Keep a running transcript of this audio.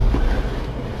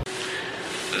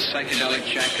psychedelic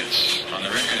jackets on the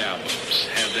record albums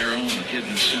have their own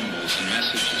hidden symbols and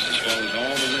messages, as well as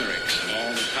all the lyrics of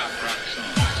all the pop rock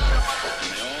songs.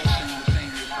 And they all sing the same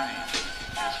refrain.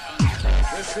 It's funny.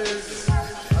 This is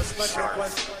a special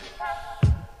question.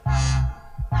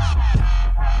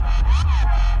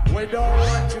 We don't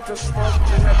want you to smoke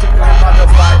genetically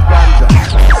modified ganja.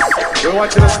 We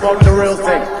want you to smoke the real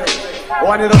thing. We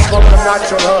want you to smoke the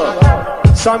natural herb.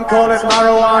 Some call it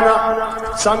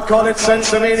marijuana, some call it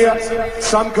sensimilla,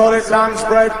 some call it lamb's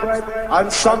bread,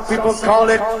 and some people call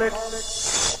it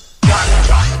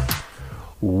ganja.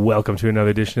 Welcome to another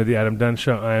edition of the Adam Dunn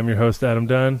Show. I am your host, Adam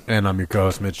Dunn. And I'm your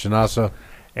co-host, Mitch Janasa.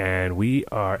 And we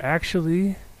are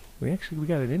actually, we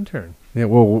got an intern. Yeah,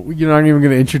 well, you're not even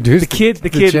going to introduce the kid.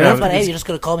 champ? But hey, you're just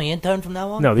going to call me intern from now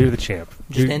on? No, you're the champ.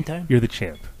 Just intern? You're the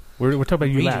champ. We're talking about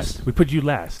you last. We put you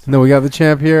last. No, we got the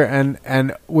champ here,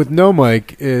 and with no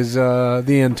mic is the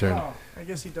intern. Oh, I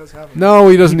guess he does have a mic. No,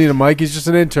 he doesn't need a mic. He's just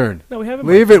an intern. No, we haven't.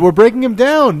 Leave it. We're breaking him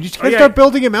down. You can't start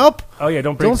building him up. Oh, yeah,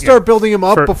 don't start building him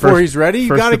up before he's ready.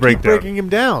 You got to keep breakdown. breaking him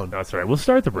down. No, that's all right. We'll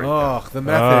start the breakdown. Oh, the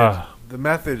method. The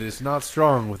method is not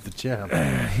strong with the champ.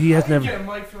 He has never. Get a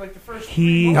mic for like the first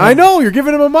I know, you're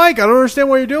giving him a mic. I don't understand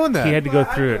why you're doing that. He had to go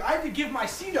through it. I had to give my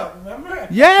seat up, remember?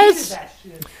 Yes! I hated that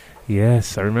shit.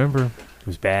 Yes, I remember. It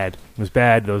was bad. It was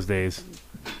bad those days.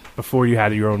 Before you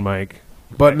had your own mic.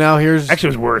 But now here's... Actually,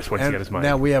 it was worse once you got his mic.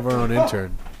 Now we have our own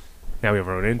intern. Now we have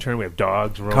our own intern. We have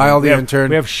dogs roaming. Kyle, the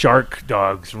intern. We have shark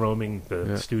dogs roaming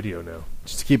the studio now.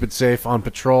 Just to keep it safe, on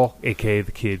patrol. A.K.A.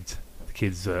 the kids'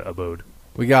 abode.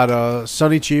 We got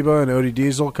Sonny Chiba and Odie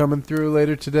Diesel coming through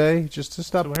later today, just to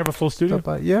stop. Do we have a full studio? Stop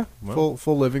by. Yeah, Well,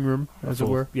 full living room, as it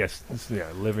were. Yes,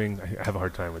 living. I have a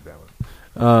hard time with that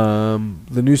one.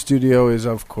 The new studio is,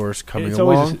 of course, coming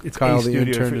along. It's Kyle, a the studio.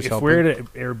 intern, is if helping. we're at an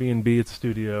Airbnb, it's a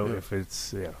studio. Yeah. If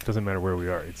it's it doesn't matter where we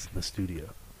are. It's the studio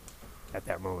at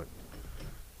that moment.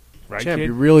 Right, Champ, kid?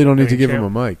 you really don't need to give Champ?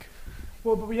 him a mic.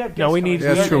 Well, but we have guests. No, we need.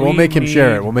 Yeah, that's we- true. we We'll make him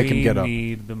share it. need- We'll make him get up. We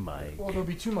need the mic. Well, there'll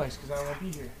be two mics because I won't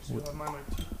be here. So you'll have my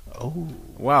mic too. Oh,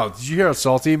 Wow, did you hear how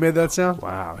salty he made that sound?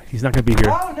 wow. He's not going to be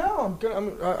here. Oh, no.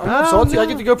 I'm not salty. I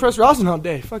get to go press rosin all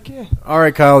day. Fuck yeah. All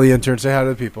right, Kyle, the intern, say hi to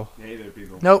the people. Hey there,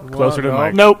 people. Nope. Closer to the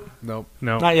mic. Nope. Nope.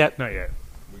 No, Not yet. Not yet.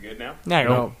 We good now? No.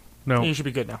 No. No. You should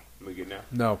be good now. We good now?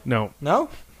 No. No. No?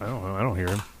 I don't know. I don't hear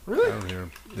him. Really? I don't hear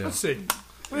him. Yeah. Let's see.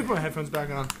 Let me put my headphones back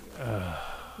on.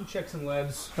 Check some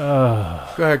labs. Go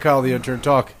ahead, Kyle, the intern.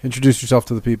 Talk. Introduce yourself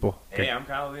to the people. Hey, I'm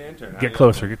Kyle the intern. Get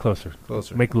closer. Get closer.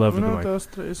 Closer. Make love to the Uno, mic. dos,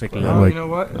 tres, Make cuatro. love. You know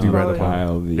what? Do right Probably-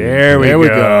 upon. There we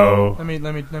go. Let me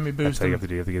That's boost how you them. have to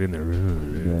do. You have to get in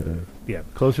there. Yeah,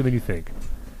 closer than you think.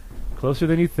 Closer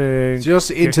than you think. Just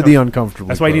Here into comes- the uncomfortable.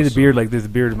 That's why I need a close. beard like this.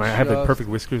 Beard. I have the Just- perfect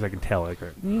whiskers. I can tell. Like,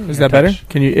 Is that better?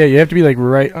 Can you? Yeah, you have to be like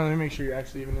right. Let me make sure you're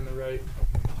actually even in the right.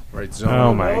 Right zone.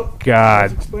 oh my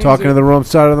God! Talking to the wrong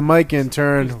side of the mic,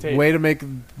 intern. Please take. Way to make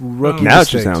rookie Now it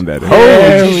should mistakes. sound better.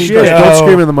 There Holy we shit. go. Don't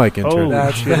scream in the mic, intern. Oh,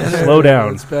 That's better. Slow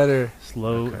down. That's better.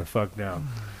 Slow the fuck down.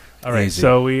 All right. Easy.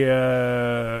 So we it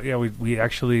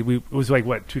was like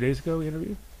what 2 days ago we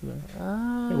interviewed.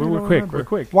 Yeah, we're quick. We're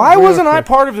quick. Why We are wasn't I quick.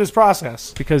 part of this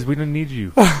process? Because we didn't need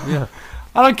you.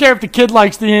 I don't care if the kid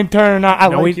likes the intern or not. I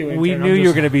No, like we, you, we intern. knew I'm you were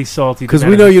just- going to be salty. Because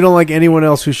we know you don't like anyone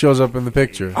else who shows up in the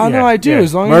picture. I know Yeah, I do, yeah.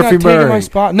 as long as Murphy you're not taking Murray. my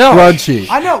spot. No. Crunchy.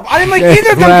 I know. I didn't like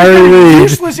either of them. Larry because they're Reed.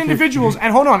 useless individuals.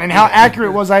 And hold on. And how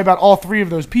accurate was I about all three of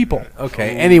those people?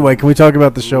 Okay, anyway, can we talk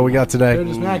about the show we got They're today?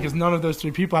 just mad because none of those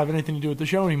three people have anything to do with the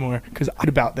show anymore. Because I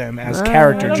about them as I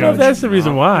character don't know if judge. that's the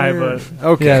reason why, but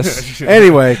Okay. Yes.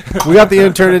 Anyway, we got the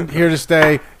intern in here to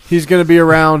stay. He's going to be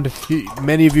around.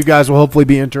 Many of you guys will hopefully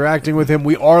be interacting with him.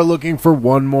 We are looking for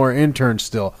one more intern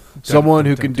still. Someone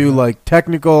who can do like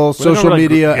technical, social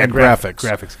media, and graphics.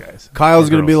 Graphics guys. Kyle's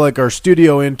going to be Girls. like our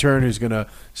studio intern who's going to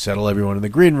settle everyone in the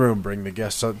green room, bring the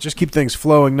guests up, just keep things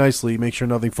flowing nicely, make sure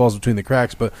nothing falls between the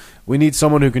cracks. But we need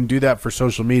someone who can do that for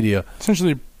social media.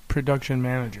 Essentially, production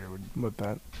manager what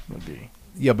that would be.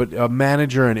 Yeah, but a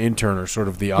manager and intern are sort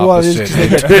of the Well, it is opposite 'cause they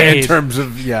get in paid. terms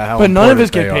of how But none of important us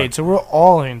get they paid, are. so we're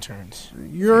all interns.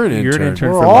 You're an intern. You're an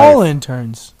intern. We're for all life.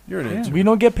 interns. You're an intern. We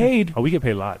don't get paid. Oh, we get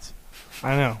paid lots.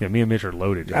 I know. Yeah, me and Mitch are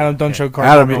loaded. Adam don't show cards.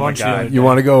 Adam, on oh my lunch the God. other You day.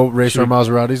 want to go race our Should we-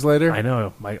 Maseratis later? I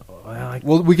know.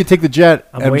 Well, we could take the jet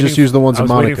and just use the ones I in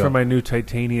was waiting Monaco. for my new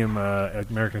titanium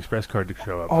American Express card to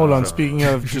show up. Hold on. So- Speaking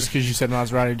of, just because you said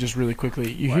Maserati, just really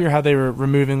quickly, you hear how they were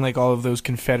removing like all of those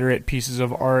Confederate pieces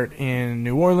of art in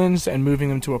New Orleans and moving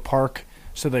them to a park.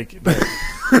 So like,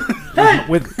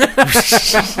 with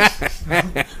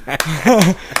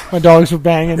my dogs were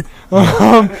banging.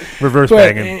 reverse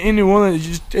But banging. in New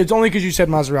Orleans, it's only because you said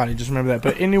Maserati. Just remember that.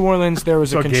 But in New Orleans, there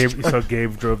was So a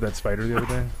Gabe drove that spider the other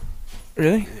day.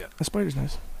 Really? Yeah. The Spider's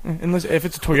nice. Unless if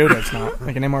it's a Toyota, it's not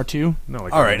like an MR2. No.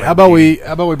 Like All right. How about we bring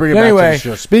it back to Anyway, the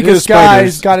show? Speaking this of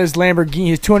spiders, guy's got his Lamborghini,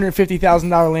 his $250,000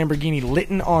 Lamborghini,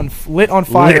 lit on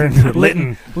fire,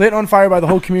 lit on fire by the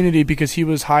whole community because he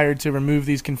was hired to remove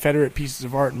these Confederate pieces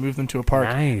of art and move them to a park,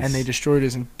 and they destroyed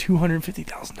his $250,000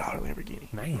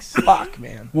 Lamborghini. Nice. Fuck,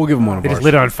 man. we'll give him one of They ours. just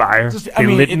lit on fire.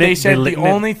 They said the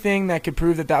only thing that could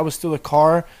prove that was still a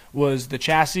car was the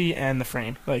chassis and the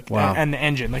frame, Wow. and the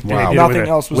engine. Like Wow. nothing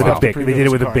else was with a left to bic. prove They it did it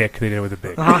was with a a car. bic. They did it with a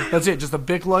bic. That's it. Just a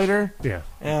bic lighter. Yeah.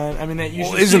 And I mean that. You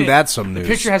should Isn't see that it. some news? The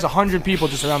picture has 100 people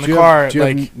just around Do the you car. have, do you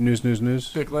have like news?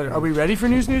 bic lighter. Are we ready for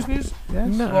news? Yes. No, I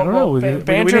don't Well, know. We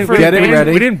banter didn't- for- we Get it didn't-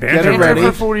 ready. We didn't Get banter. it ready.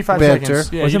 for 45 Banter. seconds.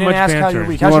 Yeah, you Wasn't didn't much ask how your banter.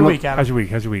 week. You How's your wanna- week, Adam? How's your week?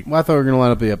 How's your week? Well, I thought we were going to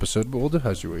line up the episode, but we'll do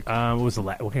how's your week. What was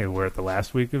the okay? We're at the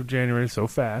last week of January. So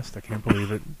fast, I can't believe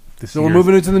it. So we're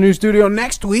moving into the new studio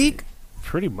next week.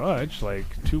 pretty much like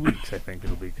 2 weeks. I think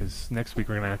it'll be because next week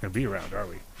we're not going to be around, are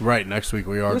we? Right, next week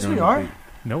we are. Yes, gonna we are. Be.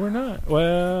 No, we're not.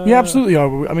 Well, We absolutely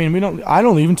are. I mean, we don't. I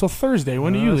don't leave until Thursday.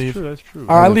 When do you leave? That's true.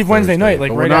 I leave Wednesday night, like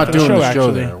But right we're not after the doing show. the show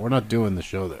Actually, there. We're not doing the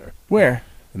show there where?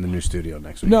 in the new studio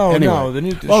next week. No, anyway. no. The Oh, show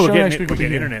we're next getting, week we're will be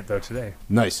getting here. internet though today.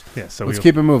 Nice. Yeah, so Let's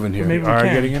keep it moving here. Maybe we we are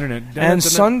can. getting internet. And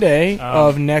Sunday Um,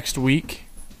 of next week,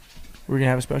 we're gonna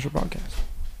have a special podcast.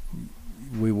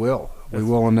 We will. We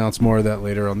will announce more of that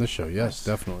later on this show. Yes,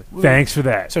 definitely. Thanks for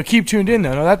that. So keep tuned in,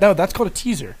 though. No, that's called a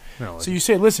teaser. No, So you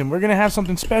say, listen, we're gonna have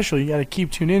something special. You got to keep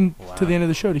tuned in to the end of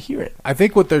the show to hear it. I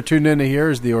think what they're tuned in to hear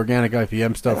is the organic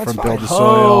IPM stuff That's from fine. Build the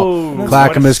Soil, Oh,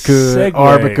 Clackamas what a Coot,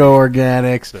 segue. Arbico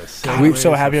Organics. I'm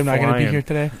so happy I'm not gonna be flying. here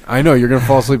today. I know you're going to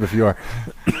fall asleep if you are.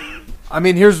 I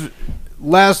mean, here's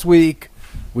last week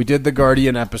we did the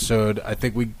Guardian episode. I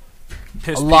think we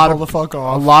Pissed a lot people of the fuck a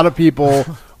off. lot of people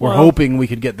were Well- hoping we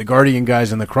could get the Guardian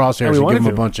guys in the crosshairs we and give wanted them a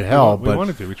to. bunch of hell, We but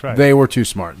wanted to. We tried. they were too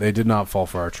smart. They did not fall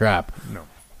for our trap. No.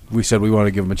 We said we wanted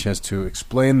to give them a chance to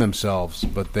explain themselves,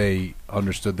 but they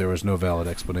understood there was no valid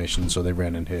explanation, so they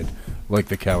ran and hid like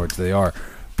the cowards they are.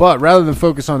 But rather than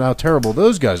focus on how terrible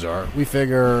those guys are, we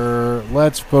figure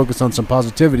let's focus on some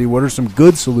positivity. What are some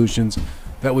good solutions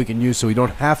that we can use so we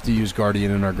don't have to use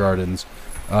Guardian in our gardens?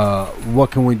 What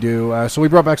can we do? So we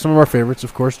brought back some of our favorites,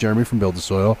 of course, Jeremy from Build the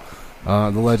Soil, the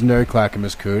legendary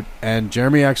Clackamas Coot, and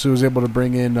Jeremy actually was able to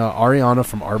bring in Ariana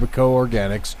from Arbico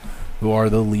Organics, who are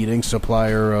the leading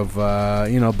supplier of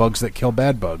bugs that kill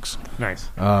bad bugs. Nice.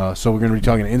 So we're going to be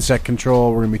talking insect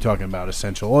control. We're going to be talking about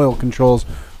essential oil controls.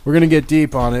 We're going to get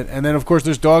deep on it, and then of course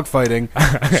there's dog fighting.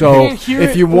 So Can't hear if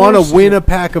it you want or to win a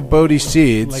pack of Bodhi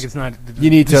seeds, Like it's not you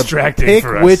need to distracting pick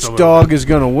for us which a little dog bit. is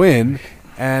going to win,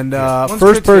 and Once first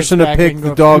Fritz person gets to back, pick we can the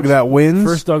go dog first. that wins.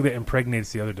 First dog that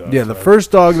impregnates the other dog. Yeah, the so-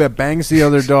 first dog that bangs the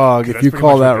other dog, if That's you pretty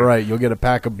call much what that they- right, you'll get a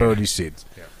pack of Bodhi seeds.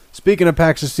 Yeah. Speaking of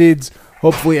packs of seeds,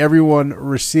 hopefully everyone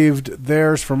received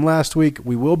theirs from last week.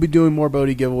 We will be doing more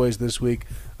Bodhi giveaways this week.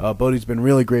 Bodhi's been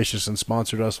really gracious and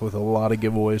sponsored us with a lot of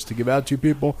giveaways to give out to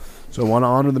people, so I want to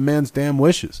honor the man's damn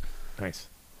wishes. Nice.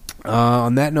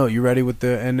 On that note, you ready with the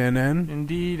NNN?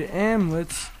 Indeed,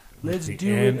 Let's The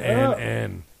do it. up.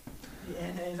 NNN.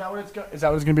 Is that what it's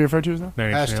going to be referred to as now? Nine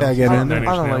Inch Hashtag Nails? NNN. Nine Inch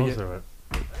I don't like Nails it. or what?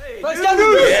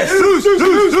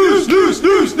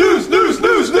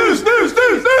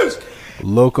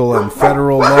 Local and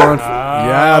federal law enforcement.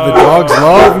 Yeah, the dogs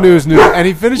love news. And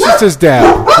he finishes his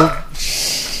dab.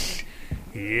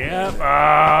 Yep.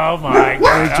 Oh my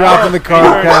god. He's dropping the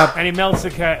carb cap. And he melts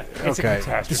the cat. It's a Okay,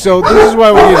 catastrophe. so this is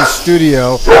why we need a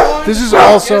studio. This is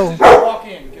also Walk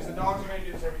in because the dogs are going to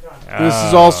do this every time. this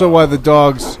is also why the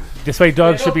dogs. This way,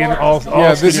 dogs should be in all. Yeah,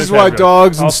 this studios is why have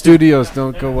dogs in all studios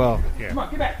don't go well. Come on,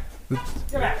 get back.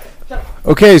 Get back.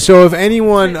 Okay, so if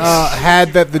anyone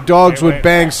had that the dogs would wait.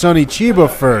 bang Sonny Chiba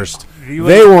first, You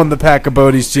they won the pack of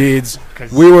Bodhi seeds.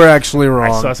 'Cause We were actually I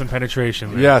saw wrong. some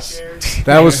penetration. There. Yes,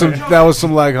 that was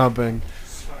some leg humping.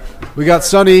 We got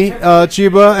Sonny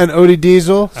Chiba and Odie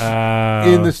Diesel.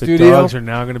 in the studio. The dogs are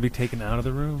now going to be taken out of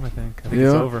the room. I think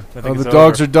it's over. I think the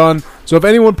dogs are done. So if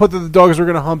anyone put that the dogs were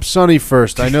going to hump Sonny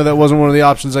first, I know that wasn't one of the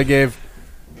options I gave.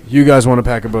 You guys want a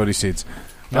pack of Bodhi seeds?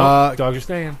 No, dogs are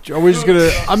staying. Are we just gonna?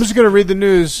 I'm just gonna read the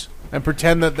news and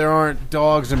pretend that there aren't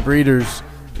dogs and breeders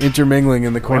intermingling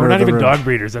in the corner We're not of the even room. dog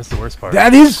breeders. That's the worst part.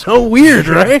 That is so weird,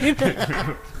 right?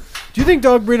 Do you think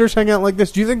dog breeders hang out like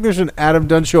this? Do you think there's an Adam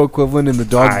Dunn show equivalent in the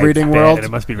dog breeding bet, world? and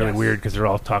it must be really weird because they're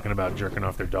all talking about jerking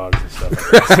off their dogs and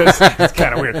stuff. Like that. It's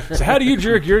kind of weird. So how do you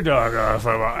jerk your dog off?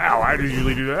 I'm like, ow, I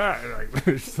usually do that.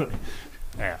 Like,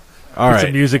 yeah. All Put right.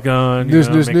 some music on. News,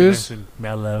 make it news. nice and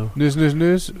mellow. News.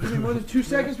 Give me more than 2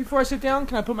 seconds before I sit down.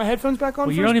 Can I put my headphones back on?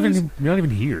 Well, first, please? you're not even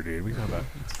here, dude. What are you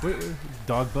talking about?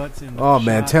 Dog butts in Oh the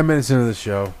man, shot? 10 minutes into the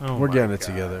show, Oh we're my getting it God.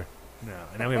 together. No,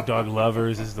 and now we have dog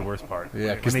lovers. This is the worst part.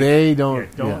 Yeah, because they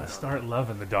don't... Don't start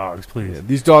loving the dogs, please. Yeah,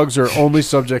 these dogs are only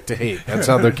subject to hate. That's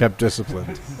how they're kept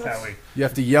disciplined. You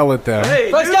have to yell at them.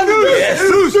 Hey,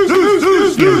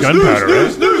 Gunpowder,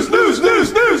 right?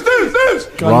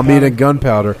 Raw meat and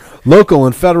gunpowder. Local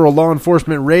and federal law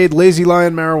enforcement raid Lazy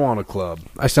Lion Marijuana Club.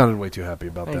 I sounded way too happy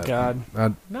about Thank that.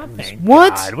 God. Nothing.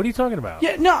 What? God, what are you talking about?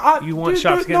 Yeah, no. You want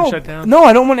shops getting shut down? No,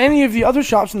 I don't want any of the other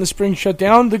shops in the Springs shut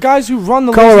down. The guys who run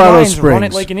the Colorado Lazy Lions Springs. run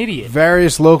it like an idiot.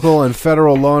 Various local and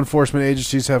federal law enforcement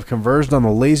agencies have converged on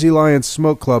the Lazy Lion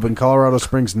Smoke Club in Colorado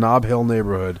Springs' Nob Hill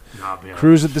neighborhood.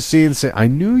 Crews at the scene say, I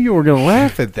knew you were going to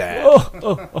laugh at that.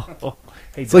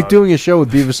 Hey, It's like doing a show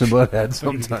with Beavis and Butthead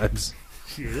sometimes.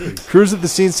 Crews at the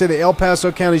scene say the El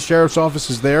Paso County Sheriff's Office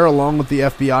is there, along with the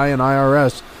FBI and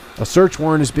IRS. A search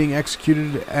warrant is being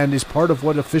executed and is part of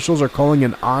what officials are calling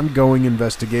an ongoing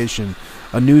investigation.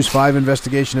 A News 5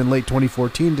 investigation in late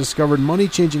 2014 discovered money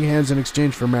changing hands in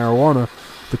exchange for marijuana.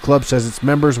 The club says its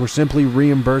members were simply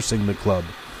reimbursing the club.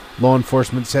 Law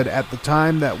enforcement said at the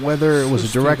time that whether it was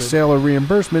a direct sale or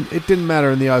reimbursement, it didn't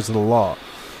matter in the eyes of the law.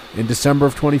 In December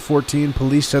of 2014,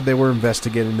 police said they were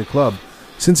investigating the club.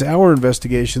 Since our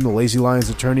investigation, the Lazy Lions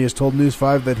attorney has told News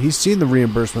 5 that he's seen the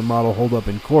reimbursement model hold up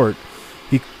in court.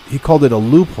 He called it a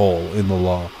loophole in the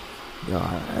law.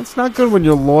 It's not good when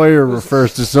your lawyer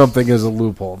refers to something as a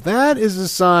loophole. That is a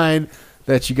sign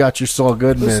that you got your Saul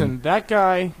Goodman. Listen, that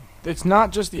guy, it's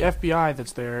not just the FBI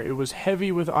that's there. It was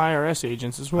heavy with IRS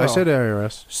agents as well. I said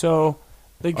IRS. So,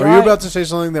 the guy... Are you about to say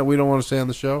something that we don't want to say on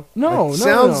the show? No,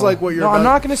 Sounds like what you're No, about. I'm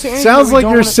not going to say anything. Sounds like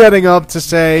you're setting up to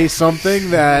say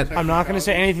something that... I'm not going to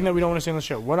say anything that we don't want to say on the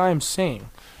show. What I'm saying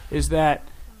is that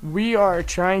we are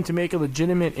trying to make a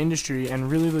legitimate industry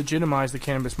and really legitimize the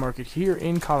cannabis market here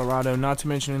in Colorado, not to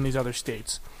mention in these other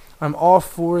states. I'm all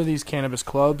for these cannabis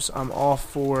clubs. I'm all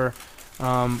for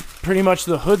pretty much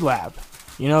the Hood Lab.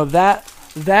 You know, that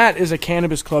is a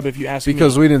cannabis club, if you ask me.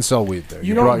 Because we didn't sell weed there.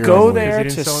 You don't go there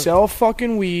to sell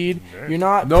fucking weed. You're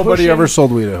not. Nobody pushing, ever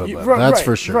sold weed at Hood Lab. That's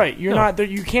for sure. Right. You're not.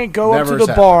 You can't go up to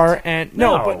the bar and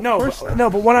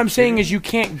But what I'm saying is, you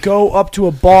can't go up to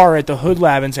a bar at the Hood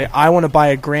Lab and say, "I want to buy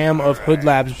a gram of Hood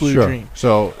Lab's Blue Dream."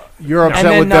 So you're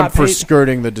upset with them for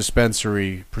skirting the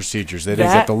dispensary procedures. They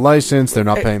didn't get the license. They're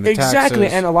not paying the taxes. Exactly,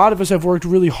 and a lot of us have worked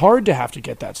really hard to have to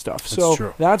get that stuff.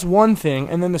 So that's one thing.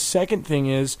 And then the second thing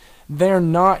is, they're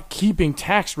not keeping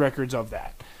tax records of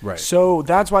that. Right. So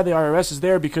that's why the IRS is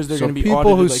there, because they're going to be audited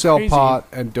people who like sell crazy. pot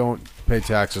and don't pay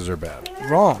taxes are bad.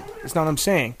 Wrong. That's not what I'm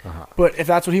saying. But if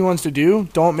that's what he wants to do,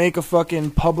 don't make a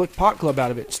fucking public pot club out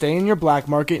of it. Stay in your black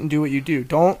market and do what you do.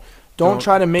 Don't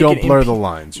try to make it... Don't blur the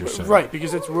lines, you're saying. Right,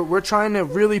 because we're trying to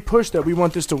really push that we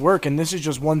want this to work, and this is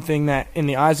just one thing that, in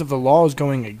the eyes of the law, is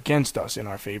going against us in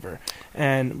our favor.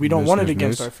 And we don't want it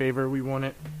against our favor. We want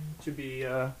it to be,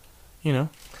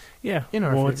 Yeah, in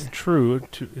our well, favor. it's true.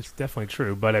 It's definitely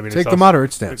true. But I mean, Take the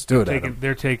moderate stance. Do it, Adam.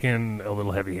 They're taking a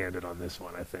little heavy-handed on this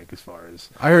one, I think, as far as...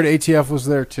 I heard ATF was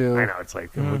there, too. I know, it's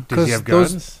like, does he have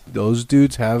guns? Those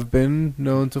dudes have been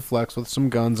known to flex with some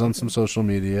guns on some social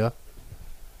media.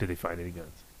 Did they find any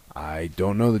guns? I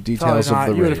don't know the details of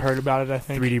the raid. You would have heard about it, I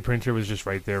think. 3D printer was just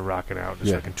right there rocking out,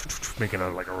 just making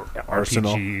a, like a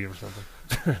Arsenal RPG or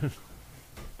something.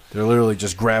 They're literally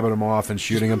just grabbing them off and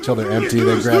shooting them until they're empty.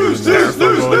 They grab them.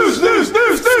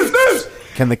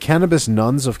 Can the cannabis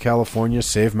nuns of California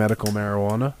save medical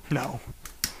marijuana? No.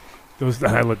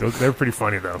 They're pretty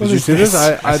funny, though. Did you see this?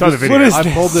 I saw the video. I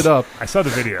pulled it up. I saw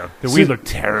the video. The weed looked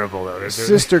terrible, though.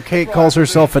 Sister Kate calls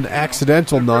herself an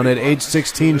accidental nun. At age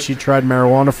 16, she tried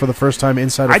marijuana for the first time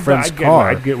inside a friend's car.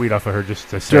 I'd get weed off of her just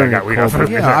to say I got weed off of her.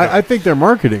 Yeah, I think their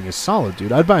marketing is solid,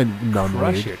 dude. I'd buy nun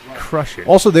weed. Crush it.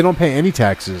 Also, they don't pay any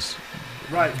taxes.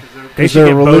 Right. They should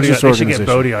get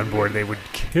Bodie on board. They would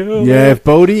kill. Yeah, if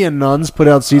Bodie and nuns put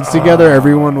out seeds together,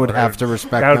 everyone would have to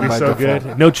respect them by default. That would be so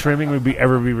good. No trimming would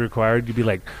ever be required. You'd be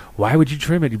like, "Why would you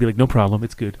trim it?" You'd be like, "No problem.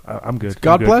 It's good. I'm good.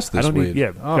 God bless this I don't weed. need,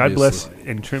 obviously. God bless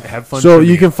and trim. Have fun." So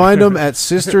you can find them at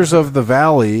Sisters of the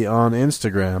Valley on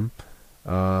Instagram.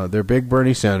 They're big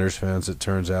Bernie Sanders fans, it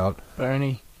turns out.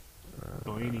 Bernie.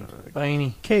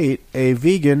 Kate, a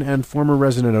vegan and former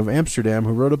resident of Amsterdam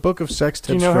who wrote a book of sex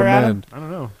tips for men. I don't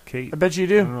know. Kate. I bet you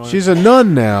do. She's a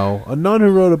nun now. A nun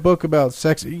who wrote a book about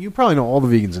sex. You probably know all the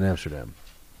vegans in Amsterdam.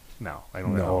 No, I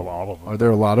don't know all of them. Are there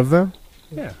a lot of them?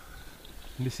 Yeah.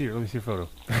 Let me see her photo.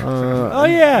 Oh,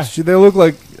 yeah. They look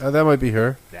like... that might be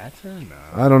her. That's her? No.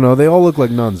 I don't know. They all look like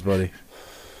nuns, buddy.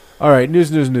 All right, news.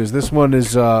 This one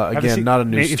is, again, not a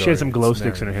news story. If she had some glow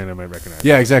sticks in her hand, I might recognize her.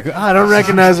 Yeah, exactly. I don't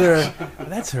recognize her.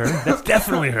 That's her. That's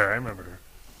definitely her. I remember her.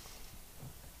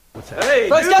 What's that? Hey,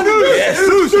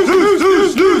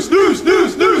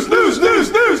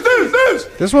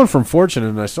 This one from Fortune,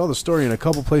 and I saw the story in a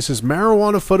couple places.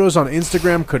 Marijuana photos on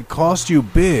Instagram could cost you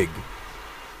big,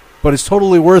 but it's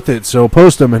totally worth it. So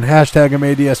post them and hashtag them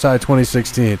ADSI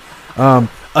 2016. A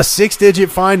 6-digit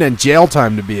fine and jail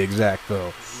time to be exact,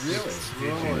 though.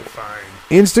 Really? Fine.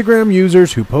 Instagram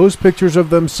users who post pictures of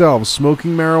themselves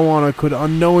smoking marijuana could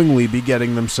unknowingly be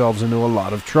getting themselves into a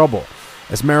lot of trouble.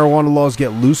 As marijuana laws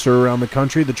get looser around the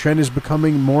country, the trend is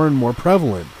becoming more and more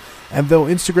prevalent. And though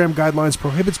Instagram guidelines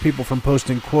prohibits people from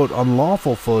posting, quote,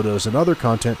 unlawful photos and other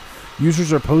content,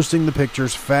 users are posting the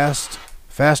pictures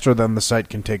faster than the site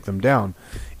can take them down.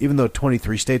 Even though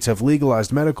 23 states have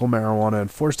legalized medical marijuana and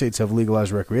 4 states have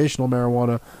legalized recreational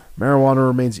marijuana, marijuana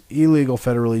remains illegal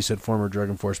federally, said former Drug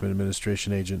Enforcement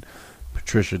Administration agent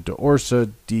Patricia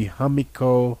DeOrsa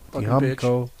D'Amico.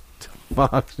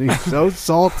 Fuck, he's so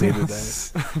salty today.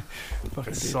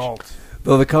 Fucking salt.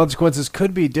 Though the consequences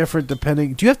could be different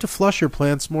depending... Do you have to flush your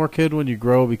plants more, kid, when you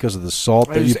grow because of the salt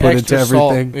that you put into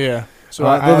everything? Salt. Yeah. So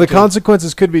though the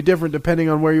consequences could be different depending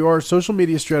on where you are, social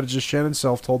media strategist Shannon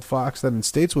Self told Fox that in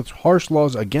states with harsh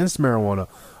laws against marijuana,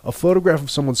 a photograph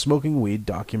of someone smoking weed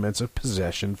documents a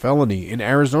possession felony. In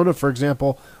Arizona, for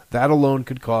example, that alone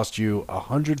could cost you a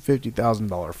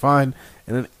 $150,000 fine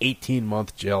and an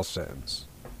 18-month jail sentence.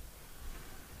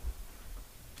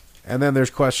 And then there's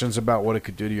questions about what it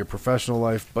could do to your professional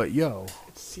life, but it's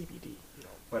CBD.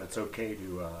 But it's okay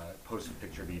to post a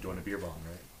picture of you doing a beer bong,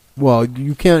 right? Well,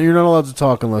 you're not allowed to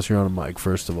talk unless you're on a mic,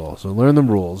 first of all. So learn the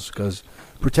rules, because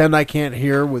pretend I can't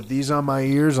hear with these on my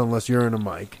ears unless you're in a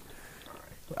mic.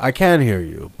 I can hear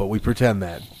you, but we pretend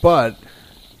that. But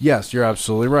yes, you're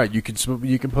absolutely right. You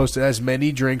can post as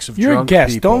many drinks of You're drunk a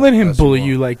guest. people Don't let him as bully want.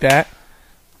 you like that.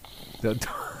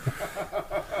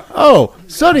 Oh,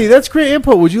 Sonny, that's great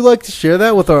input. Would you like to share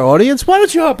that with our audience? Why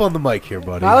don't you hop on the mic here,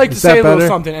 buddy? I like to Is say that a little better?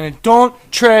 something, and don't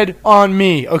tread on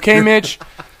me, okay, Mitch?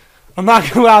 I'm not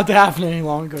going to allow it to happen any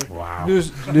longer. Wow.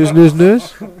 News.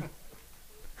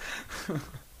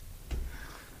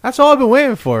 That's all I've been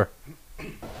waiting for.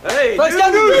 Hey,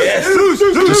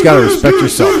 Just gotta respect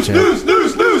yourself, champ.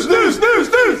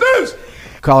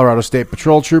 Colorado State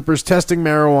Patrol troopers testing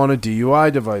marijuana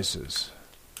DUI devices.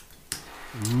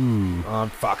 On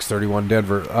Fox 31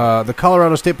 Denver. The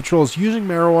Colorado State Patrol is using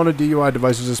marijuana DUI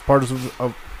devices as part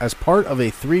of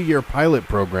a 3-year pilot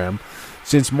program.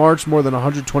 Since March, more than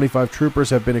 125 troopers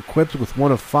have been equipped with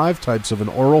one of 5 types of an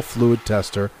oral fluid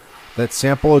tester that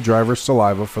sample a driver's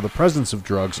saliva for the presence of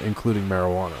drugs, including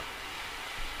marijuana.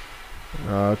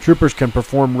 Troopers can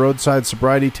perform roadside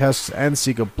sobriety tests and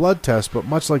seek a blood test, but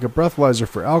much like a breathalyzer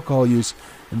for alcohol use,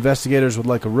 investigators would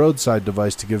like a roadside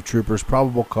device to give troopers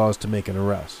probable cause to make an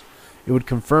arrest. It would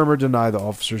confirm or deny the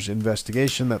officer's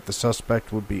investigation that the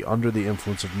suspect would be under the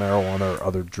influence of marijuana or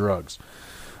other drugs.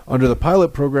 Under the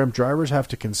pilot program, drivers have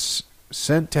to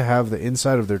consent to have the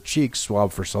inside of their cheeks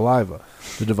swabbed for saliva.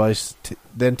 The device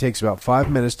then takes about 5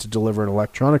 minutes to deliver an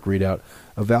electronic readout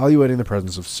evaluating the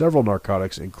presence of several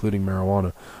narcotics, including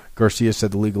marijuana. Garcia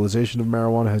said the legalization of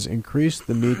marijuana has increased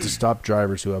the need to stop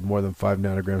drivers who have more than 5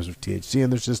 nanograms of THC in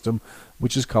their system,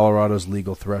 which is Colorado's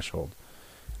legal threshold.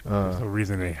 There's no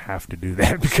reason they have to do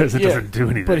that because it doesn't do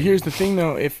anything. But here's the thing,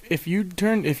 though: if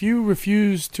you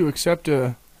refuse to accept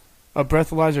a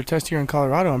breathalyzer test here in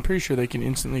Colorado, I'm pretty sure they can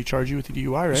instantly charge you with a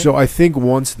DUI, right? So I think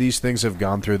once these things have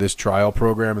gone through this trial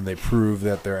program and they prove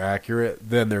that they're accurate,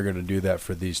 then they're going to do that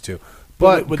for these two.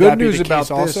 But would good that be news the about case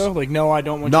this. also? Like, no, I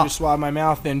don't want you to swab my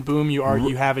mouth. Then boom, you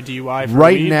have a DUI. For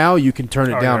Right weed? now, you can turn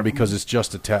it Oh, down yeah. because it's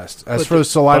just a test. As But for the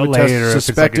saliva but later, if test, it's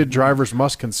suspected like a- drivers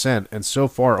must consent, and so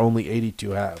far only 82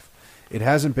 have. It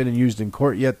hasn't been used in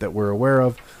court yet that we're aware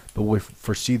of, but we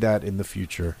foresee that in the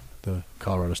future, the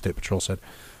Colorado State Patrol said.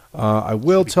 I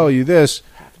will tell you this.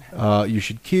 You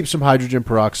should keep some hydrogen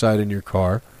peroxide in your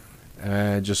car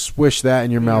and just swish that in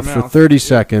your mouth for 30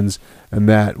 seconds, and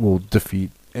that will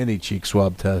defeat any cheek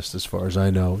swab test as far as I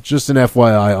know. Just an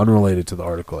FYI, unrelated to the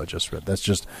article I just read. That's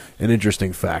just an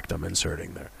interesting fact I'm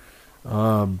inserting there.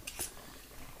 You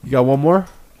got one more?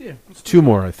 Yeah. 2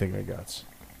 more, I think I got.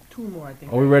 2 more, I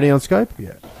think. Are we ready on Skype?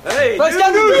 Yeah. Hey,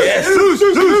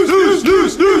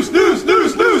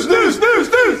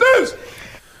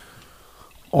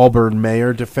 Auburn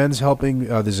mayor defends helping.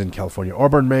 This is in California.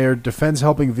 Auburn mayor defends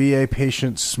helping VA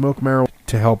patients smoke marijuana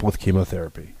to help with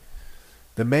chemotherapy.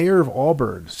 The mayor of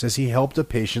Auburn says he helped a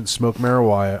patient smoke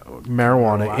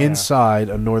marijuana inside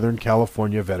a Northern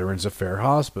California Veterans Affairs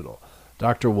hospital.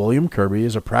 Dr. William Kirby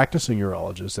is a practicing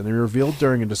urologist, and he revealed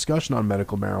during a discussion on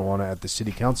medical marijuana at the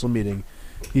city council meeting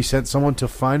he sent someone to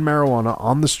find marijuana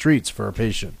on the streets for a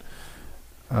patient.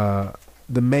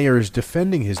 the mayor is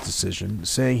defending his decision,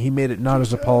 saying he made it not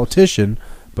as a politician,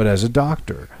 but as a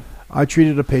doctor. I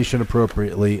treated a patient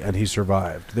appropriately, and he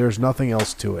survived. There's nothing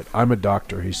else to it. I'm a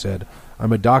doctor, he said.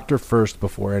 I'm a doctor first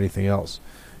before anything else.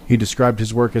 He described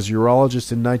his work as a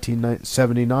urologist in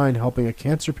 1979, helping a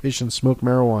cancer patient smoke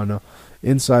marijuana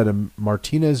inside a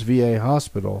Martinez VA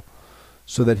hospital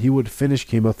so that he would finish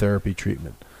chemotherapy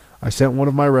treatment. I sent one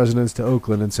of my residents to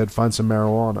Oakland and said, find some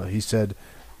marijuana. He said,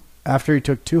 after he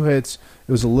took 2 hits,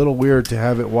 it was a little weird to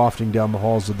have it wafting down the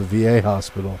halls of the VA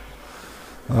hospital.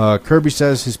 Kirby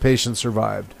says his patient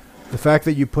survived. The fact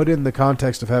that you put in the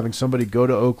context of having somebody go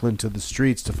to Oakland to the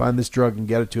streets to find this drug and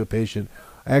get it to a patient,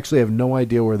 I actually have no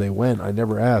idea where they went. I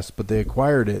never asked, but they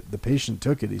acquired it. The patient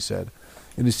took it, he said.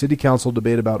 In his city council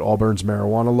debate about Auburn's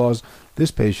marijuana laws,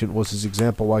 this patient was his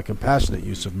example why compassionate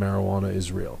use of marijuana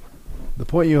is real. The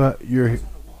point the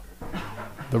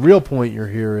real point you're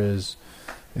here is,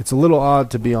 it's a little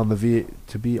odd to be on the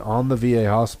VA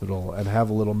hospital and have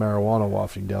a little marijuana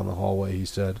wafting down the hallway, he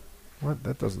said. What?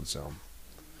 That doesn't sound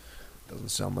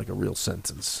like a real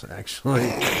sentence,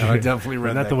 actually. I definitely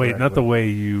read not that the way correctly. Not the way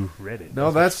you read it.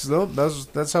 No, that's how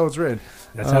it's written.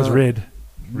 That's how it's read.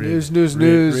 News.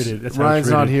 That's how Ryan's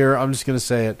it's not written. here. I'm just going to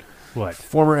say it. What?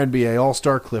 Former NBA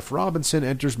All-Star Cliff Robinson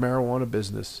enters marijuana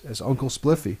business as Uncle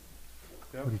Spliffy.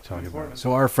 What are you talking about?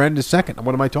 So our friend is second.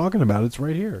 What am I talking about? It's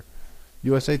right here.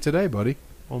 USA Today, buddy.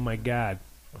 Oh, my God.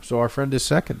 So our friend is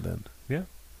second then. Yeah.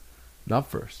 Not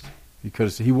first.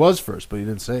 Because he was first, but he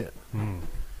didn't say it. Hmm.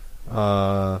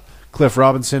 Cliff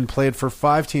Robinson played for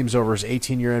 5 teams over his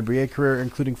 18-year NBA career,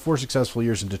 including 4 successful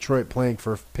years in Detroit, playing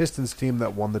for a Pistons team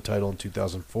that won the title in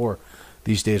 2004.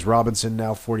 These days, Robinson,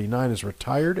 now 49, is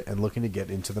retired and looking to get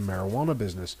into the marijuana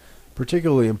business,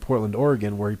 particularly in Portland,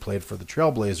 Oregon, where he played for the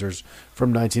Trailblazers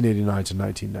from 1989 to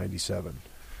 1997.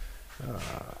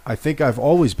 I think I've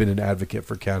always been an advocate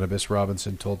for cannabis,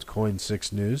 Robinson told Coin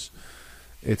 6 News.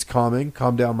 It's calming,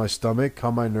 calm down my stomach,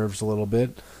 calm my nerves a little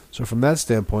bit. So from that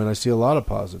standpoint, I see a lot of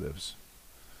positives.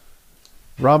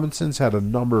 Robinson's had a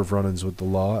number of run-ins with the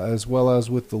law, as well as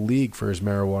with the league for his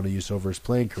marijuana use over his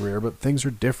playing career, but things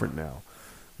are different now.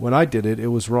 When I did it, it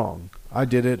was wrong. I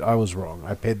did it, I was wrong.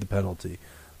 I paid the penalty.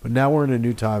 But now we're in a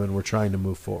new time and we're trying to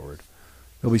move forward.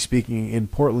 He'll be speaking in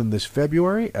Portland this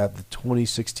February at the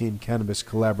 2016 Cannabis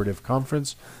Collaborative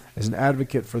Conference as an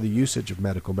advocate for the usage of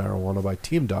medical marijuana by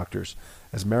team doctors,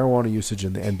 as marijuana usage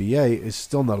in the NBA is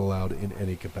still not allowed in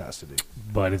any capacity.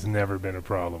 But it's never been a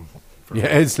problem. Yeah,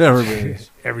 it's never been.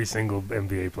 Every single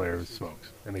NBA player smokes,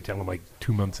 and they tell them like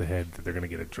 2 months ahead that they're going to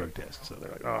get a drug test. So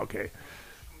they're like, "Oh, okay,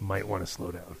 might want to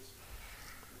slow down."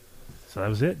 So that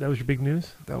was it. That was your big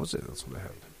news. That was it. That's what I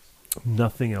had.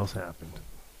 Nothing else happened.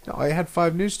 No, I had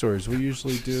 5 news stories. We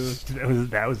usually do.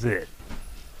 That was it.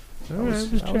 All right, I'm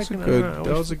just That was a checking. good. I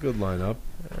That was a good lineup.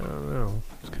 don't know.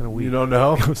 It's kind of weird. You don't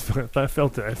know? I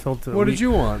felt it. What did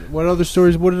you want? What other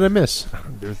stories? What did I miss?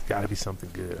 There's got to be something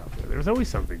good out there. There's always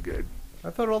something good. I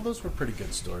thought all those were pretty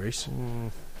good stories.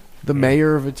 The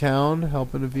mayor of a town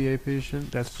helping a VA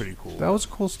patient. That's pretty cool. That was a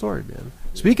cool story, man.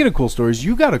 Speaking of cool stories,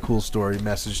 you got a cool story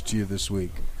message to you this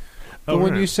week. The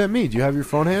one you sent me. Do you have your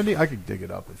phone handy? I could dig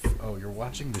it up. You're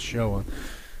watching the show.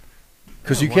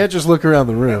 Because you can't just look around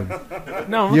the room.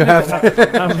 No, you have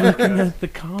to. I'm looking at the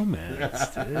comments,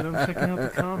 dude. I'm checking out the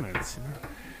comments.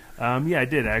 Yeah, I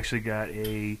did. I actually got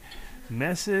a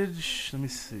message. Let me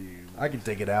see. I can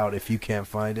dig it out if you can't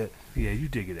find it. Yeah, you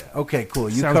dig it out. Okay, cool.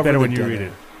 You Sounds cover better the when you dead read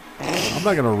end. it. I'm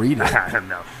not going to read it.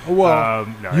 No. Well,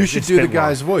 no, you should do the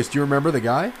guy's voice. Do you remember the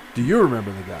guy? Do you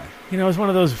remember the guy? You know, it's one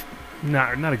of those.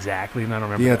 Not exactly. And I don't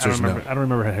remember. The answer's I don't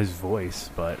remember his voice,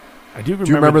 but I do remember.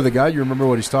 Do you remember the guy? You remember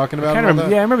what he's talking about?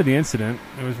 Yeah, I remember the incident.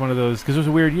 It was one of those because it was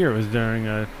a weird year. It was during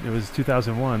it was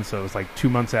 2001, so it was like 2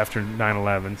 months after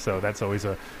 9/11. So that's always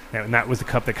and that was the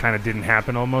cup that kind of didn't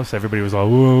happen. Almost everybody was like,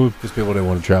 "Whoa, because people didn't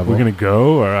want to travel. We're gonna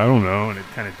go," or I don't know, and it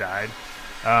kind of died.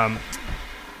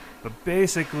 But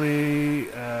basically,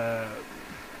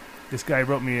 this guy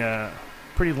wrote me a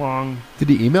pretty long. Did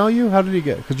he email you? How did he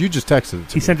get? Because you just texted it to me.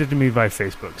 He sent it to me via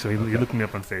Facebook, so he looked me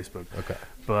up on Facebook. Okay.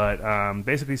 But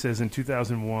basically says in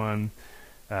 2001,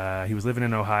 he was living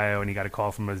in Ohio, and he got a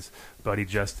call from his buddy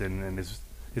Justin, and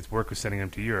his work was sending him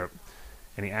to Europe.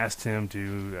 And he asked him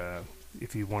to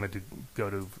if he wanted to go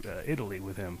to Italy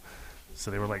with him. So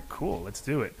they were like, cool, let's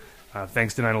do it.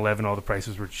 Thanks to 9/11, all the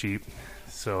prices were cheap.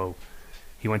 So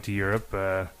he went to Europe,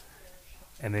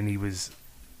 and then he was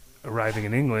arriving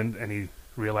in England, and he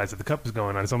realized that the cup was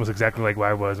going on. It's almost exactly like where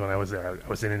I was when I was there. I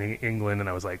was in England, and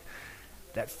I was like,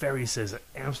 that ferry says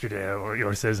Amsterdam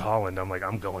or says Holland. I'm like,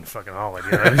 I'm going fucking Holland.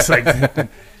 You know? It's like,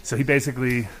 so he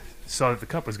basically saw that the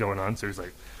cup was going on, so he's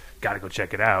like, got to go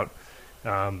check it out.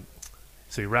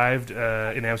 So he arrived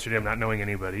in Amsterdam not knowing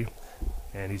anybody,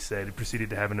 and he said he proceeded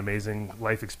to have an amazing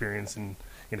life experience in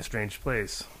a strange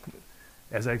place.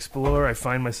 As I explore, I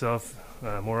find myself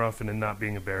more often than not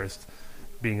being embarrassed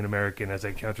being an American, as I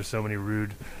encounter so many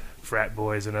rude frat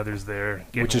boys and others there.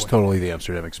 Which is totally the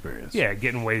Amsterdam experience. Yeah,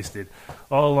 getting wasted.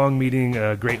 All along meeting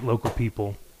great local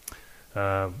people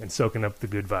and soaking up the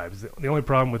good vibes. The only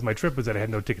problem with my trip was that I had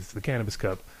no tickets to the Cannabis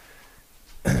Cup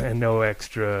and no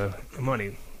extra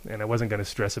money, and I wasn't going to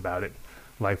stress about it.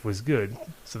 Life was good.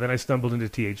 So then I stumbled into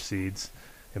TH Seeds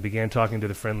and began talking to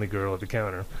the friendly girl at the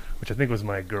counter, which I think was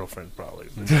my girlfriend probably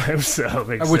at the time. So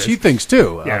which he thinks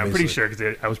too. Yeah, obviously. I'm pretty sure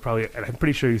because I'm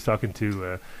pretty sure he was talking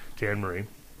to Anne Marie.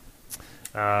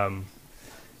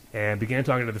 And began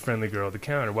talking to the friendly girl at the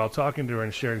counter. While talking to her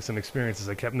and sharing some experiences,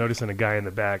 I kept noticing a guy in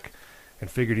the back and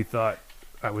figured he thought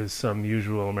I was some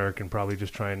usual American, probably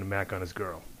just trying to mac on his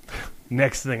girl.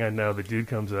 Next thing I know, the dude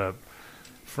comes up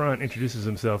front, introduces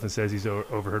himself, and says he's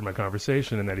overheard my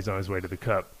conversation and that he's on his way to the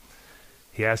cup.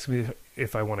 He asks me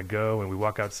if I want to go, and we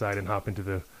walk outside and hop into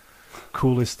the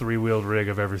coolest three-wheeled rig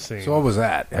I've ever seen. So what was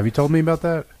that? Have you told me about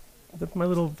that? That's my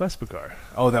little Vespa car.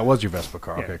 Oh, that was your Vespa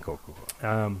car. Yeah. Okay, cool.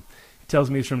 He tells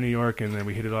me he's from New York, and then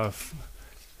we hit it off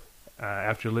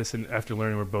after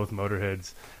learning we're both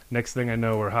motorheads. Next thing I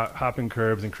know, we're hopping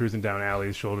curbs and cruising down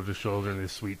alleys, shoulder to shoulder, in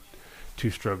this sweet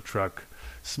two-stroke truck,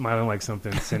 smiling like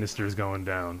something sinister is going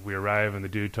down. We arrive, and the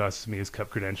dude tosses me his cup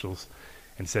credentials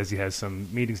and says he has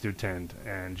some meetings to attend,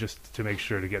 and just to make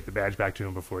sure to get the badge back to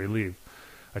him before he leaves.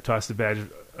 I toss the badge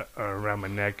around my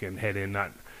neck and head in,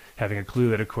 not having a clue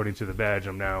that according to the badge,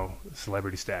 I'm now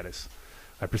celebrity status.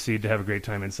 I proceed to have a great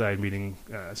time inside, meeting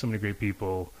so many great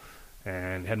people,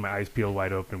 and had my eyes peeled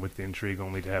wide open with the intrigue,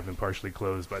 only to have them partially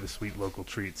closed by the sweet local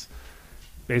treats.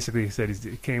 Basically, he said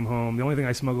he came home. The only thing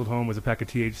I smuggled home was a pack of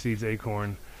TH Seeds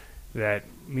Acorn that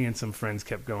me and some friends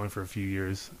kept going for a few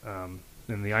years.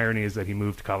 And the irony is that he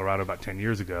moved to Colorado about 10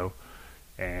 years ago,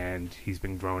 and he's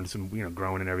been growing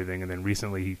and everything. And then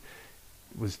recently he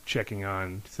was checking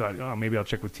on, thought, oh, maybe I'll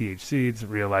check with TH Seeds,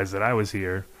 realized that I was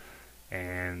here.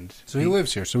 And so he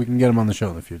lives here, so we can get him on the show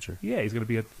in the future. Yeah, he's going to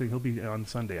be he'll be on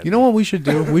Sunday. You know what we should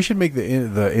do? We should make the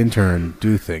intern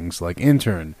do things like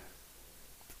intern.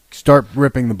 Start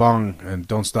ripping the bong and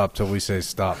don't stop till we say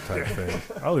stop type thing.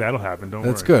 Oh, that'll happen. Don't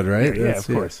That's worry. good, right? Yeah,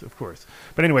 of course.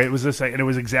 But anyway, it was this, and it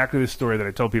was exactly the story that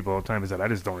I tell people all the time. Is that I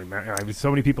just don't remember. I mean, so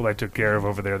many people I took care of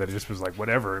over there that it just was like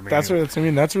whatever. I mean,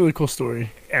 that's a really cool story.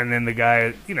 And then the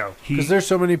guy, because there's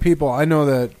so many people I know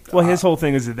that. Well, his whole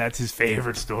thing is that that's his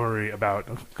favorite story about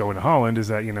going to Holland. Is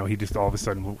that he just all of a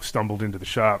sudden stumbled into the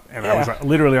shop, and I was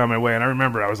literally on my way, and I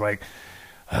remember I was like.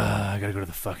 I gotta go to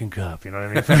the fucking cup. You know what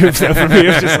I mean? For me, it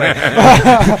was just like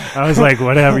I was like,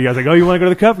 whatever. I was like, oh, you want to go to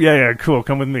the cup? Yeah, cool.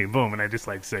 Come with me. Boom. And I just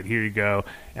said, here you go.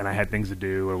 And I had things to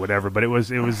do or whatever. But it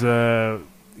was, and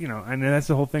that's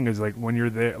the whole thing is like when you're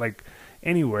there, like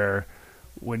anywhere,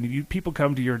 when people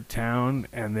come to your town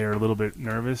and they're a little bit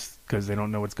nervous because they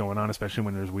don't know what's going on, especially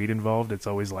when there's weed involved. It's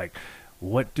always like,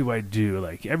 what do I do?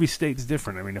 Like every state's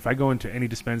different. I mean, if I go into any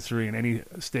dispensary in any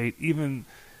state, even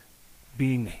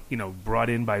being brought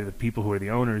in by the people who are the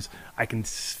owners, I can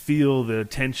feel the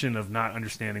tension of not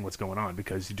understanding what's going on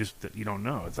because you don't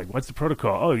know. It's like, what's the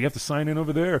protocol? Oh, you have to sign in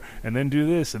over there and then do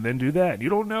this and then do that. You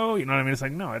don't know. You know what I mean? It's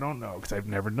like, no, I don't know because I've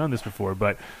never done this before.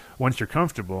 But once you're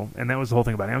comfortable, and that was the whole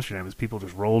thing about Amsterdam is people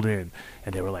just rolled in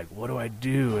and they were like, what do I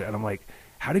do? And I'm like,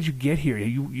 how did you get here?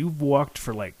 You've walked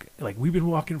for like we've been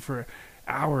walking for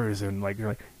hours, and like you're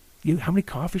like, how many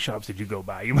coffee shops did you go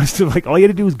by? You must have all you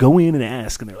had to do was go in and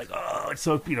ask, and they're like, oh, it's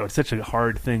so it's such a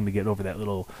hard thing to get over that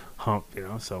little hump,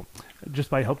 So just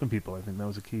by helping people, I think that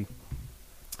was a key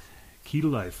to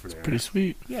life for there. It's pretty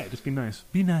sweet. Yeah, just be nice.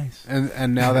 Be nice.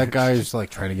 And now that guy is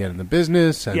like trying to get in the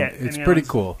business, and it's pretty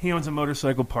cool. He owns a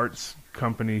motorcycle parts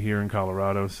company here in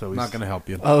Colorado, so he's not going to help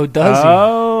you. Oh, does he?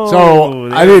 Oh,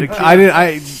 so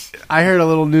I heard a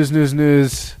little news.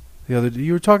 The other day,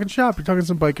 you were talking shop. You're talking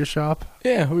some biker shop.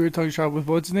 Yeah, we were talking shop with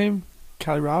what's his name?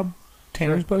 Cali Rob,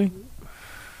 Tanner's buddy.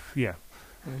 Yeah,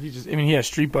 he has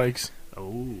street bikes.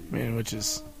 Oh, man, which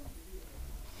is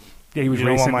he was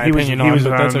racing. He was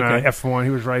on F1. He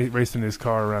was racing his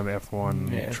car around the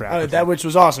F1 track. That which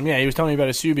was awesome. Yeah, he was telling me about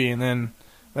his Subi, and then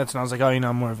that's when I was like, oh,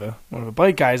 I'm more of a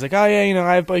bike guy. He's like, oh yeah,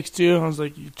 I have bikes too. I was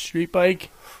like, you street bike?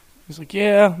 He's like,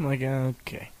 yeah. I'm like,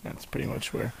 okay, that's pretty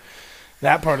much where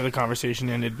That part of the conversation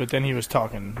ended, but then we were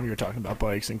talking about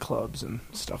bikes and clubs and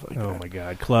stuff like that. Oh my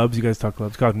God, clubs! You guys talk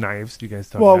clubs? Called knives? You guys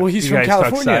talk? Well, knives? he's you from guys talk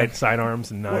California.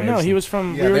 sidearms and knives. Well, no, he was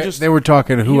from. Yeah, they were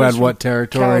talking who had what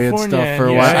territory and stuff for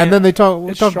a while, and then we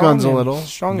talked guns a little.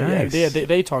 Nice. Yeah,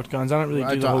 they talked guns. I don't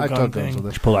really do the whole gun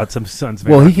thing. Pull out some Sons.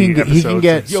 Well, he can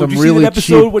get some really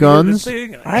cheap guns.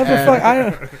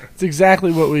 It's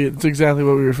exactly what we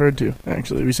referred to.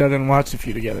 Actually, we sat down and watched a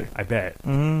few together. I bet.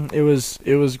 It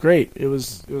was great. It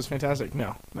was fantastic.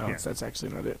 No, that's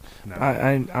actually not it. No.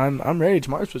 I'm ready.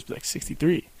 Tomorrow's supposed to be like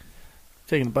 63.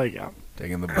 Taking the bike out.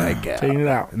 Taking the bike out. Taking it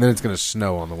out. And then it's going to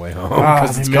snow on the way home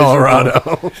because it's miserable.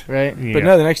 Colorado. Right? Yeah. But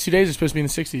no, the next 2 days are supposed to be in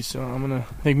the 60s, so I'm going to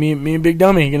think me and Big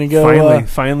Dummy are going to go.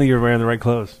 Finally, you're wearing the right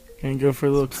clothes. Going to go for a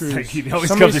little cruise. He always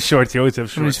comes in shorts. You always have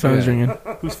shorts. Somebody's phone's ringing.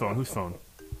 Whose phone?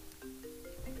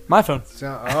 My phone.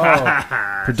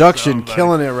 Production Somebody.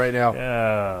 killing it right now.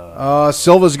 Yeah.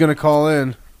 Silva's going to call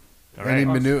in All right. any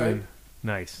minute.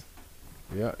 Nice.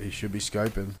 Yeah, he should be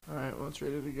Skyping. All right, well, it's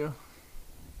ready to go.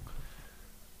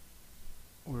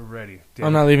 We're ready.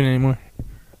 I'm not leaving anymore.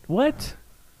 What?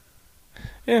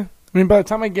 Yeah. I mean, by the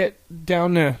time I get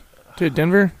down to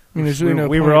Denver, I mean, there's really no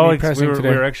we point were in all me pressing we today.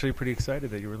 were actually pretty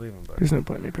excited that you were leaving, but There's no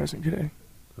point in me pressing today.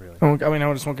 really,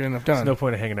 I just won't get enough there's done. no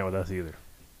point in hanging out with us either.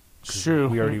 It's true.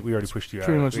 We already pushed you out.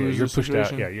 Pretty much Yeah, lose you're the pushed out.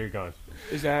 situation. Yeah, you're gone.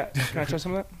 Is that? Can I try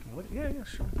some of that? What? Yeah,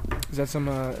 sure. Is that some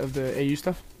of the AU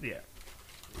stuff? Yeah.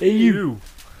 AU.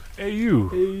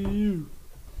 AU.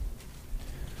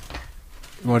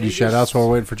 You want to do shout-outs while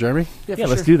we're waiting for Jeremy? Yeah,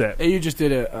 let's do that. AU just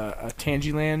did a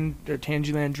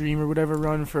Tangyland Dream or whatever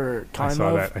run for Kind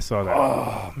Love. I saw that.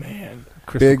 Oh, man.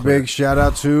 Crystal clear. Big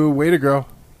shout-out to Way to Grow.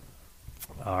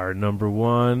 Our number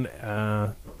one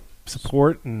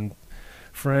support and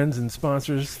friends and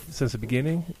sponsors since the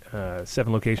beginning.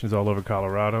 7 locations all over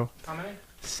Colorado. How many?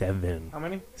 7. How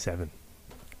many? 7.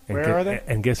 Where are they?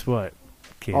 And guess what,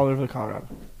 kid? All over Colorado.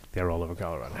 They're all over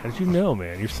Colorado. How did you know,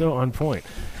 man? You're so on point.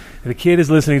 The kid is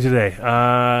listening today.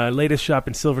 Latest shop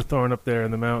in Silverthorne up there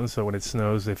in the mountains, so when it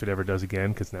snows, if it ever does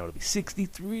again, because now it'll be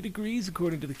 63 degrees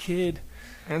according to the kid.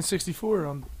 And 64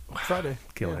 on Friday.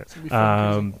 Killing Yeah, it. it's gonna be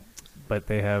fun, But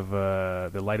they have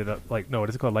the Light It Up, what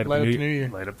is it called? Light Up the New Year.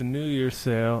 Light Up the New Year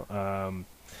sale.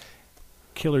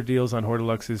 Killer deals on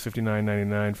Hordeluxes,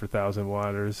 $59.99 for 1,000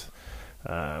 waters.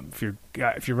 If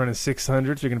you're running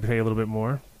 600s, you're going to pay a little bit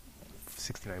more,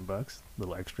 $69, a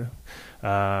little extra.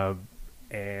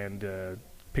 And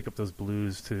pick up those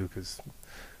blues too, because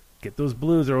those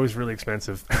blues are always really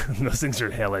expensive. Those things are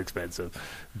hella expensive.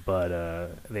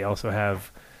 But they also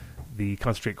have the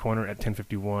Concentrate Corner at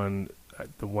 1051,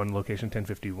 the one location,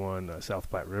 1051 South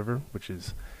Platte River, which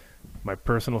is my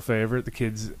personal favorite. The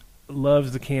kids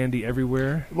loves the candy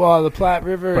everywhere. Well, the Platte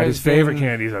River But has his favorite been-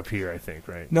 candy is up here, I think,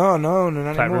 right? No, not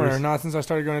Platte anymore. River's- Not since I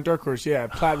started going to Dark Horse. Yeah,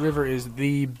 Platte River is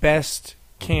the best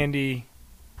candy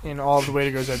in all of the Way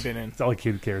to Go's I've been in. It's all a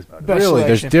kid cares about. Best Really?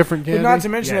 There's selection. different But candy? not to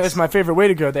mention that Yes. it's my favorite Way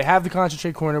to Go. They have the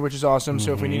Concentrate Corner, which is awesome.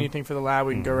 So if we need anything for the lab,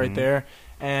 we can go right there.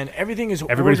 And everything is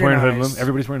Everybody's wearing organized. hoodlum.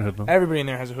 Everybody's wearing hoodlum. Everybody in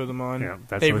there has a hoodlum on. Yeah,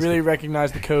 that's they always really good.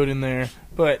 recognize the code in there.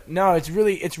 But no, it's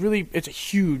a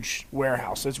huge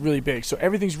warehouse. It's really big. So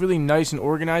everything's really nice and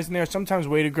organized in there. Sometimes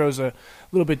Way to Go's a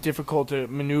little bit difficult to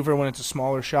maneuver when it's a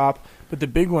smaller shop, but the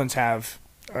big ones have.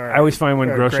 I always find when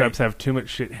grow great. shops have too much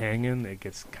shit hanging, it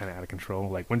gets kind of out of control.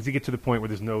 Like, once you get to the point where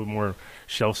there's no more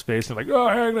shelf space, they're like, oh,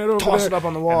 hang that over Toss there. it up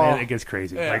on the And wall. then it gets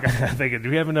crazy. Yeah. Like, I'm thinking, do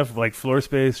we have enough, like, floor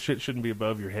space? Shit shouldn't be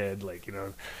above your head. Like,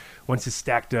 once it's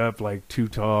stacked up, like, too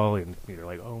tall, and you're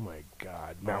like, oh, my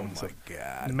God. Mountains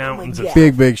mountains of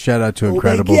Big shout-out to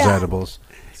Incredibles Edibles.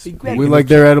 We like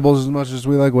their edibles as much as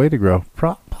we like Way to Grow.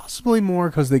 Possibly more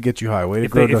because they get you high. Way to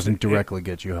If Grow they- doesn't directly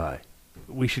get you high.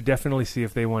 We should definitely see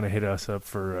if they want to hit us up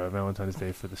for Valentine's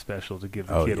Day for the special to give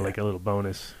the kid, like, a little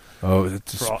bonus. Oh,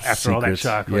 it's After all that secrets.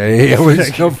 chocolate. Yeah. We're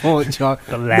still full of chocolate.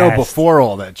 The No, last- before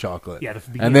all that chocolate. Yeah, the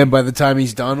beginning. And then by the time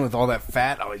he's done with all that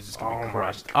fat, he's just going to be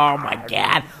crushed. Oh, my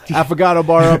God. Affogato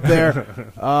bar up there.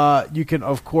 You can,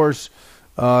 of course,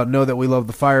 know that we love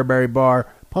the Fireberry bar.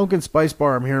 Pumpkin Spice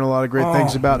bar, I'm hearing a lot of great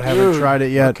things about. Haven't tried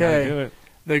it yet. Okay. Do it.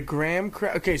 The graham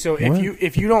cracker. Okay, so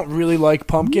if you don't really like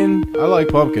pumpkin, I like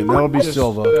pumpkin. That'll be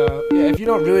Silva. If you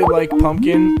don't really like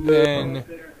pumpkin, then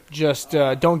just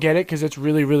don't get it because it's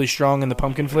really, really strong in the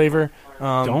pumpkin flavor.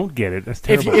 Don't get it. That's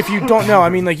terrible. If you don't know, I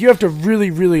mean, like you have to really,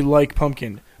 really like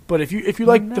pumpkin. But if you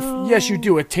like yes, you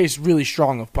do. It tastes really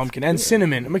strong of pumpkin and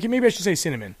cinnamon. Maybe I should say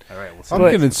cinnamon. All right, well,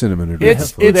 Pumpkin and cinnamon are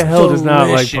It's who the hell does not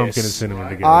like delicious. pumpkin and cinnamon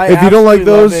together? I if you don't like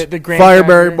absolutely love those, it. The graham Fireberry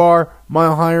cracker, bar,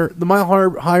 the mile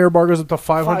higher bar goes up to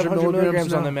 500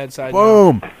 milligrams on now. the med side.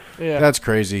 Boom. Yeah. That's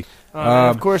crazy.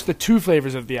 And of course, the 2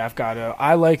 flavors of the avocado.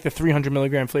 I like the 300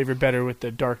 milligram flavor better with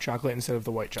the dark chocolate instead of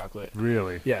the white chocolate.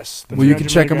 Really? Yes. Well, you can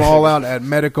check them all out at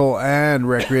medical and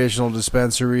recreational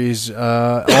dispensaries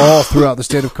all throughout the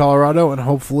state of Colorado, and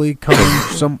hopefully coming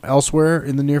some elsewhere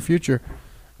in the near future.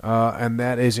 And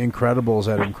that is Incredibles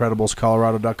at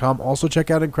IncrediblesColorado.com. Also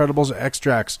check out Incredibles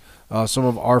Extracts, some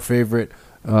of our favorite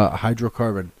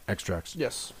hydrocarbon extracts.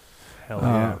 Yes. Hell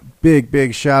yeah.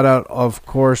 Big shout out, of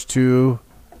course, to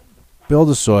Build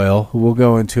a Soil, who we'll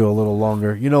go into a little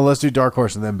longer. Let's do Dark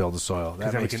Horse and then Build a Soil.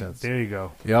 That makes sense. There you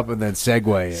go. Yep, and then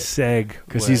segue it.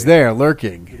 Because he's there. there,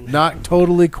 lurking. Not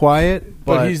totally quiet,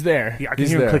 but he's there. Yeah, I can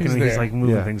hear him clicking and he's like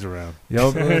moving things around.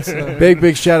 Yep.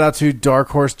 Big shout out to Dark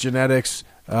Horse Genetics.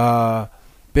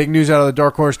 Big news out of the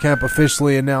Dark Horse camp,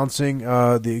 officially announcing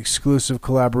the exclusive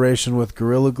collaboration with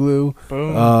Gorilla Glue.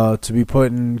 Boom. To be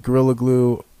putting Gorilla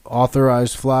Glue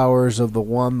authorized flowers of the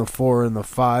 1, the 4, and the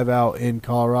 5 out in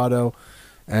Colorado,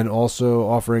 and also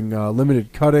offering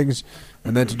limited cuttings,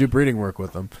 and then to do breeding work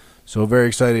with them. So very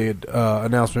excited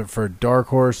announcement for Dark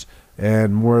Horse,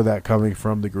 and more of that coming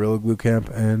from the Gorilla Glue camp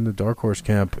and the Dark Horse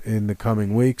camp in the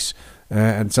coming weeks.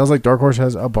 And it sounds like Dark Horse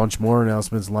has a bunch more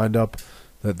announcements lined up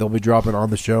that they'll be dropping on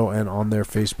the show and on their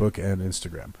Facebook and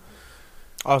Instagram.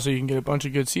 Also, you can get a bunch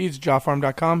of good seeds,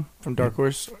 jawfarm.com, from Dark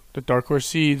Horse, the Dark Horse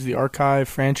Seeds, the Archive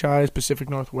franchise,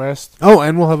 Pacific Northwest. Oh,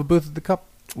 and we'll have a booth at the Cup.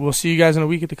 We'll see you guys in a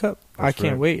week at the Cup. That's I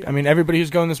can't wait. I mean, everybody who's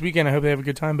going this weekend, I hope they have a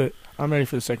good time, but I'm ready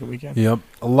for the second weekend. Yep.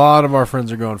 A lot of our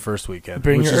friends are going first weekend,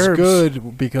 Bring which your is herbs.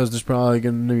 good because there's probably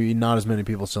going to be not as many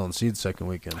people selling seeds second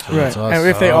weekend. So Right. that's us. And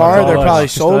if they are, they're probably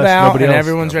sold out, Nobody and else.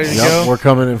 everyone's ready to Yep, go. we're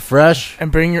coming in fresh.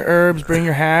 And bring your herbs, bring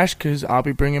your hash, because I'll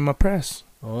be bringing my press.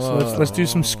 So let's do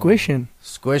some squishing.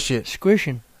 Squish it.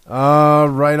 Squishing.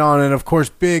 Right on. And, of course,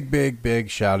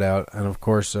 big shout out. And, of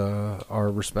course,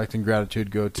 our respect and gratitude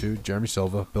go to Jeremy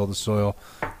Silva, Build the Soil,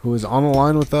 who is on the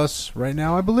line with us right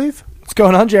now, I believe. What's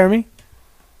going on, Jeremy?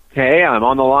 Hey, I'm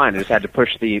on the line. I just had to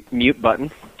push the mute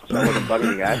button, so I wasn't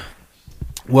bugging you guys.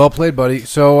 Well played, buddy.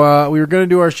 So we were going to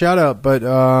do our shout out, but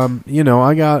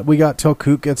we got till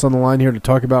Coot gets on the line here to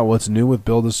talk about what's new with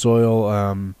Build the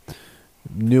Soil,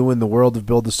 new in the world of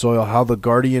Build the Soil, how the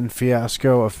Guardian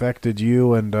fiasco affected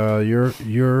you and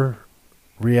your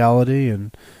reality,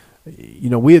 and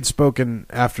we had spoken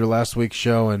after last week's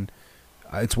show, and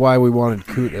it's why we wanted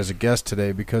Coot as a guest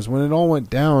today, because when it all went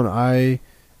down,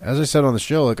 as I said on the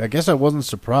show, I guess I wasn't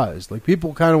surprised.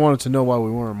 People kind of wanted to know why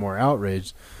we weren't more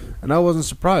outraged, and I wasn't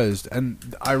surprised.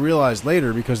 And I realized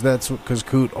later, because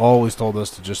Coot always told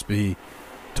us to just be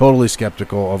totally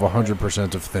skeptical of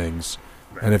 100% of things.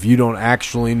 And if you don't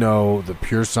actually know the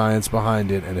pure science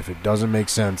behind it, and if it doesn't make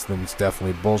sense, then it's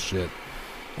definitely bullshit.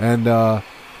 And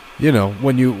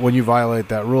when you violate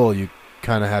that rule, you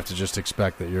kind of have to just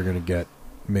expect that you're going to get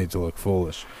made to look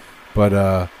foolish. But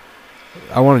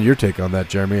I wanted your take on that,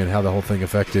 Jeremy, and how the whole thing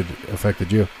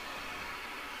affected you.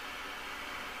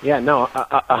 Yeah, no,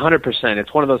 100%.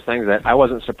 It's one of those things that I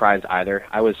wasn't surprised either.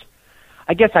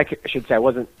 I guess I should say I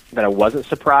wasn't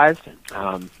surprised.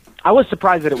 I was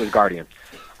surprised that it was Guardian.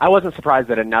 I wasn't surprised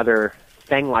that another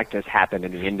thing like this happened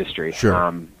in the industry.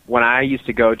 Sure. When I used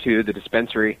to go to the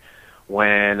dispensary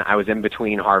when I was in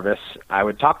between harvests, I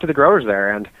would talk to the growers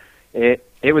there, and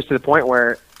it was to the point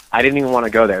where I didn't even want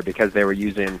to go there because they were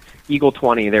using Eagle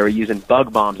 20, they were using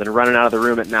bug bombs and running out of the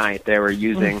room at night. They were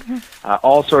using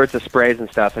all sorts of sprays and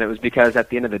stuff, and it was because at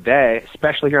the end of the day,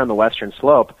 especially here on the Western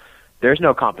Slope, there's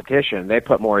no competition. They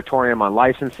put moratorium on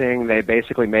licensing. They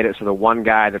basically made it so the one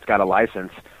guy that's got a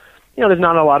license, there's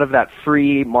not a lot of that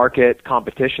free market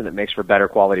competition that makes for better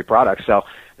quality products. So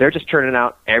they're just churning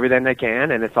out everything they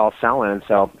can, and it's all selling. And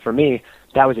so for me,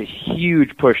 that was a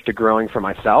huge push to growing for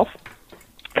myself.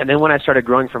 And then when I started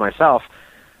growing for myself,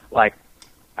 my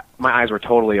eyes were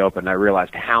totally opened. I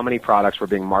realized how many products were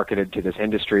being marketed to this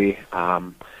industry,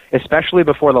 especially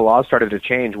before the laws started to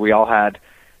change. We all had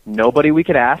nobody we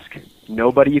could ask,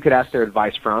 nobody you could ask their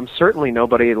advice from, certainly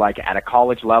nobody at a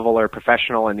college level or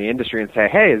professional in the industry and say,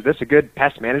 hey, is this a good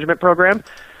pest management program?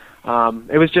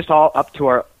 It was just all up to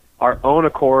our own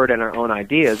accord and our own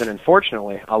ideas, and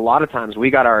unfortunately, a lot of times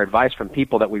we got our advice from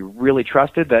people that we really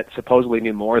trusted that supposedly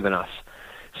knew more than us.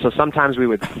 So sometimes we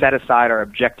would set aside our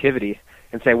objectivity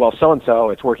and say, well,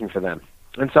 so-and-so, it's working for them.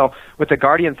 And so with the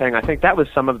Guardian thing, I think that was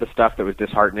some of the stuff that was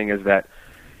disheartening, is that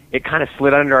it kind of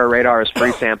slid under our radar as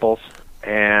free samples,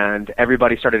 and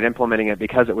everybody started implementing it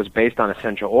because it was based on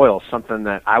essential oils, something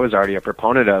that I was already a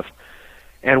proponent of.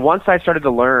 And once I started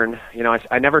to learn,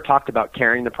 I never talked about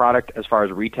carrying the product as far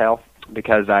as retail,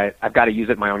 because I've got to use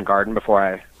it in my own garden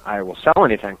before I will sell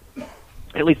anything.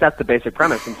 At least that's the basic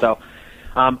premise. And so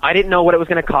I didn't know what it was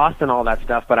going to cost and all that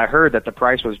stuff, but I heard that the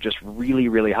price was just really,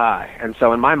 really high. And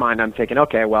so in my mind, I'm thinking,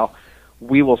 okay, well,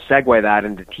 we will segue that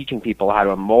into teaching people how to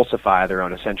emulsify their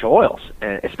own essential oils,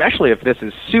 especially if this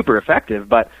is super effective.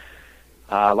 But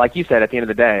like you said, at the end of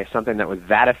the day, something that was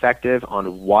that effective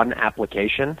on one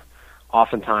application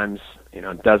oftentimes,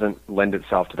 doesn't lend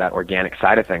itself to that organic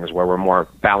side of things where we're more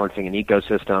balancing an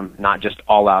ecosystem, not just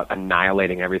all out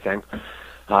annihilating everything.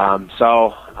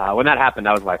 So when that happened,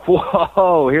 I was like,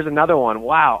 whoa, here's another one.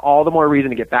 Wow, all the more reason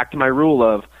to get back to my rule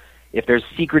of if there's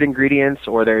secret ingredients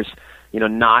or there's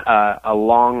not a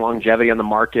long longevity on the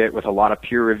market with a lot of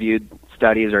peer-reviewed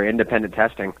studies or independent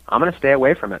testing, I'm going to stay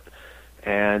away from it.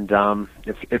 And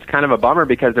it's kind of a bummer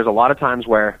because there's a lot of times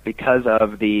where because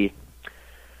of the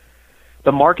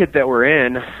market that we're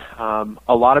in,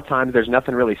 a lot of times there's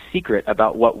nothing really secret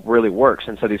about what really works.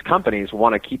 And so these companies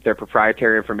want to keep their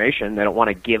proprietary information. They don't want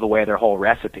to give away their whole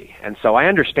recipe. And so I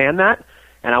understand that,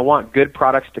 and I want good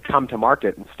products to come to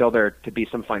market and still there to be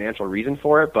some financial reason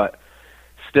for it, but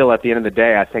still, at the end of the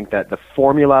day, I think that the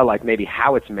formula, like maybe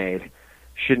how it's made,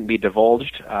 shouldn't be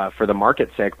divulged for the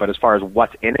market's sake. But as far as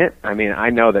what's in it, I mean, I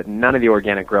know that none of the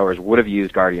organic growers would have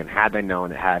used Guardian had they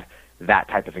known it had that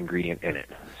type of ingredient in it.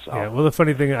 So. Yeah, well, the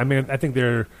funny thing, I mean, I think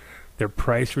their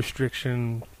price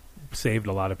restriction saved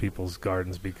a lot of people's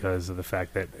gardens because of the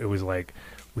fact that it was like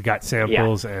we got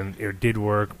samples and it did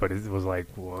work, but it was like,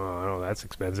 well, that's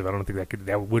expensive. I don't think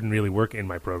that wouldn't really work in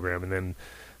my program, and then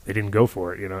they didn't go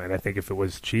for it, And I think if it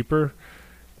was cheaper,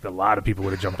 a lot of people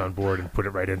would have jumped on board and put it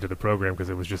right into the program because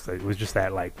it was just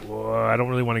that like, well, I don't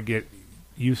really want to get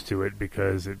used to it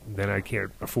because then I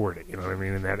can't afford it. You know what I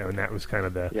mean? And that was kind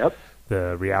of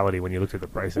the reality when you looked at the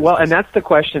prices. Well, and that's the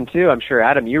question too. I'm sure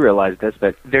Adam, you realize this,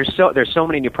 but there's so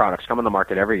many new products come on the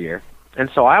market every year,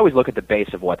 and so I always look at the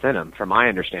base of what's in them, from my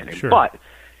understanding. Sure. But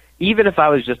even if I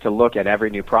was just to look at every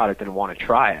new product and want to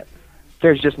try it,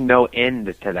 there's just no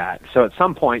end to that. So at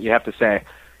some point you have to say,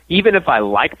 even if I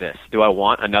like this, do I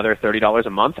want another $30 a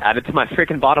month added to my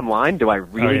freaking bottom line? Do I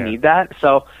really need that?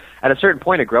 So at a certain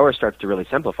point, a grower starts to really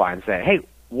simplify and say, hey,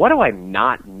 what do I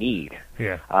not need?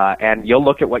 Yeah. And you'll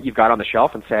look at what you've got on the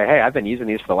shelf and say, hey, I've been using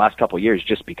these for the last couple of years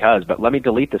just because, but let me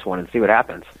delete this one and see what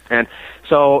happens. And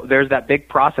so there's that big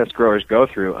process growers go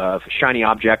through of shiny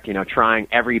object, trying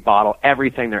every bottle,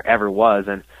 everything there ever was.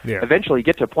 And eventually you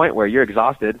get to a point where you're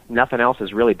exhausted. Nothing else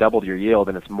has really doubled your yield,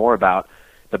 and it's more about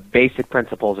the basic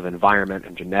principles of environment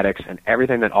and genetics and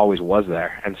everything that always was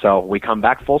there. And so we come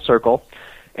back full circle.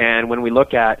 And when we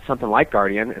look at something like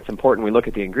Guardian, it's important we look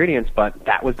at the ingredients, but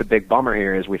that was the big bummer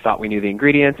here is we thought we knew the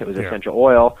ingredients. It was essential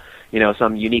oil,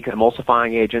 some unique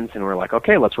emulsifying agents, and we're like,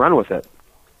 okay, let's run with it.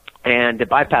 And it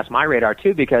bypassed my radar,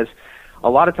 too, because a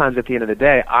lot of times at the end of the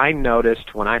day, I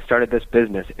noticed when I started this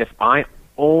business, if I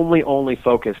only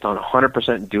focused on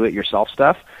 100% do-it-yourself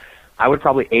stuff, I would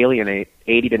probably alienate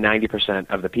 80 to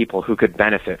 90% of the people who could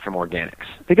benefit from organics.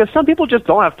 Because some people just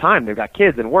don't have time. They've got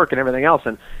kids and work and everything else,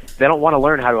 and they don't want to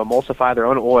learn how to emulsify their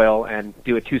own oil and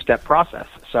do a two-step process.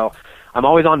 So I'm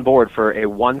always on board for a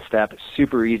one-step,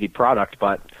 super easy product,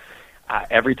 but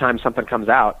every time something comes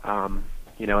out,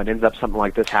 it ends up something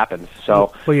like this happens.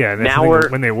 So well, yeah. Now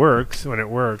when it works,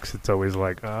 it's always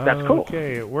like, oh, that's cool.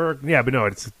 Okay, it worked. Yeah, but no,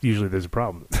 it's usually there's a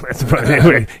problem. That's the problem. It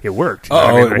worked. It worked.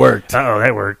 Oh,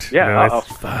 that worked. Yeah.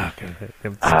 Fuck.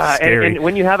 It's scary. And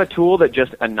when you have a tool that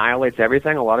just annihilates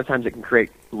everything, a lot of times it can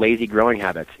create lazy growing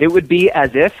habits. It would be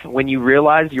as if when you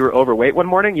realized you were overweight one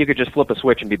morning, you could just flip a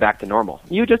switch and be back to normal.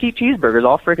 You just eat cheeseburgers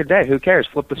all freaking day. Who cares?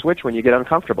 Flip the switch when you get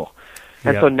uncomfortable.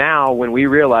 And so now when we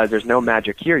realize there's no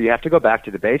magic here, you have to go back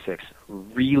to the basics.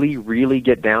 Really, really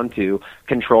get down to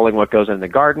controlling what goes in the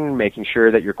garden, making sure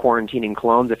that you're quarantining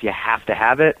clones if you have to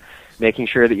have it, making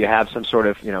sure that you have some sort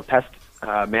of, pest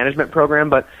management program.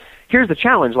 But here's the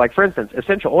challenge. Like, for instance,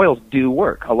 essential oils do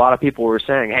work. A lot of people were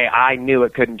saying, hey, I knew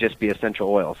it couldn't just be essential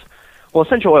oils. Well,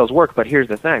 essential oils work, but here's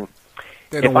the thing.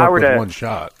 They don't work with one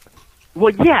shot.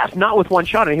 Well, yes, not with one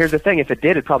shot. And here's the thing. If it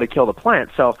did, it'd probably kill the plant.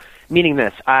 So meaning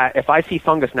this, if I see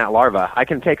fungus gnat larva, I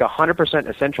can take 100%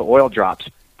 essential oil drops,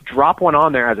 drop one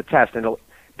on there as a test, and it'll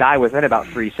die within about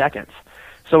 3 seconds.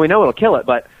 So we know it'll kill it,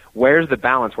 but where's the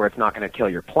balance where it's not going to kill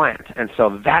your plant? And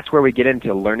so that's where we get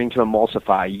into learning to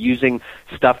emulsify, using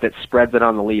stuff that spreads it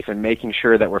on the leaf and making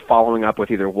sure that we're following up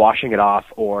with either washing it off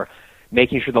or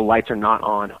making sure the lights are not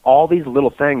on. All these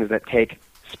little things that take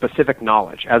specific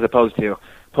knowledge as opposed to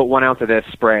put 1 ounce of this,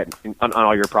 spray it, and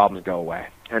all your problems go away.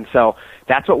 And so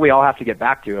that's what we all have to get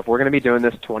back to. If we're going to be doing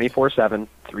this 24/7,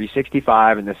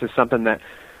 365, and this is something that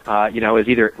is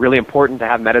either really important to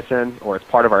have medicine or it's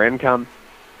part of our income,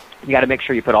 you got to make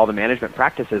sure you put all the management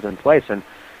practices in place. And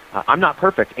I'm not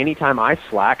perfect. Anytime I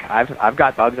slack, I've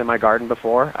got bugs in my garden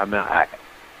before.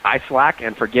 I slack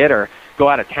and forget or go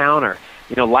out of town, or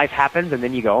life happens, and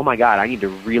then you go, oh my God, I need to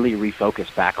really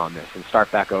refocus back on this and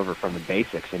start back over from the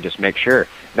basics and just make sure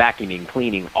vacuuming,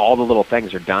 cleaning, all the little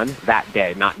things are done that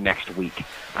day, not next week.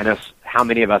 I know how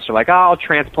many of us are like, oh, I'll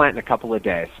transplant in a couple of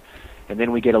days. And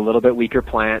then we get a little bit weaker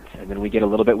plant, and then we get a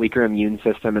little bit weaker immune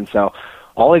system. And so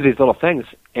all of these little things,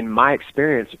 in my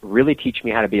experience, really teach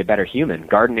me how to be a better human.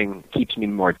 Gardening keeps me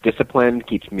more disciplined,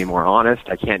 keeps me more honest.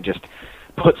 I can't just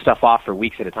put stuff off for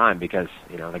weeks at a time because,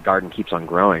 the garden keeps on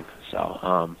growing.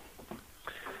 So,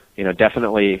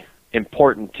 definitely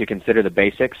important to consider the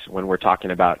basics when we're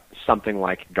talking about something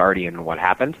like Guardian and what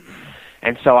happened.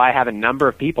 And so I have a number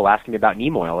of people asking me about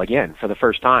neem oil again for the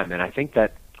first time. And I think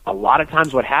that a lot of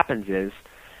times what happens is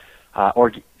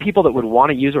people that would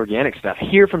want to use organic stuff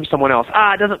hear from someone else,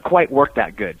 it doesn't quite work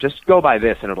that good. Just go buy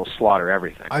this and it'll slaughter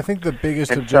everything. I think the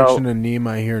biggest objection to neem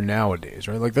I hear nowadays,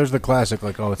 right? Like there's the classic,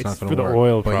 like, it's not going to work. For the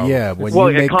oil but problem. yeah, when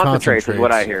you make concentrates is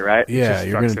what I hear, right? Yeah,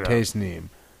 you're going to taste neem.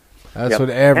 That's what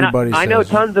everybody says. I know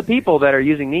tons of people that are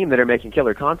using neem that are making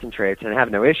killer concentrates and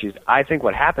have no issues. I think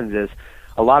what happens is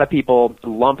a lot of people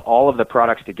lump all of the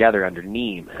products together under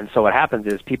neem. And so what happens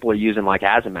is people are using like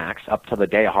Azomax up to the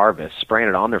day of harvest, spraying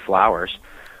it on their flowers,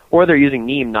 or they're using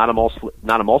neem not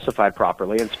emulsified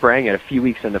properly and spraying it a few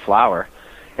weeks into flower.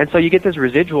 And so you get this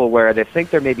residual where they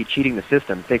think they're maybe cheating the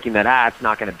system, thinking that, it's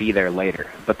not going to be there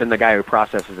later. But then the guy who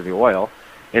processes the oil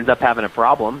ends up having a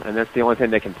problem, and that's the only thing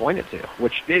they can point it to,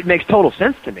 which it makes total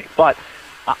sense to me. But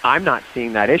I'm not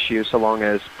seeing that issue so long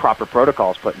as proper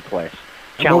protocols put in place.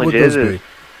 Challenge is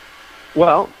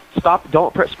don't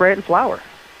spray it in flower.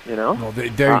 Well,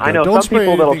 I know some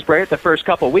people that'll spray it the first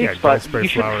couple of weeks, but you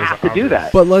shouldn't have to do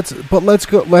that. But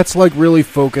let's like really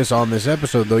focus on this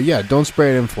episode though. Yeah, don't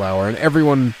spray it in flower, and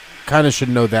everyone kind of should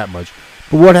know that much.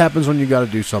 But what happens when you got to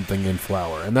do something in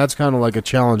flower? And that's kind of like a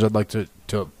challenge I'd like to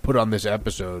put on this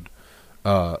episode,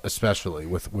 especially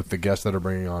with the guests that are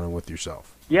bringing on and with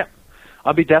yourself. Yeah.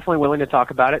 I'll be definitely willing to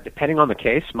talk about it. Depending on the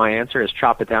case, my answer is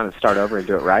chop it down and start over and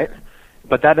do it right.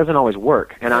 But that doesn't always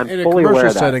work, and I'm fully aware of that. In a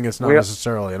commercial setting, it's not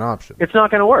necessarily an option. It's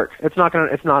not going to work. It's not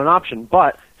an option,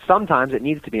 but sometimes it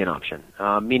needs to be an option,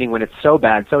 meaning when it's so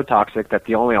bad, so toxic, that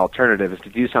the only alternative is to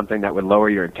do something that would lower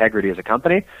your integrity as a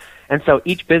company. And so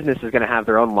each business is going to have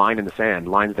their own line in the sand,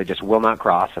 lines they just will not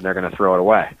cross, and they're going to throw it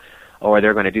away, or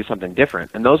they're going to do something different.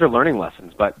 And those are learning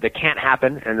lessons, but they can't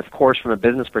happen. And, of course, from a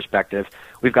business perspective,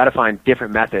 we've got to find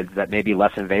different methods that may be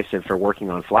less invasive for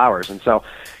working on flowers. And so,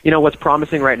 what's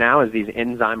promising right now is these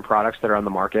enzyme products that are on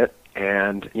the market.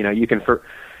 And, you can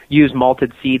use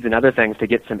malted seeds and other things to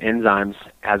get some enzymes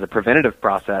as a preventative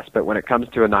process. But when it comes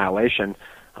to annihilation,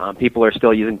 people are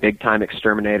still using big-time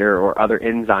exterminator or other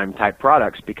enzyme-type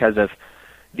products because of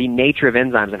the nature of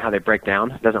enzymes and how they break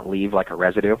down. It doesn't leave like a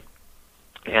residue.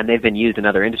 And they've been used in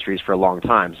other industries for a long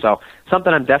time. So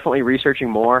something I'm definitely researching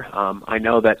more. I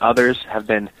know that others have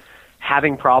been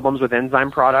having problems with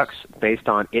enzyme products based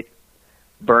on it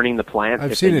burning the plant.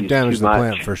 I've seen it damage the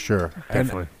plant for sure.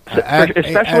 Definitely.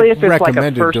 Especially if it's like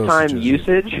a first-time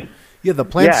usage. Yeah, the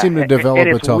plants seem to develop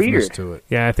a toughness to it.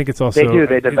 Yeah, I think it's also... They do.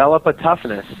 They develop a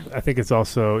toughness. I think it's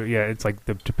also, it's like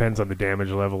depends on the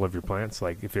damage level of your plants.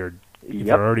 Like if they're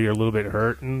already a little bit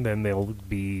hurting, then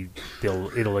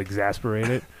it'll exasperate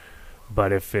it.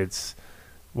 But if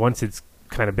once it's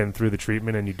kind of been through the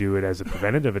treatment and you do it as a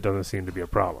preventative, it doesn't seem to be a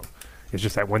problem. It's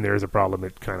just that when there is a problem,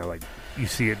 it kind of like you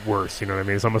see it worse. You know what I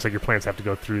mean? It's almost like your plants have to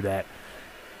go through that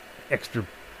extra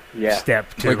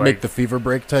step to make the fever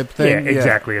break type thing. Yeah,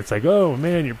 exactly. It's like, oh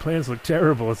man, your plants look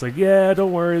terrible. It's like, yeah,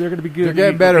 don't worry, they're going to be good. They're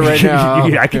getting better right now.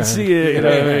 I can see it. You know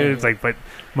what I mean? It's like, but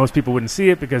most people wouldn't see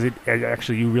it because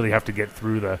actually you really have to go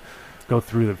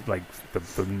through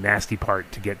the nasty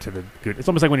part to get to the good. It's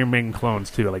almost like when you're making clones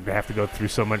too. Like they have to go through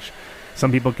so much.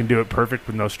 Some people can do it perfect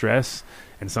with no stress,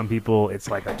 and some people it's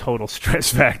like a total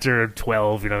stress factor of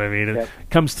 12. You know what I mean? It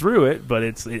comes through it, but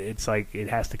it's like it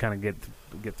has to kind of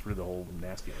get through the whole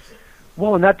nastiness.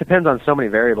 Well, and that depends on so many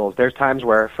variables. There's times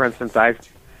where, for instance, I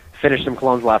finished some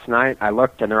clones last night. I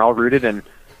looked, and they're all rooted, and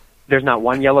there's not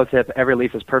one yellow tip. Every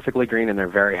leaf is perfectly green, and they're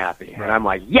very happy. Right. And I'm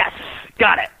like, yes,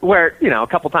 got it. Where, a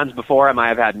couple times before, I might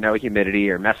have had no humidity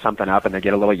or messed something up, and they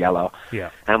get a little yellow. Yeah.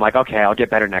 And I'm like, okay, I'll get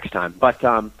better next time. But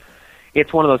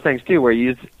it's one of those things, too,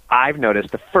 where I've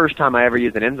noticed the first time I ever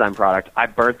used an enzyme product, I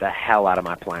burnt the hell out of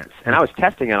my plants. And I was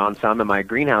testing it on some in my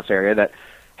greenhouse area that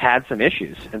had some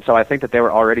issues. And so I think that they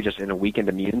were already just in a weakened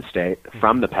immune state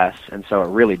from the pests, and so it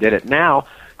really did it. Now,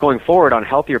 going forward on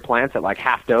healthier plants at like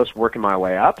half dose, working my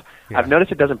way up, I've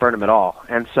noticed it doesn't burn them at all.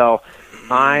 And so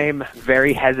I'm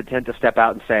very hesitant to step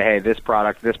out and say, hey, this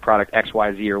product,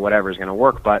 XYZ or whatever is going to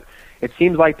work. But it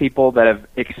seems like people that have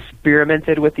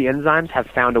experimented with the enzymes have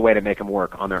found a way to make them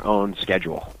work on their own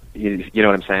schedule. You know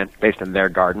what I'm saying? Based on their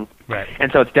garden. Right.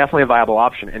 And so it's definitely a viable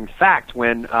option. In fact,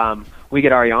 when we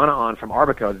get Ariana on from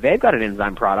Arbico, they've got an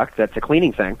enzyme product that's a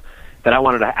cleaning thing that I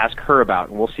wanted to ask her about,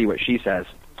 and we'll see what she says.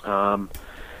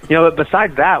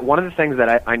 Besides that, one of the things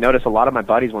that I notice a lot of my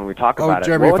buddies when we talk about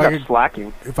Jeremy, it, we'll end up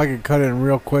slacking. If I could cut in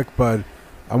real quick, bud,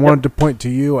 I wanted to point to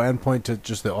you and point to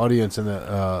just the audience in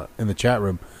the chat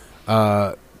room.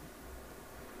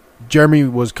 Jeremy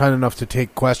was kind enough to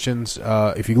take questions.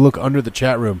 If you look under the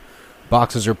chat room,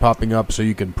 boxes are popping up so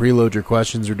you can preload your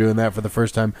questions. We're doing that for the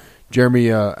first time. Jeremy,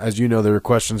 as you know, there were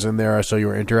questions in there. I saw you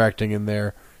were interacting in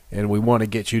there, and we want to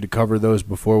get you to cover those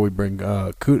before we bring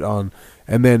Coot on.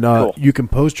 And then cool. You can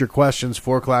post your questions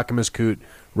for Clackamas Coot.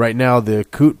 Right now, the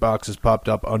Coot box has popped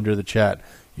up under the chat.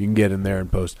 You can get in there and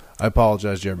post. I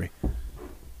apologize, Jeremy.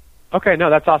 Okay, no,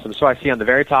 that's awesome. So I see on the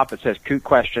very top it says Coot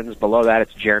questions. Below that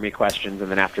it's Jeremy questions,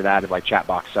 and then after that it's like chat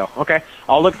box. So, okay,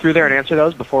 I'll look through there and answer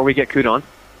those before we get Coot on.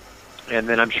 And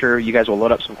then I'm sure you guys will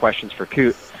load up some questions for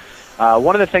Coot.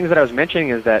 One of the things that I was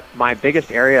mentioning is that my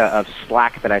biggest area of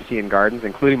slack that I see in gardens,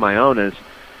 including my own, is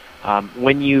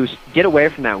when you get away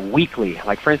from that weekly.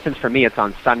 Like, for instance, for me, it's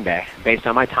on Sunday, based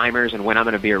on my timers and when I'm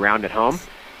going to be around at home.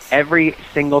 Every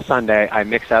single Sunday, I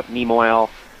mix up neem oil,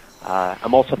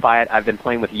 emulsify it. I've been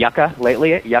playing with yucca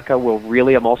lately. Yucca will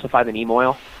really emulsify the neem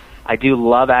oil. I do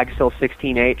love Agsil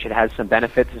 16H. It has some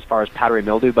benefits as far as powdery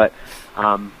mildew, but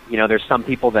there's some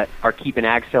people that are keeping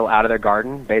Agsil out of their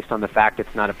garden based on the fact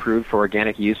it's not approved for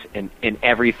organic use in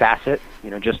every facet,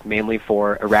 just mainly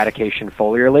for eradication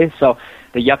foliarly. So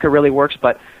the yucca really works,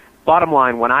 but bottom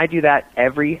line, when I do that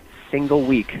every single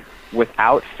week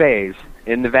without phase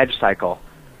in the veg cycle,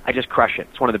 I just crush it.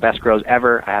 It's one of the best grows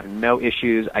ever. I have no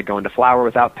issues. I go into flower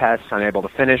without pests. I'm able to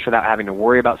finish without having to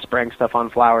worry about spraying stuff on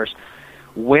flowers.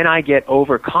 When I get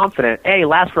overconfident, hey,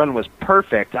 last run was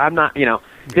perfect. I'm not,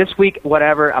 this week,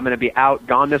 whatever, I'm going to be out,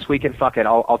 gone this weekend, fuck it.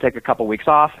 I'll take a couple weeks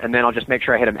off, and then I'll just make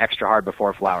sure I hit them extra hard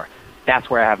before flower. That's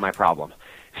where I have my problem.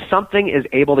 Something is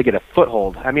able to get a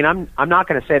foothold. I mean, I'm not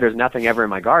going to say there's nothing ever in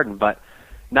my garden, but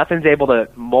nothing's able to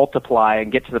multiply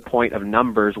and get to the point of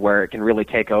numbers where it can really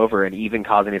take over and even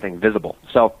cause anything visible.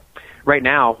 So right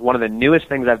now, one of the newest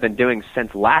things I've been doing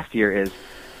since last year is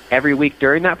every week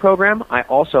during that program, I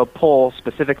also pull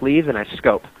specific leaves and I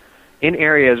scope in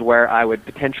areas where I would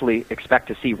potentially expect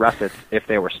to see russets if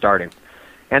they were starting.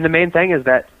 And the main thing is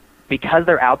that because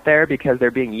they're out there, because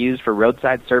they're being used for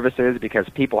roadside services, because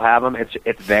people have them,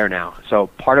 it's there now. So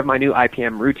part of my new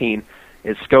IPM routine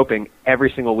is scoping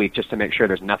every single week just to make sure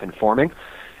there's nothing forming.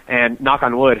 And knock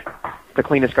on wood, the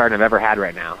cleanest garden I've ever had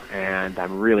right now, and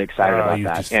I'm really excited about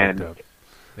that. And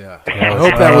yeah, I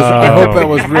hope that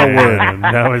was real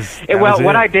word.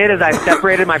 What I did is I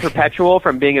separated my perpetual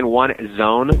from being in one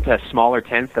zone to smaller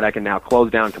tents that I can now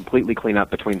close down, completely clean up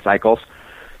between cycles.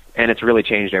 And it's really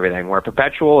changed everything. Where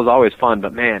perpetual is always fun,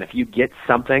 but man, if you get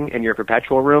something in your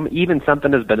perpetual room, even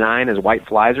something as benign as white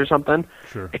flies or something,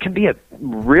 sure, it can be a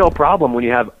real problem when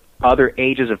you have other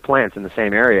ages of plants in the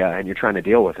same area and you're trying to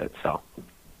deal with it. So,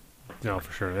 no,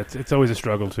 for sure, it's always a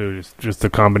struggle too. Just the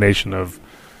combination of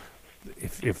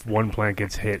if one plant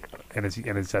gets hit and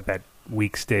it's at that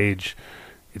weak stage,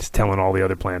 it's telling all the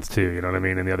other plants too, you know what I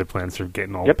mean? And the other plants are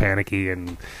getting all panicky,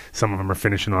 and some of them are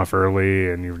finishing off early,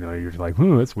 and you're like,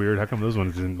 that's weird. How come those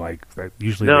ones didn't like that?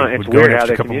 Usually they would go an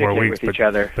extra couple more weeks,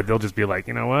 but they'll just be like,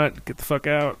 you know what? Get the fuck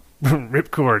out,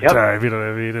 ripcord time. You know what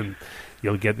I mean? And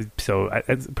you'll get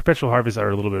perpetual harvests are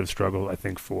a little bit of a struggle, I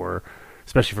think,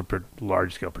 especially for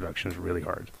large scale production is really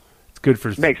hard. It's good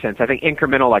for makes sense. I think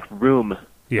incremental like room.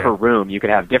 Yeah. Per room, you could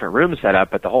have different rooms set up,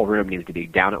 but the whole room needs to be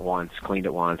down at once, cleaned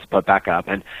at once, put back up,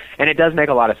 and it does make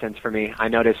a lot of sense for me. I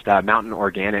noticed Mountain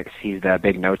Organics, he's the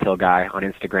big no-till guy on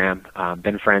Instagram,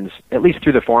 been friends at least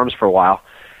through the forums for a while,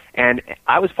 and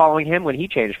I was following him when he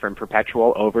changed from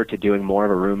perpetual over to doing more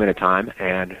of a room at a time,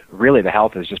 and really the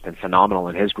health has just been phenomenal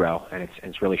in his grow, and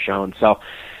it's really shown. So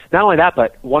not only that,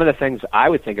 but one of the things I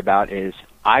would think about is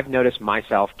I've noticed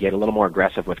myself get a little more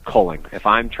aggressive with culling. If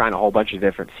I'm trying a whole bunch of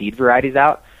different seed varieties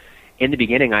out, in the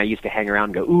beginning I used to hang around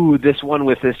and go, ooh, this one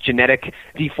with this genetic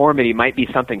deformity might be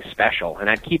something special, and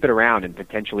I'd keep it around and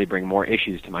potentially bring more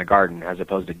issues to my garden as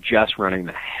opposed to just running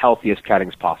the healthiest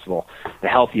cuttings possible, the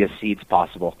healthiest seeds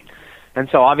possible. And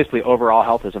so obviously overall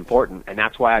health is important, and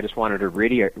that's why I just wanted to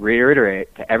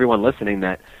reiterate to everyone listening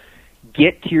that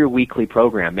get to your weekly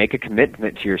program, make a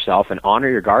commitment to yourself, and honor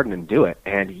your garden and do it,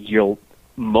 and you'll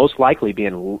most likely be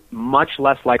in much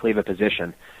less likely of a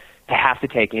position to have to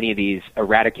take any of these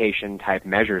eradication type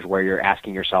measures where you're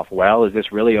asking yourself, well, is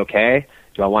this really okay?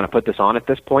 Do I want to put this on at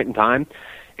this point in time?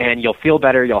 And you'll feel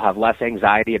better. You'll have less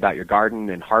anxiety about your garden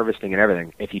and harvesting and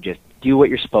everything if you just do what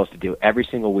you're supposed to do every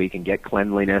single week and get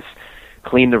cleanliness,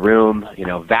 clean the room,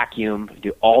 vacuum,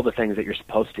 do all the things that you're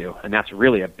supposed to. And that's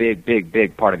really a big, big,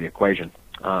 big part of the equation.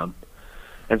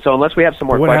 And so unless we have some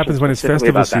more what questions happens when it's festival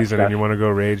about season stuff, and you want to go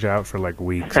rage out for like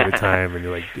weeks at a time and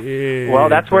you're like, well,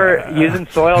 that's where using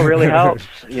soil really helps.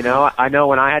 I know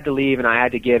when I had to leave and I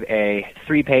had to give a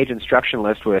 3-page instruction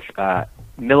list with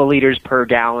milliliters per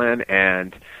gallon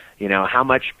and, how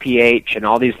much pH and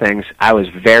all these things, I was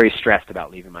very stressed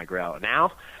about leaving my grow.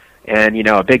 Now, and,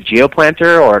 a big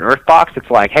geoplanter or an earth box,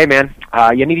 it's like, hey, man,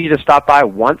 you need you to stop by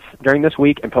once during this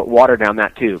week and put water down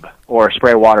that tube or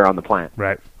spray water on the plant.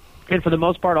 Right. And for the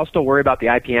most part, I'll still worry about the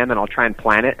IPM, and I'll try and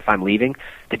plan it if I'm leaving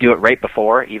to do it right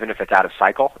before, even if it's out of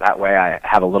cycle. That way I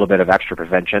have a little bit of extra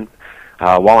prevention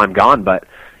while I'm gone. But,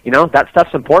 that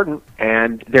stuff's important,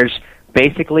 and there's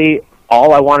basically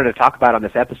all I wanted to talk about on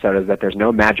this episode is that there's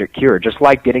no magic cure. Just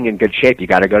like getting in good shape, you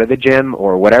got to go to the gym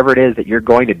or whatever it is that you're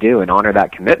going to do and honor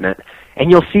that commitment, and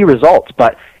you'll see results.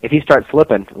 But if you start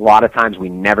slipping, a lot of times we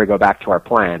never go back to our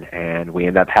plan, and we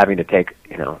end up having to take,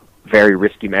 very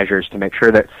risky measures to make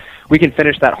sure that we can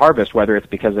finish that harvest, whether it's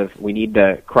because of we need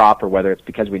the crop or whether it's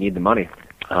because we need the money.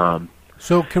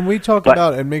 So can we talk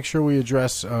about and make sure we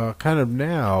address kind of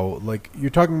now, like you're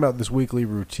talking about this weekly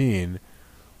routine.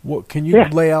 What can you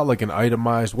lay out like an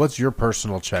itemized, what's your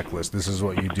personal checklist? This is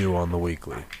what you do on the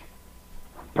weekly.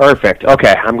 Perfect.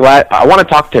 Okay, I'm glad. I want to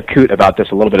talk to Coot about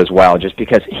this a little bit as well, just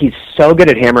because he's so good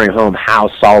at hammering home how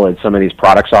solid some of these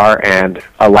products are and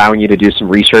allowing you to do some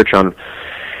research on.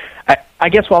 I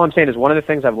guess what I'm saying is one of the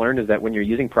things I've learned is that when you're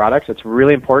using products, it's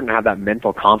really important to have that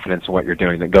mental confidence in what you're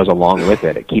doing that goes along with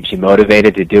it. It keeps you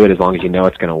motivated to do it as long as you know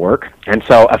it's going to work. And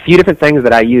so a few different things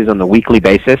that I use on the weekly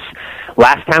basis.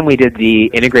 Last time we did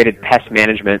the integrated pest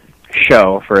management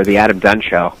show for the Adam Dunn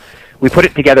show, we put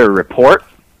it together a report,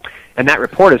 and that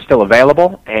report is still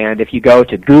available. And if you go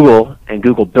to Google and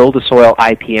Google Build a Soil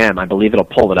IPM, I believe it'll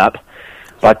pull it up.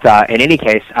 But in any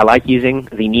case, I like using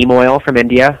the neem oil from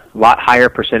India, a lot higher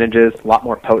percentages, a lot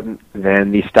more potent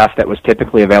than the stuff that was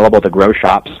typically available to grow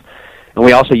shops. And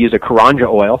we also use a Karanja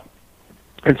oil.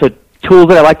 And so tools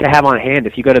that I like to have on hand,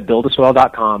 if you go to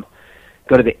buildasoil.com,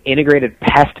 go to the integrated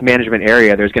pest management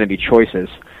area, there's going to be choices.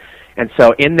 And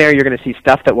so in there, you're going to see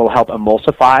stuff that will help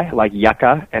emulsify, like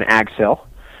yucca and agsil.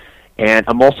 And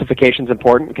emulsification is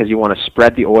important because you want to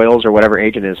spread the oils or whatever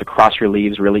agent is across your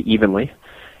leaves really evenly.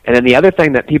 And then the other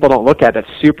thing that people don't look at that's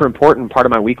super important part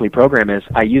of my weekly program is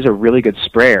I use a really good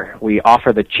sprayer. We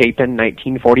offer the Chapin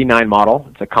 1949 model.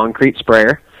 It's a concrete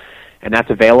sprayer, and that's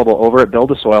available over at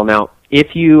Build a Soil. Now,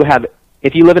 if you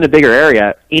live in a bigger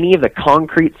area, any of the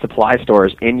concrete supply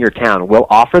stores in your town will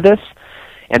offer this,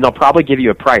 and they'll probably give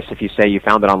you a price if you say you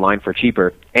found it online for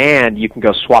cheaper. And you can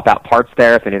go swap out parts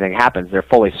there if anything happens. They're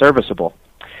fully serviceable.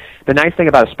 The nice thing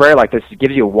about a sprayer like this, it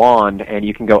gives you a wand, and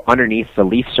you can go underneath the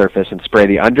leaf surface and spray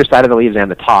the underside of the leaves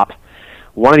and the top.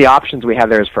 One of the options we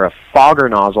have there is for a fogger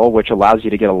nozzle, which allows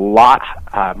you to get a lot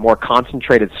more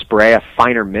concentrated spray, a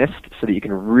finer mist, so that you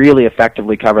can really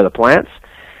effectively cover the plants.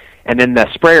 And then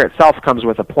the sprayer itself comes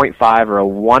with a 0.5 or a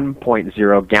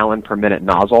 1.0 gallon per minute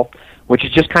nozzle, which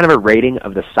is just kind of a rating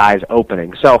of the size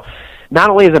opening. So not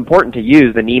only is it important to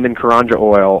use the neem and Karanja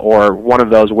oil or one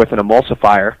of those with an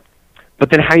emulsifier, but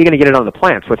then how are you going to get it on the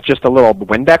plants? With just a little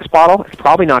Windex bottle, it's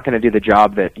probably not going to do the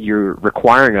job that you're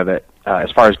requiring of it as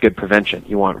far as good prevention.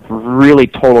 You want really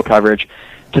total coverage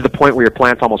to the point where your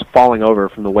plant's almost falling over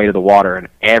from the weight of the water and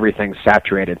everything's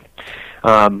saturated.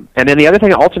 And then the other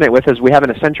thing to alternate with is we have an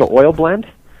essential oil blend.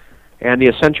 And the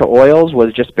essential oils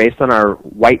was just based on our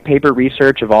white paper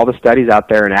research of all the studies out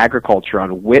there in agriculture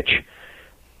on which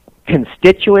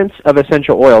constituents of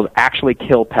essential oils actually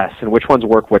kill pests and which ones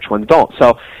work, which ones don't.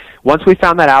 So once we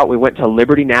found that out, we went to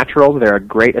Liberty Naturals. They're a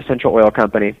great essential oil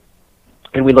company.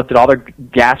 And we looked at all their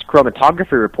gas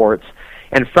chromatography reports.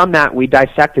 And from that, we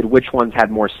dissected which ones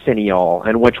had more cineol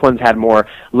and which ones had more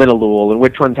linalool and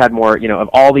which ones had more, of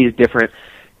all these different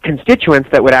constituents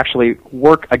that would actually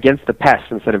work against the pests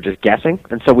instead of just guessing.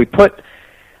 And so we put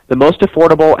the most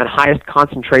affordable and highest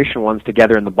concentration ones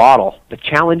together in the bottle. The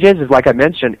challenge is like I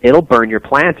mentioned, it'll burn your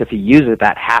plant if you use it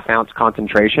that half-ounce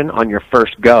concentration on your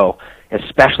first go,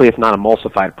 especially if not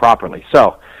emulsified properly.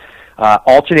 So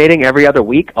alternating every other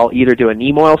week, I'll either do a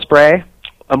neem oil spray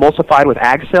emulsified with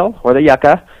agsil or the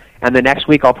yucca, and the next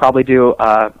week I'll probably do,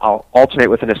 I'll alternate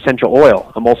with an essential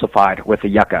oil emulsified with the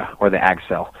yucca or the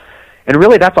agsil. And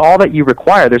really, that's all that you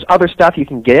require. There's other stuff you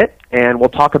can get, and we'll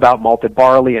talk about malted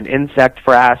barley and insect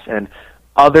frass and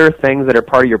other things that are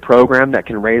part of your program that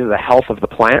can raise the health of the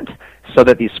plant so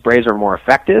that these sprays are more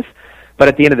effective. But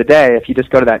at the end of the day, if you just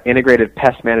go to that integrated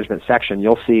pest management section,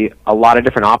 you'll see a lot of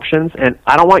different options. And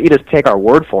I don't want you to take our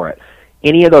word for it.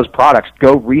 Any of those products,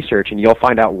 go research, and you'll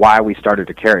find out why we started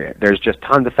to carry it. There's just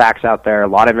tons of facts out there, a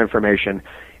lot of information.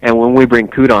 And when we bring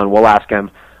Coot on, we'll ask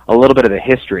him a little bit of the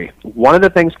history. One of the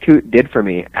things Coot did for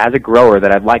me as a grower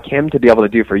that I'd like him to be able to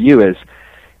do for you is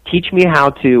teach me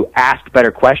how to ask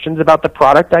better questions about the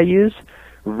product I use,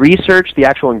 research the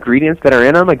actual ingredients that are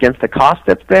in them against the cost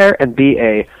that's there, and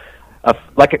be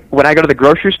when I go to the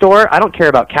grocery store, I don't care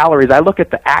about calories. I look at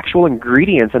the actual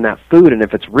ingredients in that food and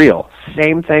if it's real.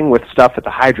 Same thing with stuff at the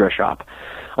hydro shop.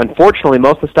 Unfortunately,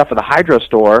 most of the stuff at the hydro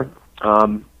store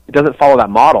it doesn't follow that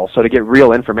model. So to get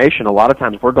real information, a lot of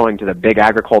times we're going to the big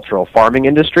agricultural farming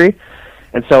industry.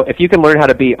 And so if you can learn how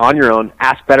to be on your own,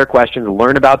 ask better questions,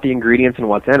 learn about the ingredients and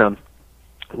what's in them,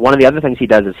 one of the other things he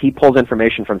does is he pulls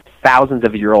information from thousands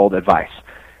of year old advice.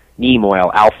 Neem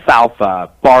oil,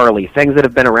 alfalfa, barley, things that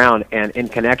have been around and in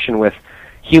connection with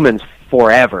humans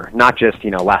forever, not just,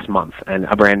 last month and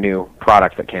a brand new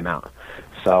product that came out.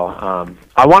 So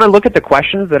I want to look at the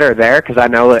questions that are there because I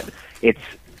know that it's,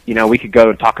 we could go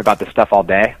and talk about this stuff all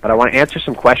day, but I want to answer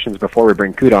some questions before we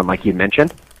bring Coot on, like you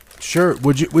mentioned. Sure.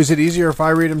 Was it easier if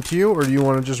I read them to you, or do you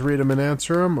want to just read them and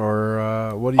answer them,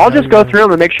 or what do you? I'll just go through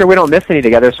them and make sure we don't miss any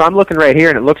together. So I'm looking right here,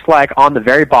 and it looks like on the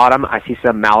very bottom I see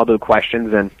some Malibu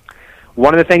questions, and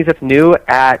one of the things that's new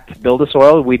at Build a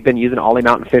Soil, we've been using Ollie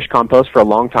Mountain Fish Compost for a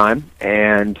long time,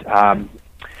 and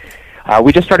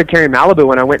we just started carrying Malibu.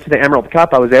 When I went to the Emerald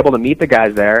Cup, I was able to meet the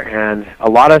guys there, and a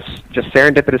lot of just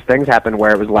serendipitous things happened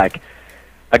where it was like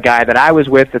a guy that I was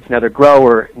with that's another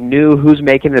grower knew who's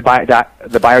making the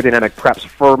biodynamic preps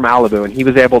for Malibu, and he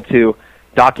was able to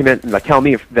document and tell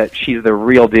me that she's the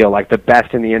real deal, like the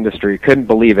best in the industry. Couldn't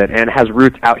believe it, and has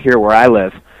roots out here where I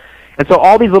live. And so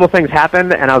all these little things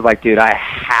happened, and I was like, dude, I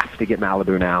have to get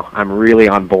Malibu now. I'm really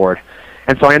on board.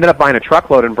 And so I ended up buying a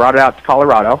truckload and brought it out to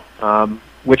Colorado,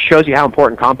 which shows you how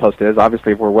important compost is,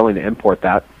 obviously, if we're willing to import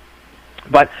that.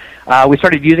 But we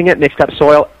started using it, mixed up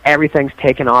soil. Everything's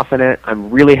taken off in it.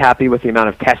 I'm really happy with the amount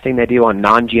of testing they do on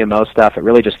non-GMO stuff. It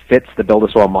really just fits the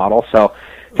Build-A-Soil model. So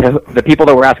the people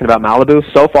that were asking about Malibu,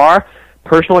 so far,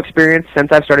 personal experience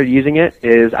since I've started using it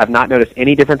is I've not noticed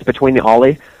any difference between the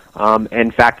Ollie.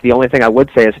 In fact, the only thing I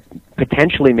would say is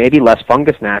potentially maybe less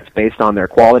fungus gnats based on their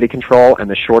quality control and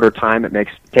the shorter time it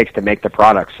takes to make the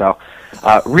product. So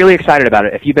really excited about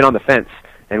it. If you've been on the fence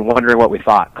and wondering what we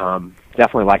thought,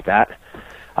 definitely like that.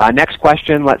 Next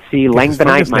question, let's see.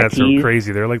 Langbonite, my gnats are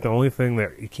crazy. They're like the only thing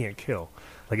that you can't kill.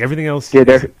 Like everything else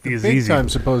is easy. Big time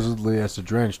supposedly acid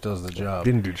drench does the job.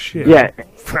 Didn't do shit. Yeah.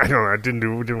 I don't know.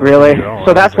 Didn't really? do it all.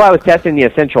 So that's why I was testing the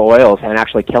essential oils and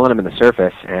actually killing them in the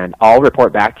surface. And I'll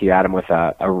report back to you, Adam, with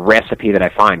a recipe that I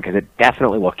find because it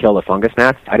definitely will kill the fungus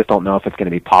gnats. I just don't know if it's going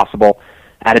to be possible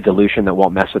at a dilution that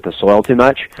won't mess with the soil too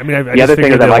much. I mean, the other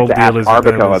thing is I'd like to ask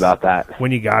Arbico about that.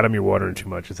 When you got them, you're watering too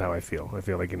much is how I feel. I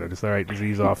feel like, just all right,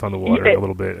 disease off on the water a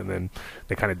little bit, and then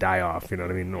they kind of die off, you know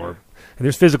what I mean? And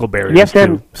there's physical barriers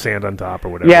too, sand on top or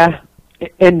whatever. Yeah,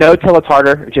 and no till it's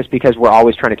harder, just because we're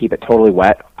always trying to keep it totally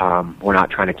wet. We're not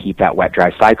trying to keep that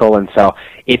wet-dry cycle, and so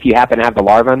if you happen to have the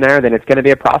larva in there, then it's going to be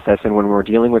a process, and when we're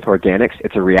dealing with organics,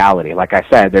 it's a reality. Like I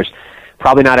said, there's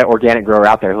probably not an organic grower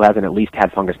out there who hasn't at least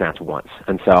had fungus gnats once.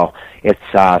 And so it's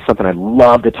something I'd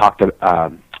love to talk to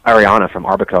Ariana from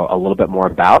Arbico a little bit more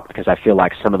about, because I feel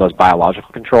like some of those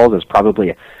biological controls is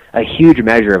probably a huge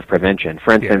measure of prevention.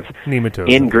 For instance, nematodes.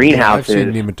 In greenhouses...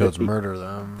 I've seen nematodes murder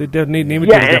them. Nematodes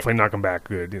definitely knock them back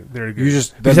good. They're good. You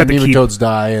just the nematodes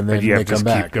die and then they come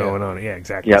back. Keep going on. Yeah,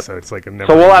 exactly. Yep. So it's like a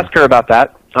never... So we'll ask her about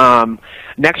that.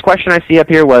 Next question I see up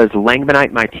here was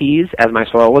Langbonite my teas as my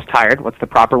soil was tired. What's the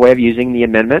proper way of using the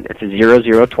amendment? It's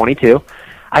a 0022.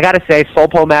 I got to say,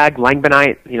 Sulpomag,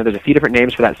 Langbonite, there's a few different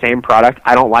names for that same product.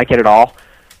 I don't like it at all.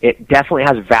 It definitely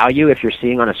has value if you're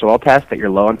seeing on a soil test that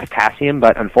you're low in potassium,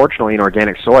 but unfortunately in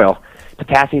organic soil,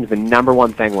 potassium is the number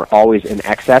one thing we're always in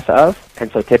excess of,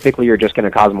 and so typically you're just going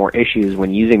to cause more issues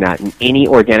when using that in any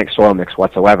organic soil mix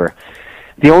whatsoever.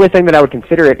 The only thing that I would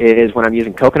consider it is when I'm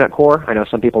using coconut coir. I know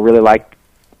some people really like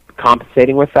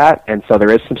compensating with that, and so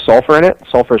there is some sulfur in it.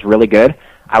 Sulfur is really good.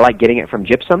 I like getting it from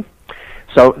gypsum.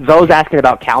 So those asking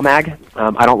about CalMag,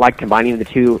 I don't like combining the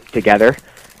two together.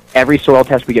 Every soil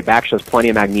test we get back shows plenty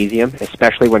of magnesium,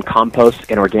 especially when compost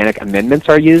and organic amendments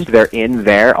are used. They're in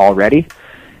there already.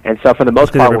 And so for the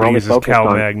most part, we're only focused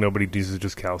on... CalMag, nobody uses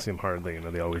just calcium hardly.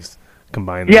 They always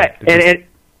combine them. Yeah,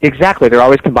 exactly. They're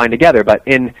always combined together. But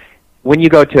in when you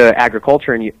go to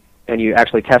agriculture and you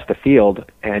actually test the field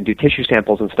and do tissue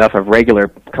samples and stuff of regular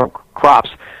crops,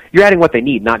 you're adding what they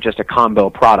need, not just a combo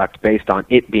product based on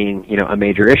it being, a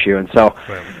major issue. And so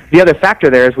the other factor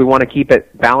there is we want to keep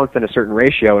it balanced in a certain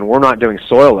ratio, and we're not doing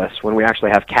soilless when we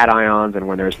actually have cations and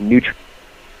when there's nutrients.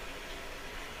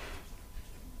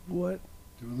 What?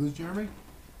 Did we lose Jeremy?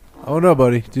 Oh, no,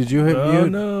 buddy. Did you hit mute? Oh,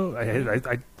 no. I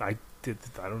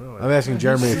don't know. I'm asking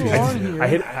Jeremy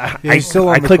if he's still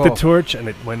on I the clicked call. the torch and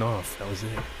it went off. That was it.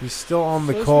 He's still on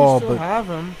the Says we call, still but have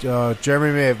him.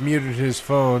 Jeremy may have muted his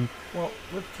phone. Well,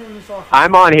 let's turn this off.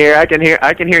 I'm on here. I can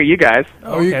hear you guys.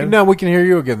 Oh, you can, no, we can hear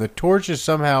you again. The torch is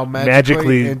somehow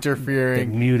magically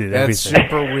interfering. Muted That's everything.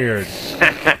 super weird.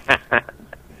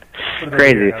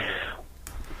 Crazy.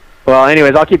 Well,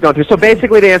 anyways, I'll keep going through. So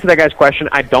basically, to answer that guy's question,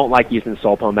 I don't like using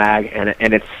Sulpo Mag,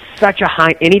 and it's such a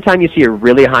high. Anytime you see a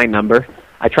really high number,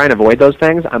 I try and avoid those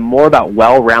things. I'm more about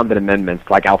well-rounded amendments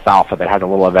like alfalfa that has a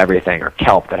little of everything, or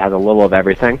kelp that has a little of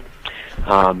everything.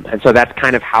 And so that's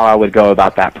kind of how I would go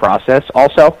about that process.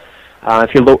 Also,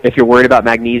 if you're worried about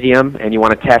magnesium and you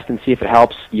want to test and see if it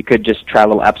helps, you could just try a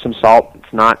little Epsom salt.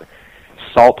 It's not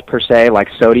salt per se like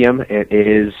sodium. It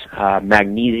is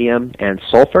magnesium and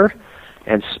sulfur.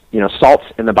 And salts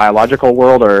in the biological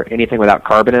world are anything without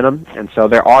carbon in them. And so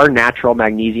there are natural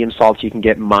magnesium salts you can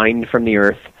get mined from the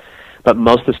earth. But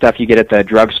most of the stuff you get at the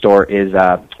drugstore is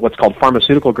what's called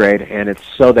pharmaceutical grade, and it's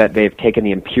so that they've taken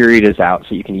the impurities out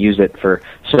so you can use it for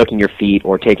soaking your feet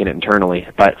or taking it internally.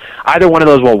 But either one of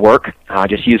those will work.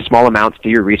 Just use small amounts, do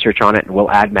your research on it, and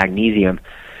we'll add magnesium.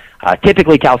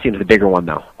 Typically, calcium is the bigger one,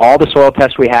 though. All the soil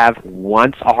tests we have,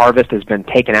 once a harvest has been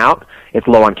taken out, it's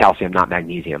low on calcium, not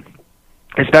magnesium.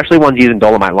 Especially ones using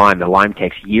dolomite lime. The lime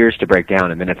takes years to break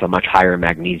down, and then it's a much higher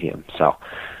magnesium. So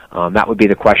that would be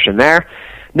the question there.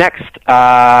 Next,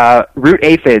 root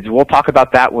aphids. We'll talk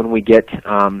about that when we get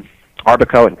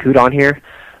Arbico and Coot on here.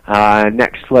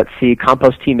 Next, let's see,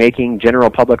 compost tea making. General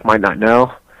public might not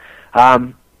know.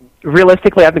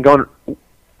 Realistically, I've been going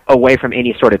away from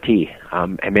any sort of tea,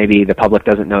 and maybe the public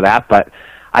doesn't know that, but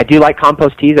I do like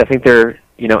compost teas. I think they're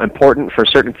important for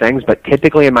certain things, but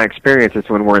typically in my experience, it's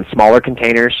when we're in smaller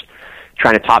containers,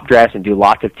 trying to top dress and do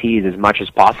lots of teas as much as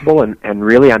possible, and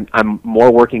really I'm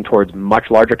more working towards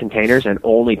much larger containers and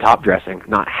only top dressing,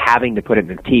 not having to put it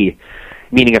in a tea.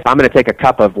 Meaning if I'm going to take a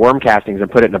cup of worm castings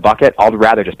and put it in a bucket, I'd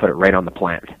rather just put it right on the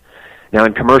plant. Now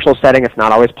in commercial setting, it's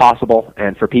not always possible,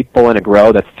 and for people in a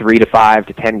grow that's 3 to 5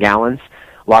 to 10 gallons,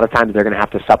 a lot of times they're going to have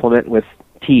to supplement with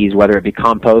teas, whether it be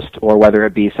compost or whether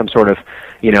it be some sort of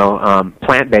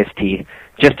plant-based tea,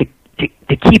 just to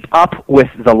keep up with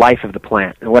the life of the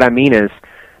plant. And what I mean is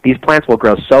these plants will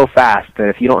grow so fast that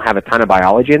if you don't have a ton of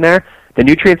biology in there, the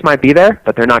nutrients might be there,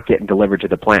 but they're not getting delivered to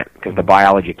the plant because the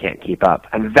biology can't keep up.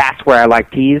 And that's where I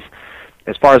like teas.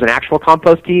 As far as an actual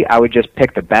compost tea, I would just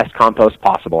pick the best compost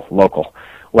possible, local.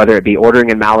 Whether it be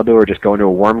ordering in Malibu or just going to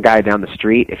a worm guy down the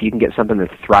street, if you can get something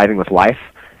that's thriving with life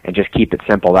and just keep it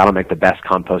simple, that'll make the best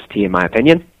compost tea in my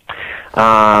opinion.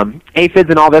 Aphids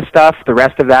and all this stuff, the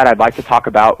rest of that I'd like to talk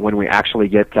about when we actually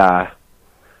get Arbico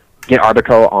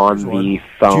on the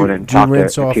phone and talk to Do you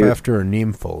rinse off Coot. after a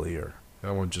neem foliar?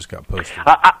 That one just got posted.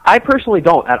 I personally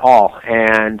don't at all,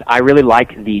 and I really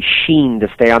like the sheen to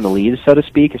stay on the leaves, so to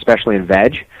speak, especially in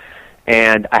veg,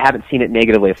 and I haven't seen it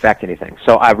negatively affect anything.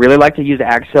 So I really like to use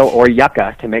Agsil or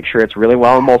Yucca to make sure it's really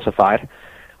well emulsified.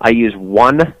 I use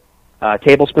 1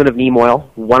 tablespoon of neem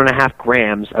oil, 1.5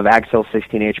 grams of Agsil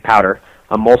 16H powder,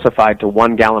 emulsified to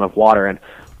 1 gallon of water, and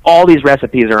all these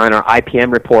recipes are on our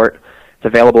IPM report. It's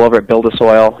available over at Build a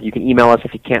Soil. You can email us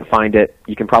if you can't find it.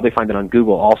 You can probably find it on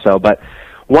Google also. But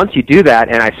once you do that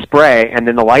and I spray and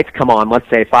then the lights come on, let's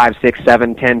say 5, 6,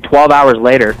 7, 10, 12 hours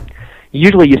later,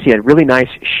 usually you see a really nice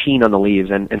sheen on the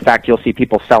leaves. And in fact, you'll see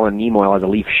people selling neem oil as a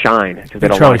leaf shine because they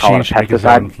don't want to call it a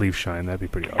pesticide. Leaf shine. That'd be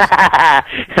pretty awesome.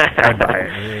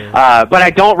 But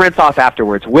I don't rinse off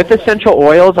afterwards. With essential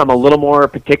oils, I'm a little more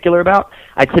particular about.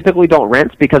 I typically don't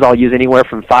rinse because I'll use anywhere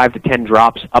from 5 to 10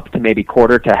 drops up to maybe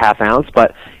quarter to half ounce.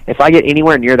 But if I get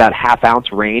anywhere near that half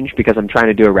ounce range because I'm trying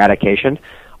to do eradication,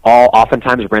 I'll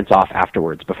oftentimes rinse off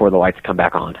afterwards before the lights come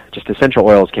back on. Just essential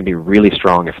oils can be really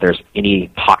strong if there's any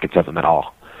pockets of them at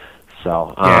all.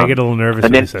 So I get a little nervous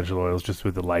with essential oils just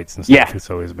with the lights and stuff. Yeah. It's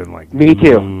always been like... Me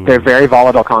too. They're very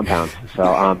volatile compounds.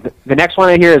 So the next one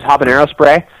I hear is habanero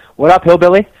spray. What up,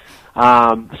 Hillbilly?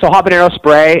 So habanero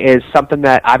spray is something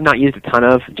that I've not used a ton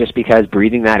of just because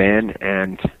breathing that in,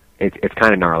 and it's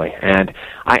kind of gnarly. And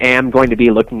I am going to be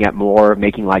looking at more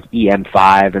making like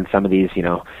EM5 and some of these,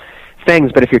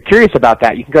 things. But if you're curious about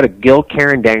that, you can go to Gil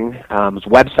Carinding's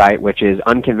website, which is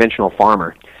Unconventional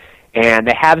Farmer. And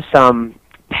they have some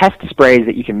pest sprays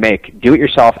that you can make, do it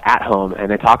yourself at home,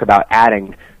 and they talk about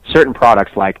adding certain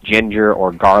products like ginger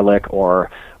or garlic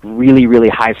or really, really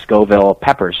high Scoville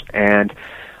peppers. And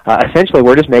essentially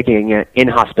we're just making it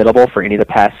inhospitable for any of the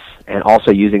pests and also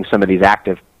using some of these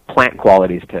active plant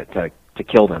qualities to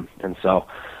kill them. And so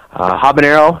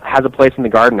habanero has a place in the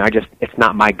garden. It's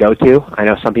not my go-to. I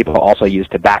know some people also use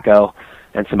tobacco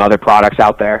and some other products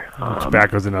out there.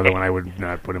 Tobacco's another one I would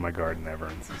not put in my garden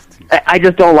ever. I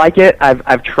just don't like it.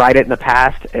 I've tried it in the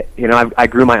past. I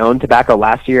grew my own tobacco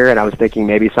last year, and I was thinking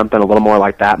maybe something a little more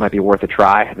like that might be worth a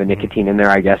try. The nicotine in there,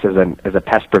 I guess, is a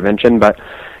pest prevention. But,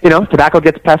 tobacco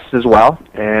gets pests as well,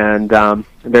 and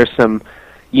there's some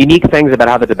unique things about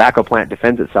how the tobacco plant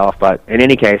defends itself. But in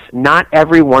any case, not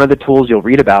every one of the tools you'll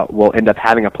read about will end up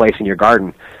having a place in your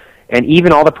garden. And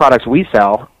even all the products we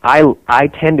sell, I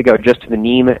tend to go just to the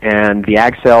neem and the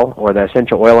agsil or the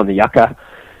essential oil and the yucca,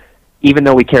 even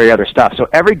though we carry other stuff. So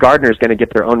every gardener is going to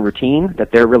get their own routine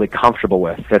that they're really comfortable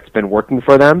with, that's been working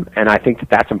for them, and I think that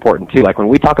that's important too. Like when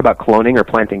we talk about cloning or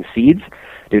planting seeds,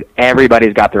 dude,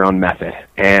 everybody's got their own method.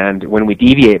 And when we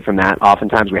deviate from that,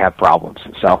 oftentimes we have problems.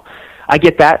 So I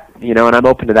get that, and I'm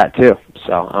open to that too.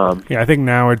 So I think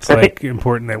now it's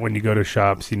important that when you go to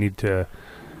shops, you need to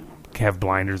have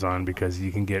blinders on because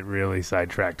you can get really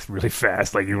sidetracked really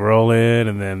fast. Like you roll in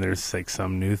and then there's like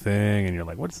some new thing and you're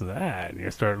like, what's that? And you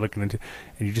start looking into,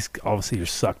 and you just obviously you're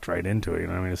sucked right into it. You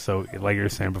know what I mean? It's so, like you were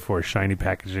saying before, shiny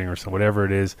packaging or so, whatever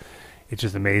it is, it's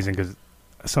just amazing because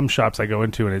some shops I go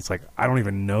into and it's like, I don't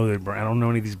even know I don't know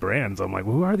any of these brands. I'm like,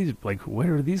 who are these? Like,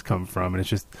 where do these come from? And it's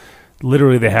just,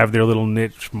 literally, they have their little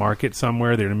niche market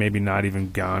somewhere. They're maybe not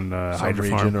even gone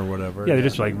region or whatever. Yeah, they're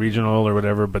just like regional or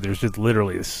whatever. But there's just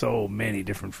literally so many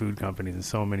different food companies and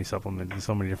so many supplements and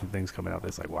so many different things coming out.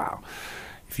 It's like, wow.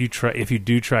 If you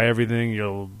do try everything,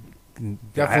 you'll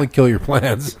definitely kill your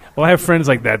plans. Well, I have friends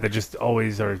like that just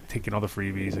always are taking all the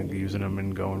freebies and using them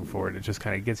and going for it. It just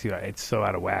kind of gets you. It's so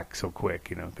out of whack so quick,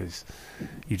 because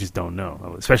you just don't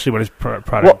know, especially when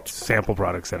it's sample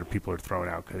products that people are throwing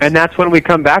out. And that's when we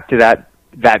come back to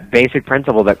that basic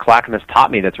principle that Clackamas taught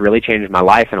me that's really changed my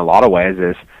life in a lot of ways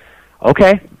is,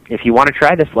 okay, if you want to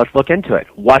try this, let's look into it.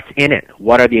 What's in it?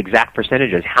 What are the exact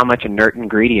percentages? How much inert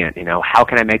ingredient? How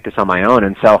can I make this on my own?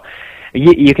 And so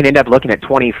you can end up looking at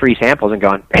 20 free samples and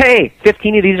going, hey,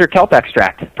 15 of these are kelp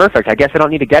extract. Perfect. I guess I don't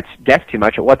need to guess too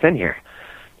much at what's in here.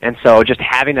 And so just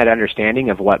having that understanding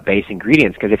of what base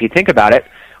ingredients, because if you think about it,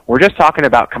 we're just talking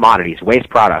about commodities, waste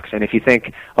products. And if you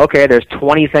think, okay, there's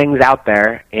 20 things out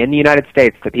there in the United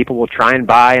States that people will try and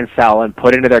buy and sell and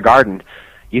put into their garden,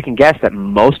 you can guess that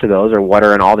most of those are what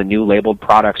are in all the new labeled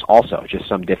products also, just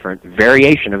some different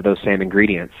variation of those same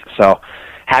ingredients. So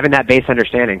having that base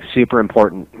understanding is super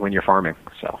important when you're farming.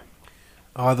 So,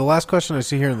 the last question I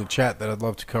see here in the chat that I'd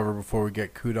love to cover before we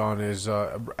get Coot on is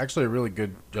actually a really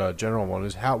good general one.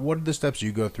 Is what are the steps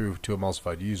you go through to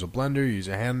emulsify? Do you use a blender? You use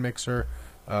a hand mixer?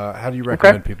 How do you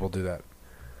recommend people do that?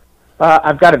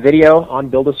 I've got a video on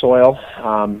Build a Soil.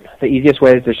 The easiest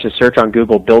way is just to search on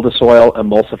Google Build a Soil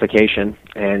emulsification,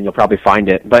 and you'll probably find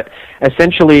it. But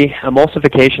essentially,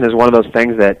 emulsification is one of those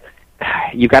things that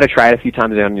you've got to try it a few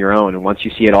times on your own, and once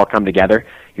you see it all come together,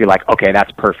 you're like, okay,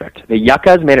 that's perfect. The yucca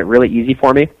has made it really easy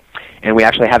for me, and we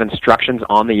actually have instructions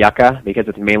on the yucca because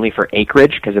it's mainly for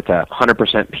acreage because it's a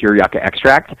 100% pure yucca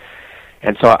extract.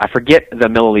 And so I forget the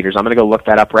milliliters. I'm going to go look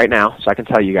that up right now so I can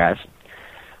tell you guys.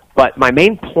 But my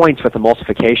main points with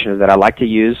emulsification is that I like to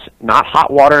use not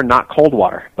hot water, not cold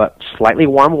water, but slightly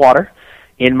warm water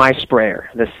in my sprayer.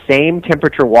 The same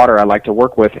temperature water I like to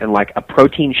work with in like a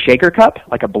protein shaker cup,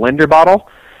 like a blender bottle,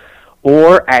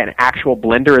 or an actual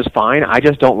blender is fine. I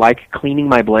just don't like cleaning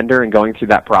my blender and going through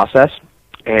that process.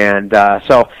 And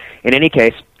so in any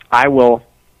case, I will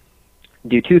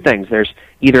do two things. There's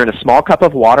either in a small cup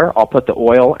of water, I'll put the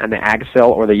oil and the agsil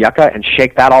or the yucca and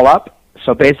shake that all up.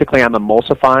 So basically I'm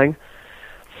emulsifying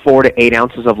 4 to 8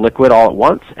 ounces of liquid all at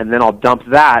once, and then I'll dump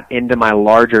that into my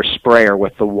larger sprayer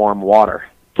with the warm water.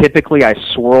 Typically I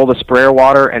swirl the sprayer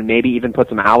water and maybe even put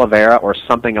some aloe vera or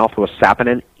something else with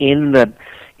saponin in the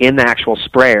actual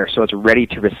sprayer so it's ready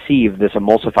to receive this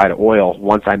emulsified oil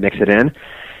once I mix it in.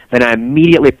 Then I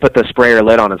immediately put the sprayer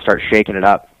lid on and start shaking it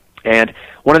up. And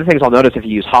one of the things I'll notice if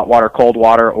you use hot water, cold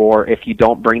water, or if you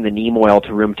don't bring the neem oil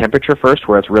to room temperature first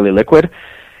where it's really liquid,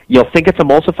 you'll think it's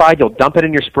emulsified, you'll dump it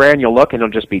in your sprayer, and you'll look, and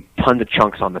it'll just be tons of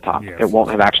chunks on the top. Yes. It won't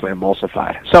have actually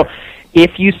emulsified. So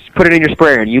if you put it in your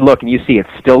sprayer and you look and you see it's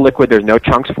still liquid, there's no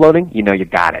chunks floating, you know you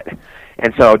got it.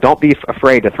 And so don't be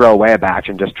afraid to throw away a batch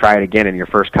and just try it again in your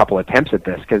first couple attempts at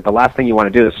this, because the last thing you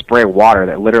want to do is spray water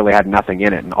that literally had nothing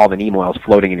in it and all the neem oil is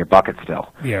floating in your bucket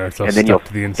still. Yeah, it's all and then stuck you'll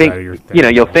to the inside think, of your thing. you know,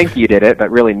 you'll think you did it, but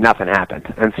really nothing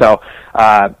happened. And so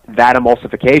that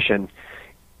emulsification,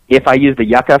 if I used the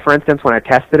yucca, for instance, when I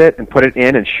tested it and put it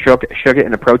in and shook it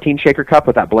in a protein shaker cup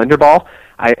with that blender ball,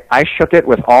 I shook it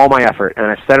with all my effort, and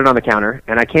I set it on the counter,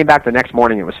 and I came back the next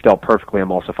morning, it was still perfectly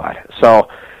emulsified. So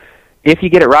if you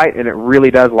get it right and it really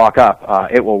does lock up,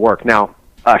 it will work. Now,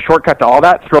 shortcut to all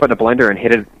that, throw it in a blender and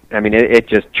hit it. I mean, it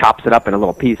just chops it up into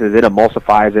little pieces. It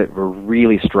emulsifies it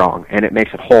really strong, and it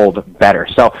makes it hold better.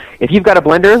 So if you've got a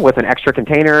blender with an extra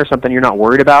container or something you're not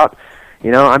worried about,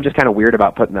 you know, I'm just kind of weird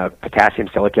about putting the potassium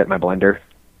silicate in my blender.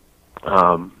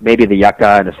 Maybe the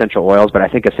yucca and essential oils, but I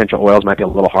think essential oils might be a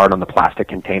little hard on the plastic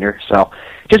container. So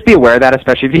just be aware of that,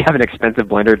 especially if you have an expensive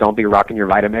blender. Don't be rocking your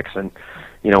Vitamix and,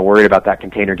 you know, worried about that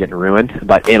container getting ruined,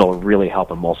 but it'll really help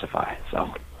emulsify.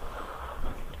 So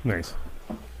nice.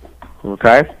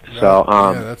 Okay. So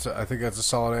I think that's a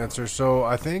solid answer. So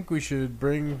I think we should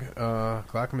bring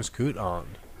Clackamas Coot on.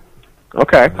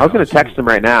 Okay. I was going to text him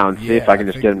right now and see if I can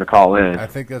just get him to call in. I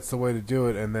think that's the way to do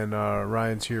it. And then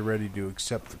Ryan's here ready to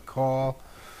accept the call.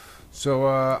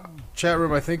 So, chat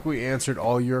room, I think we answered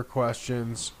all your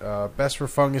questions. Best for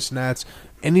fungus gnats.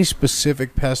 Any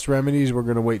specific pest remedies? We're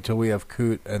going to wait till we have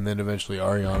Coot and then eventually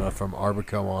Ariana from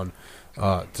Arbico on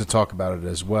to talk about it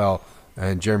as well.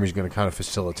 And Jeremy's going to kind of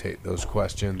facilitate those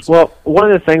questions. Well, one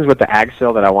of the things with the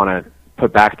AgSil that I want to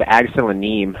put back, the AgSil and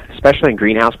neem, especially in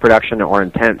greenhouse production or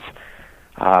intense,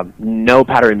 no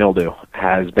powdery mildew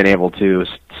has been able to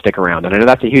stick around. And I know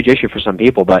that's a huge issue for some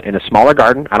people, but in a smaller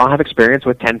garden, I don't have experience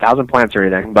with 10,000 plants or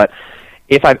anything, but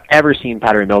if I've ever seen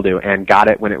powdery mildew and got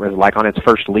it when it was like on its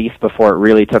first leaf before it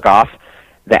really took off,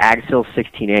 the AgSil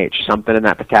 16H, something in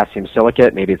that potassium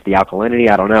silicate, maybe it's the alkalinity,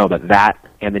 I don't know, but that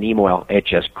and the neem oil, it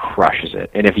just crushes it.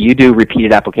 And if you do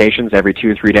repeated applications every 2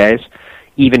 or 3 days,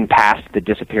 even past the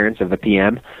disappearance of the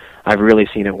PM, I've really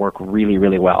seen it work really,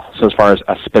 really well. So as far as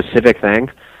a specific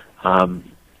thing,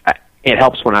 it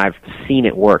helps when I've seen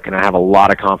it work, and I have a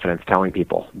lot of confidence telling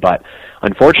people. But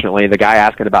unfortunately, the guy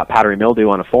asking about powdery mildew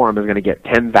on a forum is going to get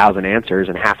 10,000 answers,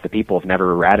 and half the people have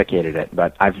never eradicated it.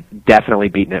 But I've definitely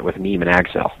beaten it with neem and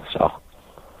AgSil. So.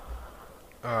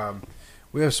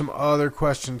 We have some other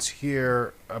questions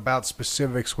here about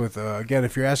specifics with, again,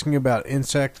 if you're asking about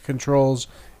insect controls,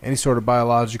 any sort of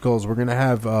biologicals, we're going to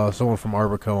have someone from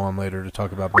Arbico on later to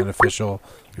talk about beneficial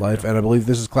life. And I believe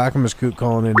this is Clackamas Coot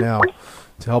calling in now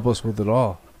to help us with it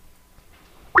all.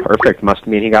 Perfect. Must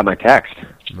mean he got my text.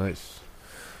 Nice.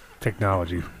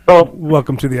 Technology. Oh,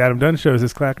 welcome to the Adam Dunn Show. Is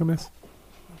this Clackamas?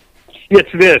 Yes,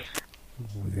 it is.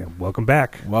 Yeah, welcome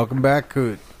back. Welcome back,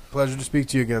 Coot. Pleasure to speak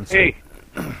to you again, sir. Hey,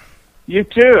 you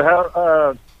too.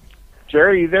 How,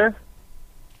 Jerry, you there?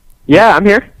 Yeah, I'm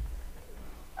here.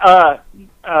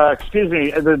 Excuse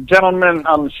me, the gentleman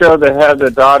on the show that had a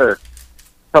daughter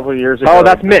a couple of years ago. Oh,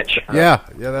 that's Mitch. Yeah,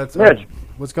 that's Mitch.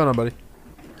 What's going on, buddy?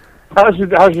 How's your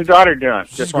daughter doing?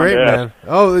 She's great, man.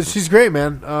 Oh, she's great,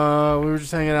 man. We were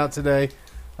just hanging out today.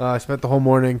 I spent the whole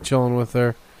morning chilling with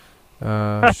her.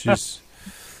 She's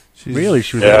really?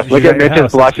 She was look at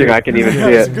Mitch's blushing. I can even see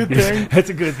it. That's a good thing. That's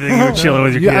a good thing. You're chilling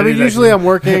with your kid. I mean, usually I'm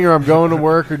working or I'm going to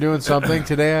work or doing something.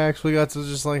 Today I actually got to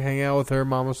just like hang out with her.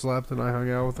 Mama slept, and I hung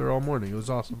out with her all morning. It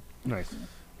was awesome. Nice.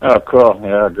 Oh, cool.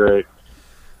 Yeah, great.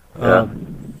 Yeah.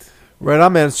 Right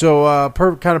on, man. So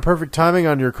kind of perfect timing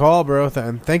on your call, bro.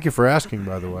 And thank you for asking,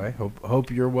 by the way.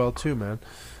 Hope you're well too, man.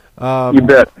 You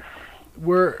bet.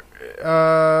 We're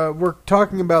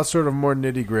talking about sort of more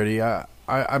nitty gritty.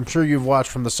 I'm sure you've watched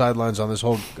from the sidelines on this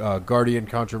whole Guardian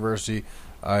controversy.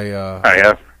 I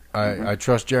have. I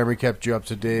trust Jeremy kept you up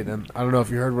to date, and I don't know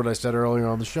if you heard what I said earlier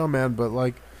on the show, man. But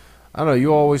like, I don't know.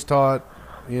 You always taught,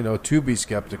 to be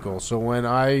skeptical. So when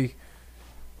I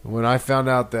found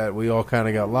out that we all kind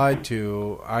of got lied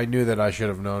to, I knew that I should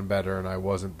have known better, and I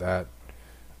wasn't that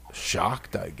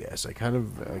shocked. I guess I kind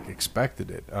of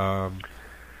expected it.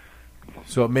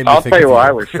 So it made me. I'll think tell you of why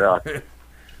I was shocked.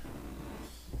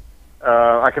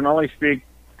 I can only speak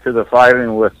to the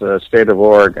filing with the state of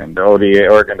Oregon, the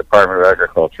ODA, Oregon Department of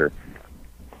Agriculture.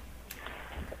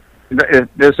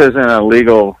 This isn't a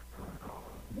legal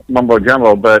mumbo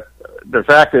jumbo, but the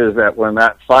fact is that when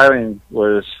that filing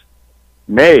was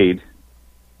made,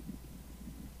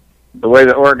 the way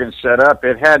that Oregon's set up,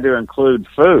 it had to include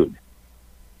food.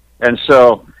 And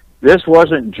so this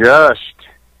wasn't just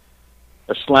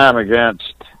a slam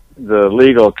against the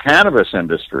legal cannabis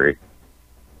industry.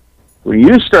 When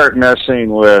you start messing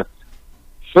with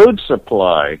food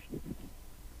supply,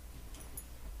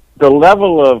 the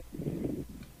level of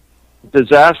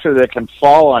disaster that can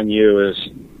fall on you is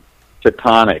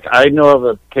tectonic. I know of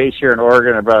a case here in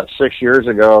Oregon about 6 years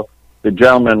ago. The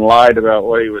gentleman lied about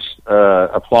what he was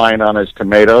applying on his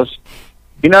tomatoes.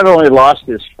 He not only lost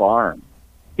his farm,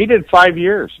 he did 5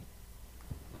 years.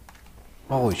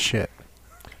 Holy shit.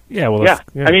 Yeah, well, Yeah,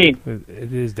 I mean,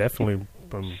 it is definitely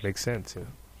makes sense. Yeah.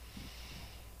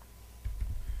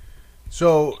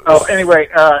 So anyway,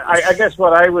 I guess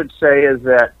what I would say is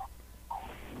that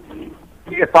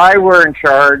if I were in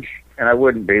charge, and I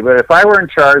wouldn't be, but if I were in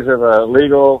charge of a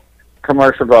legal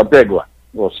commercial, a big one,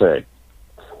 we'll say,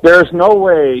 there's no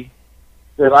way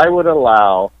that I would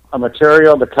allow a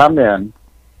material to come in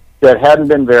that hadn't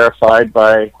been verified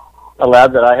by a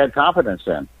lab that I had confidence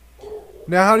in.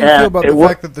 Now, how do you feel about the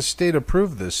fact that the state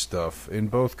approved this stuff in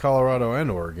both Colorado and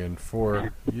Oregon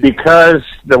for you? Because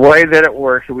the way that it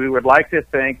works, we would like to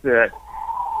think that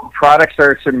products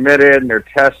are submitted and they're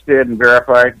tested and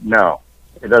verified. No,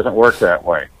 it doesn't work that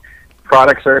way.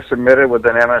 Products are submitted with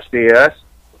an MSDS,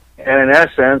 and in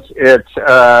essence, it's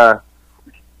a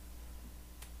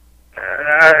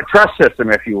trust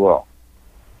system, if you will.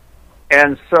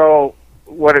 And so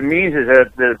what it means is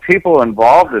that the people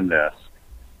involved in this,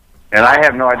 and I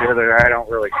have no idea whether I don't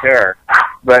really care,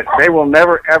 but they will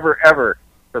never, ever, ever,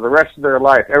 for the rest of their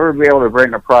life, ever be able to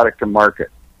bring a product to market.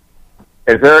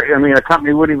 A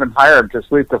company wouldn't even hire them to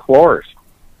sweep the floors.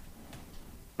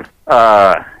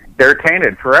 They're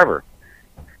tainted forever.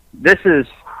 This is,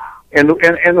 in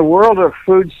the world of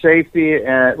food safety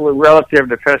and relative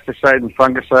to pesticide and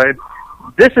fungicide,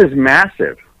 this is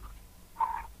massive.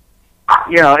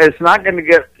 It's not going to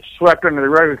get swept under the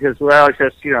rug because, well, it's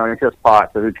just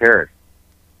pot, so who cares?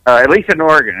 At least in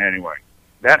Oregon, anyway.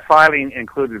 That filing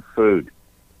included food,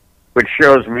 which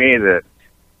shows me that,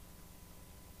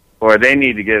 boy, they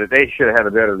need to get it. They should have had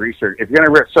a better research. If you're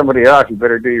going to rip somebody off, you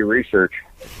better do your research.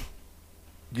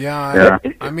 Yeah.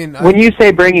 When you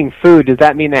say bringing food, does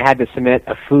that mean they had to submit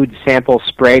a food sample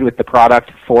sprayed with the product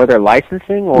for their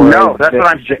licensing? Or no, that's what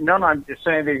I'm saying. No, I'm just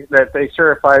saying that they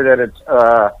certify that it's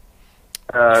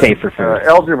safe for food.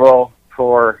 Eligible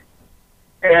for,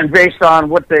 and based on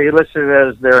what they listed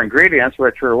as their ingredients,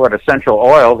 which were essential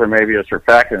oils, or maybe a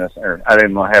surfactant, or I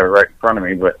didn't have it right in front of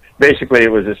me, but basically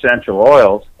it was essential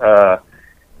oils. But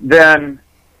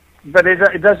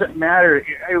it doesn't matter.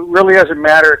 It really doesn't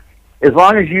matter as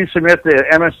long as you submit the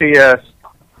MSDS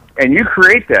and you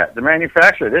create that, the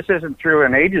manufacturer. This isn't through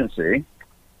an agency,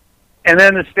 and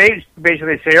then the states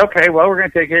basically say, okay, well, we're going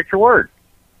to take you at your word.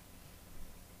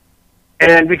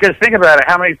 And because think about it,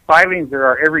 how many filings there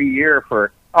are every year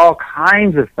for all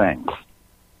kinds of things.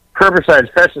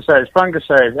 Herbicides, pesticides,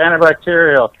 fungicides,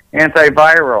 antibacterial,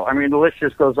 antiviral. I mean, the list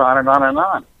just goes on and on and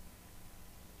on.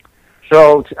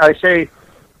 So I say,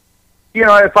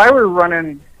 if I were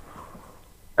running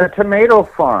a tomato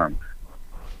farm,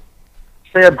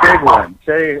 say a big one,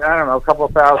 say, I don't know, a couple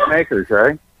of 1,000 acres,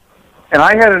 right? And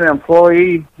I had an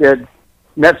employee that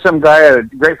met some guy at a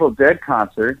Grateful Dead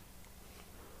concert,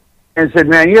 and said,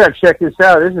 man, you got to check this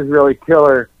out. This is really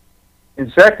killer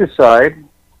insecticide.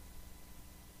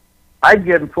 I'd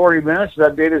give him 40 minutes to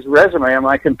update his resume on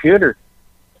my computer.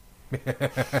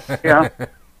 And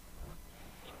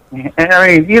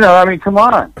come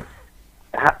on.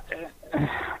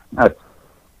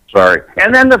 Sorry.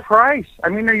 And then the price. I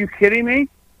mean, are you kidding me?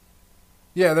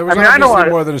 Yeah, there was obviously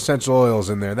more than essential oils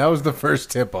in there. That was the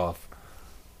first tip-off.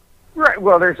 Right.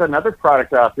 Well, there's another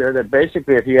product out there that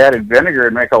basically, if you added vinegar,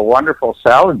 it'd make a wonderful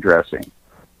salad dressing.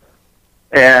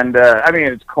 And,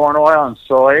 it's corn oil and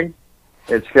soy.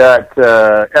 It's got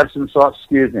Epsom salt,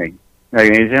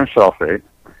 magnesium sulfate.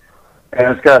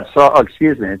 And it's got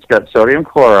it's got sodium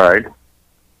chloride.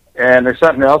 And there's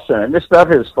something else in it. This stuff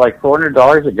is like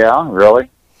 $400 a gallon, really?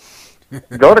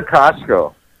 Go to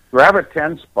Costco, grab a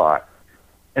 10 spot,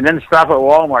 and then stop at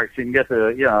Walmart so you can get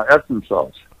the, Epsom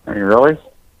salts. I mean, really?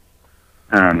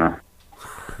 I don't know.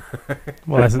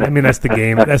 Well, that's the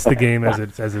game. That's the game as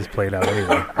it's played out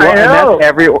anyway. Well, and that's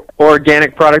every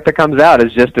organic product that comes out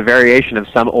is just a variation of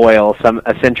some oil, some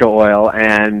essential oil,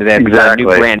 and they've got a new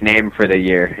brand name for the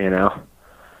year.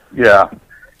 Yeah,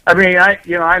 I mean, I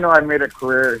know I made a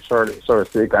career, so to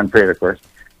speak, unpaid, of course.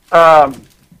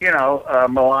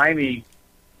 Maligning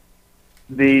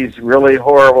these really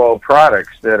horrible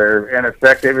products that are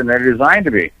ineffective and they're designed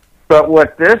to be. But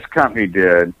what this company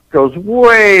did goes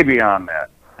way beyond that.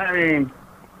 I mean,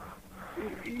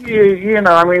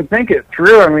 think it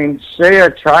through. I mean, say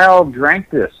a child drank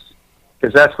this,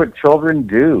 because that's what children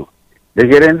do. They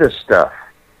get into stuff,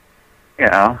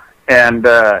 and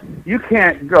you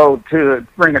can't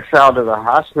bring a child to the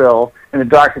hospital and the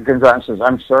doctor comes out and says,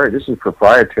 I'm sorry, this is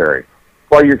proprietary,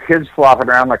 while your kid's flopping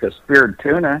around like a speared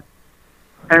tuna.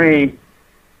 I mean,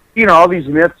 all these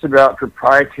myths about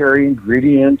proprietary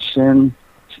ingredients and,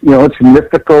 it's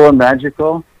mythical and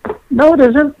magical. No, it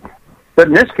isn't. But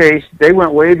in this case, they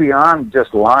went way beyond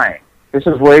just lying. This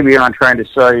is way beyond trying to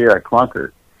sell you a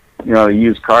clunker, a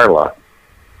used car lot.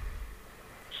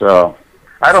 So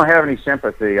I don't have any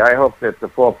sympathy. I hope that the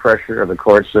full pressure of the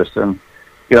court system,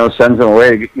 sends them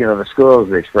away. The school, as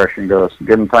the expression goes,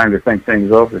 give them time to think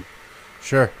things over.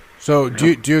 Sure. So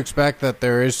do you expect that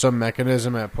there is some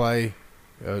mechanism at play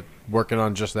working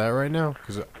on just that right now?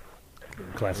 Because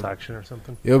class action or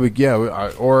something? It'll be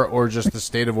or just the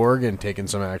state of Oregon taking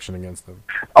some action against them.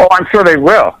 Oh, I'm sure they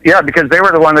will. Yeah, because they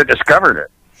were the one that discovered it.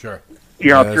 Sure.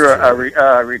 Through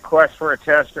a request for a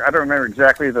test. I don't remember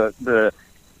exactly the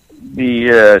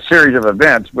series of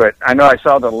events, but I know I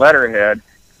saw the letterhead.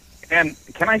 And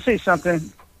can I say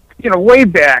something? Way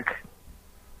back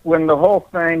when the whole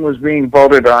thing was being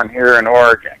voted on here in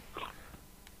Oregon,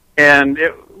 and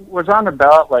it was on the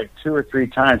ballot like 2 or 3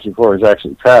 times before it was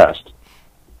actually passed,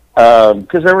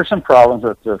 because there were some problems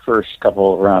with the first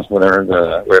couple of rounds, whatever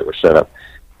the way it was set up.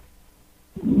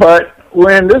 But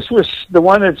when this was the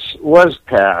one that was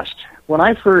passed, when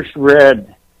I first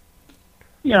read,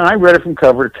 I read it from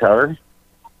cover to cover.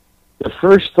 The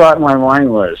first thought in my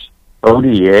mind was,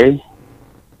 ODA?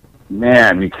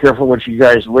 Man, be careful what you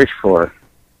guys wish for.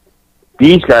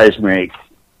 These guys make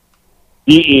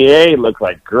DEA look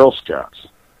like Girl Scouts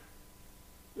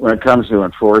when it comes to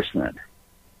enforcement.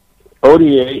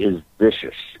 ODA is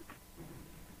vicious.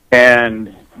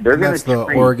 And they're going to... That's the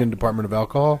Oregon Department of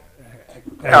Alcohol?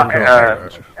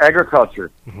 Agriculture.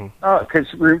 Because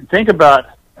think about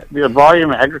the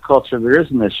volume of agriculture there is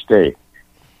in this state.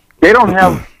 They don't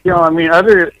have,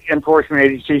 other enforcement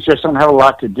agencies just don't have a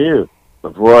lot to do.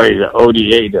 But boy, the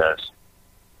ODA does.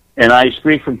 And I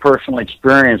speak from personal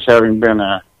experience, having been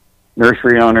a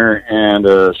nursery owner and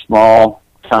a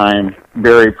small-time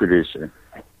berry producer.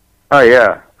 Oh,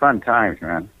 yeah, fun times,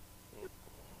 man.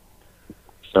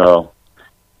 So,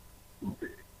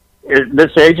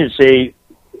 this agency,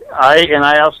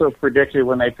 I also predicted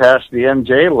when they passed the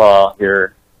MJ law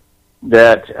here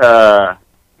that,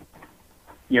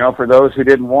 for those who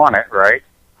didn't want it, right,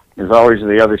 there's always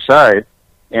the other side.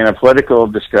 In a political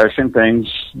discussion, things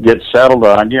get settled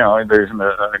on, there's an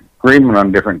agreement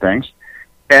on different things.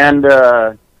 And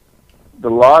the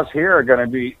laws here are going to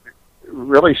be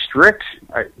really strict,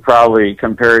 probably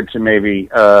compared to maybe,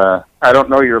 I don't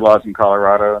know your laws in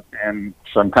Colorado and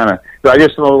but I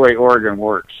just know the way Oregon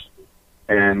works.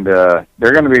 And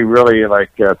they're going to be really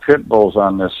like pit bulls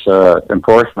on this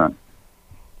enforcement,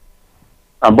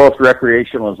 on both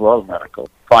recreational as well as medical,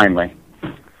 finally.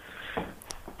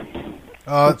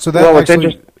 So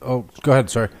that go ahead,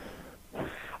 sorry.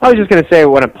 I was just going to say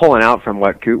what I'm pulling out from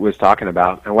what Coot was talking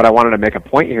about, and what I wanted to make a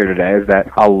point here today is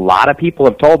that a lot of people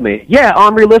have told me, yeah,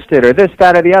 OMRI listed, or this,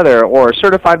 that, or the other, or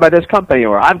certified by this company,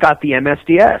 or I've got the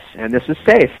MSDS, and this is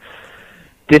safe.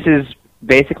 This is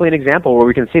basically an example where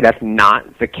we can see that's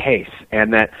not the case,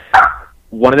 and that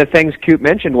one of the things Coot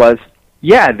mentioned was,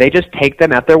 yeah, they just take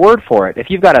them at their word for it. If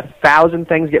you've got 1,000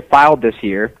 things get filed this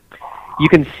year, you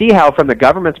can see how, from the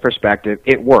government's perspective,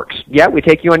 it works. Yeah, we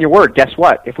take you on your word. Guess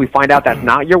what? If we find out that's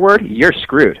not your word, you're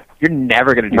screwed. You're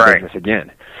never going to do business again.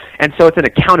 And so it's an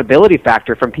accountability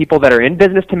factor from people that are in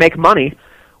business to make money.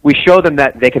 We show them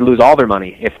that they could lose all their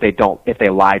money if they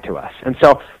lie to us. And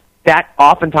so that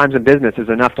oftentimes in business is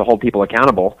enough to hold people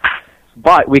accountable.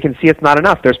 But we can see it's not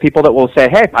enough. There's people that will say,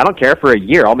 hey, I don't care, for a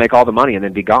year, I'll make all the money and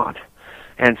then be gone.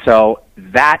 And so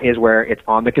that is where it's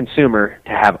on the consumer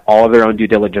to have all of their own due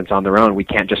diligence on their own. We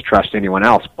can't just trust anyone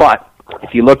else. But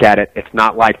if you look at it, it's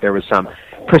not like there was some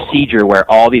procedure where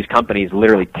all these companies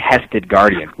literally tested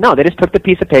Guardian. No, they just took the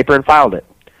piece of paper and filed it.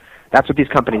 That's what these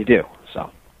companies do.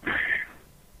 So,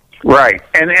 right.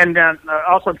 And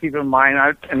also keep in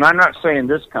mind, and I'm not saying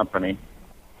this company,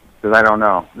 because I don't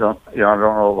know. I don't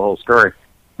know the whole story.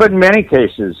 But in many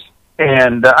cases,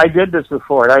 and I did this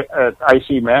before at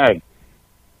IC Mag,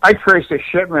 I traced a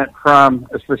shipment from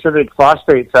a specific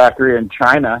phosphate factory in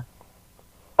China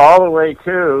all the way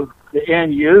to the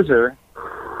end user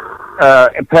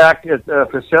packed at a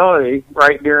facility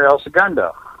right near El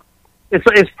Segundo.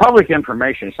 It's public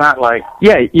information. It's not like...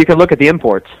 Yeah, you can look at the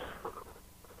imports.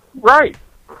 Right.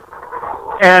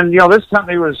 And, this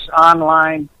company was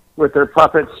online with their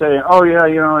puppets saying, oh, yeah,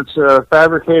 it's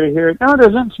fabricated here. No, it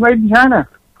isn't. It's made in China.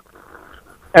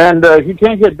 And if you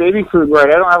can't get baby food right,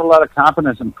 I don't have a lot of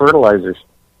confidence in fertilizers.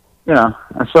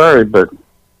 I'm sorry, but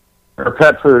or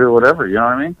pet food or whatever, you know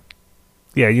what I mean?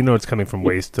 Yeah, it's coming from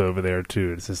waste over there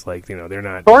too. It's just like, they're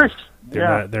not. Of course.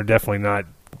 They're definitely not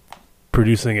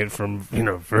producing it from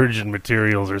virgin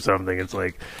materials or something. It's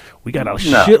like we got a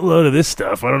shitload of this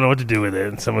stuff. I don't know what to do with it.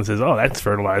 And someone says, "Oh, that's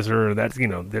fertilizer," or that's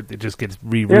it just gets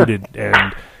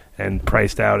rerouted and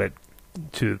priced out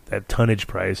to that tonnage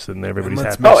price, and everybody's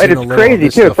happy. Oh, and it's crazy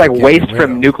too. It's like waste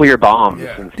from nuclear bombs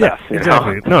and stuff. Yeah,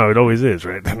 exactly. No, it always is,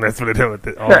 right? And that's what it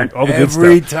is. All the good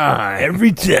stuff.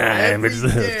 Every time. Because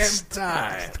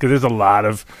there's a lot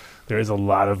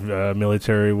of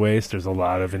military waste. There's a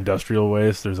lot of industrial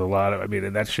waste. There's a lot of,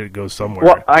 and that shit goes somewhere.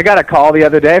 Well, I got a call the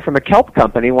other day from a kelp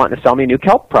company wanting to sell me a new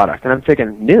kelp product, and I'm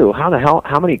thinking, new? How the hell?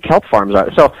 How many kelp farms are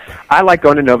there? So I like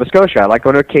going to Nova Scotia. I like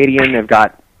going to Acadian. They've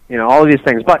got all of these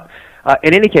things, but.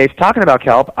 In any case, talking about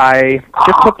kelp, I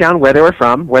just took down where they were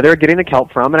from, where they were getting the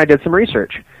kelp from, and I did some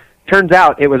research. Turns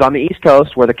out it was on the East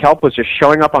Coast where the kelp was just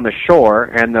showing up on the shore,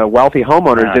 and the wealthy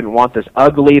homeowners didn't want this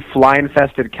ugly,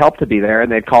 fly-infested kelp to be there,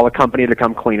 and they'd call a company to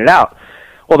come clean it out.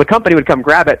 Well, the company would come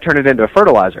grab it, turn it into a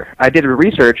fertilizer. I did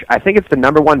research. I think it's the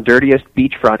 #1 dirtiest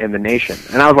beachfront in the nation.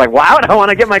 And I was like, wow, I want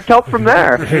to get my kelp from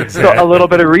there. Exactly. So a little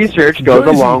bit of research goes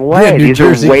a long way. Yeah, These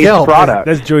Jersey are waste kelp. products.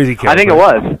 That's Jersey kelp. I think it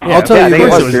was. Yeah, I'll tell you, I think it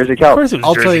was Jersey kelp.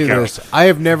 I'll tell you this. I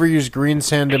have never used green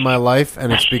sand in my life,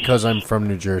 and it's because I'm from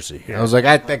New Jersey. Yeah. I was like,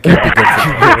 that can't be good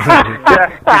for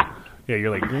me. Yeah,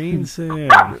 you're like, green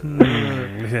sand.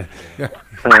 Can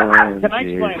I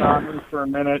explain Omri for a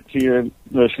minute to your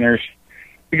listeners?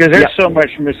 Because there's so much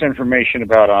misinformation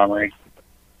about Omri.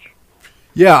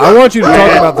 Yeah, I want you to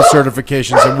talk about the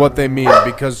certifications and what they mean,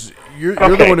 because you're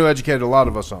the one who educated a lot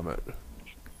of us on it.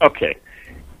 Okay.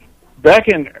 Back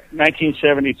in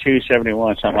 1972,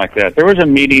 71, something like that, there was a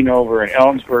meeting over in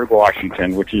Ellensburg,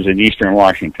 Washington, which is in eastern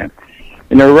Washington.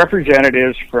 And there were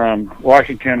representatives from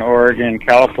Washington, Oregon,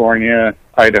 California,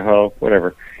 Idaho,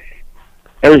 whatever.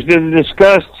 It was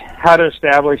discussed how to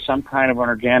establish some kind of an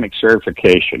organic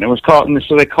certification. It was called, and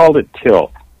so they called it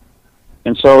TILT.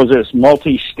 And so it was this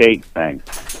multi-state thing.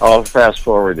 I'll fast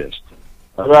forward this.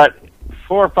 About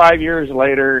 4 or 5 years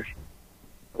later,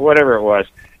 whatever it was,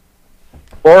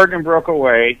 Oregon broke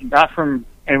away, not from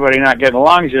anybody not getting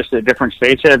along, it's just that different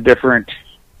states have different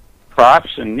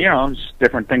crops and, just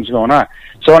different things going on.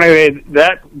 So anyway,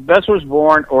 that's was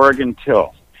born Oregon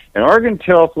TILT. And Oregon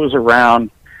TILT was around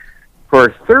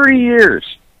for 30 years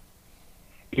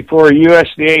before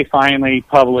USDA finally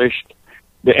published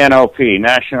the NOP,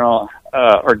 National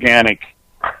Organic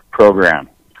Program.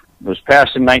 It was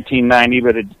passed in 1990,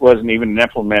 but it wasn't even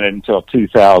implemented until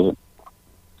 2000.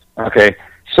 Okay,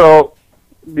 so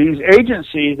these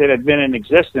agencies that had been in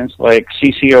existence, like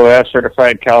CCOF,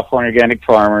 Certified California Organic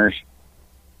Farmers,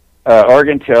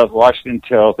 Oregon TILT, Washington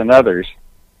TILT, and others,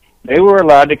 they were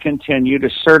allowed to continue to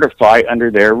certify under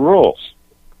their rules.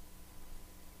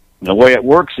 The way it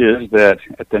works is that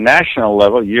at the national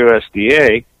level,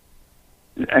 USDA,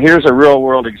 here's a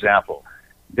real-world example.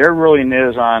 Their ruling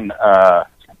is on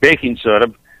baking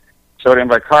soda, sodium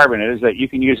bicarbonate, is that you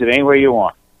can use it any way you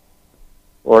want.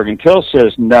 Oregon TILT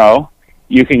says no,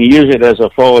 you can use it as a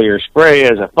foliar spray,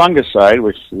 as a fungicide,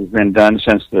 which has been done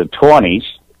since the 20s,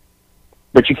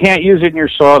 but you can't use it in your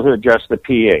soil to adjust the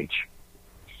pH.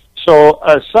 So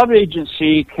a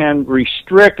sub-agency can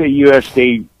restrict a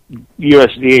USDA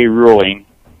ruling,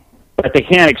 but they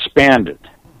can't expand it.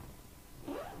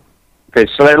 Okay,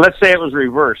 so let's say it was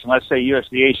reversed, and let's say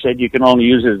USDA said you can only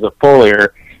use it as a foliar.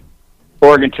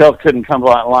 Oregon TILT couldn't come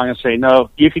along and say, no,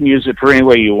 you can use it for any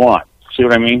way you want. See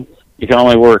what I mean? You can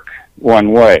only work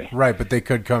one way. Right, but they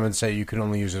could come and say you can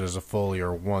only use it as a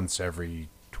foliar once every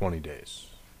 20 days.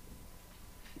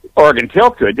 Oregon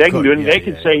TILT could. They can do it, and they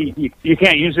can say you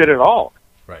can't use it at all.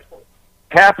 Right. It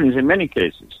happens in many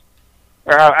cases.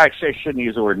 Or actually, I shouldn't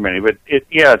use the word many, but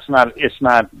it's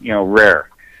not rare.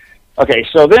 Okay,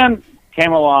 so then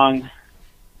came along.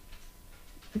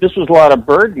 This was a lot of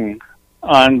burden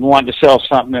on wanting to sell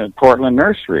something at Portland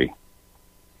Nursery,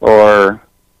 or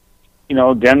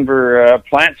Denver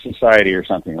Plant Society or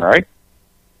something, right?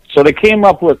 So they came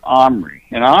up with Omri,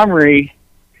 and Omri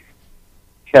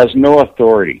has no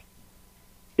authority.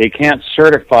 They can't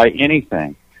certify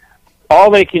anything.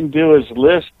 All they can do is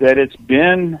list that it's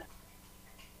been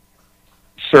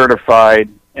certified,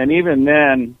 and even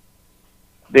then,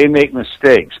 they make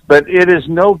mistakes. But it is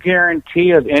no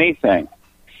guarantee of anything.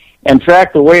 In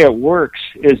fact, the way it works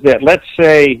is that, let's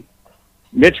say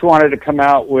Mitch wanted to come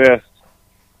out with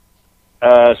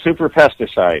super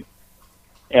pesticide,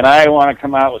 and I want to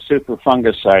come out with super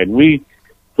fungicide. We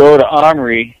go to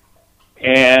Omri,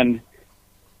 and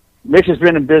Mitch has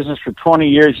been in business for 20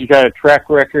 years. He's got a track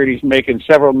record. He's making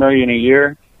several million a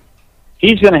year.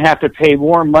 He's going to have to pay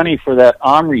more money for that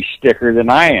Omri sticker than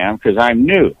I am because I'm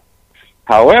new.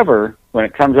 However, when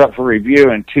it comes up for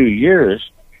review in 2 years,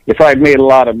 If I've made a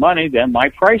lot of money, then my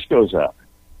price goes up.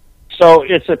 So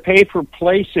it's a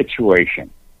pay-for-play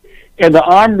situation. And the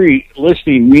OMRI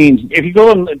listing means, if you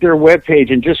go on their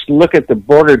webpage and just look at the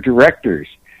board of directors,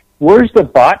 where's the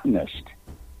botanist?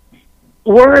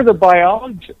 Where are the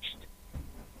biologists?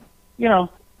 You know,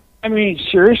 I mean,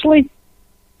 seriously?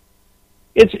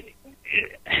 It's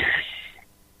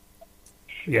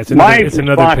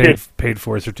another paid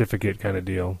for certificate kind of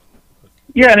deal.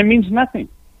 Yeah, and it means nothing.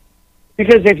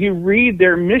 Because if you read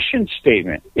their mission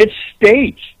statement, it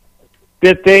states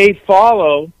that they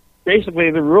follow basically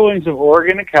the rulings of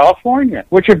Oregon and California,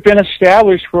 which have been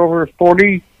established for over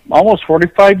almost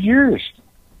 45 years.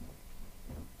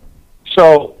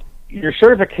 So your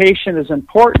certification is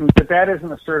important, but that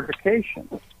isn't a certification.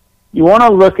 You want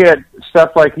to look at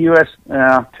stuff like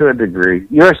to a degree,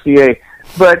 USDA,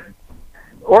 but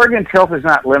Oregon Tilth is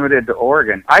not limited to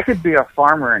Oregon. I could be a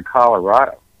farmer in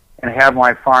Colorado and have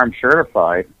my farm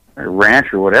certified, or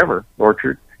ranch or whatever,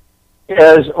 orchard,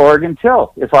 as Oregon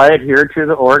Tilth, if I adhere to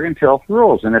the Oregon Tilth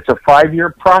rules. And it's a 5-year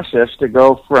process to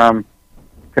go from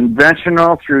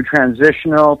conventional through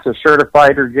transitional to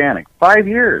certified organic. 5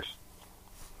 years.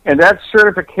 And that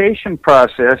certification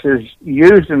process is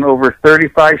used in over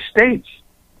 35 states.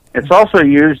 It's also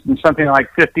used in something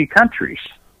like 50 countries.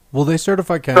 Will they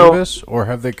certify cannabis, or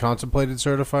have they contemplated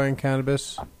certifying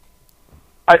cannabis?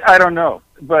 I don't know,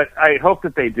 but I hope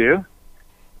that they do.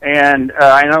 And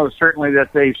I know certainly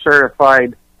that they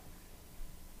certified,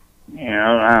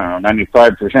 I don't know,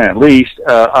 95% at least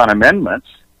on amendments.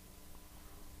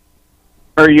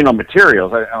 Or,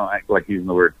 materials. I don't like using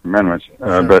the word amendments,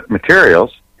 but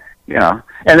materials, And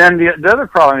then the other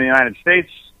problem in the United States,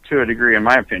 to a degree, in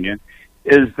my opinion,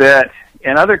 is that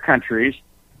in other countries,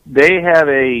 they have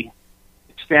a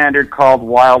standard called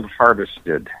wild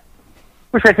harvested,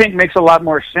 which I think makes a lot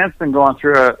more sense than going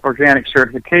through an organic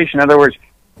certification. In other words,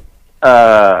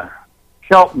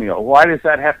 kelp meal, why does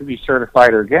that have to be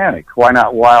certified organic? Why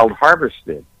not wild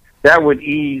harvested? That would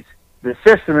ease the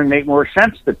system and make more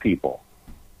sense to people.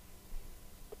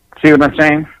 See what I'm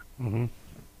saying? Mm-hmm.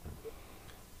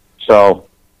 So,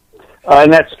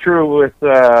 and that's true with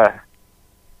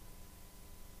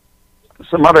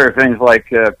some other things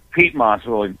like peat moss,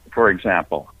 for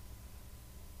example.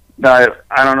 Now,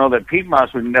 I don't know that peat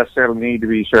moss would necessarily need to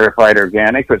be certified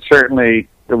organic, but certainly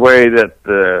the way that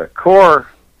the core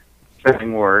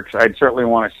thing works, I'd certainly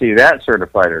want to see that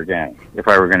certified organic if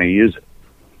I were going to use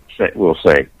it, we'll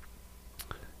say.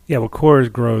 Yeah, well, core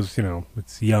grows,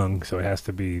 it's young, so it has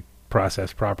to be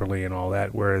processed properly and all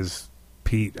that, whereas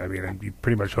peat, I mean, you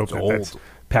pretty much hope that's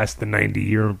past the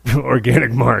 90-year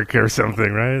organic mark or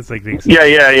something, right? It's like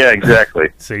yeah, exactly.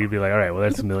 So you'd be like, all right, well,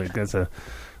 that's a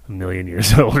million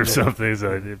years old or something.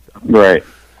 So right.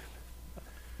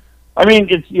 I mean,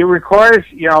 it requires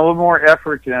a little more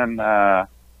effort than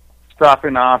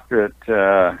stopping off at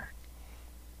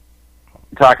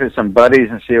talking to some buddies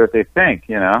and see what they think.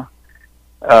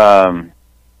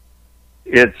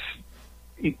 It's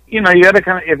you got to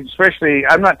kind of, especially,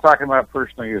 I'm not talking about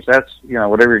personal use. That's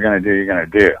whatever you're going to do, you're going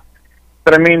to do.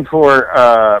 But I mean,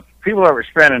 for people that were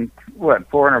spending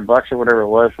 $400 or whatever it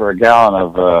was for a gallon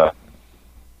of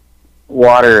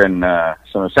water and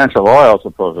some essential oil,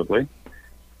 supposedly.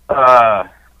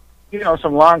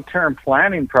 Some long-term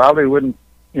planning probably wouldn't,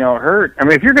 hurt. I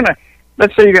mean, if you're going to,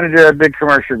 let's say you're going to do a big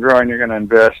commercial grow and you're going to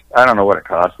invest, I don't know what it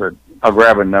costs, but I'll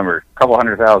grab a number,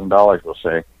 $200,000, we'll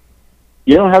say.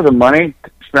 You don't have the money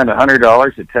to spend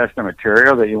 $100 to test a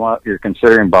material that you're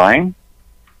considering buying?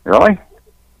 Really?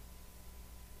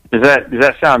 Does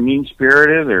that sound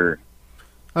mean-spirited or?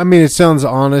 I mean, it sounds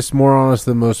honest, more honest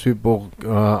than most people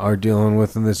are dealing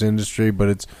with in this industry, but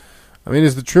it's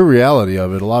the true reality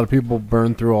of it. A lot of people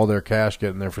burn through all their cash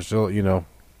getting their facility,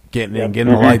 getting the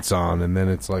lights on, and then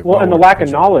it's like... Well, and the lack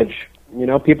of knowledge.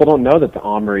 People don't know that the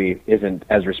OMRI isn't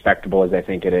as respectable as they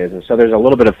think it is, and so there's a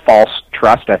little bit of false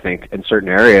trust, I think, in certain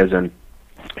areas. And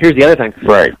here's the other thing.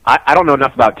 Right. I don't know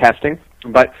enough about testing,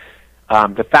 but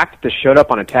the fact that this showed up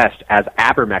on a test as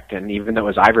avermectin, even though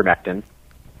it was ivermectin,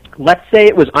 let's say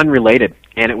it was unrelated,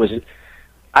 and it was...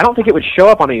 I don't think it would show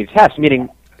up on any test, meaning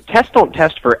tests don't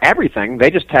test for everything. They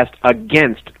just test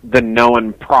against the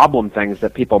known problem things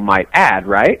that people might add,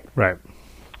 right? Right.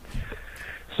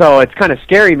 So it's kind of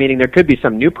scary, meaning there could be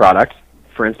some new product.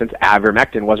 For instance,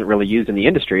 ivermectin wasn't really used in the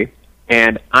industry,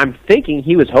 and I'm thinking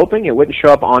he was hoping it wouldn't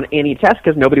show up on any test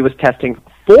because nobody was testing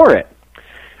for it.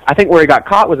 I think where he got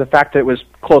caught was the fact that it was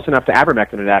close enough to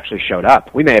ivermectin it actually showed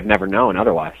up. We may have never known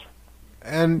otherwise.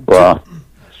 And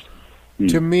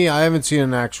to me, I haven't seen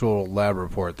an actual lab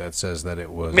report that says that it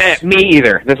was... Me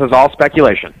either. This is all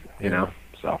speculation,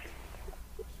 So.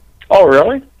 Oh,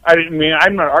 really?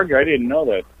 I'm not arguing. I didn't know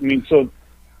that. I mean, so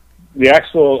the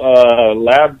actual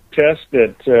lab test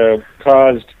that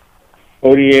caused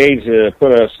ODA to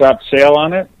put a stop sale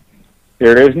on it,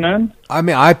 there is none? I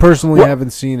mean, I personally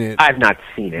haven't seen it. I've not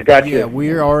seen it. Gotcha. Yeah,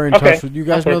 we are in touch with you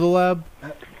guys. Know the lab?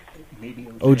 Maybe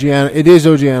it is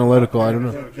OG Analytical. I don't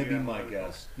know. That'd be my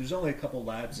guess. There's only a couple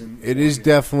labs in. It is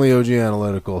definitely OG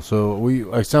Analytical. So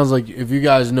it sounds like if you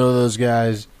guys know those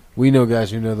guys, we know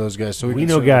guys who know those guys. So we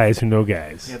know guys who know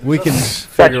guys. Yeah, we can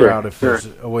figure out if there's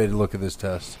a way to look at this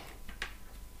test.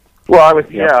 Well,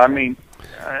 I mean,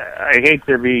 I hate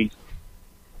to be.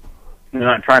 I'm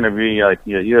not trying to be like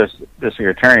the U.S.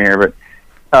 District Attorney here, but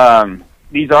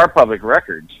these are public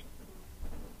records.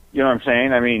 You know what I'm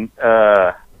saying? I mean,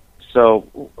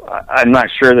 so I'm not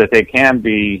sure that they can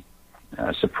be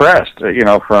suppressed.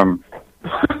 From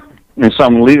in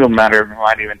some legal matter, we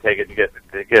might even take it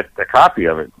to get a copy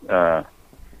of it.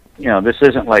 This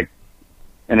isn't like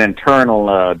an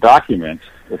internal document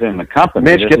within the company.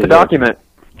 Mitch, get the document.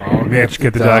 Oh, Mitch,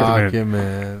 get the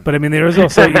document. But I mean, there is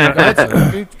also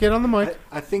get on the mic.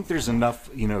 I think there's enough,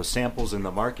 samples in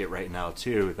the market right now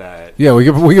too that we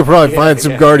could probably find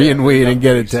some Guardian weed and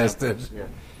get it tested. Yeah.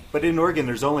 But in Oregon,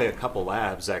 there's only a couple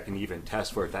labs that can even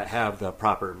test for it that have the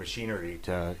proper machinery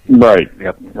to. Right.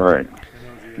 Yep. Right.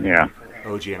 Yeah.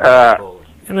 OG and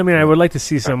and I mean, I would like to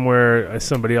see somewhere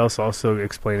somebody else also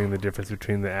explaining the difference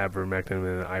between the ivermectin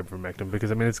and the ivermectin,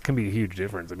 because I mean, it can be a huge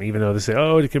difference. I mean, even though they say,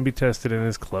 it can be tested and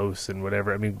it's close and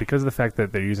whatever. I mean, because of the fact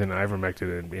that they're using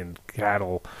ivermectin in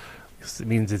cattle, it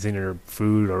means it's in your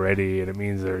food already, and it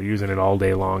means they're using it all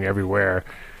day long everywhere.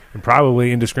 And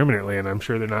probably indiscriminately, and I'm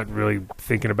sure they're not really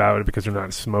thinking about it because they're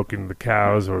not smoking the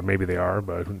cows, or maybe they are,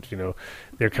 but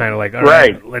they're kind of like, all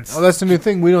right, let's. Oh, that's the new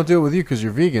thing. We don't do it with you because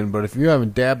you're vegan. But if you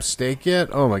haven't dabbed steak yet,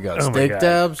 oh my god, steak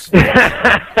dabs.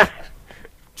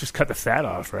 Just cut the fat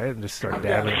off, right, and just start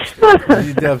dabbing.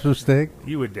 You dab some steak?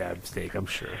 You would dab steak, I'm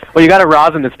sure. Well, you got to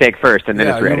rosin the steak first, and then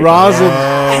it's ready. Rosin.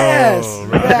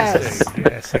 Yes.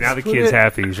 Yes. Now the kid's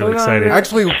happy. He's really excited.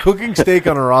 Actually, cooking steak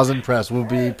on a rosin press will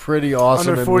be pretty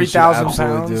awesome. Under 40,000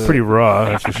 pounds. Pretty raw,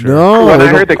 that's for sure. No, when I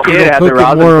heard the kid had the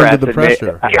rosin press,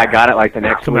 I got it like the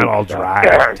next come week. out all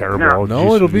dry, terrible.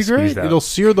 No, it'll be great. It'll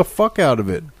sear the fuck out of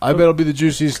it. I bet it'll be the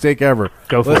juiciest steak ever.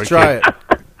 Go for it. Let's try it.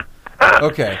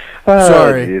 Okay.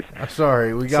 Sorry.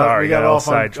 Sorry. We got off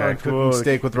on cooking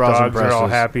steak with rosin dogs presses. are all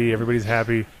happy. Everybody's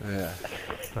happy. Yeah.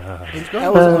 I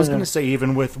was going to say,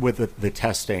 even with the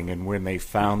testing and when they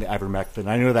found the ivermectin,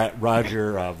 I know that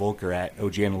Roger Volker at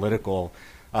OG Analytical,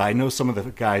 I know some of the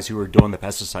guys who were doing the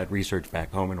pesticide research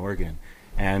back home in Oregon.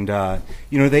 And,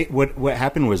 what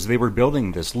happened was they were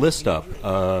building this list up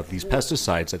of these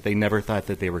pesticides that they never thought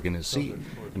that they were going to see.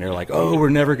 And they're like, we're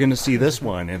never going to see this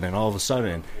one. And then all of a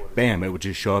sudden, bam, it would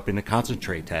just show up in a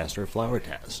concentrate test or a flower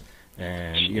test.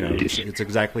 And, it's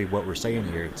exactly what we're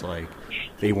saying here. It's like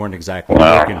they weren't exactly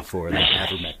looking for the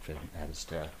ivermectin as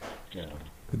to,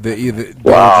 They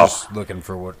were just looking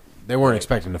for what they weren't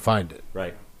expecting to find it.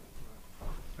 Right.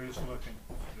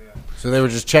 So they were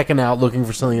just checking out, looking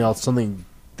for something else, something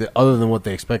that other than what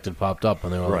they expected popped up,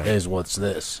 and they were like, "Hey, what's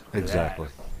this?" Exactly.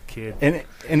 Kid.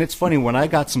 And it's funny, when I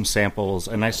got some samples,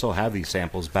 and I still have these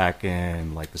samples back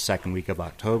in like the second week of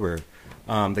October.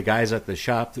 The guys at the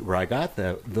shop where I got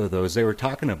those, they were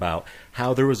talking about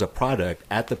how there was a product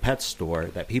at the pet store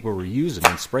that people were using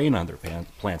and spraying on their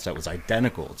plants that was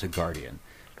identical to Guardian.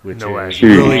 Which is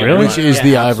which is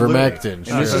the ivermectin.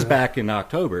 And this is back in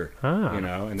October.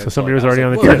 And so somebody was already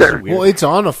on the test. Well, it's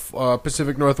on a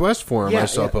Pacific Northwest forum. I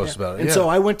saw a post about it. And so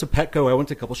I went to Petco. I went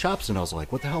to a couple shops, and I was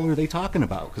like, "What the hell are they talking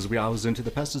about?" Because I was into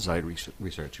the pesticide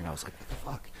research, and I was like, "What the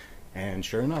fuck?" And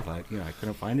sure enough, I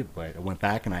couldn't find it, but I went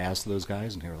back and I asked those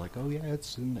guys, and they were like, "Oh yeah,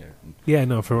 it's in there." Yeah,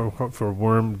 no, for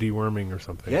worm deworming or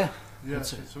something. Yeah,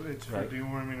 it's for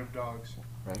deworming of dogs.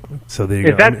 Right. So there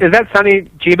you go. Is that Sonny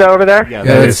Chiba over there? Yeah,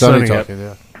 it's Sonny talking.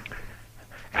 Yeah.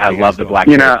 I love the black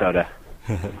soda.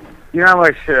 You know how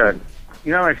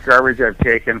much garbage I've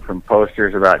taken from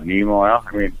posters about neem oil?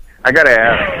 I mean, I gotta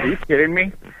ask, are you kidding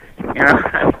me?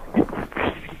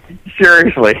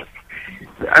 Seriously.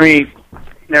 I mean,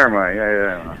 never mind. I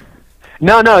don't know.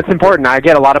 No, it's important. I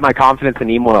get a lot of my confidence in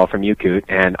neem oil from you, Coot,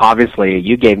 and obviously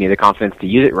you gave me the confidence to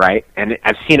use it right, and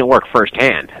I've seen it work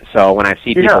firsthand. So when I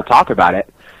see people talk about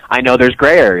it, I know there's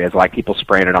gray areas, like people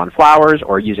spraying it on flowers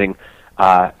or using,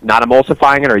 not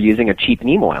emulsifying it or using a cheap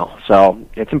neem oil. So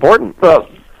it's important. Well,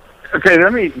 okay,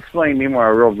 let me explain neem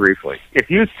oil real briefly. If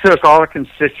you took all the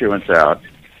constituents out,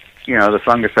 the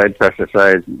fungicide,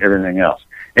 pesticides, and everything else,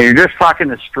 and you're just talking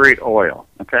the straight oil,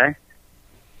 okay?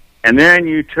 And then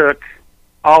you took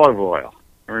olive oil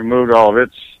and removed all of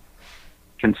its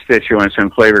constituents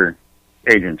and flavor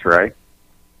agents, right?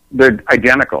 They're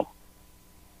identical.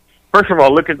 First of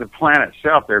all, look at the plant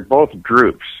itself. They're both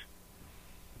drupes.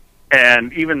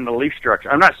 And even the leaf structure.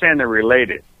 I'm not saying they're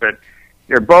related, but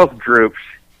they're both drupes,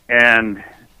 and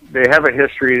they have a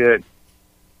history that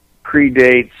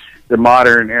predates the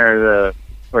modern era,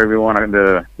 whatever you want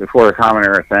to, before the common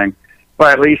era thing,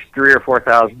 by at least 3,000 or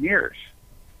 4,000 years.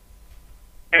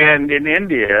 And in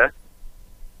India,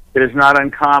 it is not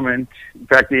uncommon. In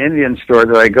fact, the Indian store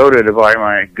that I go to buy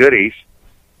my goodies,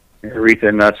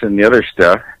 aretha nuts and the other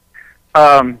stuff,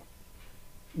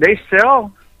 they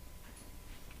sell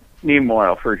neem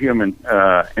oil for human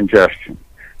ingestion.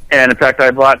 And in fact,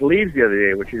 I bought leaves the other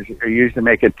day, which are used to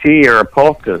make a tea or a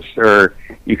poultice, or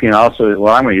you can also,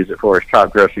 what I'm going to use it for is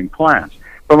top dressing plants.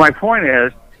 But my point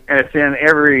is, and it's in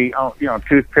every,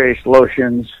 toothpaste,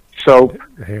 lotions, soap.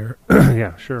 Hair.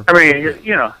 Yeah, sure. I mean,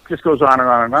 just goes on and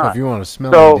on and on. So if you want to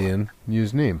smell Indian,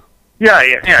 use neem.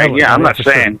 Yeah. I'm not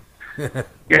saying,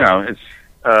 it's,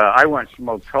 I once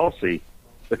smoked Tulsi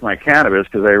with my cannabis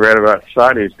because I read about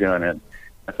Sadhus doing it.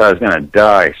 I thought I was going to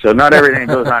die. So not everything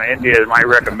that goes on in India is my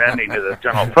recommending to the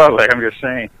general public. I'm just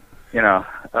saying,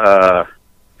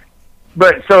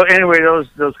 but so anyway,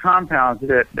 those compounds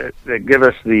that give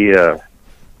us the,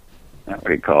 what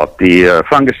do you call it, the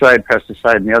fungicide,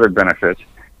 pesticide, and the other benefits,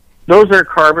 those are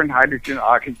carbon, hydrogen,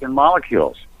 oxygen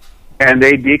molecules, and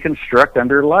they deconstruct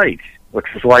under light, which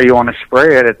is why you want to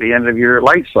spray it at the end of your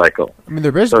light cycle. I mean,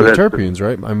 they're basically terpenes,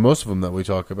 right? I mean, most of them that we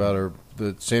talk about are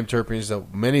the same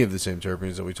terpenes many of the same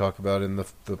terpenes that we talk about in the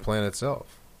plant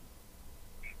itself.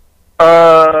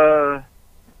 When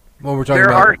we're talking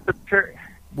about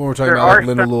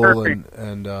linalool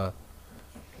and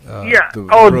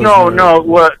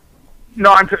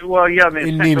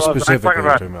in neem specifically, you're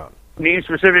talking about. Neem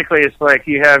specifically, it's like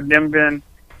you have nimbin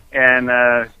and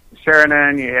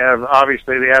saranin, you have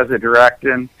obviously the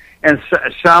azadirachtin, and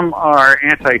some are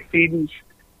anti-fedans.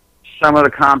 Some of the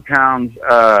compounds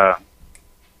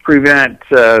prevent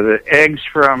the eggs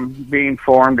from being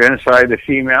formed inside the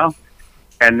female.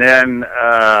 And then,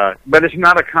 but it's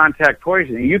not a contact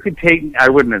poison. You could take, I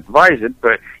wouldn't advise it,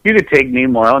 but you could take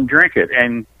neem oil and drink it.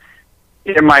 And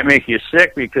it might make you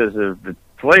sick because of the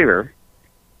flavor,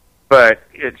 but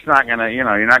it's not going to, you're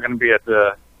not going to be at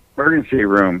the emergency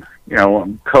room,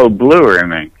 code blue or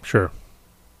anything. Sure.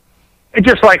 It's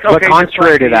just like, okay. But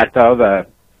contrary to that, though, the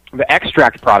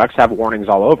extract products have warnings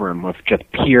all over them with just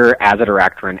pure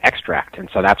azadirachtin extract. And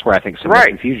so that's where I think some of the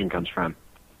confusion comes from.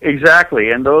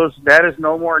 Exactly, and that is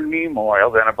no more neem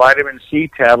oil than a vitamin C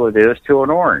tablet is to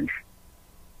an orange.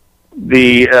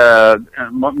 Many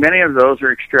of those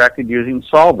are extracted using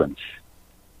solvents,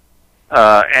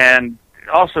 and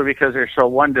also because they're so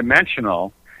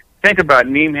one-dimensional. Think about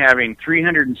neem having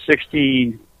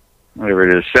 360, whatever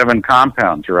it is, 7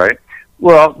 compounds, right?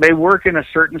 Well, they work in a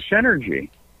certain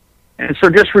synergy. And so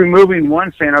just removing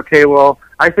one, saying, okay, well,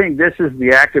 I think this is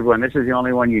the active one, this is the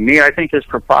only one you need, I think is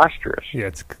preposterous. Yeah,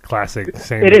 it's classic.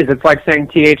 Same. It is. It's like saying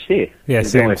THC. Yeah,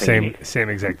 same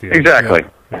exact deal. Exactly.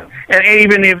 Yeah. And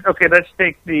even if, let's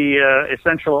take the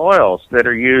essential oils that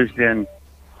are used in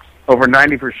over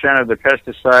 90% of the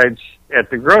pesticides at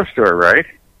the grocery store, right?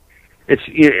 It's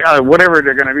whatever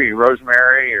they're going to be,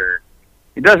 rosemary or,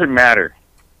 it doesn't matter.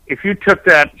 If you took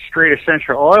that straight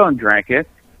essential oil and drank it,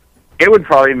 it would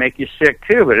probably make you sick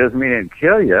too, but it doesn't mean it'd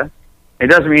kill you. It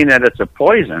doesn't mean that it's a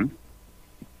poison.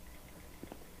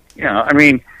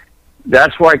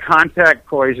 That's why contact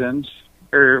poisons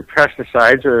or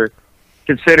pesticides are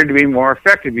considered to be more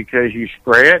effective because you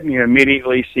spray it and you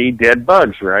immediately see dead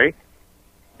bugs, right?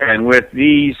 And with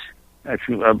these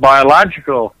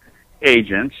biological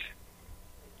agents,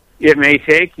 it may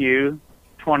take you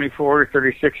 24 to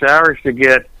 36 hours to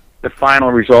get the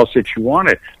final results that you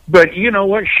wanted. But you know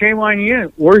what? Shame on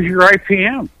you. Where's your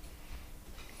IPM?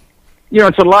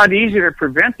 It's a lot easier to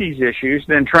prevent these issues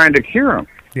than trying to cure them.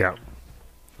 Yeah.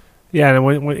 Yeah, and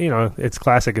when it's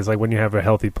classic. It's like when you have a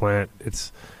healthy plant,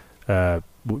 it's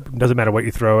doesn't matter what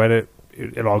you throw at it.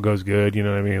 It all goes good, you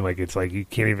know what I mean? Like, it's like you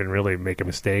can't even really make a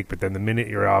mistake, but then the minute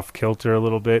you're off kilter a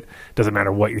little bit, doesn't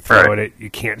matter what you throw at it, you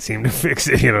can't seem to fix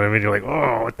it, you know what I mean? You're like,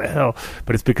 oh, what the hell?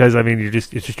 But it's because, it's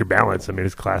just your balance. I mean,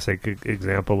 it's a classic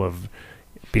example of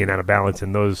being out of balance,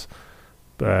 and those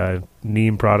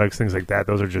neem products, things like that,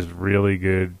 those are just really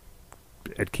good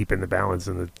at keeping the balance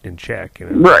in check.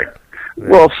 Right.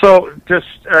 Well, so just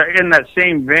in that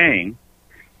same vein,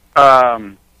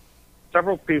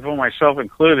 several people, myself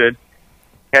included,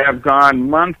 have gone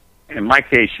months, in my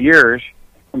case years,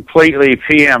 completely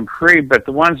PM-free, but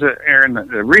the ones that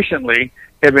are recently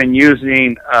have been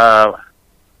using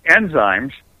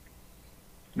enzymes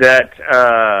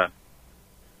that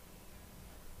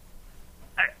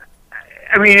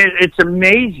I mean, it's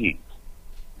amazing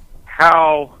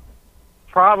how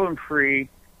problem-free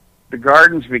the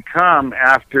gardens become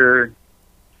after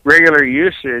regular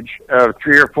usage of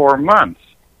 3 or 4 months.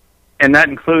 And that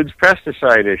includes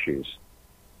pesticide issues.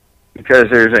 Because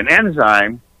there's an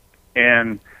enzyme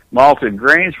in malted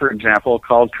grains, for example,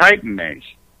 called chitinase.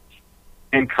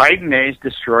 And chitinase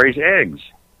destroys eggs,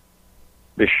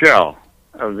 the shell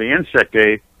of the insect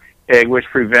egg, which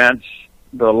prevents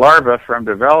the larva from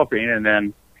developing and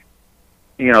then,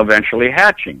 eventually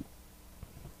hatching.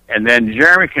 And then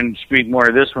Jeremy can speak more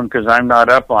to this one because I'm not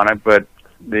up on it, but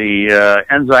the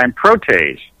enzyme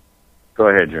protease. Go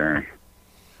ahead, Jeremy.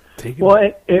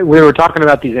 Well, we were talking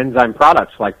about these enzyme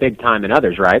products like Big Time and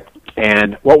others, right?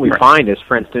 And what we find is,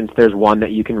 for instance, there's one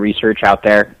that you can research out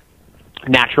there,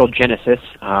 Natural Genesis.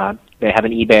 They have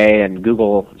an eBay and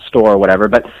Google store or whatever,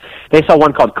 but they sell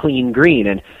one called Clean Green,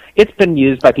 and it's been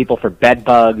used by people for bed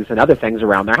bugs and other things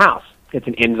around their house. It's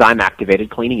an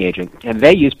enzyme-activated cleaning agent, and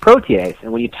they use protease.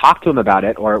 And when you talk to them about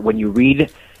it, or when you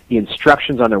read the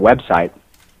instructions on their website,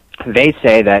 they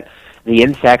say that the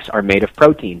insects are made of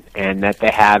protein and that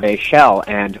they have a shell,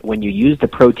 and when you use the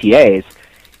protease,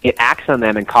 it acts on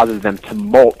them and causes them to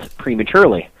molt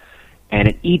prematurely, and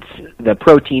it eats the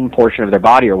protein portion of their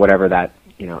body or whatever that,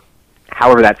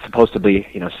 however that's supposed to be,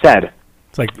 said.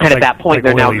 And at that point,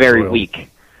 they're now very weak.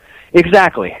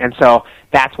 Exactly. And so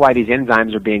that's why these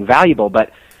enzymes are being valuable.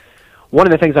 But one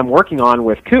of the things I'm working on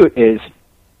with Coot is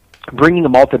bringing a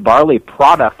malted barley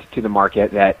product to the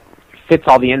market that fits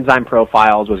all the enzyme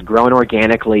profiles, was grown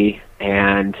organically,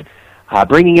 and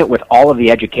bringing it with all of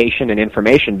the education and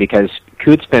information, because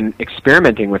Coot's been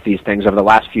experimenting with these things over the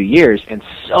last few years, and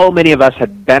so many of us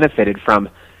have benefited from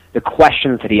the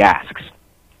questions that he asks.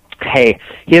 Hey,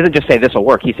 he doesn't just say this will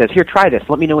work. He says, here, try this.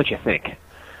 Let me know what you think.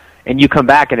 And you come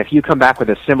back, and if you come back with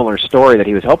a similar story that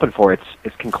he was hoping for,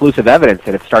 it's conclusive evidence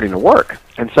that it's starting to work.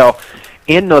 And so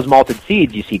in those malted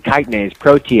seeds, you see chitinase,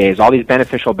 protease, all these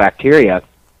beneficial bacteria.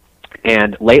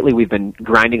 And lately we've been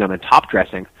grinding on the top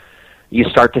dressing. You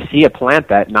start to see a plant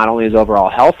that not only is overall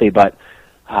healthy, but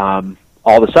all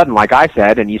of a sudden, like I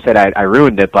said, and you said I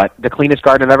ruined it, but the cleanest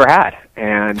garden I've ever had.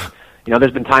 And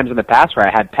there's been times in the past where I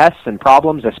had pests and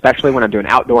problems, especially when I'm doing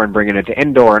outdoor and bringing it to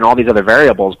indoor and all these other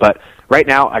variables. But right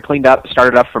now, I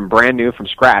started up from brand new, from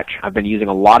scratch. I've been using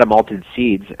a lot of malted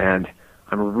seeds, and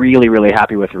I'm really, really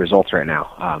happy with the results right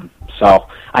now. So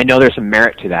I know there's some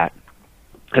merit to that.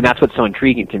 And that's what's so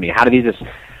intriguing to me. How do these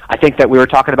I think that we were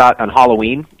talking about on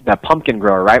Halloween, that pumpkin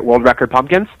grower, right? World Record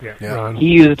Pumpkins? Yeah. He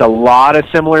used a lot of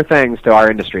similar things to our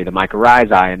industry, the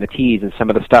mycorrhizae and the teas and some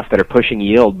of the stuff that are pushing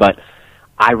yield. But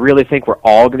I really think we're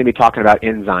all going to be talking about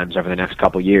enzymes over the next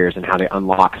couple of years and how they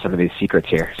unlock some of these secrets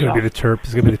here. It's going to be the terps.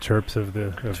 It's going to be the terps of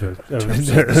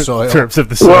the soil. Terps of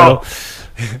the soil.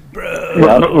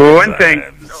 Well, one thing,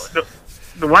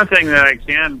 the one thing that I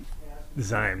can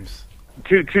Zymes.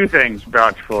 Two things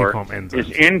vouch for is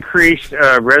increased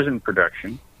resin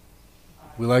production.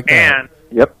 We like that.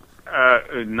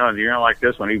 And no, you're gonna like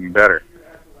this one even better.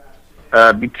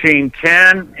 Between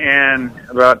 10 and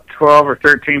about 12 or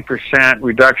 13%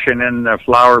 reduction in the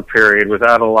flower period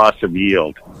without a loss of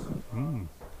yield.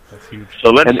 That's huge.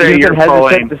 So let's say you're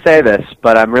hesitant to say this,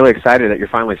 but I'm really excited that you're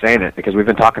finally saying it because we've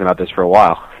been talking about this for a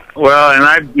while.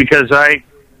 Well, and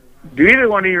do either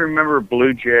one of you remember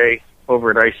Blue Jay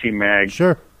over at IC Mag?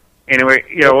 Sure. Anyway,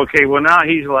 okay, well now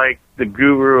he's like the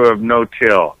guru of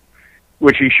no-till,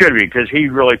 which he should be because he's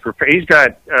really prepared. He's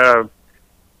got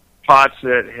pots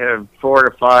that have 4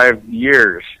 to 5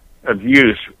 years of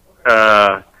use,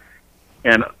 and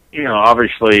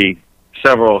obviously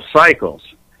several cycles.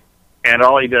 And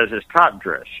all he does is top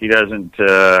dress. He doesn't,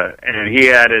 and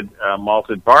he added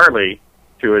malted barley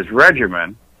to his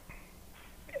regimen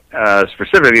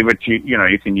specifically, but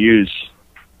you can use,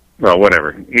 well,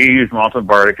 whatever. He used malted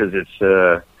barley because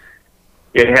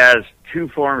it has 2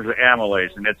 forms of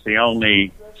amylase, and it's the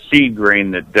only seed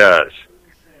grain that does.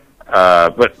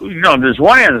 But there's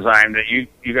one enzyme that you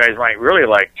guys might really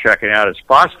like checking out is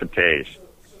phosphatase,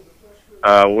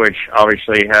 which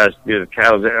obviously has the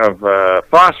catalyst of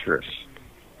phosphorus.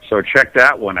 So check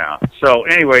that one out. So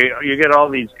anyway, you get all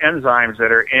these enzymes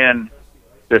that are in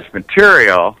this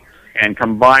material, and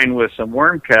combined with some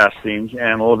worm castings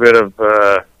and a little bit of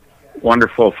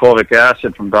wonderful folic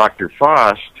acid from Dr.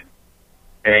 Faust,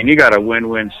 and you got a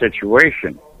win-win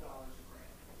situation.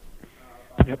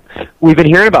 Yep. We've been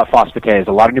hearing about phosphatase.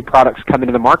 A lot of new products come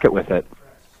into the market with it.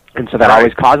 And so that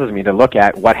always causes me to look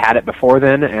at what had it before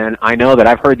then. And I know that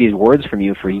I've heard these words from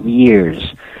you for years,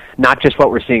 not just what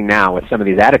we're seeing now with some of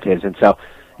these additives. And so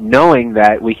knowing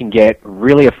that we can get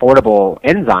really affordable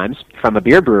enzymes from a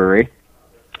beer brewery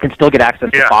can still get access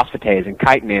to phosphatase and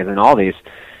chitinase and all these.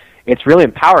 It's really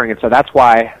empowering, and so that's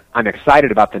why I'm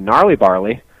excited about the gnarly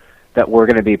barley that we're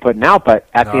going to be putting out. But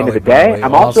at the end of the day,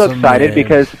 I'm also excited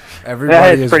because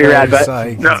everybody it's pretty rad. But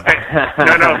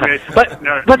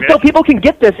but still, people can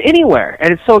get this anywhere,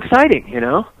 and it's so exciting, you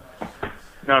know.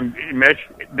 No, Mitch,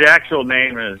 the actual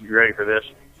name is, you ready for this?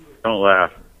 Don't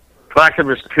laugh.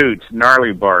 Clackamas Coot,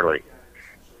 gnarly barley.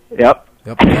 Yep.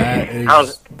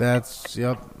 That's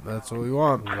what we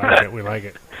want. We like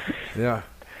it. Yeah.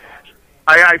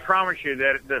 I promise you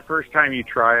that the first time you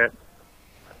try it,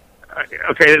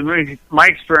 okay, my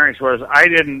experience was I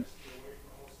didn't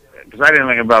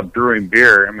think about brewing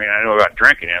beer. I mean, I know about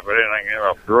drinking it, but I didn't think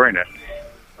about brewing it.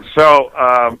 So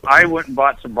I went and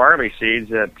bought some barley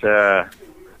seeds at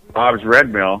Bob's Red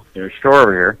Mill, in a store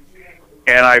over here,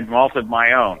 and I malted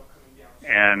my own.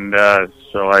 And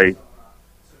so I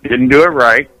didn't do it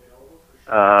right,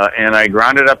 and I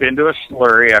ground it up into a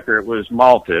slurry after it was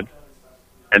malted,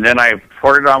 and then I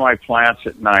poured it on my plants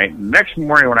at night. Next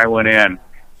morning when I went in,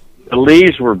 the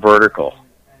leaves were vertical.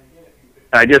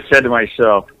 And I just said to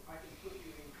myself,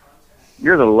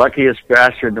 you're the luckiest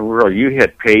bastard in the world. You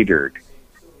hit pay dirt.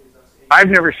 I've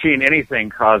never seen anything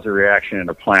cause a reaction in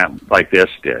a plant like this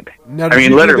did. Now, did you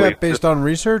do that based on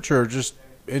research or just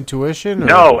intuition? Or?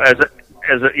 No,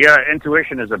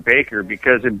 intuition as a baker,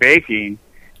 because in baking,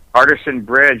 artisan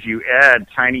breads, you add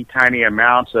tiny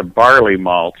amounts of barley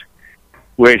malt,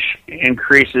 which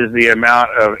increases the amount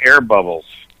of air bubbles,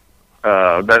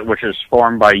 which is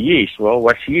formed by yeast. Well,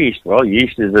 what's yeast? Well,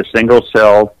 yeast is a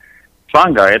single-celled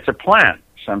fungi. It's a plant.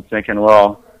 So I'm thinking,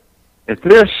 well, if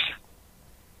this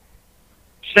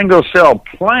single-cell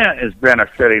plant is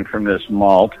benefiting from this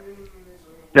malt,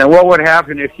 then what would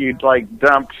happen if you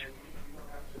dumped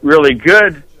really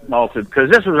good malted? Because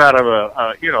this was out of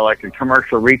a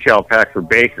commercial retail pack for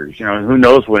bakers. Who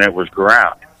knows when it was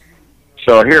ground.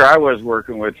 So here I was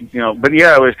working with, but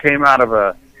it came out of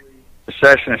a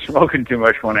session of smoking too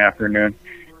much one afternoon,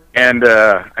 and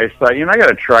I thought, I got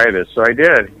to try this. So I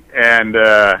did, and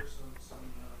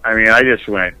I just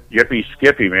went yippee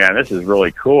skippy, man. This is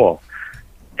really cool.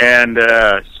 And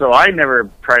so I never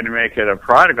tried to make it a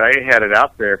product. I had it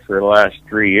out there for the last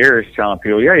 3 years telling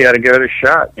people, you got to give it a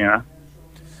shot,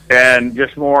 And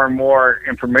just more and more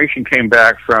information came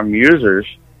back from users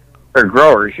or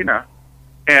growers,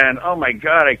 And, oh, my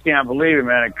God, I can't believe it,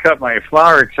 man. I cut my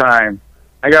flower time.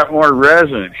 I got more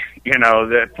resin,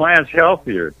 the plant's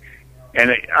healthier.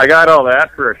 And I got all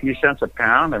that for a few cents a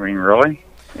pound. I mean, really?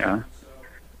 Yeah.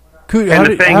 Coot,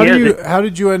 how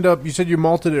did you end up? You said you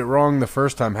malted it wrong the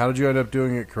first time. How did you end up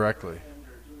doing it correctly?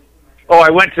 Oh, I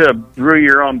went to Brew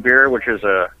Your Own Beer, which is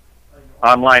a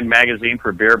online magazine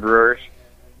for beer brewers,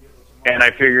 and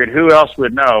I figured who else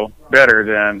would know better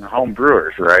than home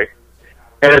brewers, right?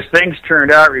 And as things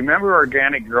turned out, remember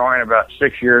organic growing about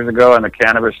 6 years ago and the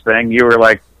cannabis thing? You were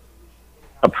like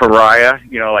a pariah,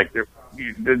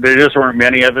 there just weren't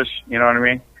many of us. You know what I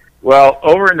mean? Well,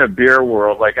 over in the beer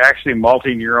world, actually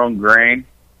malting your own grain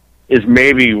is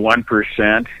maybe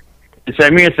 1%. It's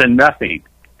a nothing.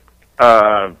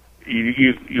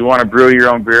 You want to brew your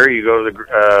own beer, you go to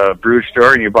the brew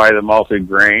store and you buy the malted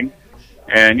grain,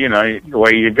 and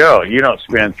away you go. You don't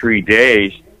spend 3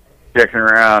 days checking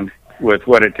around with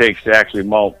what it takes to actually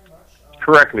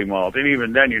correctly malt, and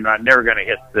even then, you're never going to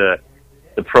hit the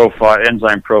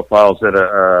enzyme profiles that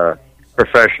a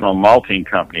professional malting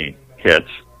company hits.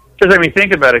 Because,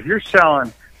 think about it. If you're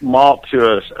selling malt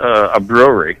to a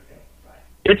brewery,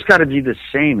 it's got to be the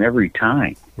same every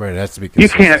time. Right, it has to be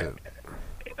consistent. You can't.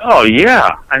 Oh,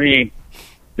 yeah.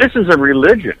 This is a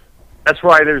religion. That's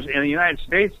why in the United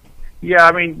States,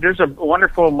 there's a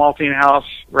wonderful malting house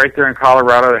right there in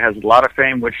Colorado that has a lot of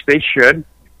fame, which they should,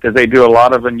 because they do a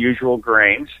lot of unusual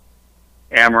grains,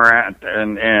 amaranth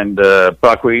and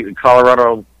buckwheat,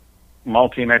 Colorado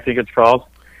malting, I think it's called.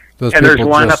 Those and there's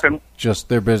one up in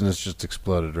their business just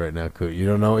exploded right now, Coot. You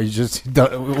don't know what you just did.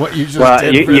 Well,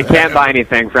 you can't buy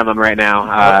anything from them right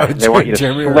now. They want you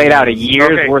to slate out a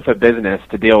year's worth of business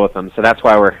to deal with them, so that's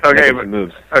why we're making some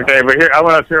moves. Okay, but here I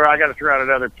got to throw out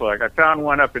another plug. I found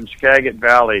one up in Skagit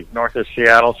Valley, north of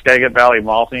Seattle, Skagit Valley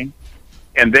Malting,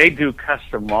 and they do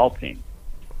custom malting.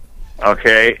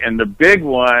 Okay, and the big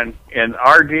one in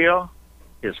our deal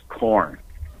is corn.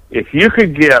 If you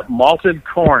could get malted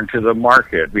corn to the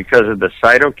market because of the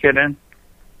cytokinin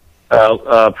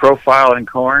profile in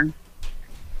corn,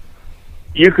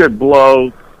 you could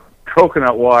blow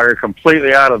coconut water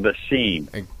completely out of the scene.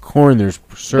 And corn, there's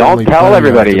certainly don't tell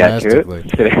everybody yet, Coot.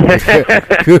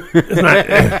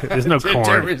 There's no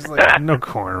corn. No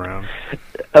corn around.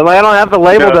 I don't have the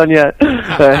label done yet. No.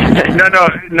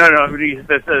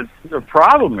 The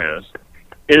problem is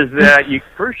that you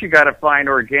got to find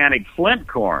organic flint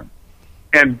corn,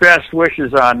 and best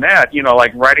wishes on that.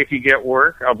 Like right if you get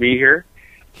work, I'll be here.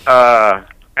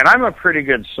 And I'm a pretty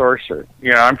good sourcer.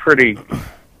 I'm pretty.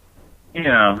 I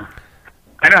know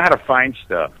how to find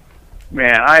stuff.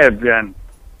 Man, I have been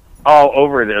all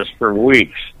over this for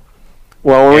weeks.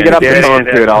 Well, when we get up to phone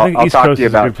food, I'll East talk Coast to you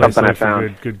is a about good place something I for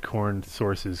found. Good corn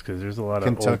sources because there's a lot of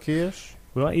Kentucky-ish.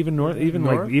 Well, even north, even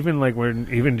North?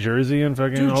 even Jersey and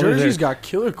fucking. Dude, all Jersey's these got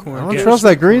killer corn. I don't trust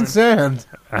that green sand.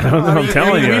 I don't know. I'm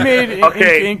telling you. We made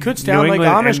in Kutztown, like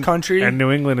Amish country. And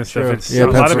New England and stuff. True. It's Yeah, a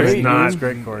lot of it's Pennsylvania. not. It's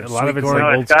great corn. A lot of it's No,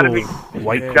 like it's old gotta school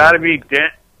white corn. It's got to be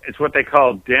dent. It's what they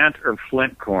call dent or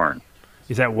flint corn.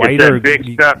 Is that white it's or that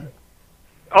big stuff?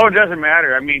 Oh, it doesn't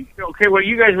matter. I mean, okay, what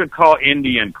you guys would call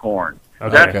Indian corn.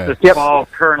 Okay. That's the small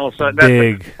kernel size. That's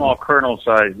Big. the small kernel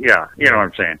size. Yeah, you know what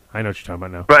I'm saying. I know what you're talking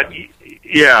about now. But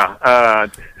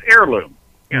heirloom.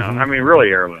 I mean, really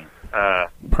heirloom.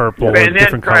 Purple and and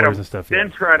different try colors to, and stuff. Then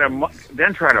try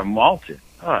to malt it.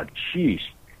 Oh, jeez.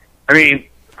 I mean,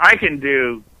 I can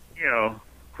do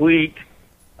wheat,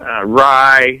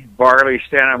 rye, barley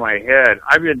stand on my head.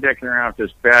 I've been dicking around with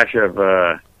this batch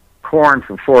of corn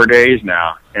for 4 days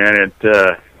now, and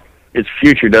its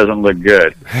future doesn't look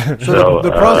good. So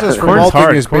the process for corn's malting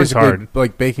hard. is Corn's basically hard.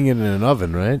 like baking it in an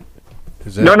oven, right?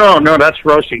 Is that No, that's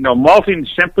roasting. No, malting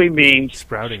simply means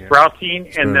Sprouting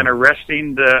it. and then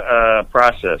arresting the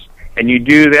process. And you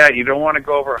do that, you don't want to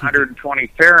go over 120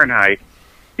 Fahrenheit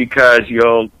because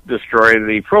you'll destroy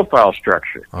the profile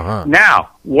structure. Uh-huh. Now,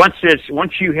 once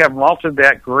you have malted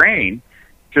that grain,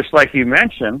 just like you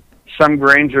mentioned, some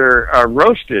grains are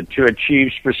roasted to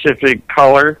achieve specific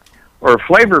color or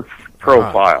flavor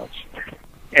profiles.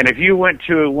 And if you went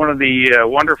to one of the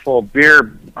wonderful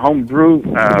beer home brew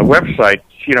websites,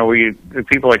 where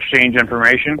people exchange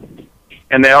information,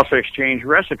 and they also exchange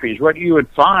recipes, what you would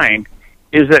find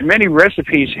is that many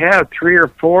recipes have 3 or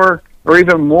 4 or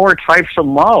even more types of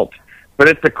malt. But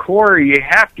at the core, you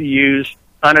have to use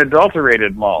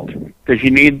unadulterated malt because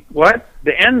you need what?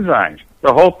 The enzymes.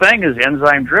 The whole thing is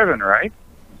enzyme-driven, right?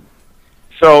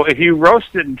 So if you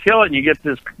roast it and kill it and you get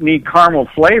this neat caramel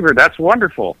flavor, that's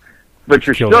wonderful. But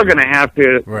you're still going to have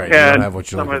to right? You add don't have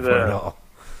what you're some looking of for the at all.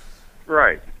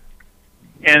 right.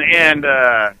 And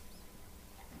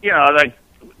like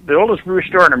the oldest brew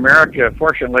store in America,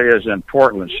 fortunately, is in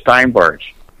Portland, Steinbart's,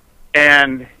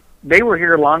 and they were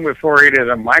here long before it had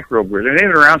a microbrew. They've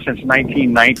been around since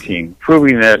 1919,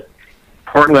 proving that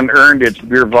Portland earned its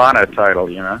Beervana title.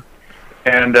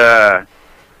 And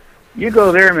you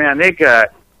go there, man, they got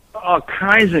all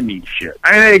kinds of neat shit.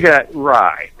 I mean, they got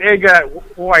rye, they got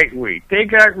white wheat, they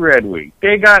got red wheat,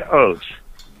 they got oats,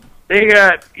 they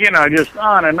got, just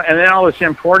on and then all this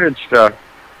imported stuff.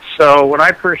 So when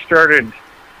I first started,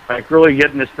 like, really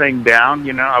getting this thing down,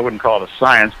 I wouldn't call it a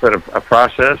science, but a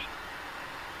process,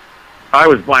 I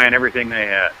was buying everything they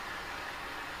had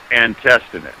and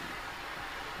testing it.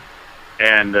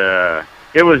 And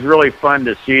it was really fun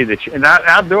to see that. And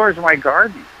outdoors in my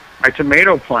garden, my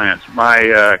tomato plants,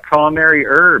 my culinary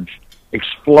herbs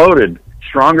exploded,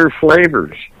 stronger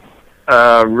flavors,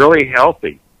 really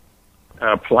healthy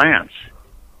plants.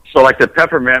 So like the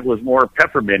peppermint was more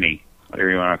pepperminty, whatever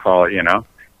you want to call it,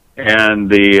 And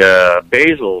the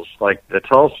basils, like the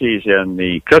tulsis and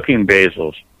the cooking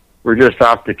basils, were just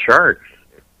off the chart.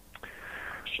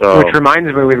 So, which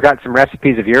reminds me, we've got some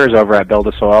recipes of yours over at Build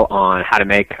a Soil on how to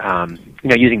make,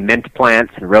 using mint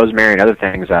plants and rosemary and other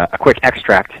things, a quick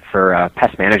extract for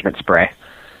pest management spray,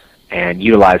 and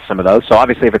utilize some of those. So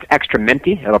obviously, if it's extra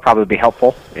minty, it'll probably be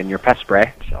helpful in your pest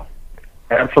spray. So,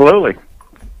 absolutely,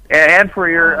 and for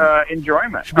your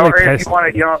enjoyment. Or if you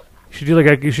want to,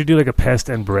 You should do like a pest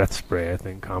and breath spray, I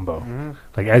think, combo. Mm-hmm.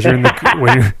 Like as you're in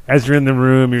the as you're in the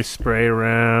room, you spray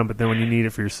around, but then when you need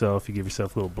it for yourself, you give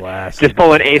yourself a little blast. Just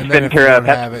pull an Ace Ventura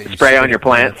pest spray on your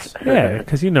plants. Yeah,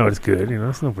 because it's good.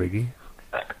 It's no biggie.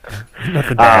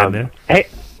 Nothing bad in there.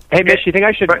 Hey, Mitch, you think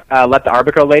I should let the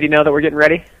Arbico lady know that we're getting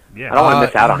ready? Yeah. I don't want to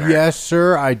miss out on her. Yes,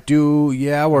 sir. I do.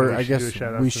 Yeah, I guess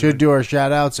we should do our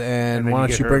shout-outs, and why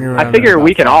don't you bring her around? I figure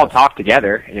we can all talk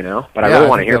together, but I really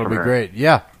want to hear from her. That'll be great.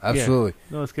 Yeah, absolutely.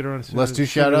 Yeah. No, let's get her on. Let's do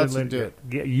shout-outs and do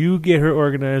it. You get her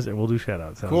organized, and we'll do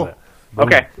shout-outs. Cool.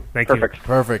 Okay. Thank you.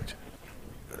 Perfect.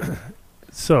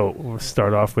 So we'll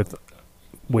start off with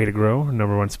Way to Grow, our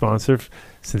number one sponsor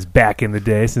since back in the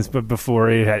day, since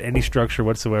before it had any structure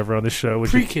whatsoever on the show.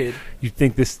 Pre-kid. You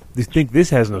think this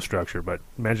has no structure, but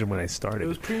imagine when I started. It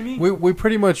was pre-me. We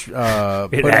pretty much put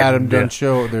Adam Dunn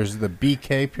show. There's the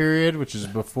BK period, which is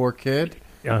before kid,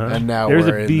 and now there's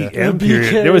we're a in BM the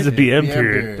period. There was a BM BM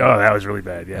period. Oh, that was really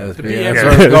bad. Yeah, The BM BM. So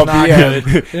it's called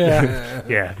BM.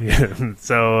 yeah.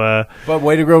 So, but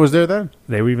Way to Grow was there then.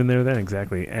 They were even there then,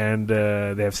 exactly. And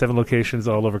they have 7 locations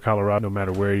all over Colorado. No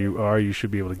matter where you are, you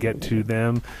should be able to get to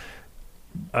them.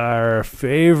 Our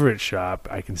favorite shop,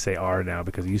 I can say our now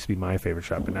because it used to be my favorite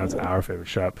shop, but now it's our favorite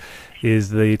shop, is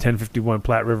the 1051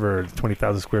 Platte River,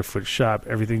 20,000 square foot shop.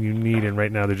 Everything you need, and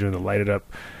right now they're doing the Light It Up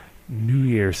New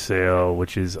Year sale,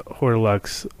 which is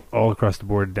Hortilux all across the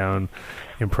board down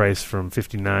in price from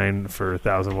 $59 for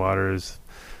 1,000 waters,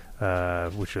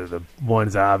 which are the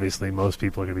ones obviously most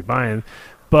people are going to be buying.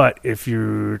 But if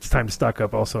it's time to stock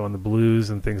up also on the blues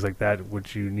and things like that,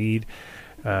 which you need.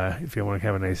 If you want to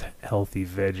have a nice healthy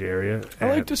veg area, I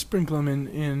like to sprinkle them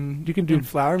in. You can do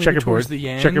flour, maybe checkerboard. towards the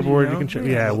end. Checkerboard, you know? you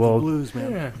can. Well, blues,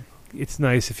 man. Yeah. It's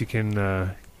nice if you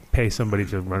can pay somebody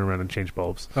to run around and change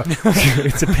bulbs.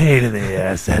 It's a pain in the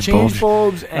ass. That change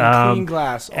bulbs and clean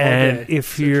glass all and day.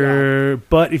 if you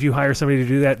hire somebody to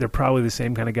do that, they're probably the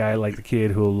same kind of guy like the kid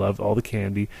who will love all the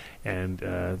candy, and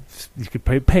you could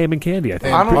pay him in candy. I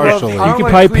think I don't you like could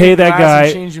probably pay that guy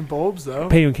and changing bulbs though.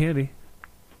 Pay you in candy.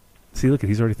 See, look,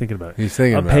 he's already thinking about it. He's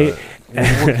thinking about it.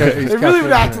 They really would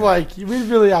have to you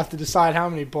really have to decide how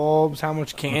many bulbs, how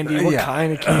much candy, what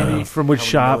kind of candy, from which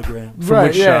shop,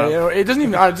 right? Yeah, you know, it doesn't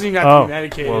even have to be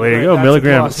medicated. Well, there you right? go,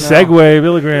 milligrams. Segue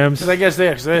milligrams. Because I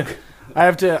guess I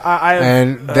have to.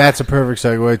 And that's a perfect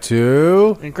segue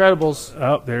to Incredibles.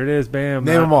 Oh, there it is. Bam.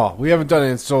 Name them all. We haven't done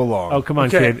it in so long. Oh, come on,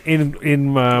 kid. In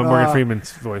Morgan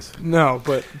Freeman's voice. No,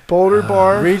 but Boulder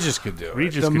Bar. Regis could do it.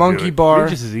 Regis the could Monkey do it. Bar.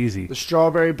 Regis is easy. The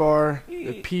Strawberry Bar.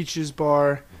 The Peaches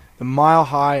Bar. The Mile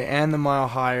High and the Mile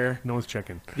Higher. No one's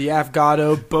checking. The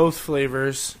Afgado, both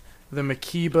flavors. The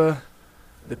Makiba.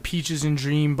 The Peaches and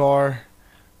Dream Bar.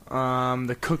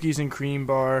 The Cookies and Cream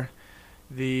Bar.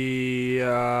 The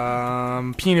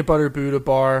Peanut Butter Buddha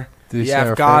Bar. The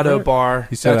Afgado Bar.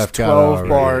 He said that's Afgado 12 already.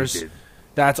 bars.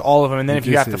 That's all of them. And then if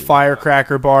you got the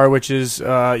Firecracker Bar, which is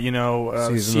seasonal,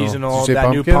 that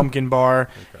pumpkin? new pumpkin bar,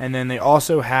 and then they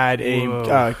also had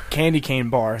a candy cane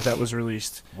bar that was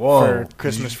released for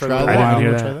Christmas for a little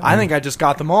while. I think I just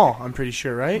got them all. I'm pretty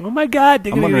sure, right? Oh my God!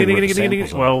 Well,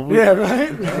 yeah,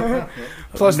 right.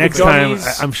 Plus next the time,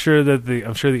 gummies. I'm sure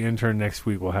the intern next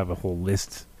week will have a whole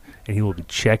list, and he will be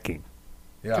checking.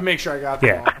 To make sure I got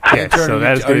them all. Yeah. So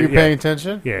that's are you paying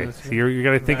attention? Yeah. So you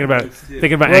got to thinking about Let's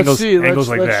see, angles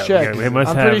like let's that. check. Yeah,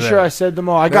 I'm pretty sure I said them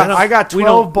all. I got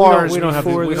 12 bars. We don't have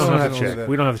before to this check.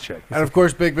 We don't have to check. And of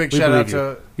course, big shout out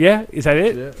to. Yeah, is that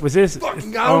it? Yeah. Was this? Fucking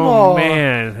got them all.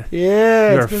 Man.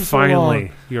 Yeah, You're it's been finally. so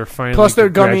long. You're finally. Plus their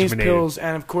gummies, graduated. pills,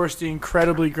 and of course the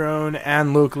incredibly grown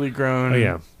and locally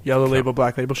grown yellow label,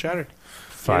 black label shattered.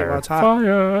 Fire. It's hot.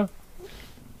 Fire.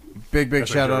 Big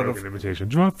shout out of invitation.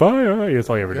 Drop fire. Yeah, that's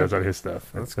all he ever does on his stuff.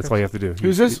 That's all you have to do.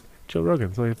 Who's this? Joe Rogan.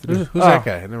 That's all you have to do. Who's that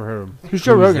guy? I never heard of him. Who's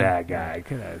Joe Rogan? That guy.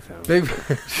 Get out of town.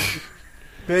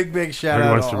 Big shout out. He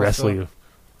wants to also. wrestle you.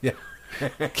 Yeah.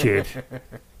 Kid.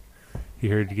 He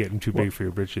heard you getting too big for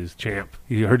your britches. Champ.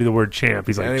 He heard the word champ.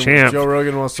 He's like, Anyway, champ. Joe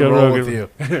Rogan wants to roll with you.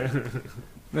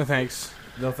 No thanks.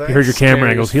 No thanks. He heard your camera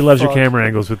Scary angles. as He loves your fuck. camera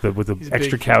angles with the He's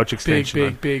extra big, couch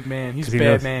extension. Big man. He's a He bad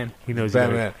knows- man. He knows Bad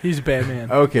you man. He's a bad man.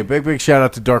 Okay, big shout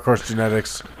out to Dark Horse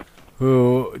Genetics,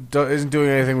 who isn't doing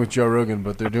anything with Joe Rogan,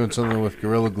 but they're doing something with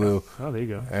Gorilla Glue. Oh, there you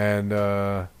go. And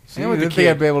see, And you with the didn't think kid.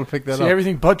 I'd be able to pick that See, up.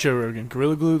 everything but Joe Rogan.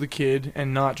 Gorilla Glue, the kid,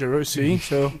 and not Joe Rogan. See?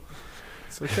 So,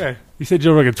 it's okay. You said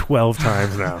Joe Rogan 12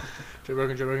 times now. Joe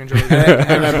Rogan.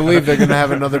 and I believe they're going to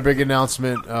have another big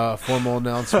announcement, formal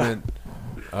announcement,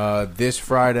 this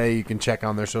Friday. You can check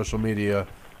on their social media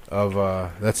of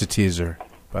that's a teaser,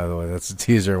 by the way. That's a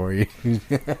teaser where you.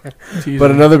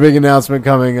 But another big announcement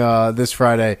coming this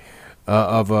Friday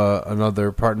of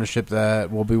another partnership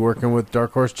that we'll be working with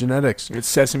Dark Horse Genetics. It's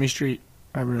Sesame Street.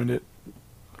 I ruined it.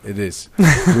 It is.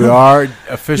 We are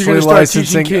officially You're gonna start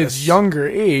licensing teaching kids younger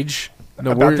age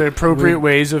about the appropriate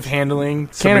ways of handling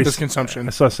cannabis consumption.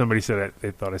 I saw somebody say that they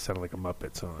thought I sounded like a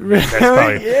Muppet. So Really? that's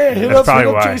probably, Yeah, that's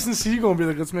probably why. Jason Segel and be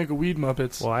like, let's make a weed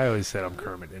Muppets. Well, I always said I'm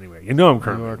Kermit anyway. You know I'm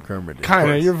Kermit. You are Kermit. Kind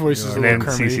of. Your voice is a And little then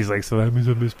Kermit. Cece's like, so that means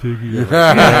I miss Piggy.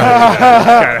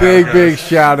 Big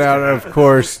shout out, of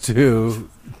course, to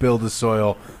Build the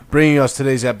Soil, bringing us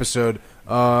today's episode.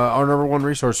 Our number one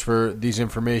resource for this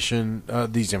information,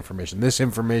 these ingredients.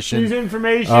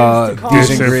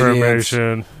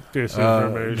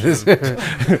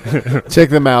 Check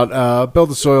them out.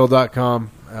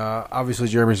 BuildTheSoil.com. Obviously,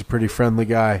 Jeremy's a pretty friendly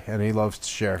guy, and he loves to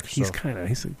share. He's so. kind of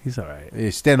he's all right.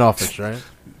 He's standoffish, right?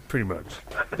 Pretty much.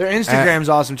 Their Instagram's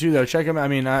awesome too, though. Check them. I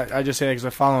mean, I just say that because I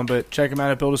follow them, but check them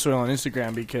out at Build a Soil on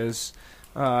Instagram because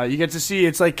you get to see.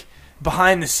 It's like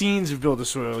behind the scenes of Build a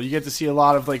Soil. You get to see a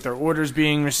lot of like their orders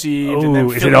being received. And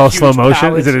Oh, is it all slow motion?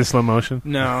 pallets. Is it in slow motion?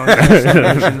 No, it's not slow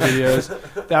motion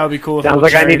videos. That would be cool. Sounds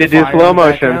like I need to do slow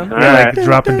motion. All right. Like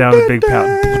dropping down the big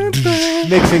pallet.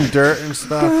 Mixing dirt and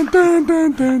stuff.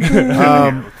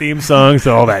 Theme songs,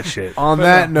 all that shit. On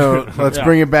that note, let's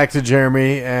bring it back to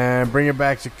Jeremy and bring it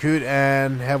back to Coot.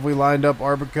 And have we lined up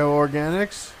Arbico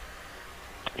Organics?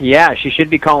 Yeah, she should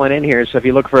be calling in here. So if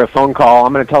you look for a phone call,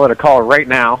 I'm going to tell her to call right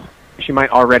now. She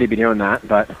might already be doing that,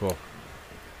 but cool.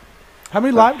 How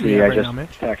many live do we have I right just now,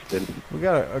 Mitch? texted. We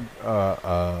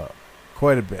got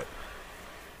quite a bit.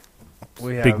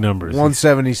 We have Big numbers.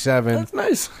 177. That's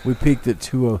nice. We peaked at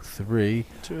 203.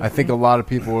 I think a lot of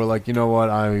people were like, you know what,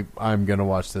 I'm going to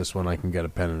watch this when I can get a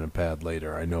pen and a pad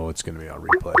later. I know it's going to be on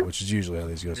replay, which is usually how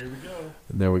these goes. Here we go.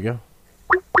 And there we go.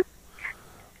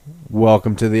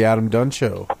 Welcome to the Adam Dunn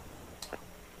Show.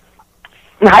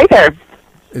 Hi there.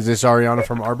 Is this Ariana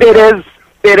from Arbico? It is.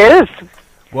 It is.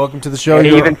 Welcome to the show.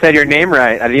 He even said your name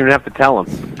right. I didn't even have to tell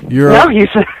him. You're No, you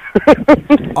said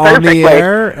on the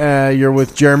air. You're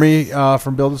with Jeremy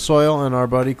from Build a Soil and our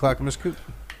buddy Clackamas Coot.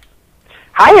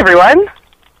 Hi, everyone.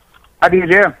 How do you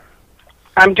do?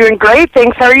 I'm doing great.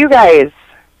 Thanks. How are you guys?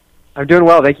 I'm doing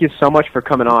well. Thank you so much for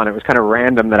coming on. It was kind of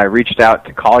random that I reached out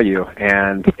to call you,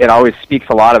 and it always speaks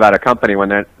a lot about a company when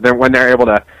they're able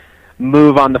to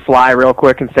move on the fly real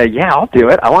quick and say, "Yeah, I'll do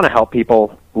it. I want to help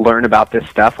people learn about this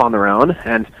stuff on their own."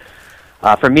 And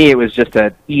for me, it was just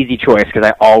an easy choice because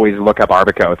I always look up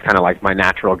Arbico. It's kind of like my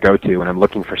natural go-to when I'm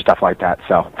looking for stuff like that.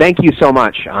 So thank you so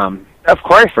much. Of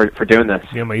course, for doing this.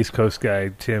 Yeah, my East Coast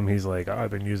guy, Tim, he's like,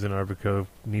 I've been using Arbico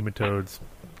nematodes.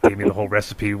 Gave me the whole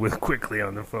recipe quickly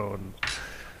on the phone.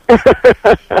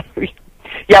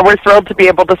 Yeah, we're thrilled to be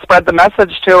able to spread the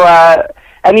message to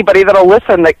anybody that'll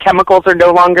listen that chemicals are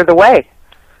no longer the way.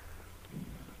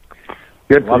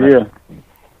 Good for you.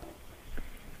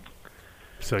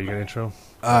 So you got an intro?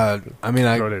 I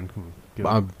Throw it in.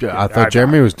 I thought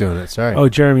Jeremy was doing it. Sorry. Oh,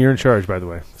 Jeremy, you're in charge, by the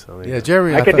way. So yeah,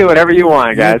 Jeremy. I can do whatever you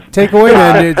want, guys. Take away,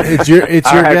 man. It's your All right,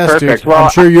 guest. perfect. Dude. Well, I'm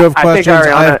sure you have I think questions.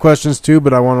 I have Ariana- questions too,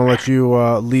 but I want to let you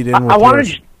lead in with I wanted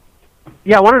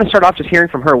yours. I wanted to start off just hearing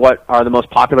from her what are the most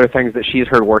popular things that she's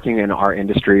heard working in our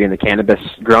industry in the cannabis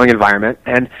growing environment,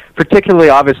 and particularly,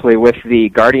 obviously, with the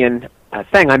Guardian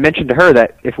thing. I mentioned to her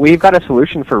that if we've got a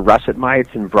solution for russet mites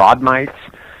and broad mites,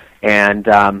 and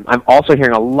I'm also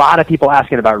hearing a lot of people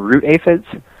asking about root aphids.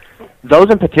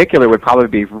 Those in particular would probably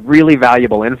be really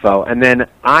valuable info. And then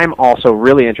I'm also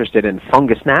really interested in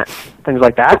fungus gnats, things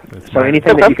like that. So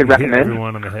anything that you could Hit recommend.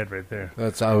 everyone on the head right there.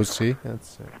 That's OC.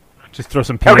 That's just throw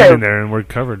some peas in there and we're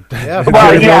covered. Yeah.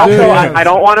 Well, yeah. So I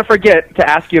don't want to forget to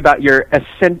ask you about your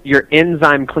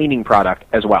enzyme cleaning product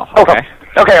as well. Okay.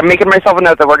 Okay, I'm making myself a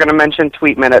note that we're going to mention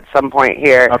Tweetman at some point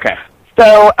here. Okay.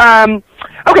 So,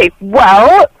 okay,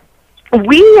 well,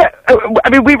 we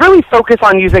really focus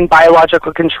on using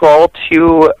biological control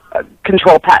to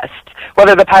control pests,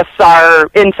 whether the pests are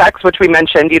insects, which we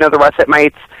mentioned, the russet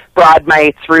mites, broad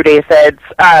mites, root aphids,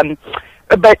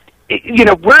 but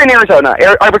we're in Arizona.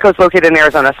 Arbico is located in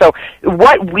Arizona. So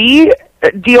what we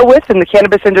deal with in the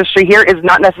cannabis industry here is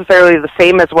not necessarily the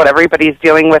same as what everybody's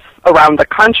dealing with around the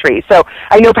country. So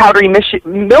I know powdery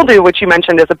mildew, which you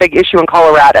mentioned, is a big issue in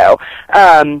Colorado.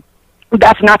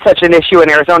 That's not such an issue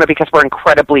in Arizona because we're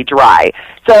incredibly dry.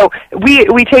 So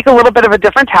we take a little bit of a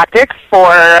different tactic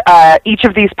for each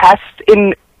of these pests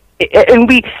and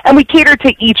we cater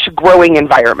to each growing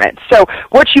environment. So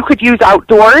what you could use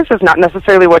outdoors is not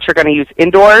necessarily what you're going to use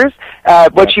indoors.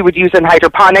 What you would use in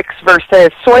hydroponics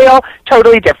versus soil,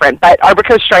 totally different. But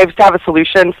Arbico strives to have a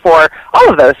solution for all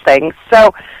of those things.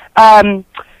 So,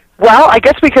 well, I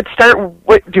guess we could start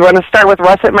with, do you want to start with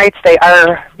russet mites? They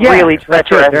are really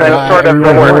treacherous and sort of the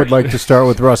I worst. would like to start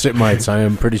with russet mites. I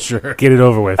am pretty sure. Get it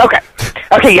over with.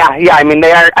 Okay, yeah. I mean,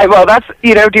 they are. Well, that's do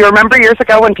you remember years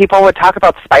ago when people would talk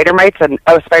about spider mites and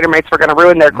spider mites were going to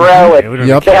ruin their grow? And we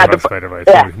don't care about spider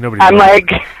mites. Yeah, Nobody I'm knows. like,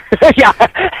 yeah,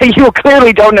 you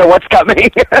clearly don't know what's coming.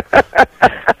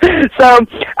 So,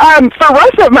 for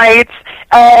russet mites,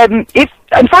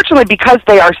 unfortunately, because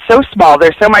they are so small,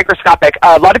 they're so microscopic,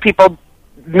 a lot of people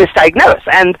misdiagnose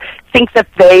and think that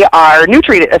they are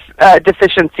nutrient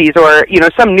deficiencies or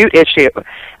some newt issue.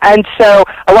 And so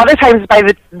a lot of times by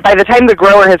the time the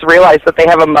grower has realized that they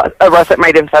have a russet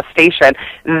mite infestation,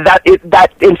 that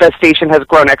infestation has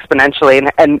grown exponentially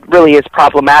and really is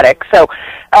problematic. So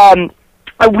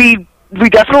we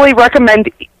definitely recommend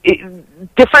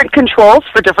different controls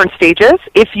for different stages.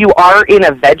 If you are in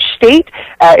a veg state,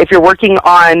 if you're working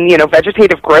on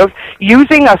vegetative growth,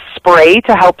 using a spray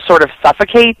to help sort of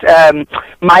suffocate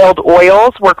mild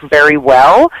oils work very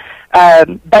well.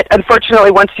 But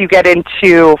unfortunately, once you get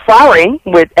into flowering,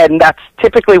 and that's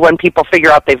typically when people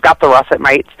figure out they've got the russet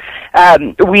mites,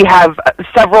 we have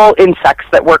several insects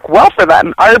that work well for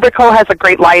them. Arbico has a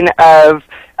great line of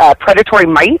predatory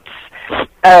mites.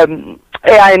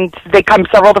 And they come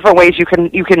several different ways. You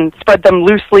can spread them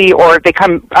loosely, or they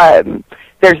come.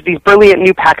 There's these brilliant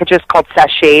new packages called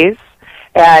sachets,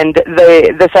 and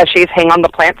the sachets hang on the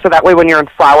plant, so that way when you're in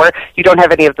flower, you don't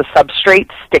have any of the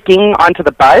substrate sticking onto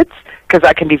the buds, because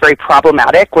that can be very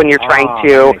problematic when you're trying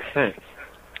to. Makes sense.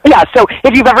 Yeah, so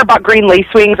if you've ever bought green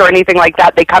lacewings or anything like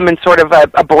that, they come in sort of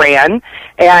a bran,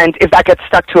 and if that gets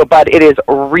stuck to a bud, it is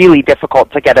really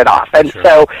difficult to get it off. And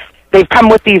so they've come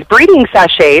with these breeding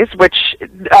sachets, which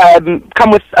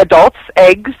come with adults,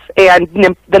 eggs, and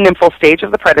the nymphal stage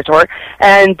of the predator,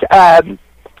 and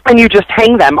you just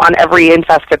hang them on every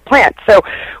infested plant. So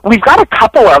we've got a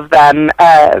couple of them,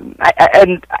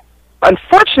 and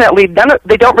unfortunately,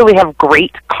 they don't really have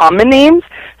great common names,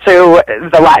 so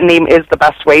the Latin name is the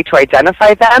best way to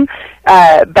identify them.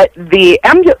 But the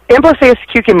Amblyceus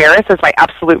cucumaris is my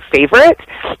absolute favorite,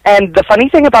 and the funny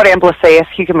thing about Amblyceus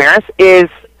cucumaris is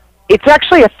it's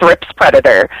actually a thrips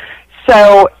predator.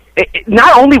 So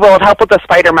not only will it help with the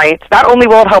spider mites, not only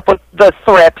will it help with the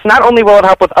thrips, not only will it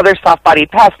help with other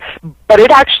soft-bodied pests, but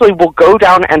it actually will go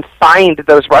down and find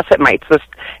those russet mites.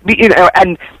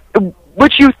 And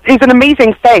which is an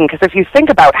amazing thing, because if you think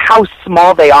about how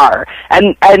small they are,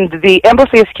 and the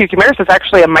Amblyceus cucumaris is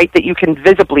actually a mite that you can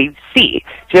visibly see.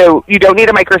 So you don't need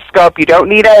a microscope, you don't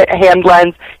need a hand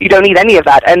lens, you don't need any of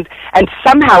that. And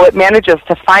somehow it manages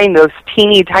to find those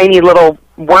teeny tiny little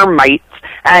worm mites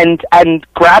and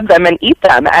grab them and eat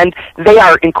them. And they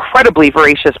are incredibly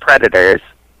voracious predators.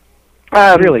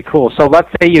 Really cool. So let's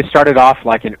say you started off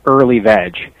like an early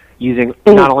veg, using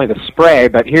not only the spray,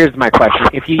 but here's my question.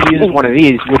 If you use one of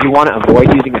these, would you want to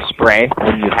avoid using a spray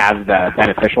when you have the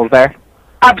beneficials there?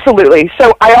 Absolutely.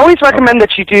 So I always recommend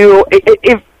that you do,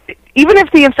 even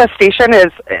if the infestation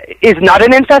is not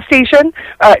an infestation,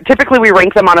 typically we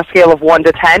rank them on a scale of 1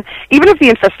 to 10. Even if the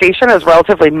infestation is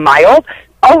relatively mild,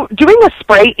 doing a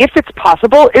spray, if it's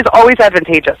possible, is always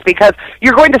advantageous, because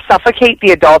you're going to suffocate the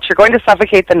adults, you're going to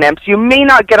suffocate the nymphs, you may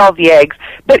not get all the eggs,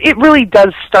 but it really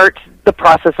does start the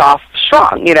process off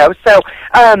strong, So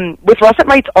with russet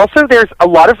mites also, there's a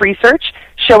lot of research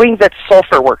showing that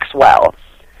sulfur works well.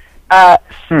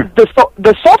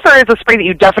 The sulfur is a spray that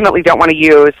you definitely don't want to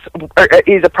use, or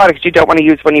is a product you don't want to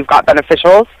use when you've got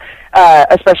beneficials,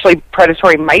 especially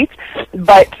predatory mites.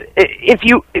 But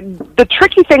the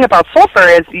tricky thing about sulfur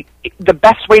is the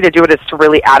best way to do it is to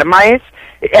really atomize,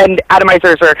 and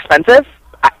atomizers are expensive.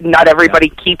 Not everybody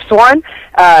keeps one.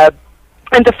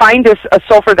 And to find a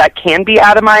sulfur that can be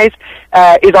atomized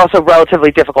is also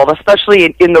relatively difficult, especially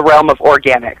in the realm of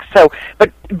organics. So,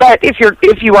 but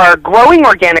if you are growing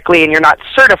organically and you're not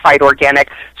certified organic,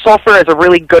 sulfur is a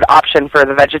really good option for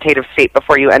the vegetative state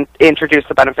before you introduce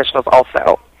the beneficials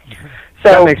also.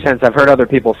 So that makes sense. I've heard other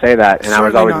people say that, and I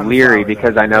was always leery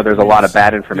because I know there's a lot of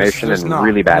bad information and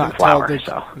really bad in flour.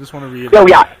 So I just want to reiterate. Oh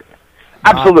yeah,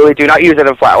 absolutely. Do not use it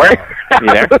in flour.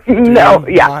 No,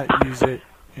 Do yeah. not use it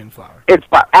in flour. It's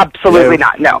absolutely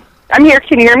not. No. I'm here.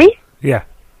 Can you hear me? Yeah.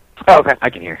 Oh, okay. I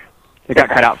can hear. It got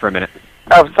cut out for a minute.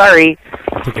 Oh, sorry.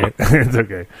 It's okay. It's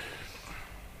okay.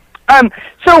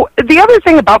 So the other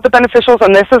thing about the beneficials,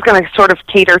 and this is going to sort of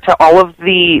cater to all of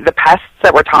the pests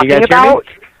that we're talking about.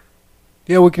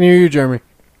 Yeah, we can hear you, Jeremy.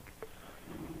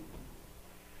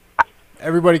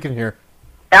 Everybody can hear.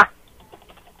 Yeah.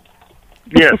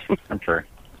 Yes, I'm sorry.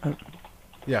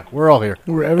 Yeah, we're all here.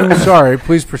 Everyone's sorry.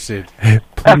 Please proceed.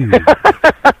 Please.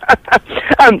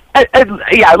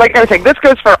 Yeah, like I was saying, this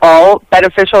goes for all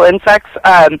beneficial insects.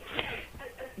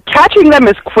 Catching them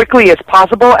as quickly as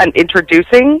possible and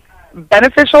introducing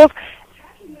beneficials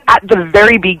at the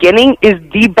very beginning is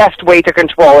the best way to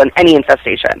control any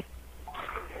infestation.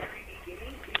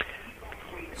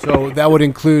 So that would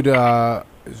include.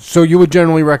 So you would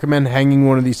generally recommend hanging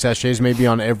one of these sachets maybe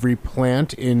on every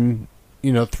plant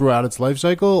throughout its life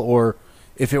cycle, or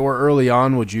if it were early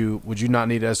on, would you not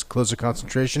need as close a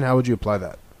concentration? How would you apply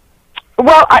that?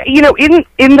 Well,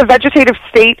 in the vegetative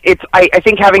state, I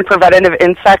think having preventative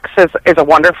insects is a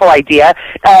wonderful idea.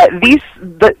 The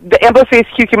Amblyceus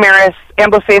cucumaris,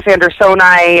 Amblyceus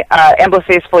andersoni,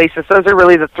 Amblyceus falacis, those are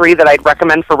really the three that I'd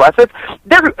recommend for russets.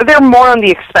 They're more on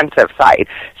the expensive side.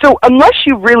 So unless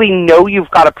you really know you've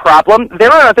got a problem,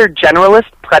 there are other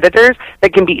generalist predators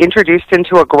that can be introduced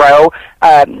into a grow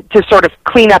to sort of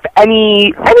clean up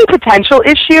any potential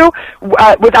issue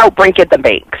without breaking the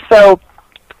bank. So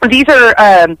these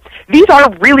are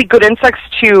really good insects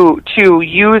to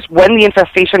use when the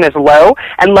infestation is low,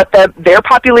 and let their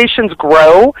populations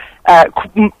grow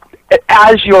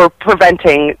as you're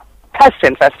preventing pest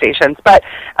infestations. But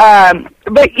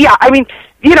yeah, I mean,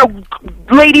 you know,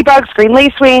 ladybugs, green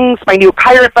lacewings, minute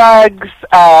pirate bugs,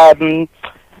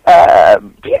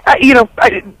 you know,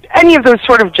 any of those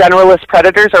sort of generalist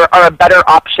predators are a better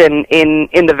option in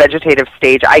the vegetative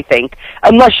stage, I think,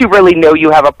 unless you really know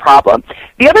you have a problem.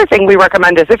 The other thing we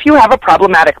recommend is if you have a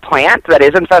problematic plant that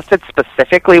is infested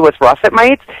specifically with russet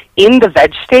mites in the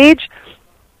veg stage,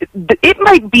 it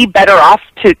might be better off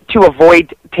to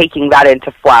avoid taking that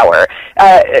into flower.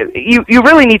 You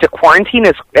really need to quarantine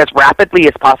as rapidly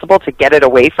as possible to get it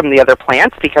away from the other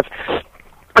plants, because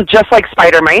just like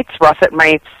spider mites, russet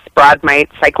mites, broad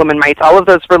mites, cyclamen mites, all of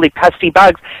those really pesty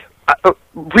bugs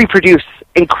reproduce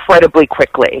incredibly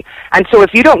quickly. And so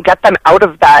if you don't get them out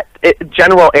of that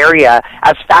general area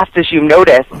as fast as you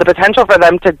notice, the potential for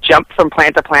them to jump from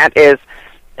plant to plant is,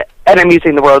 and I'm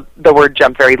using the word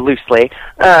jump very loosely,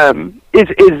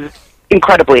 is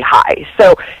incredibly high.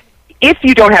 So if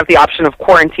you don't have the option of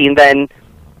quarantine, then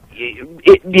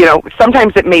you know,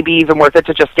 sometimes it may be even worth it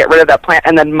to just get rid of that plant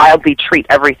and then mildly treat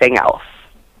everything else.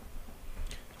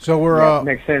 So we're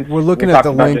makes sense. We're looking at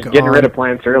the link getting rid of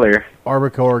plants earlier.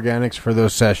 Arbico Organics for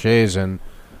those sachets, and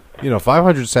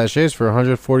 500 sachets for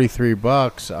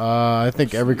 $143. I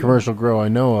think every commercial grow I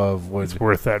know of would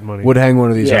worth that money. Would hang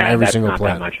one of these on every that's single not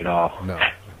plant. That much at all. No.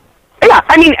 Yeah,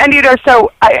 I mean, and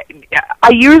so I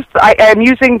am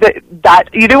using that.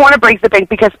 You do want to break the bank,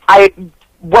 because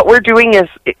what we're doing is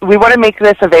we want to make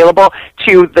this available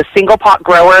to the single pot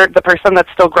grower, the person that's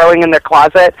still growing in their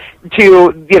closet,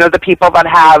 to the people that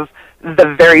have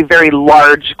the very, very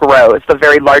large grows, the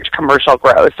very large commercial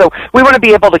grows. So we want to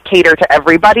be able to cater to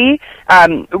everybody,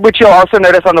 which you'll also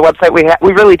notice on the website. We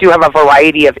really do have a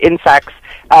variety of insects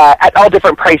at all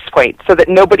different price points, so that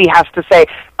nobody has to say,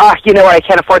 you know what, I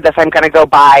can't afford this, I'm going to go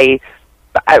buy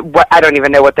I don't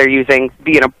even know what they're using,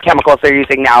 chemicals they're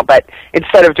using now, but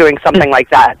instead of doing something like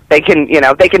that, they can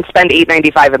spend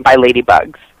 $8.95 and buy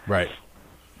ladybugs. Right.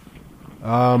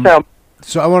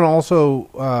 So I want to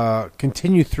also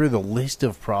continue through the list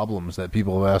of problems that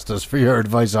people have asked us for your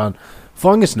advice on.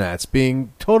 Fungus gnats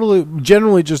being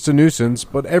generally just a nuisance,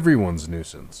 but everyone's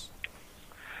nuisance.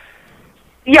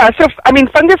 Yeah, so,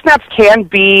 fungus gnats can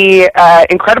be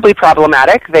incredibly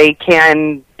problematic. They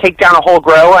can take down a whole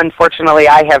grow. Unfortunately,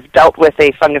 I have dealt with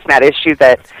a fungus gnat issue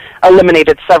that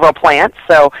eliminated several plants,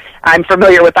 so I'm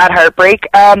familiar with that heartbreak.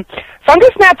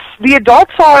 Fungus gnats, the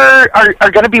adults are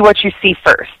going to be what you see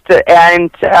first,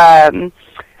 and the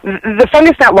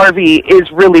fungus gnat larvae is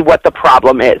really what the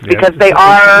problem is, because they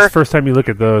are... The first time you look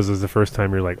at those is the first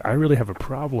time you're like, I really have a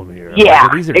problem here. Yeah,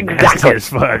 these are exactly. nasty as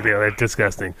fuck. They're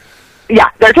disgusting. Yeah,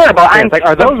 they're terrible. Yeah, it's like,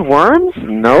 are those worms?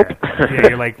 Nope. Yeah,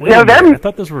 you're like, wait a minute, I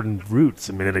thought those were roots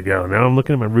a minute ago. Now I'm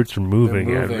looking at my roots are moving.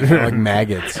 They're like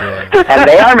maggots. Yeah. And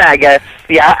they are maggots.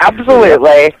 Yeah,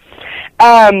 absolutely.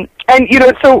 Well,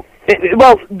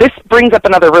 this brings up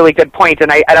another really good point, and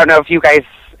I don't know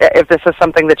if this is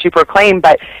something that you proclaim,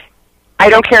 but I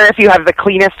don't care if you have the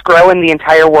cleanest grow in the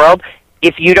entire world.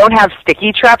 If you don't have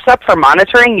sticky traps up for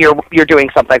monitoring, you're doing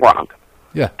something wrong.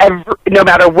 Yeah. No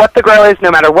matter what the grow is,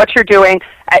 no matter what you're doing,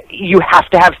 you have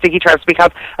to have sticky traps, because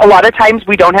a lot of times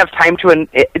we don't have time to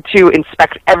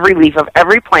inspect every leaf of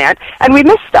every plant, and we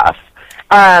miss stuff,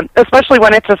 especially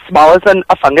when it's as small as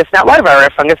a fungus gnat larva or a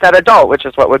fungus gnat adult, which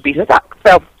is what would be stuck.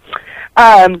 So,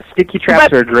 sticky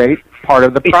traps are a great part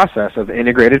of the process of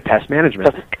integrated pest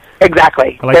management.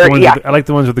 Exactly. I like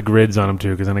the ones with the grids on them too,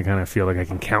 because then I kind of feel like I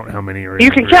can count how many are in You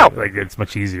the can grid. count. Like, it's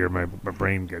much easier. My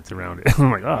brain gets around it.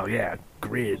 I'm like, oh yeah,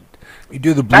 grid. You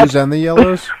do the blues and the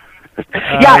yellows?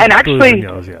 Yeah, and actually, and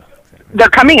yellows, yeah. They're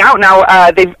coming out now.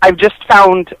 I've just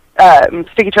found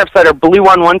sticky traps that are blue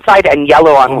on one side and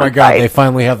yellow on one side. Oh my god, they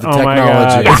finally have the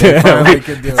technology.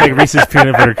 It's like Reese's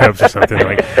peanut butter cups or something.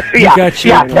 Like, you got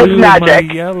your blue, my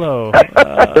yellow.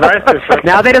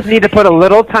 Now they just need to put a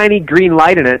little tiny green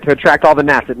light in it to attract all the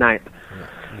gnats at night.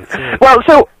 Well,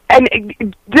 and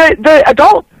the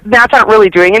adult gnats aren't really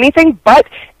doing anything, but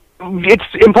it's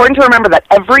important to remember that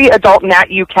every adult gnat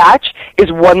you catch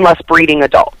is one less breeding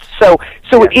adult. So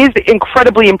it is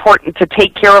incredibly important to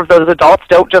take care of those adults.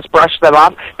 Don't just brush them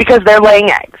off, because they're laying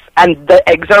eggs, and the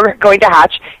eggs are going to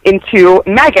hatch into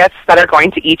maggots that are going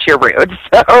to eat your roots.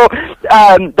 So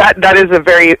that is a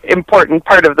very important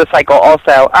part of the cycle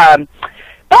also.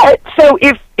 So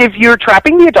if you're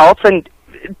trapping the adults, and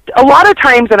a lot of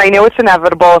times, and I know it's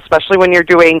inevitable, especially when you're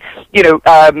doing,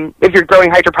 if you're growing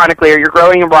hydroponically, or you're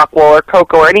growing in rock wool or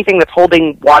cocoa or anything that's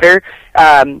holding water,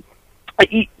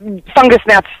 fungus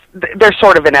gnats, they're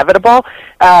sort of inevitable,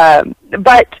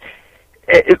 but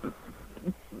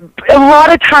a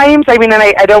lot of times, I mean, and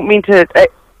I don't mean to,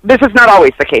 this is not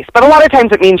always the case, but a lot of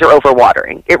times it means you're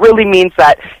overwatering. It really means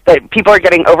that people are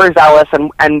getting overzealous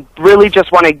and really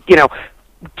just want to,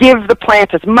 give the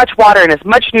plant as much water and as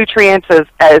much nutrients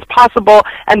as possible,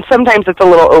 and sometimes it's a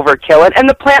little overkill. And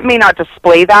the plant may not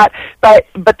display that, but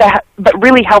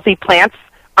really healthy plants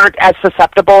aren't as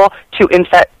susceptible to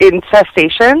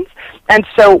infestations. And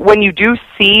so when you do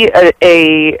see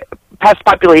a pest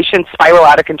population spiral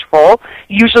out of control,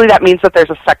 usually that means that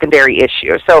there's a secondary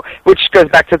issue. So, which goes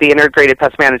back to the integrated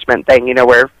pest management thing,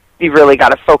 where you really got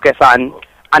to focus on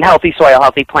healthy soil,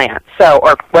 healthy plants, so,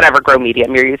 or whatever grow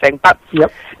medium you're using. But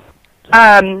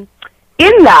in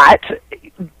that,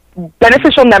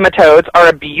 beneficial nematodes are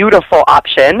a beautiful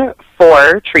option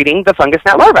for treating the fungus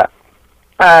gnat larva.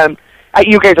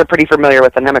 You guys are pretty familiar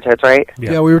with the nematodes, right?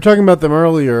 Yeah, we were talking about them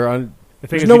earlier.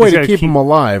 There's no way to keep them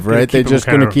alive, right? They're just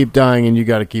going to keep dying, and you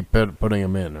got to keep putting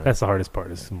them in. Right? That's the hardest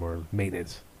part. Is more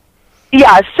maintenance.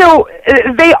 Yeah, so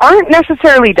they aren't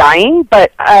necessarily dying,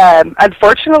 but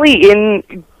unfortunately, in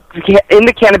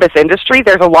the cannabis industry,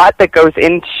 there's a lot that goes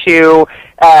into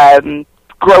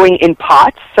growing in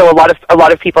pots. So a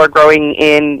lot of people are growing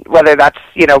in, whether that's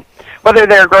whether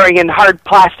they're growing in hard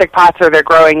plastic pots or they're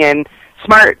growing in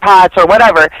smart pots or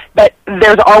whatever, but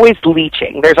there's always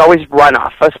leaching. There's always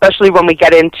runoff, especially when we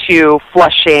get into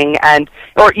flushing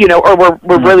or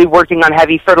we're really working on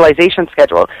heavy fertilization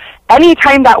schedule.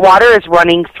 Anytime that water is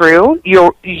running through,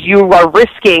 you are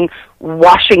risking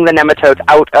washing the nematodes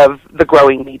out of the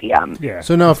growing medium. Yeah.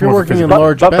 So now if you're working in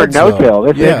large but beds, for no-till,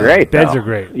 this is great. Beds are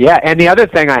great. Yeah, and the other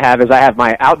thing I have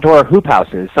my outdoor hoop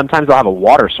houses. Sometimes they'll have a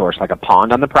water source, like a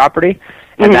pond on the property,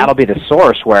 and that'll be the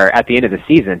source where at the end of the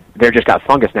season, they've just got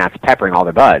fungus gnats peppering all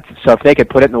their buds. So if they could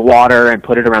put it in the water and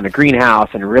put it around the greenhouse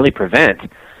and really prevent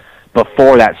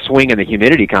before that swing in the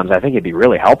humidity comes, I think it'd be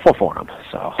really helpful for them.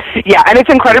 So yeah, and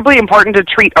it's incredibly important to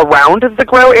treat around the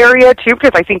grow area too,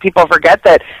 because I think people forget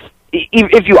that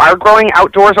if you are growing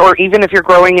outdoors, or even if you're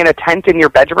growing in a tent in your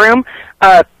bedroom,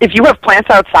 if you have plants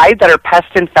outside that are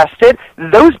pest infested,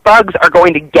 those bugs are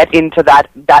going to get into that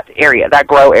area, that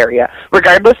grow area.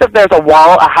 Regardless if there's a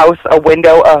wall, a house, a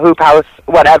window, a hoop house,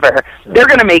 whatever, they're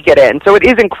going to make it in. So it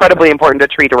is incredibly important to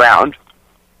treat around.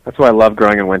 that's why I love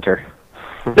growing in winter.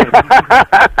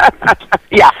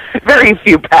 Yeah, very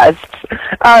few pests.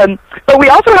 But we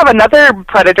also have another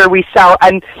predator we sell,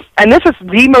 and this is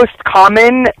the most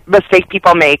common mistake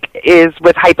people make, is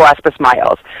with Hypoaspis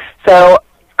miles. So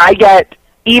I get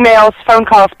emails, phone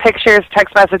calls, pictures,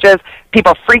 text messages,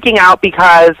 people freaking out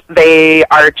because they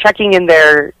are checking in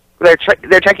they're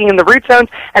checking in the root zones,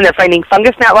 and they're finding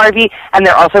fungus gnat larvae, and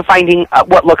they're also finding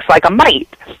what looks like a mite.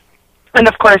 And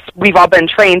of course, we've all been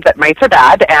trained that mites are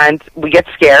bad, and we get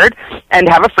scared and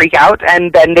have a freak out,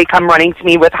 and then they come running to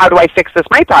me with, how do I fix this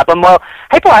mite problem? Well,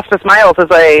 Hypoaspis miles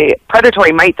is a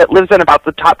predatory mite that lives in about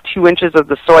the top 2 inches of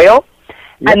the soil,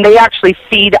 and they actually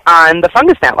feed on the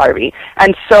fungus gnat larvae.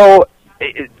 And so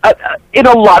in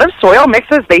a lot of soil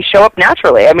mixes, they show up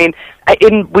naturally. I mean, I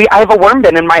have a worm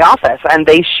bin in my office, and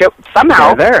they show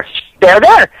somehow. They're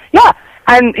there. Yeah.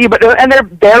 And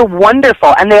they're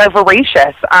wonderful, and they are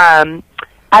voracious, and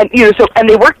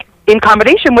they work in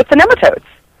combination with the nematodes.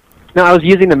 No, I was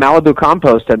using the Malibu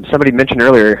compost that somebody mentioned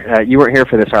earlier. You weren't here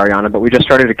for this, Ariana, but we just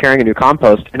started carrying a new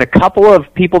compost, and a couple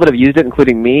of people that have used it,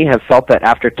 including me, have felt that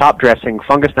after top dressing,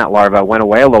 fungus gnat larvae went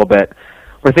away a little bit.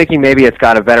 We're thinking maybe it's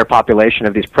got a better population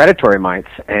of these predatory mites,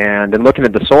 and in looking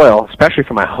at the soil, especially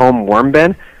for my home worm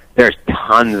bin, there's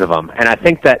tons of them, and I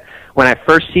think that when I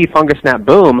first see fungus gnat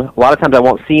boom, a lot of times I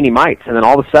won't see any mites, and then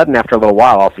all of a sudden, after a little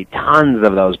while, I'll see tons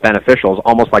of those beneficials,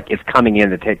 almost like it's coming in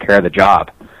to take care of the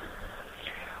job.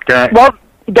 Well,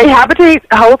 they habitate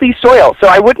healthy soil, so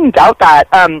I wouldn't doubt that.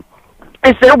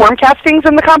 Is there worm castings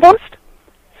in the compost?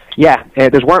 Yeah,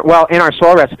 there's worm. Well, in our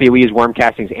soil recipe, we use worm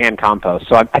castings and compost,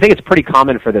 so I think it's pretty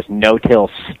common for this no-till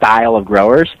style of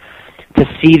growers to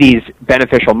see these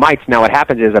beneficial mites. Now what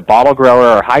happens is a bottle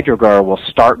grower or hydro grower will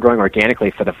start growing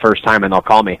organically for the first time, and they'll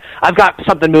call me, I've got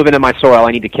something moving in my soil,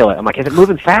 I need to kill it. I'm like, is it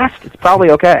moving fast? It's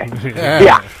probably okay.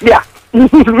 Yeah. Yeah,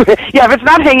 if it's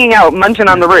not hanging out, munching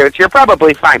on the roots, you're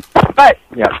probably fine. But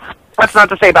that's not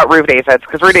to say about root aphids,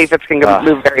 because root aphids can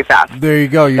move very fast. There you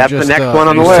go. That's the next one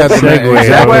on the list.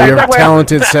 You're a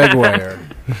talented seguer.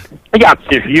 Yeah.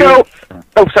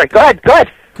 Sorry, go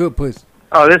ahead. Good, please.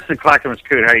 Oh, this is Clackamas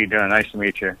Coot. How you doing? Nice to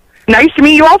meet you. Nice to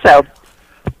meet you also.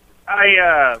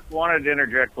 I wanted to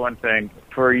interject one thing.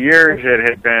 For years, it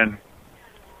had been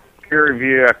peer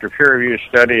review after peer review,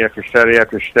 study after study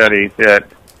after study, that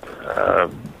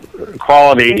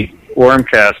quality worm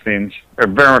castings, or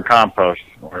vermicompost,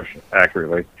 more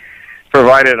accurately,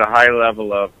 provided a high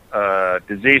level of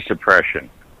disease suppression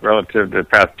relative to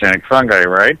pathogenic fungi,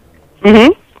 right?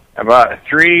 Mm-hmm. About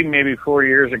 3, maybe 4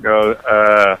 years ago,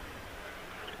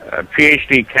 a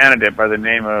PhD candidate by the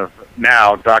name of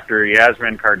now Dr.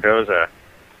 Yasmin Cardoza,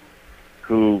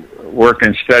 who worked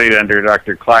and studied under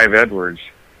Dr. Clive Edwards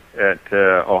at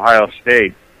Ohio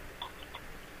State,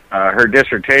 her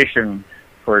dissertation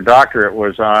for a doctorate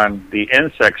was on the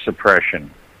insect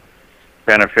suppression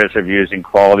benefits of using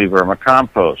quality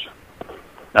vermicompost.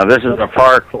 Now, this is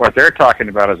what they're talking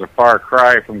about is a far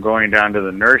cry from going down to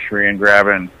the nursery and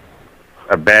grabbing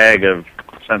a bag of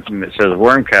something that says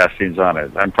worm castings on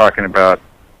it. I'm talking about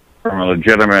from a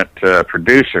legitimate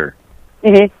producer.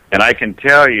 Mm-hmm. And I can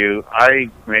tell you, I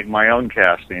make my own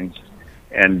castings,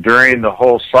 and during the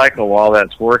whole cycle while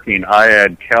that's working, I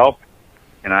add kelp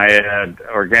and I add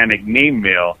organic neem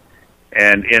meal,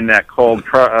 and in that cold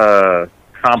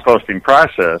composting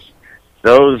process,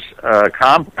 those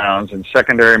compounds and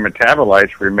secondary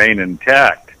metabolites remain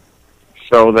intact,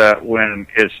 so that when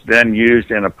it's then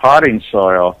used in a potting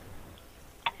soil,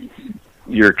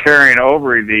 you're carrying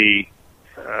over the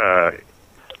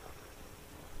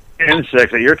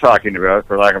insects that you're talking about,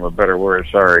 for lack of a better word.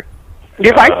 Sorry.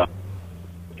 You're fine.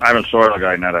 I'm a soil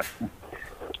guy, not a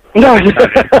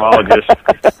entomologist.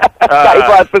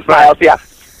 Yeah.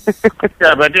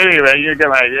 Yeah, but anyway, you get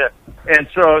my idea. And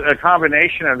so a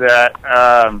combination of that,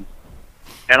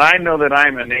 and I know that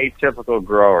I'm an atypical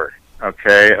grower,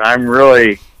 okay? I'm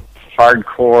really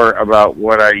hardcore about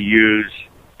what I use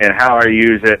and how I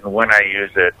use it and when I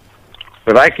use it.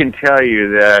 But I can tell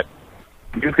you that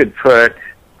you could put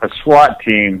a SWAT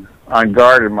team on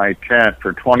guard in my tent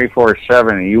for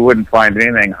 24/7 and you wouldn't find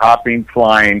anything hopping,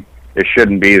 flying that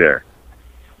shouldn't be there.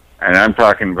 And I'm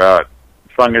talking about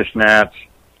fungus gnats,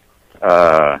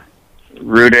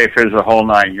 root aphids, the whole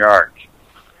 9 yards.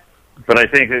 But I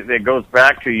think it goes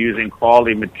back to using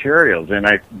quality materials.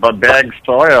 But bagged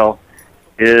soil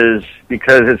is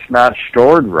because it's not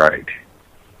stored right.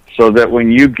 So that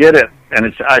when you get it,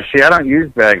 and I don't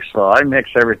use bagged soil. I mix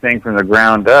everything from the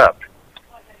ground up.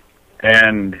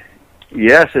 And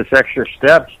yes, it's extra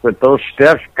steps, but those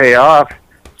steps pay off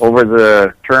over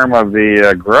the term of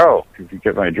the grow, if you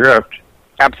get my drift.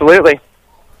 Absolutely.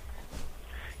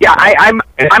 Yeah, I'm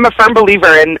a firm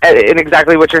believer in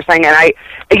exactly what you're saying, and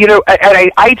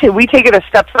we take it a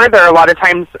step further a lot of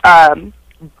times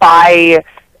by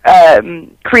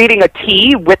creating a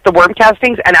tea with the worm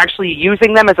castings and actually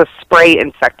using them as a spray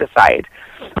insecticide,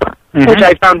 which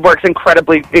I found works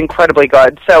incredibly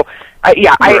good. So,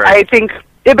 I think.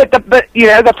 Yeah, but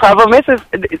the problem is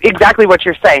exactly what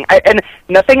you're saying. And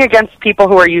nothing against people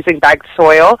who are using bagged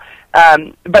soil.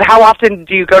 But how often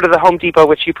do you go to the Home Depot,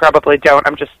 which you probably don't?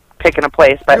 I'm just picking a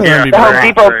place, but the Home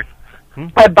Depot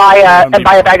and buy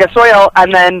a bag of soil,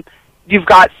 and then you've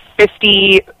got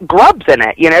 50 grubs in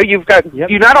it. You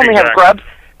not only have grubs,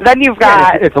 then you've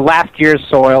got it's last year's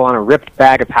soil on a ripped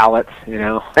bag of pallets.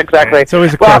 Exactly. It's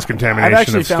always a cross contamination. I've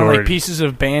actually of found storage. like pieces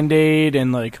of Band-Aid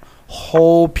and like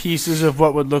whole pieces of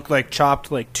what would look like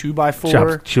chopped like 2x4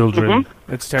 chopped children.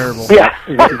 It's terrible. Yeah,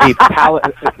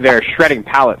 they're shredding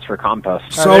pallets for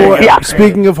compost. So,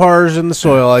 speaking of horrors in the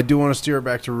soil, I do want to steer it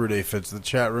back to root aphids. The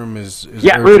chat room is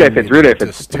root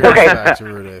aphids. Okay. Back to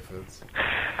root aphids.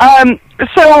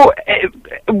 So,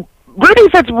 root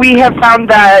aphids, we have found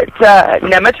that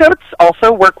nematodes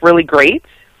also work really great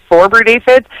for root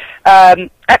aphids.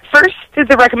 At first,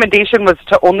 the recommendation was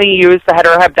to only use the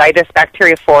Heterohebditis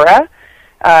bacteriophora,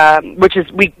 which is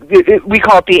we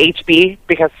call it the HB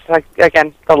because,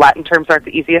 again, the Latin terms aren't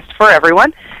the easiest for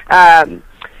everyone. But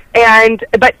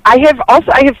I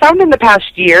have found in the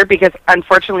past year, because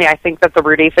unfortunately I think that the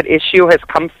root aphid issue has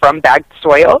come from bagged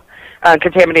soil,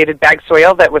 contaminated bagged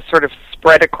soil that was sort of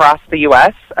spread across the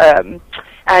U.S.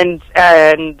 And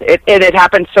it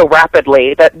happened so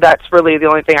rapidly that's really the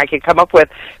only thing I can come up with.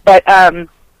 But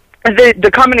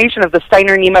the combination of the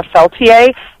Steinernema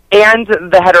feltiae and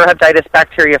the Heterohebditis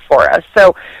bacteriophora.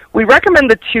 So we recommend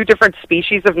the two different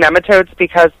species of nematodes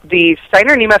because the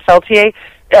Steinernema feltiae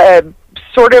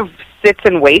sort of sits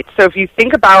and waits. So if you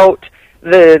think about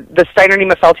the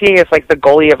Steinernema feltiae is like the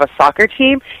goalie of a soccer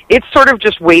team. It's sort of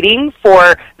just waiting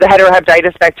for the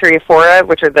Heterohebditis bacteriophora,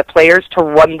 which are the players, to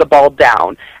run the ball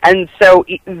down. And so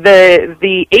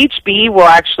the HB will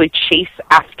actually chase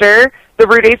after the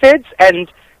root aphids and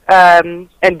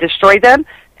destroy them,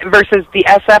 versus the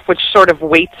SF, which sort of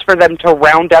waits for them to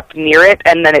round up near it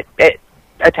and then it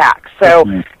attacks. So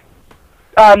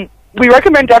we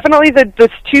recommend definitely the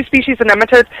two species of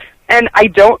nematodes. And I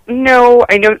don't know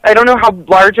how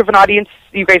large of an audience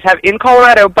you guys have in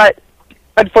Colorado, but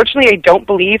unfortunately, I don't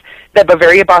believe that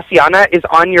Bavaria bassiana is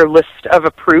on your list of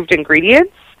approved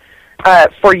ingredients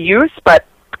for use. But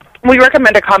we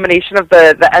recommend a combination of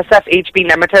the SFHB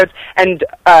nematodes and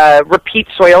repeat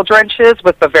soil drenches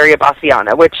with Bavaria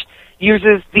bassiana, which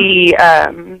uses the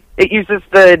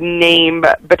name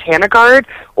Botanigard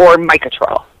or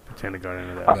Micatrol.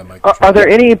 Are there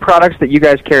any products that you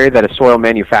guys carry that a soil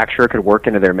manufacturer could work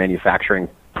into their manufacturing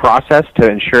process to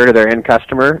ensure to their end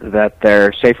customer that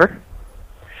they're safer?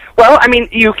 Well, I mean,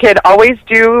 you could always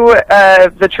do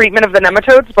the treatment of the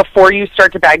nematodes before you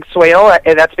start to bag soil.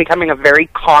 That's becoming a very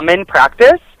common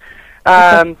practice.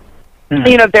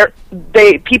 You know,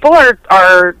 people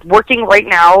are working right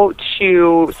now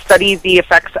to study the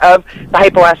effects of the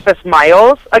Hypoaspis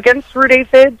miles against root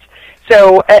aphids.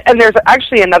 So, and there's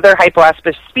actually another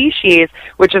Hypoaspis species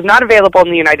which is not available in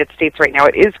the United States right now.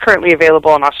 It is currently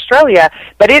available in Australia,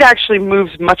 but it actually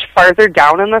moves much farther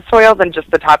down in the soil than just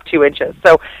the top 2 inches.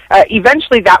 So,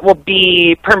 eventually that will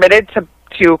be permitted to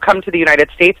come to the United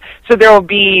States. So there will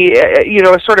be,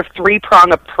 a sort of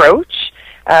 3-prong approach.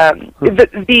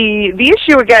 The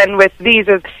issue again with these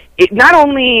is not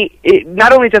only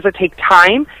does it take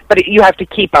time, but you have to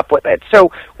keep up with it.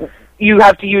 So you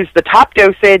have to use the top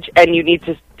dosage, and you need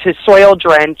to soil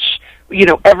drench,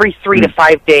 every 3 to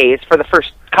 5 days for the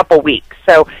first couple weeks.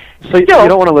 So you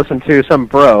don't want to listen to some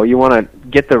bro. You want to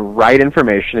get the right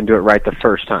information and do it right the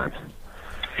first time.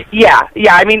 Yeah.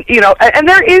 I mean, and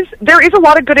there is a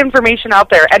lot of good information out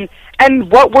there,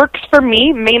 and what works for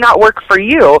me may not work for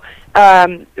you.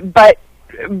 But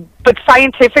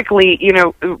scientifically,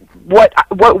 what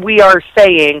we are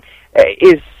saying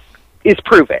is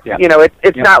proven. Yeah.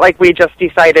 It's not like we just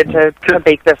decided to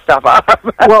make this stuff up.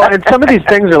 Well, and some of these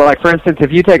things are like, for instance,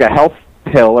 if you take a health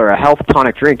pill or a health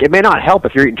tonic drink, it may not help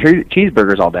if you're eating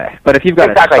cheeseburgers all day. But if you've got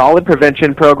a solid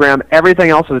prevention program, everything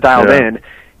else is dialed in,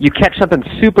 you catch something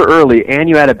super early and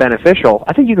you add a beneficial,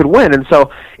 I think you could win. And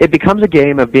so it becomes a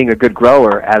game of being a good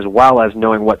grower as well as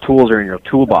knowing what tools are in your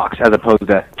toolbox as opposed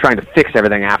to trying to fix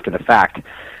everything after the fact.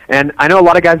 And I know a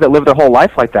lot of guys that live their whole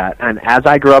life like that. And as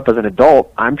I grew up as an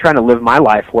adult, I'm trying to live my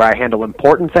life where I handle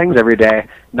important things every day,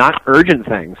 not urgent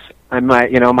things. And when I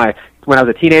was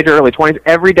a teenager, early 20s,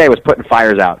 every day was putting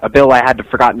fires out. A bill I had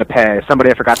forgotten to pay,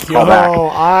 somebody I forgot to call back. Oh,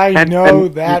 I know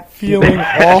that feeling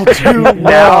all too well.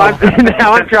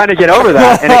 Now I'm trying to get over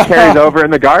that, and it carries over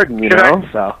in the garden,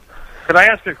 So, could I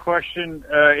ask a question,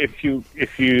 if you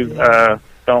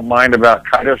don't mind, about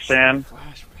chitosan?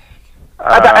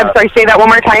 I'm sorry, say that one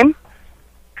more time.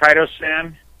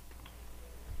 Chitosan.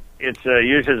 It's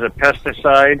used as a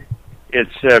pesticide.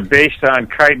 It's based on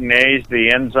chitinase,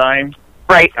 the enzyme.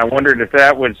 Right. I wondered if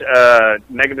that would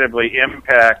negatively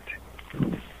impact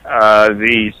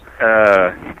these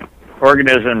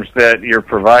organisms that you're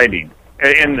providing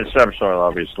in the subsoil,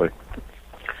 obviously.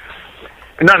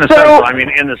 Not in the subsoil. I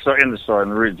mean, in the soil, in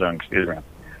the root zone. Excuse me.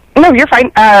 No, you're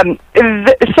fine.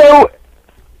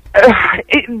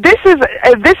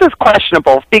 This is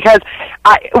questionable because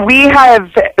we have,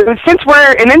 since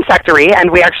we're an insectary and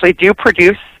we actually do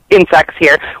produce insects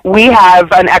here, we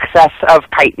have an excess of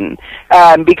chitin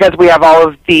because we have all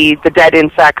of the dead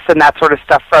insects and that sort of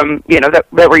stuff from that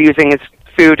we're using as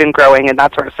food and growing and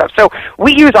that sort of stuff. So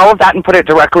we use all of that and put it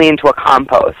directly into a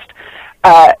compost.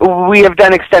 We have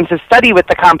done extensive study with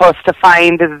the compost to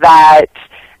find that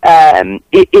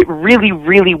it really,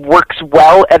 really works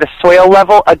well at a soil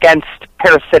level against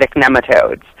parasitic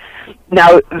nematodes.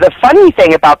 Now, the funny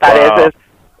thing about that is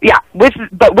with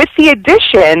the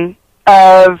addition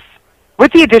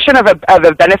of a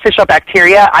beneficial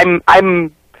bacteria,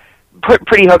 I'm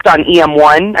pretty hooked on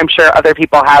EM1. I'm sure other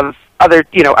people have other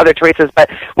choices, but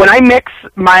when I mix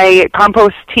my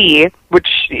compost tea, which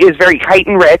is very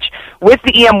chitin rich, with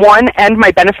the EM1 and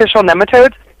my beneficial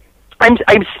nematodes,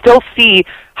 I still see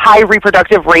high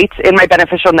reproductive rates in my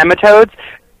beneficial nematodes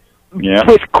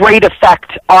with great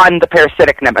effect on the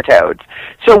parasitic nematodes.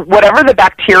 So whatever the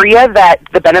bacteria that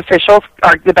the beneficial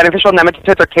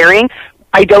nematodes are carrying,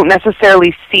 I don't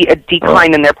necessarily see a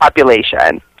decline in their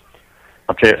population.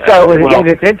 Okay. So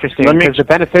it's interesting because the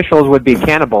beneficials would be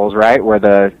cannibals, right? Where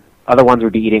the other ones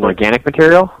would be eating organic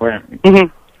material.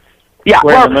 Mm-hmm. Yeah.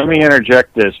 Let me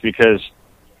interject this because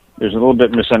there's a little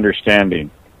bit misunderstanding.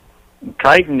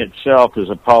 Chitin itself is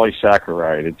a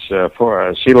polysaccharide. It's for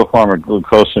a acetyl form of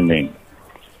glucosamine.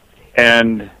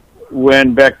 And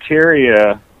when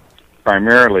bacteria,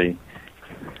 primarily,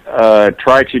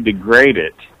 try to degrade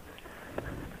it,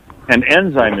 an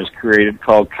enzyme is created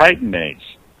called chitinase.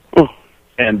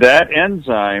 And that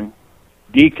enzyme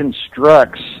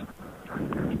deconstructs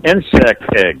insect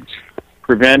eggs,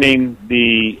 preventing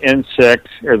the insect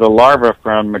or the larva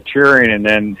from maturing and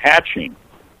then hatching.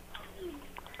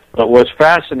 But what's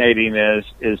fascinating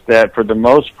is that for the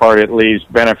most part it leaves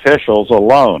beneficials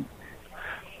alone.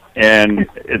 And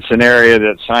it's an area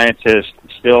that scientists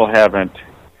still haven't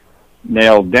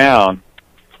nailed down.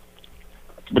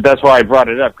 But that's why I brought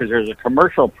it up, because there's a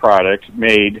commercial product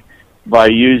made by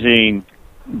using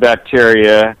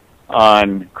bacteria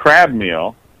on crab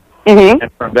meal. Mm-hmm.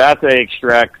 And from that they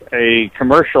extract a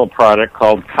commercial product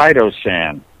called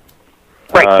chitosan.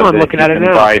 Right, I'm looking at it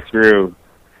now. Buy through.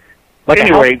 Like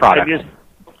anyway, a health product.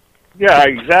 Yeah,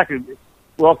 exactly.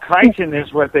 Well, chitin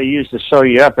is what they use to sew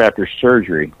you up after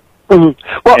surgery. Mm-hmm.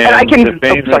 Well, and I can.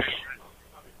 The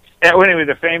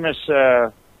famous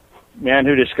man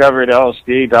who discovered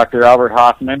LSD, Dr. Albert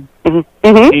Hoffman,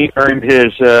 he earned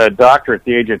his doctorate at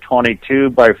the age of 22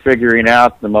 by figuring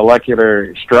out the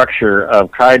molecular structure of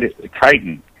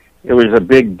chitin. It was a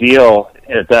big deal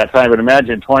at that time. But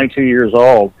imagine 22 years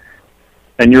old,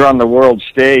 and you're on the world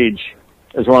stage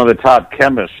as one of the top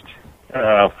chemists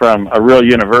from a real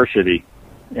university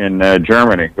in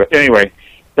Germany. But anyway,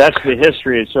 that's the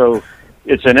history. So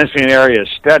it's an interesting area of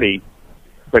study.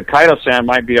 But chitosan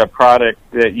might be a product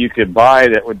that you could buy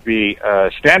that would be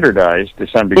standardized to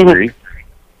some degree,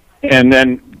 and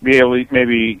then be able to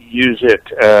maybe use it.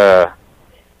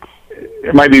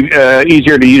 It might be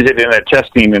easier to use it in a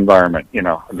testing environment,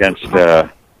 against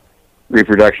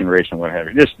reproduction rates and what have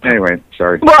you. Just anyway,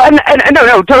 sorry. Well, and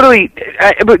no, totally.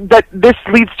 But this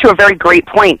leads to a very great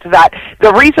point. That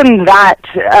the reason that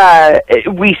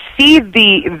we see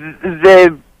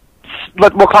the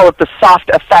what we'll call it the soft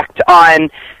effect on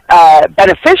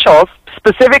beneficials,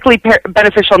 specifically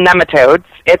beneficial nematodes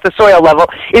at the soil level,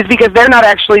 is because they're not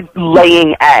actually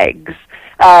laying eggs,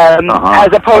 as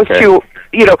opposed to,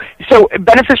 so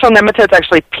beneficial nematodes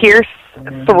actually pierce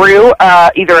through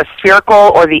either a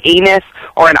spherical or the anus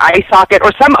or an eye socket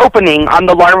or some opening on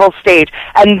the larval stage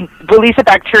and release a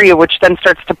bacteria which then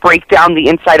starts to break down the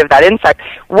inside of that insect.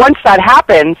 Once that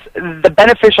happens, the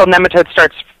beneficial nematode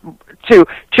starts to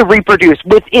reproduce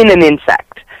within an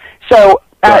insect. So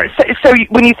so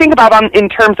when you think about in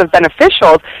terms of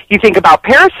beneficials, you think about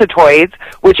parasitoids,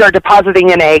 which are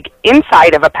depositing an egg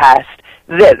inside of a pest.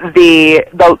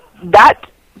 That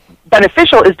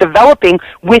beneficial is developing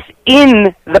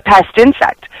within the pest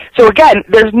insect. So again,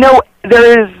 there's no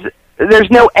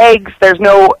eggs, there's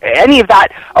no any of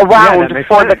that around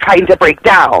for the kind to break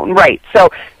down, right? So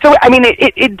I mean,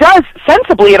 it does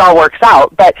sensibly, it all works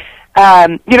out, but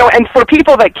and for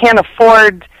people that can't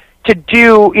afford to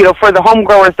do, for the home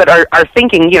growers that are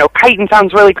thinking, chitin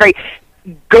sounds really great,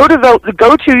 go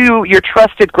to your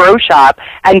trusted grow shop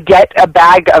and get a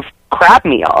bag of crab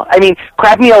meal. I mean,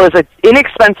 crab meal is an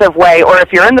inexpensive way, or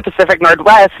if you're in the Pacific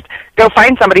Northwest, go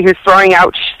find somebody who's throwing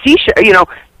out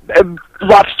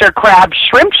lobster, crab,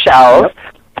 shrimp shells,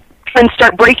 and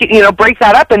start break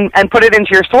that up and put it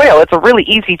into your soil. It's a really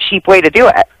easy, cheap way to do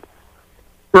it.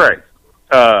 Right.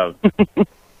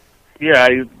 Yeah,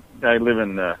 I live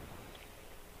in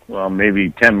maybe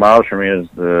 10 miles from me is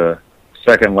the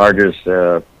second largest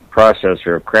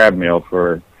processor of crab meal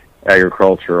for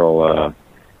agricultural.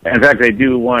 In fact, they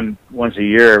do one once a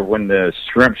year when the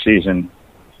shrimp season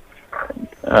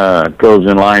goes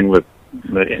in line with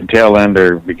the tail end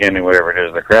or beginning, whatever it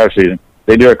is, the crab season.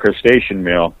 They do a crustacean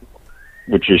meal,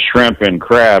 which is shrimp and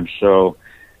crab. So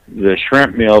the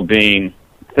shrimp meal being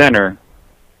thinner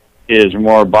is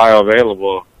more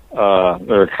bioavailable,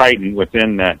 or chitin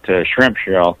within that shrimp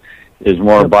shell is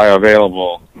more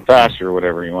bioavailable faster,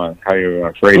 whatever you want, how you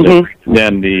want to phrase it,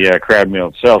 than the crab meal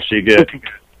itself. So you get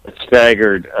a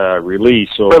staggered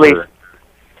release over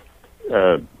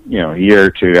a year or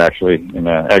two, actually.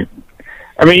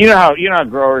 I mean, you know how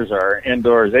growers are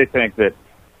indoors. They think that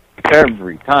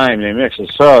every time they mix the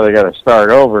soil, they got to start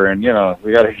over, and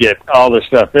we got to get all this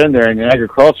stuff in there. And in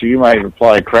agriculture, you might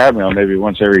apply crab meal maybe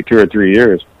once every 2 or 3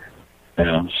 years.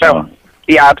 So.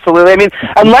 Yeah, absolutely. I mean,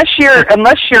 unless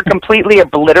you're completely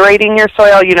obliterating your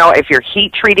soil, if you're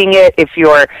heat treating it,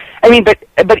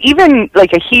 but even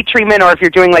like a heat treatment, or if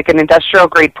you're doing like an industrial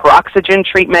grade peroxygen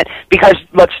treatment, because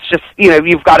let's just,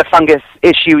 you've got a fungus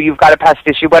issue, you've got a pest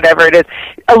issue, whatever it is,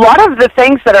 a lot of the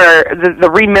things that are the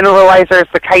remineralizers,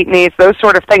 the chitinates, those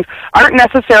sort of things aren't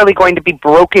necessarily going to be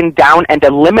broken down and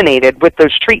eliminated with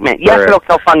those treatments. Yes, it'll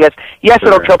kill fungus. Yes,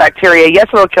 it'll kill bacteria. Yes,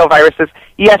 it'll kill viruses.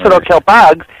 Yes, it'll kill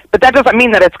bugs. But that doesn't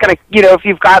mean that it's going to, if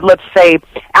you've got, let's say,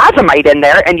 azomite in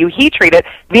there and you heat treat it,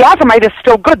 the azomite is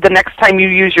still good the next time you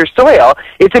use your soil.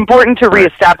 It's important to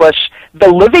reestablish the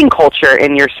living culture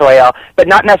in your soil, but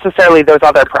not necessarily those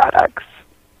other products.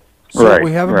 So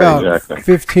we have about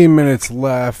 15 minutes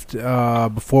left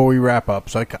before we wrap up.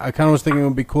 So I kind of was thinking it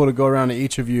would be cool to go around to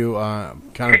each of you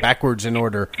kind of backwards in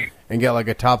order and get like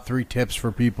a top 3 tips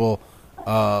for people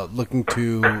looking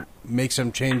to make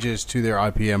some changes to their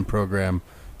IPM program,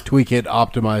 tweak it,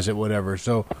 optimize it, whatever.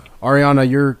 So Ariana,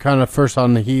 you're kind of first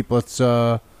on the heap. Let's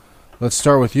start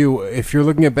with you. If you're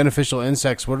looking at beneficial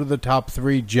insects, what are the top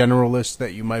 3 generalists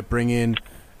that you might bring in?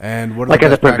 And what are like the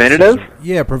as a preventative?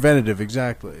 Yeah, preventative,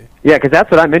 exactly. Yeah, because that's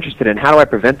what I'm interested in. How do I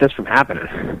prevent this from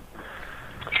happening?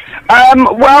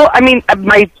 Well, I mean,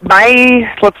 my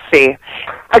let's see.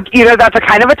 That's a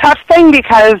kind of a tough thing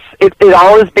because it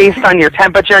all is based on your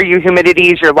temperature, your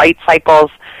humidities, your light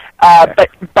cycles.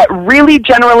 But really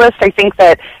generalist, I think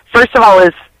that first of all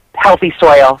is healthy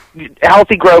soil,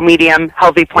 healthy grow medium,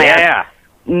 healthy plants. Yeah.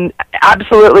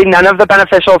 Absolutely none of the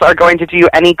beneficials are going to do you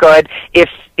any good if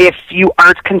you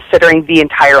aren't considering the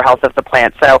entire health of the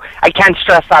plant. So I can't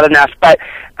stress that enough. But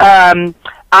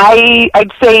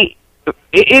I'd say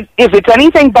if it's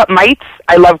anything but mites,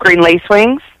 I love green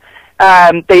lacewings.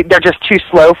 They're just too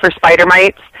slow for spider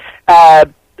mites.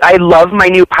 I love my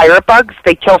new pirate bugs.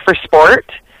 They kill for sport.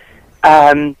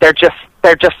 They're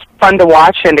just fun to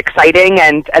watch and exciting,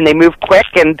 and they move quick,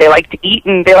 and they like to eat,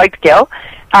 and they like to kill.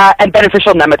 And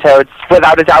beneficial nematodes,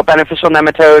 without a doubt, beneficial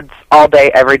nematodes all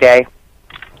day, every day.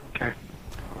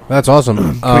 That's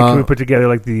awesome. Can we put together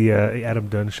like the Adam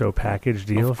Dunn Show package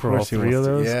deal for all 3 of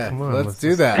those? Yeah, Come on, let's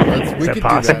do that. Is that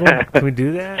possible? Can we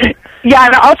do that? Yeah,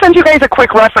 and I'll send you guys a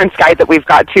quick reference guide that we've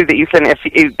got too. That you can,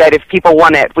 if people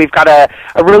want it, we've got a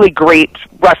really great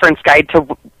reference guide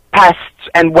to pests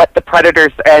and what the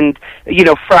predators and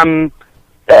from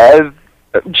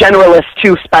generalist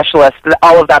to specialist.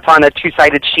 All of that's on a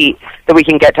 2-sided sheet that we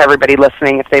can get to everybody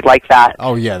listening if they'd like that.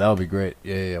 Oh yeah, that would be great.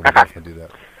 Yeah, we'll definitely do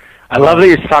that. I love that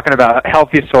you're talking about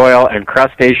healthy soil and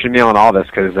crustacean meal and all this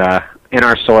because in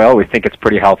our soil we think it's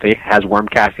pretty healthy, has worm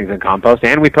castings and compost,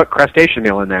 and we put crustacean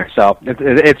meal in there. So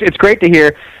it's great to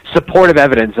hear supportive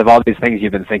evidence of all these things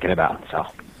you've been thinking about. So.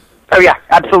 Oh yeah,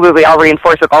 absolutely. I'll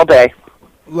reinforce it all day.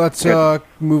 Let's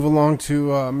move along to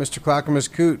Mr. Clackamas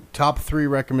Coot. Top 3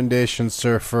 recommendations,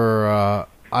 sir, for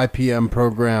IPM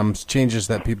programs, changes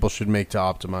that people should make to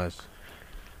optimize.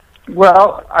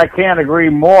 Well, I can't agree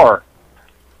more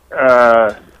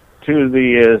to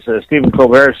as Stephen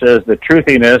Colbert says, the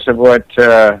truthiness of what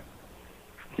your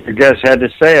guest had to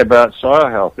say about soil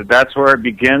health. That's where it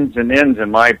begins and ends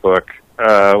in my book.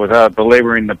 Without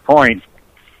belaboring the point,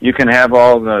 you can have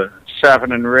all the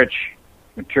saponin-rich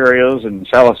materials and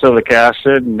salicylic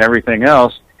acid and everything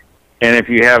else, and if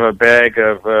you have a bag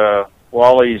of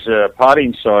Wally's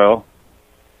potting soil,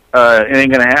 it ain't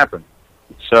going to happen.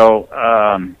 So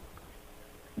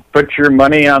put your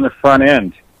money on the front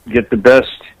end. Get the best.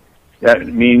 That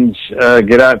means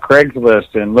get out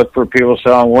Craigslist and look for people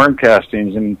selling worm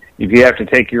castings, and if you have to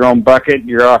take your own bucket,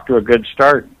 you're off to a good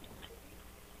start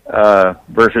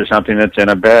versus something that's in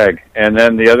a bag. And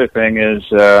then the other thing is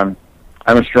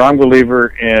I'm a strong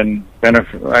believer in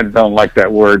I don't like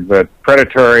that word, but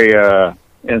predatory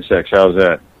insects. How's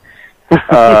that?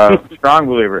 Strong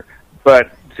believer.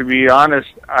 But to be honest,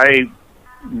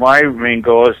 my main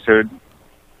goal is to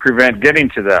prevent getting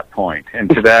to that point. And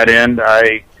to that end,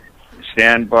 I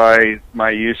stand by my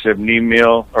use of neem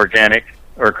meal, organic,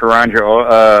 or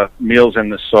Karanja meals in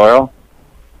the soil,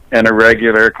 and a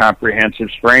regular comprehensive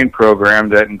spraying program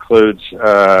that includes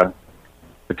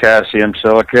potassium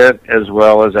silicate as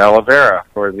well as aloe vera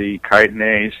for the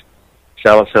chitinase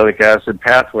salicylic acid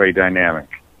pathway dynamic.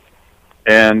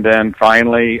 And then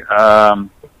finally,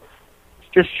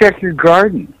 just check your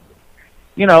garden.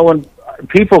 When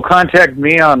people contact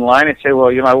me online and say, well,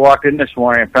 I walked in this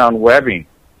morning and found webbing.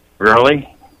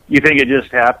 Really? You think it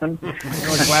just happened?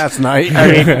 Like last night. I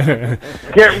mean,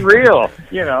 get real,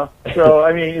 So,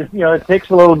 I mean, it takes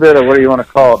a little bit of, what do you want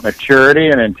to call it, maturity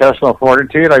and intestinal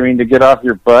fortitude, to get off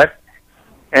your butt.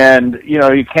 And, you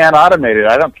can't automate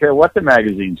it. I don't care what the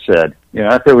magazine said.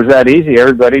 If it was that easy,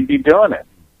 everybody'd be doing it.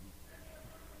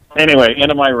 Anyway,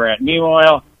 into my rant. Neem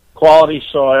oil, quality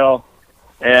soil,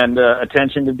 and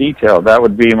attention to detail. That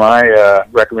would be my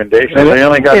recommendation.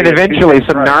 And eventually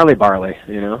some gnarly barley,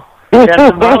 Yeah,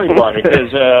 some barley barley,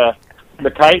 because the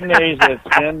chitinase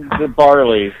that's in the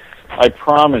barley, I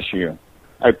promise you,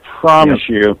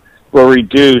 will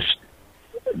reduce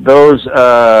those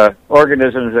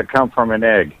organisms that come from an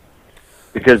egg.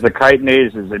 Because the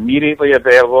chitinase is immediately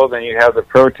available, then you have the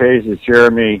protease, as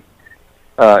Jeremy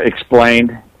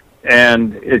explained,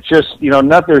 and it's just,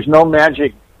 there's no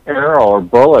magic arrow or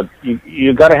bullet.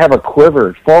 You got to have a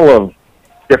quiver full of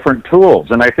different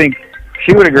tools, and I think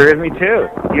she would agree with me too.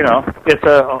 You know,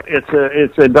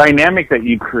 it's a dynamic that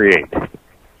you create.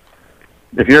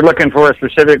 If you're looking for a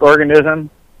specific organism,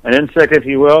 an insect, if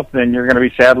you will, then you're going to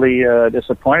be sadly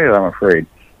disappointed, I'm afraid.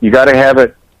 You got to have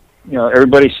it, you know,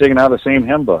 everybody's singing out of the same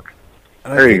hymn book.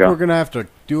 And there I you think go. we're going to have to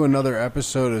do another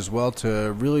episode as well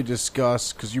to really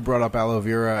discuss, because you brought up aloe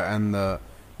vera and the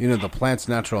plant's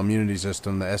natural immunity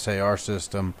system, the SAR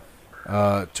system,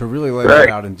 to really lay that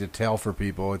out in detail for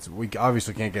people. We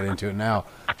obviously can't get into it now,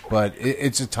 but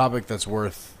it's a topic that's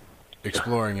worth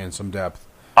exploring in some depth.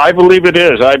 I believe it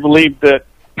is. I believe that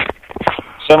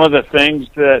some of the things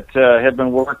that have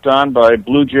been worked on by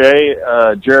Blue Jay,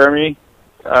 Jeremy,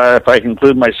 if I can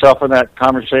include myself in that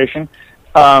conversation,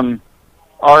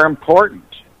 are important.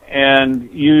 And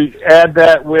you add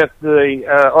that with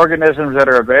the organisms that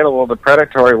are available, the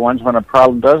predatory ones, when a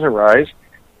problem does arise,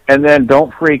 and then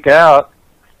don't freak out,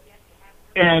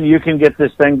 and you can get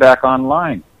this thing back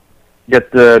online.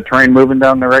 Get the train moving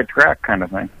down the right track kind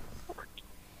of thing.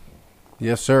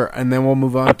 Yes, sir. And then we'll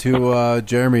move on to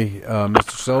Jeremy.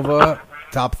 Mr. Silva,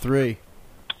 top 3.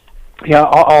 Yeah,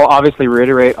 I'll obviously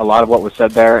reiterate a lot of what was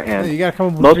said there, and you got to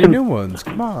come up with 3 new ones.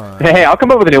 Come on. Hey, I'll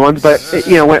come up with the new ones. But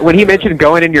you know, when he mentioned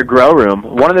going in your grow room,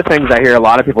 one of the things I hear a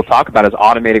lot of people talk about is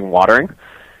automating watering,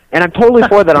 and I'm totally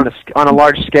for that on a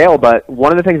large scale. But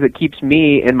one of the things that keeps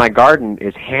me in my garden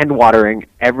is hand watering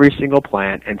every single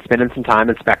plant and spending some time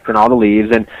inspecting all the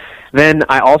leaves. And then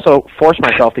I also force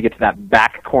myself to get to that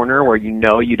back corner where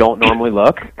you don't normally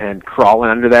look, and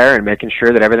crawling under there and making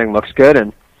sure that everything looks good.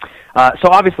 And so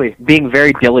obviously being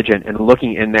very diligent and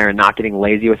looking in there and not getting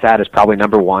lazy with that is probably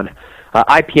number one.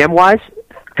 IPM-wise,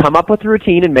 come up with a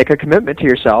routine and make a commitment to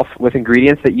yourself with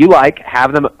ingredients that you like.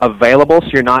 Have them available so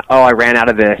you're not, I ran out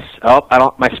of this.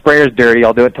 My sprayer's dirty,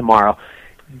 I'll do it tomorrow.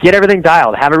 Get everything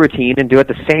dialed. Have a routine and do it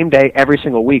the same day every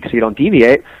single week so you don't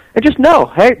deviate. And just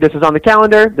know, hey, this is on the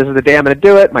calendar. This is the day I'm going to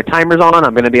do it. My timer's on.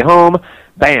 I'm going to be home.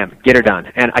 Bam, get her done.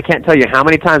 And I can't tell you how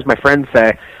many times my friends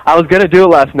say, I was going to do it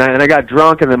last night, and I got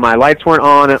drunk, and then my lights weren't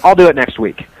on, and I'll do it next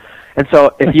week. And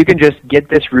so if you can just get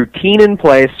this routine in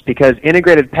place, because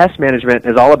integrated pest management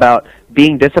is all about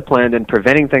being disciplined and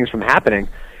preventing things from happening,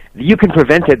 you can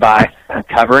prevent it by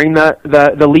covering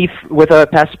the leaf with a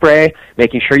pest spray,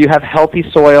 making sure you have healthy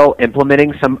soil,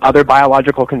 implementing some other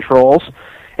biological controls,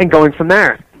 and going from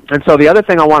there. And so the other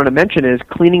thing I wanted to mention is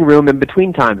cleaning room in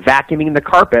between time, vacuuming the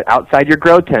carpet outside your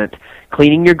grow tent,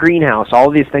 cleaning your greenhouse. All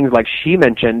of these things, like she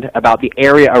mentioned, about the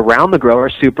area around the grow are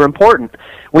super important.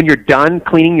 When you're done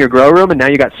cleaning your grow room and now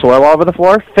you got soil all over the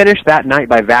floor, finish that night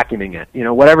by vacuuming it,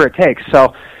 whatever it takes.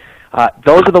 So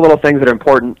those are the little things that are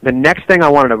important. The next thing I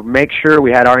wanted to make sure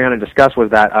we had Ariana discuss was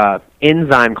that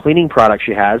enzyme cleaning product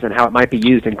she has and how it might be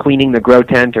used in cleaning the grow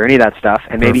tent or any of that stuff,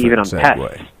 and maybe even on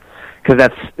pests.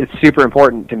 Because it's super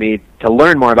important to me to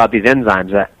learn more about these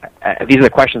enzymes. These are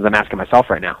the questions I'm asking myself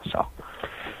right now.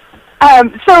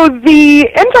 So the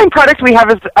enzyme product we have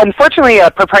is unfortunately a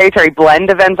proprietary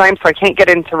blend of enzymes, so I can't get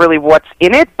into really what's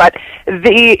in it, but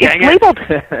it's labeled.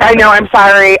 I know, I'm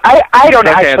sorry. I don't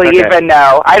even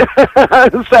know.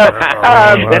 That's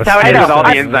how it is with all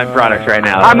the enzyme products right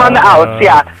now. I'm on the outs,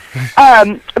 yeah.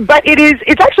 But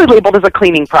it's actually labeled as a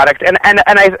cleaning product, and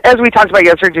as we talked about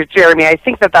yesterday, Jeremy, I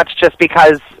think that's just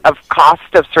because of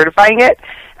cost of certifying it.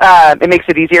 It makes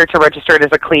it easier to register it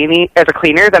as a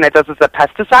cleaner than it does as a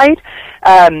pesticide.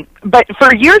 But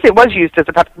for years it was used as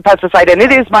a pesticide, and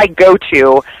it is my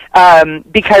go-to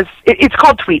because it's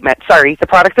called Tweetment. Sorry, the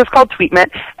product is called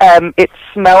Tweetment. It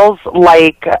smells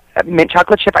like mint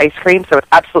chocolate chip ice cream, so it's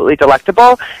absolutely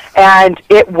delectable, and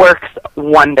it works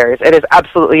wonders. It is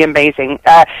absolutely amazing.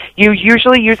 You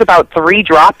usually use about 3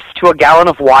 drops to a gallon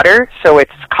of water, so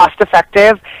it's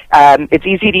cost-effective. It's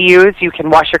easy to use. You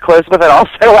can wash your clothes with it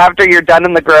also after you're done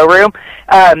in the grow room.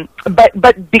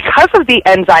 But because of the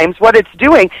enzymes, what it's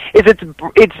doing is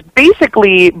it's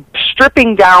basically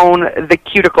stripping down the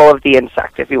cuticle of the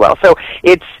insect, if you will. So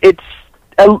it's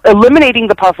eliminating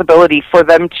the possibility for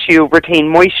them to retain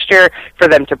moisture, for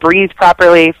them to breathe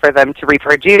properly, for them to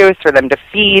reproduce, for them to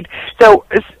feed. So,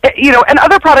 and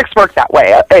other products work that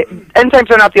way.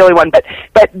 Enzymes are not the only one, but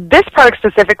this product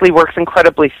specifically works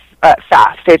incredibly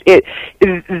fast.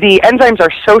 The enzymes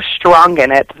are so strong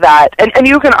in it that, and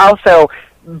you can also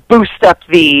boost up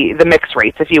the mix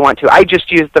rates if you want to. I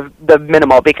just use the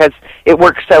minimal because it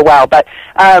works so well, but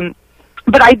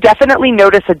I definitely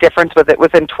notice a difference with it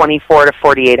within 24 to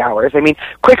 48 hours. I mean,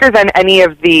 quicker than any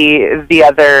of the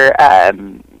other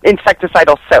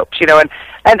insecticidal soaps,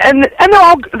 and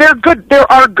they're good.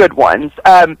 There are good ones,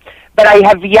 but I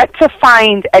have yet to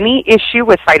find any issue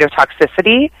with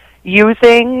phytotoxicity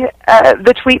using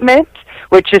the Tweetment.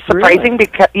 which is surprising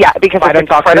because it's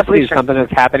incredibly is something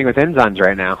that's happening with enzymes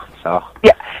right now. So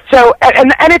yeah, so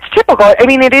and it's typical. I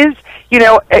mean, it is.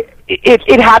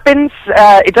 It happens.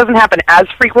 It doesn't happen as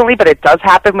frequently, but it does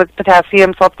happen with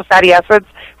potassium salts of fatty acids,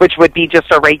 which would be just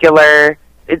a regular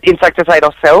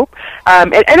insecticidal soap.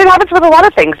 And it happens with a lot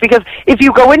of things, because if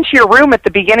you go into your room at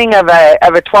the beginning of a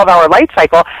 12-hour light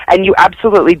cycle and you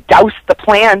absolutely douse the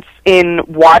plants in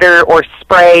water or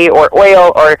spray or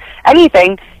oil or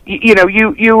anything, you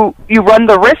run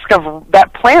the risk of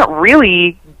that plant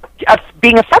really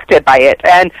being affected by it.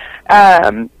 And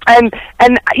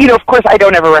of course, I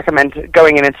don't ever recommend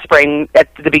going in and spraying at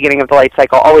the beginning of the light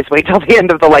cycle. Always wait till the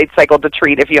end of the light cycle to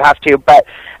treat if you have to. But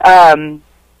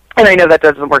and I know that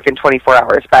doesn't work in 24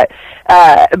 hours, but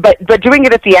doing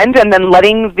it at the end and then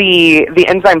letting the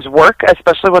enzymes work,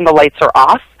 especially when the lights are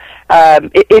off,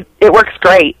 it works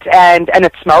great, and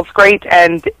it smells great.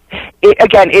 And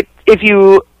if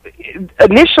you're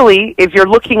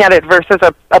looking at it versus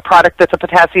a product that's a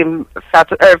potassium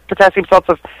salts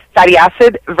of fatty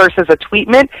acid versus a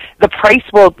tweetment, the price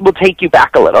will take you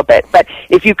back a little bit. But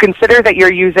if you consider that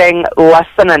you're using less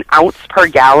than an ounce per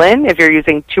gallon, if you're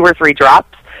using 2 or 3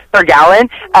 drops per gallon,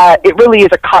 it really is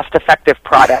a cost-effective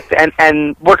product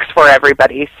and works for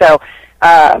everybody. So,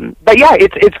 but yeah,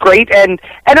 it's great, and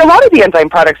a lot of the enzyme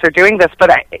products are doing this.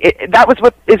 But is that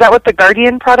what the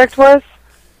Guardian product was?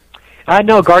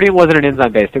 No, Guardian wasn't an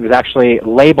enzyme based. It was actually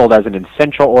labeled as an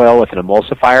essential oil with an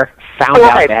emulsifier. Found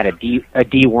out they had a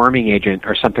deworming agent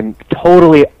or something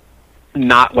totally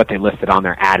not what they listed on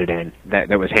their added in that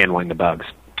was handling the bugs.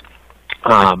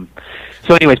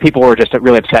 So anyways, people were just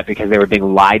really upset because they were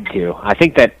being lied to. I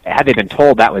think that had they been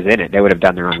told that was in it, they would have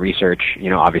done their own research,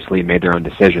 obviously made their own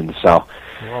decisions. So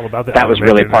we're all about that was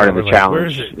really part of the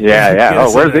challenge. Where is it? Yeah.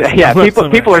 Where's it? Yeah,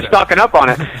 people are stocking up on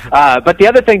it. But the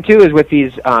other thing, too, is with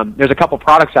these, there's a couple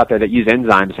products out there that use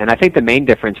enzymes, and I think the main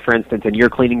difference, for instance, in your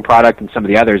cleaning product and some of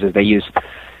the others, is they use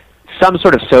some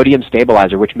sort of sodium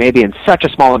stabilizer, which maybe in such a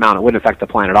small amount it wouldn't affect the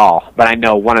plant at all. But I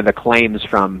know one of the claims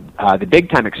from the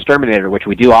Big Time Exterminator, which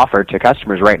we do offer to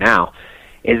customers right now,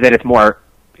 is that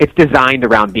it's designed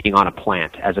around being on a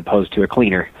plant as opposed to a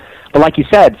cleaner. But like you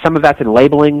said, some of that's in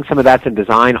labeling, some of that's in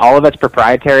design, all of it's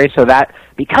proprietary, so that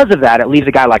because of that, it leaves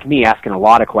a guy like me asking a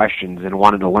lot of questions and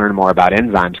wanting to learn more about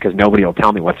enzymes because nobody will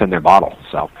tell me what's in their bottle.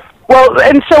 So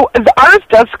and so ours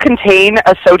does contain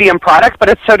a sodium product, but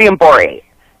it's sodium borate.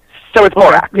 So it's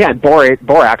borax. Yeah, and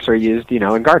borax are used,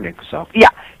 in gardening. So yeah,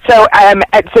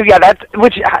 that's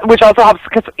which also helps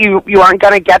because you aren't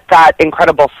going to get that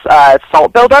incredible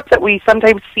salt buildup that we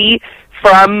sometimes see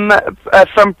from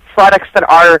products that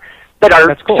are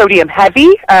cool. Sodium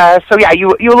heavy. So yeah,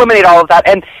 you eliminate all of that,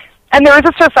 and there is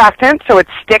a surfactant, so it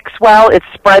sticks well, it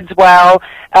spreads well,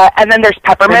 and then there's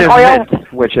peppermint oil,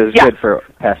 which is good for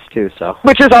pests too. So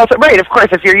which is also right, of course,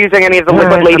 if you're using any of the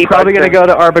liquid ladybugs. I'm probably going to go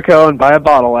to Arbico and buy a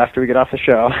bottle after we get off the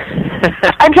show.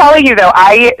 I'm telling you though,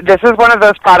 this is one of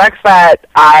those products that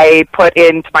I put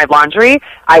into my laundry.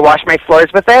 I wash my floors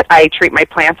with it. I treat my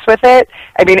plants with it.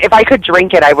 I mean, if I could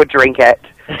drink it, I would drink it.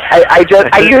 I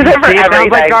use it for everything.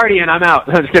 Sounds like Guardian. I'm out.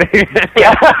 I'm just kidding.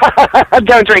 Yeah.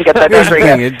 Don't drink it. Don't drink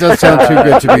it. It does sound too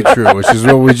good to be true, which is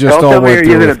what we just all went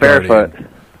through with Guardian.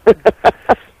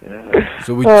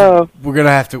 So we're gonna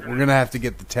have to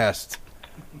get the test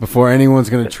before anyone's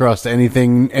gonna trust any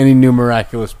new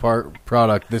miraculous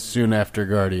product this soon after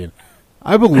Guardian.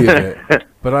 I believe it,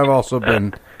 but I've also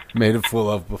been made a fool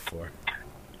of before.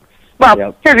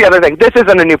 Well, here's the other thing. This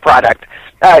isn't a new product.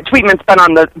 Tweetment's been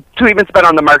on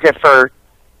the market for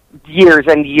years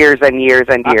and years and years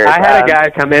and years. I had a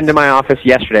guy come into my office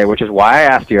yesterday, which is why I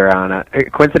asked you, Ariana.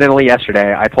 Coincidentally,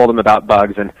 yesterday I told him about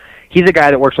bugs, and he's a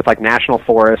guy that works with national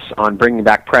forests on bringing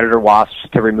back predator wasps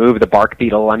to remove the bark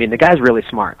beetle. I mean, the guy's really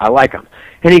smart. I like him.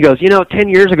 And he goes, 10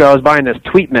 years ago I was buying this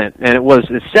Tweetment, and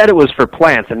it said it was for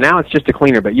plants, and now it's just a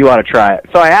cleaner, but you ought to try it.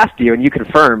 So I asked you, and you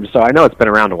confirmed, so I know it's been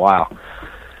around a while.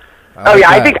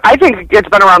 I think it's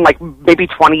been around maybe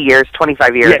 20 years,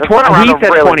 25 years. Yeah, he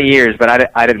said 20 years, but I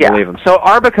didn't believe him. So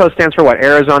Arbico stands for what?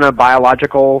 Arizona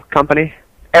Biological Company?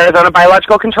 Arizona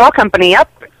Biological Control Company, yep.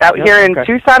 Out here in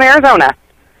Tucson, Arizona.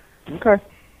 Okay.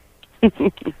 And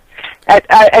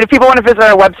if people want to visit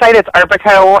our website, it's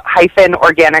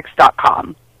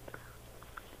arbico-organics.com.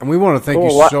 And we want to thank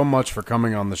you so much for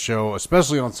coming on the show,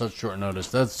 especially on such short notice.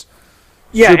 That's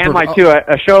and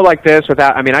a show like this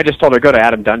without, I just told her go to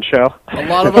Adam Dunn show. A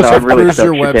lot of us have cruised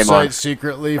your website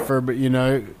secretly for, but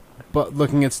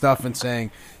looking at stuff and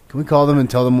saying, can we call them and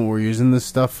tell them what we're using this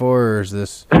stuff for, or is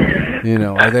this,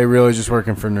 are they really just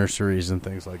working for nurseries and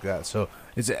things like that? So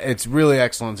it's really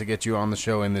excellent to get you on the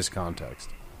show in this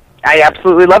context. I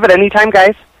absolutely love it. Anytime,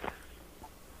 guys.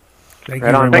 Thank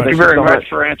Right you on. very Thank much. you very much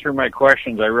for answering my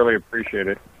questions. I really appreciate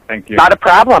it. Thank you. Not a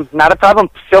problem. Not a problem.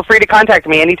 Feel free to contact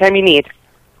me anytime you need.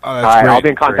 Oh, All right, I'll be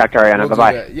in contact, Ariana. We'll do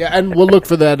Bye-bye. that. Yeah, and we'll look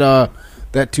for that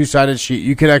two-sided sheet.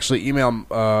 You can actually email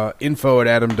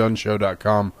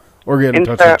info@adamdunnshow.com or get in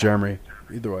touch with Jeremy.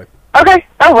 Either way. Okay.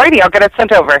 Alrighty, I'll get it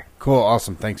sent over. Cool.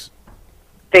 Awesome. Thanks.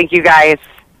 Thank you, guys.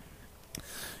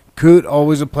 Coot,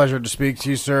 always a pleasure to speak to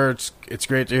you, sir. It's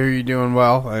great to hear you doing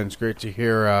well, and it's great to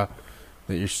hear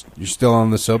that you're still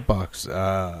on the soapbox.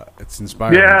 It's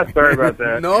inspiring. Yeah, sorry about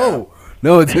that.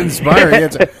 No, it's inspiring.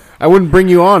 I wouldn't bring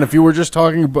you on if you were just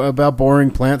talking about boring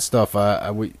plant stuff.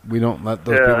 We don't let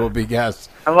those people be guests.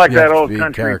 I'm like You that have to old be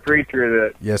country character. preacher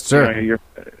that. Yes, sir.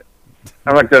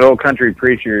 I'm like that old country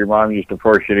preacher your mom used to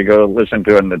force you to go listen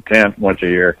to in the tent once a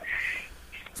year.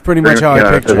 It's pretty much how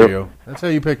I picture you. That's how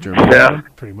you picture me. Yeah,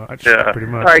 pretty much. Yeah, pretty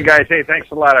much. All right, guys. Hey,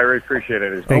 thanks a lot. I really appreciate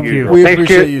it. Thank you. We Thanks,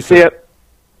 appreciate Coot. you, See sir. ya.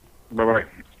 Bye-bye.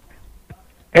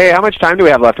 Hey, how much time do we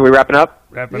have left? Are we wrapping up?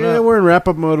 Yeah, we're in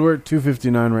wrap-up mode. We're at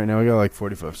 2:59 right now. We got like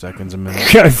 45 seconds a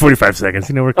minute. Yeah, 45 seconds.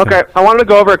 You know, we're Okay, I wanted to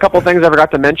go over a couple things I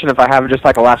forgot to mention if I have just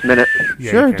like a last minute.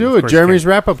 Yeah, Sure, you can. do Of it. course Jeremy's you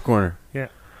wrap-up corner. Yeah.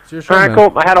 It's your show, All right, man.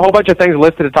 cool. I had a whole bunch of things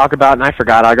listed to talk about, and I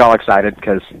forgot. I got all excited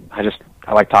because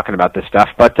I like talking about this stuff.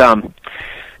 But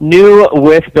new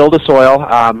with Build a Soil,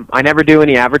 I never do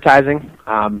any advertising.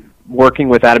 Working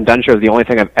with Adam Dunn Show is the only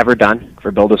thing I've ever done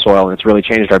for Build a Soil, and it's really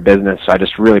changed our business. So I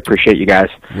just really appreciate you guys.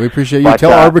 We appreciate you. But,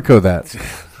 Tell Arbico that.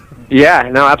 Yeah,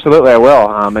 no, absolutely, I will.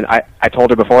 And I told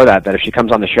her before that if she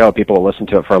comes on the show, people will listen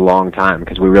to it for a long time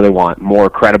because we really want more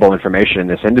credible information in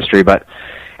this industry. But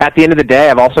at the end of the day,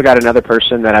 I've also got another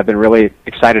person that I've been really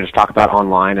excited to talk about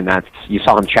online, and that's, you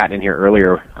saw him chatting in here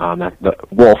earlier, that's the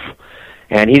Wolf.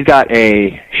 And he's got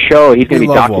a show. He's going to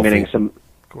be documenting some.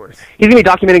 Of course. He's going to be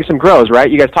documenting some grows, right?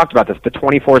 You guys talked about this, the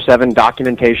 24/7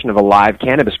 documentation of a live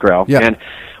cannabis grow. Yeah. And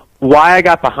why I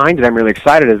got behind it, I'm really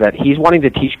excited, is that he's wanting to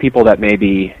teach people that may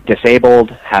be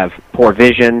disabled, have poor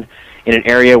vision, in an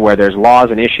area where there's laws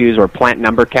and issues or plant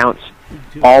number counts,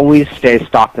 always stay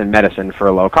stocked in medicine for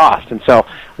a low cost. And so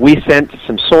we sent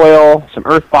some soil, some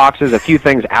earth boxes, a few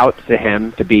things out to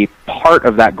him to be part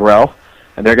of that grow,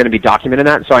 and they're going to be documenting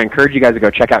that. So I encourage you guys to go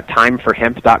check out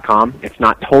timeforhemp.com. It's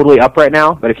not totally up right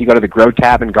now, but if you go to the Grow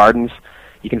tab in Gardens,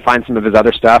 you can find some of his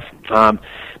other stuff.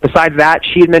 Besides that,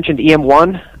 she had mentioned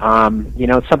EM1.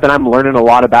 It's something I'm learning a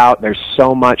lot about. There's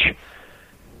so much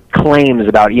claims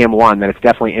about EM1 that it's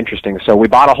definitely interesting. So we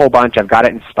bought a whole bunch. I've got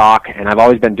it in stock, and I've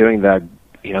always been doing the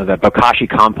bokashi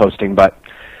composting, but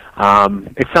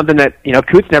it's something that,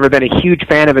 Coot's never been a huge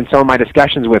fan of in some of my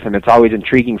discussions with him. It's always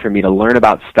intriguing for me to learn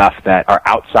about stuff that are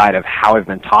outside of how I've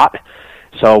been taught.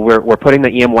 So we're putting the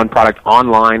EM1 product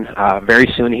online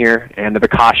very soon here, and the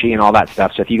bokashi and all that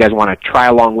stuff. So if you guys want to try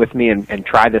along with me and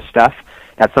try this stuff,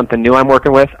 that's something new I'm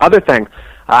working with. Other thing,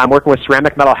 I'm working with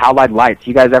ceramic metal halide lights.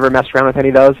 You guys ever messed around with any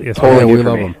of those? Yes, totally new we for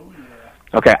love me. them.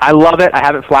 Okay, I love it. I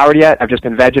haven't flowered yet. I've just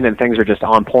been vegging, and things are just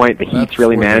on point. The heat's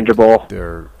really manageable.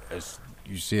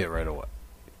 You see it right away.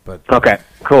 But Okay,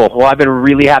 cool. Well, I've been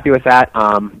really happy with that.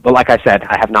 But like I said,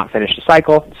 I have not finished the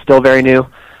cycle. Still very new.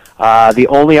 The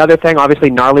only other thing, obviously,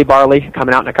 gnarly barley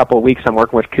coming out in a couple of weeks. I'm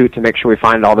working with Coot to make sure we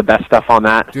find all the best stuff on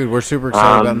that. Dude, we're super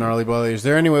excited about gnarly barley. Is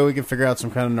there any way we can figure out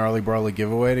some kind of gnarly barley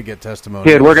giveaway to get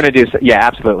testimonials? Dude, we're going to do yeah,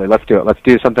 absolutely. Let's do it. Let's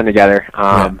do something together.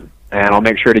 And I'll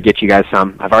make sure to get you guys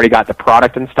some. I've already got the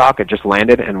product in stock. It just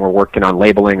landed, and we're working on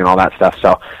labeling and all that stuff.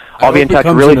 So I'll be in touch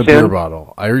really in a soon. Beer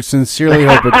bottle. I sincerely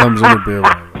hope it comes in a beer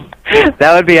bottle.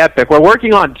 That would be epic. We're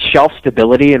working on shelf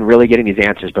stability and really getting these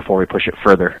answers before we push it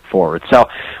further forward. So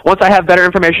once I have better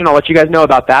information, I'll let you guys know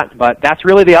about that. But that's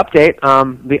really the update.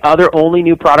 The other only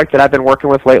new product that I've been working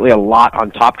with lately a lot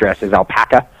on Top Dress is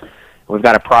alpaca. We've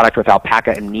got a product with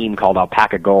alpaca and neem called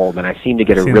Alpaca Gold, and I seem to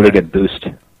get a really good boost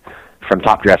from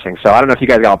Top Dressing. So I don't know if you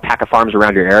guys got alpaca farms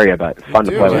around your area, but fun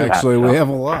to play with that. Actually, we have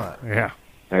a lot. Yeah.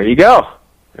 There you go.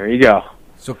 There you go.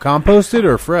 So composted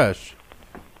or fresh?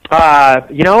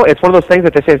 It's one of those things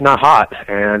that they say is not hot,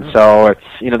 and so it's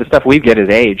the stuff we get is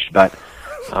aged, but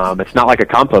it's not like a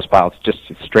compost pile. It's just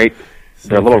straight.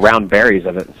 They're little round berries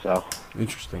of it. So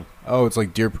interesting. Oh, it's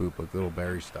like deer poop, like little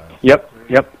berry style. Yep.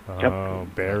 Oh,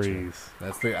 berries.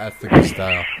 That's the good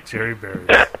style. Cherry berries.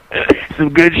 Some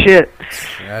good shit.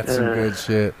 That's some good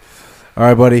shit. All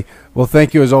right, buddy. Well,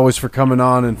 thank you as always for coming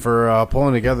on and for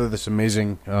pulling together this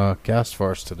amazing cast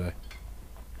for us today.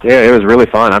 Yeah, it was really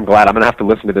fun. I'm glad. I'm going to have to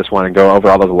listen to this one and go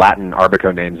over all those Latin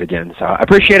Arbico names again. So I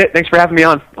appreciate it. Thanks for having me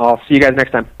on. I'll see you guys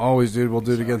next time. Always, dude. We'll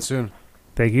do it again soon.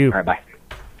 Thank you. All right, bye.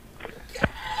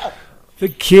 The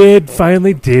kid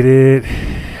finally did it.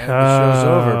 And the show's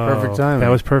over. Perfect timing. That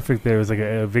was perfect there. It was like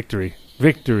a victory.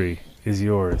 Victory is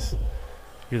yours.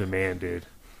 You're the man, dude.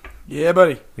 Yeah,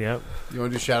 buddy. Yep. You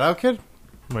want to do shout out, kid?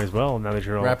 Might as well. Now that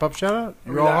you're all Wrap up shout out.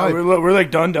 You're all hyped. We're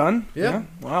like done. Yeah.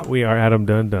 Wow. We are Adam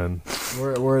Dunn.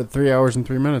 We're at 3 hours and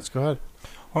 3 minutes. Go ahead.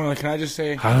 Hold on, can I just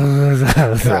say? I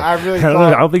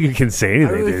I don't think you can say anything.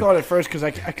 I really dude. thought at first because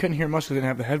I couldn't hear much because I didn't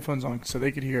have the headphones on, so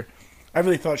they could hear. I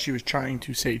really thought she was trying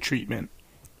to say treatment,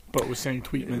 but was saying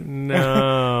tweetment.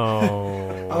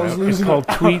 No, I was it's losing called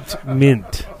it. tweet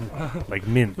mint, like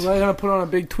mint. Well, I'm gonna put on a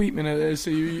big tweetment, so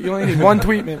you only need one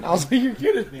tweetment. I was like, you're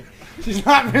kidding me. She's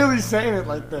not really saying it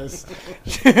like this.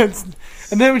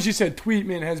 And then when she said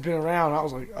Tweetmint has been around, I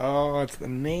was like, oh, that's the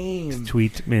name. It's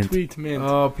Tweetmint. Tweetmint.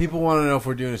 Oh, people want to know if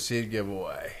we're doing a seed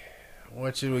giveaway.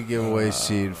 What should we give away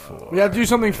seed for? We have to do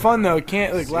something fun though. It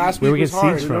can't like last Where week we was get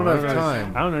hard. seeds We from? don't have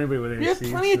time. I don't know anybody with any We have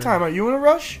seeds. plenty of time. Are you in a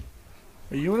rush?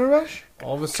 Are you in a rush?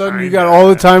 All of a sudden, you got all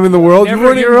the time in the world.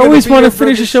 You always want to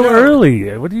finish the show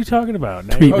early. What are you talking about?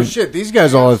 Oh shit! These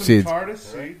guys all have seeds. TARDIS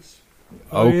seeds.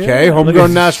 Okay, yeah. Look at homegrown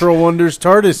this. natural wonders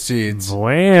TARDIS seeds.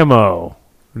 Whammo!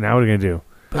 Now what are we gonna do?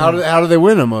 How do they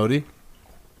win them, Odie?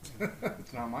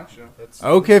 It's not my show.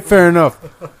 Okay, fair enough.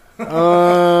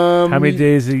 How many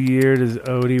days a year does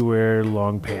Odie wear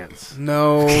long pants?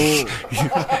 No.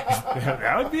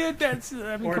 That would be a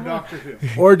Or Doctor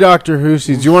Who. Or Doctor Who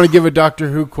seeds. You want to give a Doctor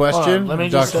Who question? Let me Doctor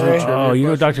just Who say- trivia Oh, you know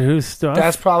question? Doctor Who stuff.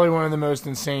 That's probably one of the most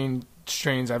insane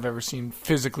strains I've ever seen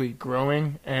physically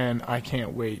growing, and I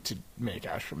can't wait to make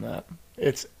ash from that.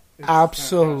 It's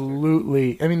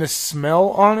absolutely. I mean, the smell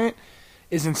on it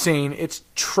is insane. It's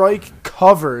trike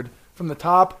covered from the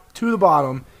top to the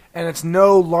bottom, and it's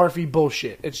no larfy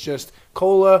bullshit. It's just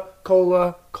cola.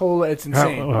 It's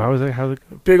insane. How's it?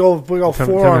 Big old Tell me how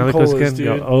forearm it goes colas,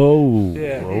 again. dude. Oh,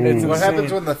 Yeah, oh. it's What insane.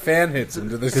 happens when the fan hits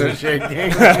into the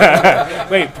shaking?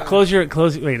 Wait, close your.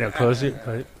 Wait, no, close your.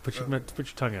 Put your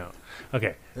tongue out.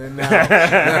 Okay. But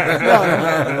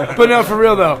no, for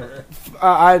real though,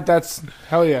 that's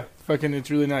hell yeah, fucking, it's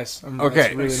really nice. Okay,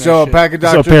 that's really so nice a shit. pack of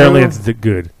So Doctor apparently Who, it's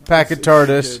good. pack of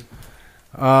TARDIS,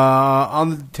 on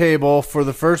the table for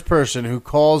the first person who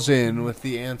calls in with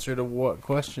the answer to what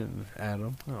question,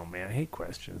 Adam? Oh man, I hate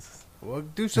questions. Well,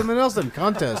 do something else then.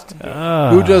 Contest.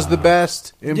 Who does the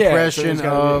best impression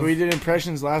of? We did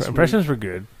impressions last Impressions were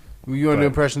good. You want to do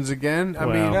impressions again? I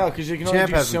mean, no, because you can only Champ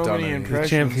do hasn't so done many any. impressions.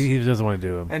 Champ, he doesn't want to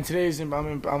do them. And today's I'm all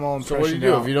impression. So what do you do?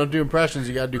 now. If you don't do impressions,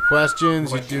 you got to do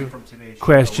questions. You do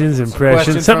Questions, impressions,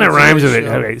 Question something that from rhymes with it.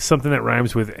 today's show. Okay, something that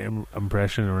rhymes with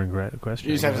impression or question.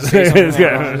 You just have to say something that Yeah.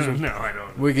 rhymes with- No, I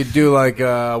don't. We could do like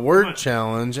a word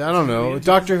challenge. I don't know.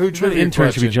 Doctor Who The trivia intern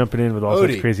should be question. jumping in with all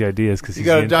sorts Odie, of crazy ideas because You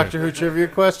got a Doctor Who trivia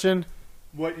question?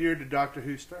 What year did Doctor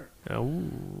Who start? Oh,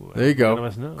 There you none of go.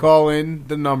 us know. Call in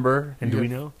the number. And do we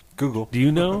know? Google. Do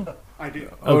you know? I do.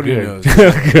 Oh, Odie good.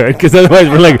 knows. Good, because otherwise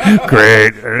we're like,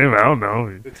 great. I don't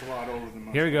know. It's a lot older than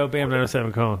most. Here we go. Bam,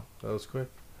 907 calling. That was quick.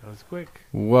 That was quick.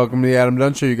 Welcome to the Adam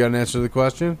Dunn Show. You got an answer to the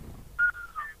question?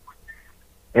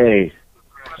 Hey,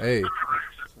 Hey.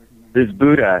 this is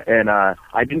Buddha, and I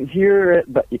didn't hear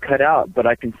it, but you cut out, but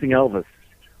I can sing Elvis.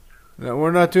 No,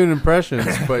 we're not doing impressions,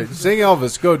 but sing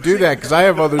Elvis. Go do that because I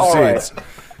have other All right. seats.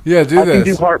 Yeah, do I can do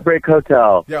this. Heartbreak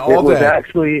Hotel. Yeah, all it was day.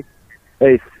 actually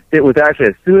a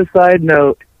suicide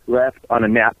note left on a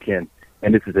napkin,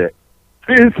 and this is it.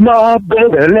 Since my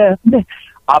brother left me,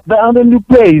 I found a new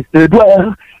place to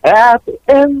dwell. At the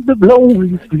end of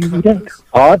lonely street and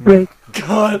heartbreak.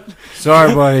 God.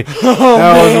 Sorry, buddy. Oh,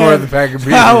 that wasn't man. worth the pack of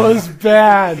beans. That was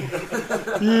bad.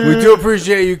 We do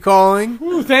appreciate you calling.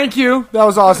 Ooh, thank you. That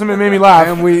was awesome. It made me laugh.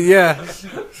 And we,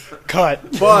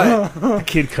 Cut. But The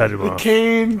kid cut him the off.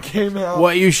 cane came out.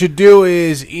 what you should do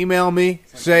is email me,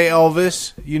 say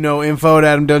Elvis,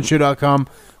 info@adamdunshow.com.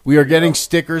 We are getting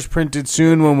stickers printed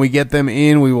soon. When we get them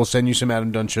in, we will send you some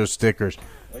Adam Dunn Show stickers.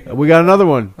 We got another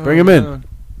one. Bring him in.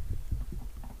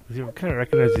 You kind of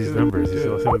recognize these numbers. These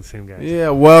all sound like the same guys.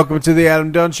 Yeah, welcome to the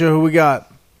Adam Dunn Show. Who we got?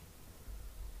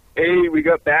 Hey, we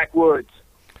got Backwoods.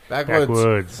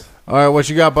 Backwoods. All right, what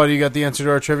you got, buddy? You got the answer to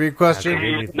our trivia question?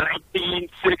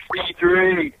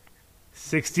 1963.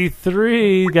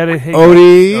 63. Got it. Hey,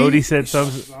 Odie. Odie said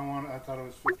thumbs. I thought it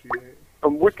was 58.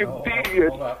 I'm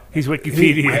Wikipedia. He's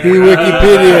Wikipedia. He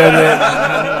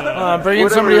Wikipedia it. Bringing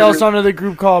somebody else onto the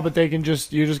group call, but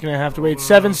you're just gonna have to wait.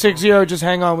 760. Just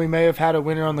hang on. We may have had a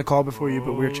winner on the call before you,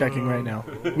 but we're checking right now.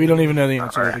 We don't even know the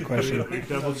answer to the question. We're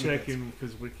double checking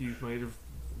because Wiki might have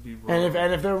been wrong.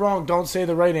 And if they're wrong, don't say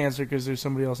the right answer because there's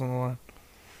somebody else on the line.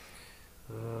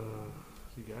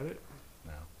 You got it?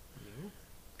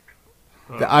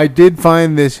 I did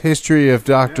find this history of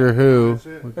Doctor Who.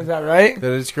 Is that right?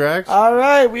 That is correct. All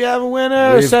right, we have a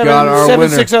winner. We've got our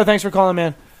 760. Thanks for calling,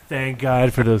 man. Thank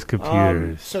God for those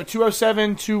computers. So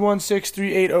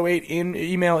 207-216-3808.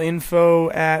 Email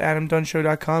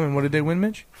info@adamdunnshow.com. And what did they win,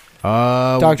 Mitch?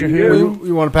 Doctor Who.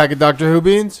 You want a pack of Doctor Who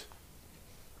beans?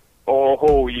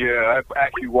 Oh yeah,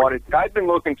 I've been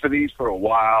looking for these for a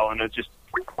while, and it's just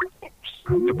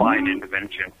divine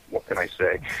intervention. What can I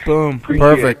say? Boom.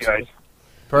 Perfect. It, guys.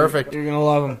 Perfect. You're gonna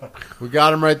love them. We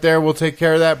got them right there. We'll take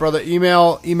care of that, brother.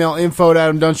 Email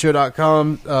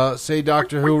info@adamdunnshow.com. Say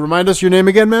Doctor Who. Remind us your name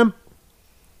again, ma'am.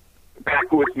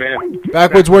 Backwoods, man.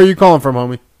 Backwoods. Where are you calling from,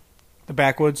 homie? The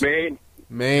backwoods.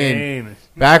 Maine.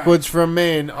 Backwoods from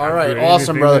Maine. All right.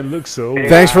 Awesome, brother. Looks so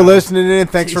Thanks for listening in.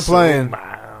 Thanks for playing.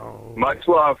 Much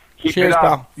love. Keep Cheers, it up.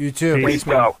 pal. You too. Peace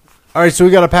out. All right, so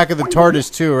we got a pack of the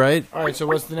TARDIS too, right? All right, so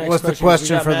what's the next What's the question?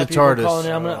 question We got for the mad people TARDIS? calling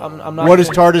in. I'm not What does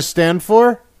gonna- TARDIS stand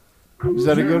for? Is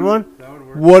that a good one?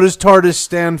 What does TARDIS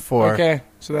stand for? Okay,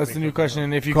 so that's the new question.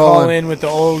 And if you Call call in. in with the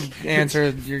old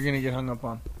answer, you're going to get hung up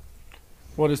on.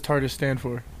 What does TARDIS stand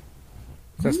for?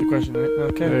 That's the question, right?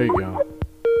 Okay. There you go.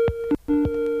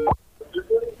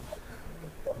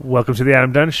 Welcome to the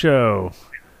Adam Dunn Show.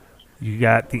 You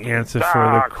got the answer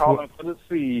for the calling for the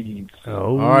seeds.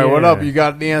 Oh, All right, what yeah. up? You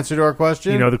got the answer to our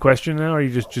question? You know the question now, or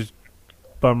you just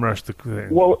bum rush the thing?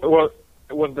 Well,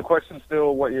 was the question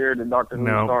still what year did Doctor Who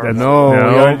start? that's- No, we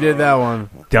already did that one.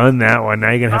 Done that one.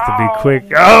 Now you're gonna have to be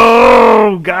quick.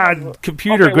 Oh God,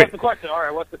 computer! Okay, great. what's the question? All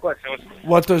right, what's the question?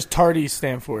 What does TARDIS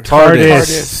stand for?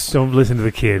 TARDIS. Don't listen to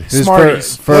the kid. This is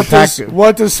Smarties. for a What pack.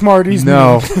 what does Smarties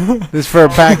No, mean? this is for a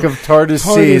pack of TARDIS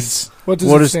seeds. What does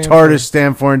What it does stand TARDIS for?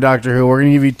 stand for in Doctor Who? We're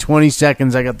gonna give you 20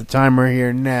 seconds. I got the timer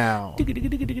here now.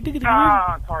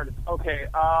 TARDIS. Okay,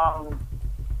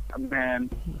 man,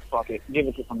 fuck it. Give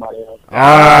it to somebody else. All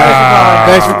right.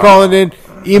 Thanks for calling in.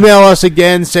 Email us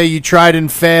again. Say you tried and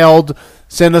failed.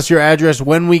 Send us your address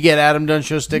when we get Adam Dunn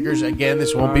Show stickers. Again,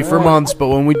 this won't be for months, but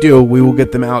when we do, we will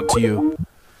get them out to you.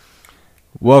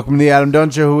 Welcome to the Adam Dunn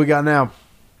Show. Who we got now?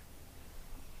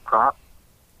 Crop.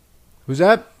 Who's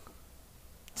that?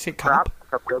 Say cop.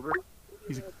 Crop over.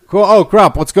 Cool. Oh,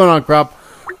 Crop. What's going on, Crop?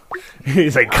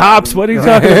 He's like, cops, what are you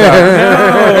talking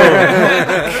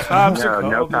about? No. Cops are No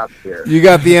called. cops here. You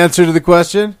got the answer to the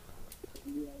question?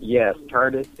 Yes,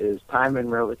 TARDIS is time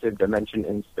and relative dimension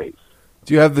in space.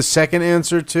 Do you have the second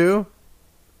answer, too?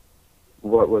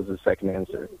 What was the second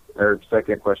answer? Or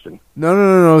second question?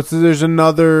 No. So there's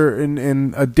another,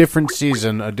 in a different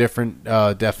season, a different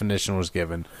definition was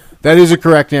given. That is a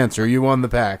correct answer. You won the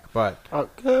pack, but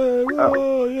Okay,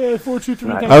 well, yeah, 4, 2,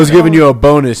 3. I was giving you a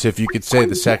bonus if you could say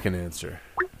the second answer.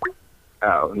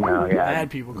 Oh, no, yeah.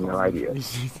 Mad people No call idea.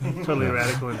 Totally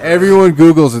radical. Everyone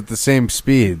Googles at the same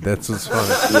speed. That's what's funny.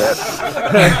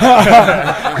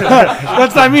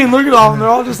 That's what I mean. Look at all of them. They're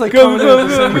all just like coming in at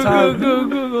the same time.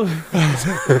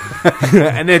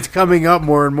 And it's coming up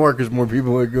more and more because more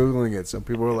people are Googling it. Some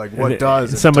people are like, what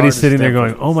does? And somebody's TARDIS sitting there stand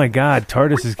going, for? "Oh my God,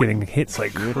 TARDIS is getting hits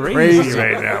like crazy, Crazy.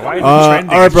 right now. Why is it trending?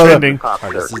 All right, It's brother. trending."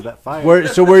 TARDIS is that fire. Where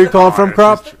are you calling from,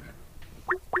 Crop?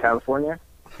 California?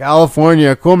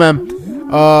 California. Cool, man.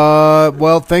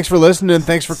 Well, thanks for listening.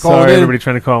 Thanks for calling Sorry, in. everybody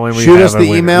trying to call in. We Shoot have us a the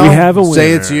winner. email. We have a Say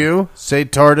winner. it's you. Say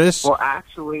TARDIS. Well,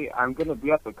 actually, I'm going to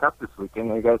be at the Cup this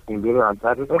weekend. Are you guys going to be there on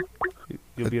Saturday?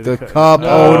 You'll be at The Cup. Cup. No,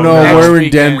 Oh, no. next We're in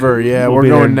weekend. Denver. Yeah, We'll we're be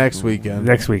going there next weekend.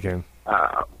 Next weekend.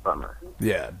 Bummer.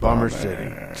 Yeah, Bummer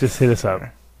City. Just hit us up.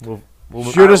 We'll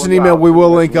Shoot us an email. We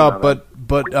will link email up, but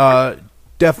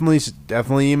definitely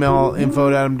email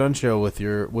info@AdamDunnshow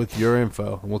with your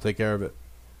info, and we'll take care of it.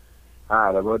 All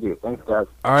right, I will do. Thanks, guys.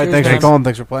 All right, Cheers, thanks man. for calling.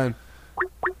 Thanks for playing.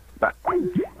 Bye.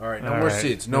 All right, no All more right.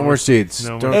 seats. No more seats.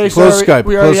 No Don't- more Hey, close sorry, Skype.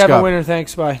 we already Close have a Skype. winner.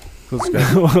 Thanks, bye. Close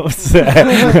Skype. What's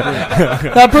that?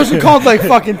 That person called like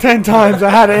fucking 10 times. I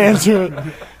had to answer it.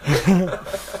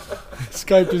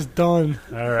 Skype is done.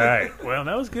 All right. Well,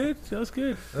 that was good. That was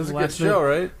good. That was a good Last show,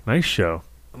 minute. right? Nice show.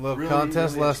 A little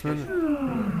contest last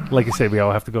minute. Like I said, we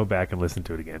all have to go back and listen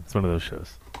to it again. It's one of those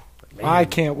shows. I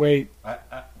can't wait.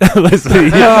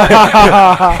 Listen,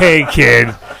 hey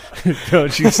kid,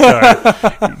 don't you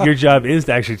start. Your job is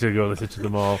actually to go listen to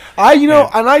them all, I do.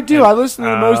 I listen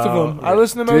to most of them. I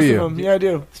listen to Do most you? of them. Yeah, I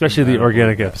do. especially the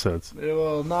organic episodes.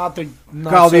 Well, not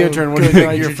Kyle the so intern. What do you good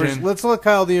think? Your nitrogen. first, let's let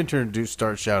Kyle the intern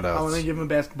start shout I want to outs. give him a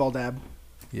basketball dab.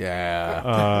 Yeah.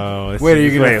 Oh, Wait, are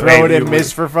you going to throw it in,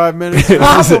 miss for 5 minutes?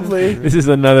 Probably. This is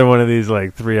another one of these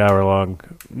like 3-hour long.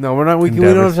 No, we're not. We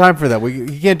don't have time for that.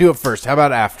 You can't do it first. How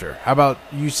about after? How about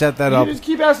you set that You up? just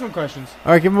keep asking him questions.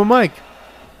 All right, give him a mic.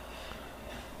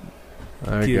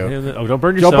 There you go. Oh, don't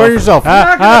burn yourself. Don't burn yourself.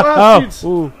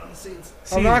 Ooh.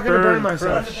 I'm not going to burn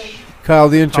myself. Kyle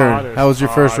the intern. How was your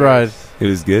first ride? It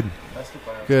was good.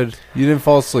 Good. You didn't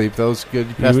fall asleep. That was good.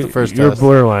 You passed the first You were test.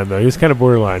 borderline, though. He was kind of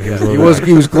borderline. He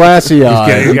was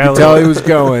glassy-eyed. You could tell he was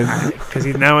going. Because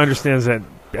he now understands that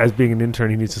as being an intern,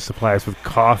 he needs to supply us with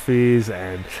coffees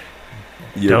and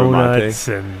donuts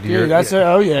and Dude, that's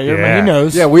oh yeah, he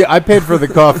knows. Yeah, I paid for the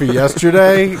coffee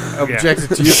yesterday.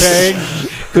 Objected to you paying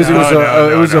because it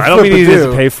was a I don't mean he flip-a-do. needs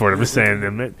to pay for it. I'm just saying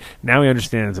that now he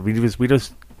understands that we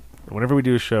just whenever we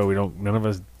do a show, none of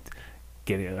us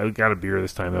get it. I got a beer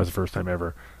this time. That was the first time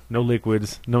ever. No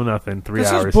liquids, no nothing. 3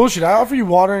 hours. This is bullshit. I offer you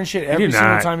water and shit every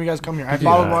single time you guys come here. I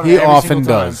bottle water. He every often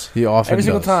single time. does. He often every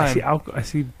single does. time. I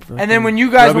see. And then when you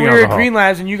guys were here at Green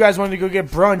Labs and you guys wanted to go get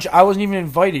brunch, I wasn't even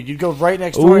invited. You'd go right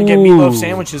next door and get meatloaf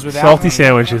sandwiches without salty me.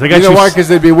 sandwiches. I You got know why? Because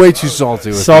they'd be way too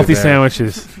salty. With salty me there.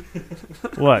 sandwiches.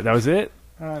 What? That was it?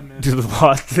 Just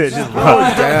lost it. Just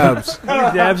dabs.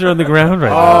 Dabs are on the ground right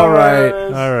now. All right.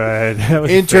 All right. That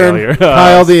was Intern, failure.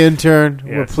 Kyle the intern.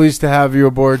 Yes. We're pleased to have you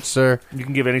aboard, sir. You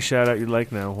can give any shout out you'd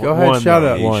like now. Go ahead, shout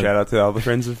out. Shout out to all the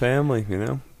friends and family, you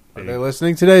know. Are they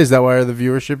listening today? Is that why the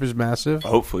viewership is massive?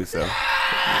 Hopefully so.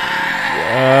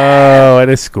 Oh,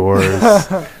 and it scores.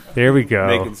 There we go.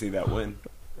 They can see that win.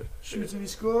 Shoots and he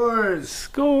scores.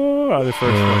 Score. Oh, the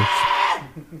first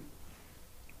one.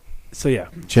 So, yeah.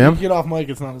 Champ? Get off mic.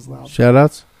 It's not as loud. Shout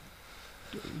outs?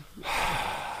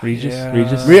 Regis? Yeah.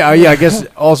 Regis? Yeah, I guess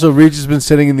also Regis has been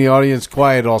sitting in the audience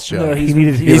quiet all show. No, he's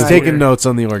taking here. notes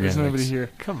on the There's nobody organics. here.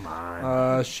 Come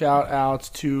on. Shout outs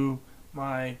to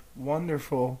my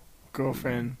wonderful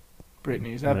girlfriend,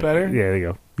 Brittany. Is that better? Yeah, there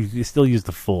you go. You still use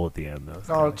the full at the end, though.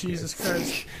 Oh, Jesus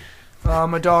Christ.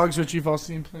 My dogs, which you've all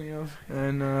seen plenty of.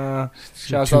 And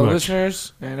shout out to all the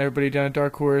listeners and everybody down at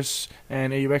Dark Horse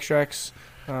and AU Extracts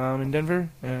in Denver.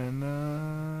 And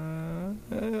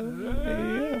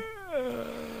yeah.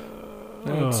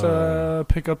 Let's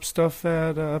pick up stuff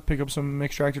pick up some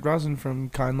extracted rosin from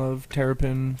Kind Love,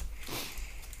 Terrapin,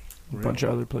 a bunch of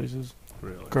other places.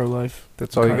 Really? Grow Life.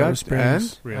 That's all you Colorado got?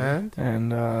 Springs.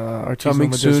 And artisanal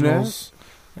coming soon medicinals.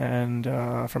 And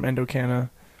from Endocana.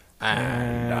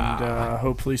 And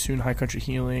hopefully soon High Country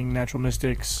Healing, Natural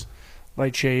Mystics,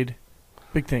 Lightshade.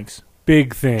 Big things.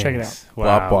 Big things. Check it out. Wow.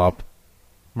 Bop bop.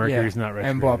 Mercury's not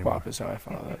retrograde And Bop anymore. Bop is how I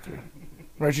follow that through.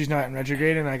 Mercury's not in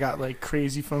retrograde, and I got like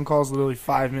crazy phone calls literally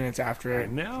 5 minutes after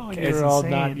it. No, It's you're all insane.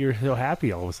 not. You're so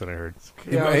happy all of a sudden. I heard.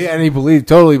 Yeah, And he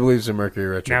totally believes in Mercury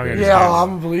retrograde.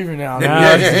 I'm a believer now.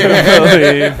 Now he's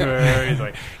a believer. He's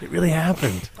like, it really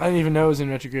happened. I didn't even know it was in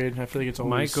retrograde. I feel like it's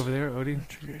always Mike over there, Odie.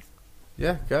 retrograde.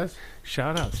 Yeah, guys.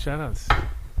 Shout outs. Shout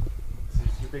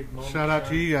out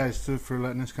to you guys too for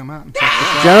letting us come out. And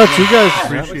Shout out to you guys.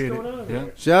 Appreciate it. Yeah.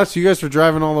 Shout out to you guys for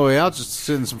driving all the way out just to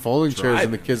sit in some folding chairs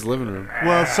in the kids' living room.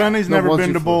 Well, Sonny's No, never once been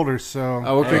you to flew. Boulder, so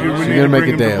Oh, okay. figured So we you're need gonna to make bring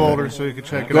a him day to of Boulder it. so you could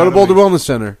check it Go out. to Boulder Wellness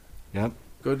Center. Yep.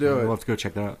 Go do it. We'll have to go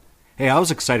check that out. Hey, I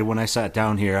was excited when I sat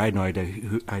down here. I had no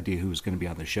idea who was going to be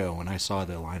on the show. When I saw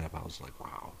the lineup, I was like,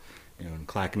 wow. You know, in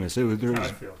Clackamas, there was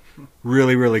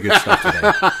really, really good stuff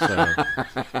today.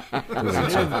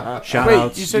 So, shout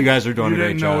outs. You guys are doing a great job. You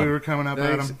didn't know we were coming up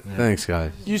at him. Thanks,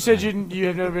 guys. You said you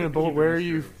have never been to Boulder. Where are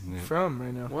you from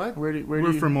right now? What? Where do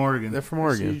We're you, from Oregon. They're from So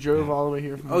Oregon. you drove all the way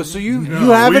here from Oh, so Oregon? you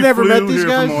haven't we ever flew met these here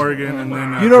guys? from Oregon, and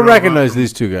then You don't drove recognize up.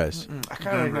 these two guys. I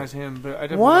kind of recognize him, but I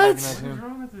definitely What?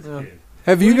 recognize him.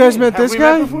 Have you guys met Have this we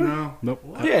guy? met before? No. Nope.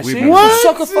 Yeah, We've see? met- What?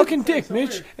 Suck a fucking dick,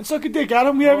 Mitch. And suck a dick,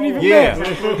 Adam. We haven't even Yeah.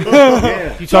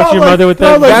 met. You talk to your mother with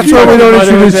that? That's why we don't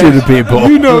introduce you to people.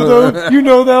 You know them. You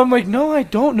know them. I'm like, no, I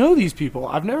don't know these people.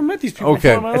 I've never met these people.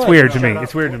 Okay. before in my It's life. weird to me.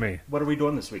 It's weird to me. What are we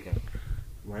doing this weekend?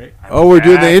 Right? Oh, we're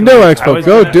doing the Indo I Expo. was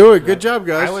Go gonna- do it. Good job,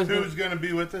 guys. Who's going to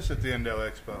be with us at the Indo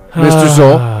Expo? Mr.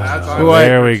 Soul. That's Who I-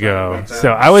 There we go.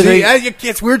 So I was. See,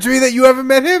 it's weird to me that you haven't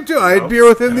met him too. I had beer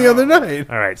with him the other night.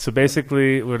 All right, so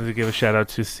basically, we're going to give a shout out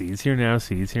to Seeds Here Now,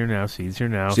 Seeds Here Now, Seeds Here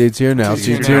Now. Seeds here now.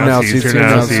 Seeds here now. Seeds here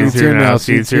now. Seeds here now.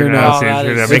 Seeds here now. Seeds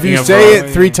Here Now. If Making you up say for-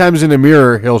 it 3 times in a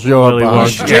mirror, he'll show up Willy behind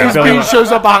Wonka. you. James Yeah. Bean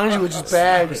shows up behind you with his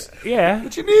bags. Yeah,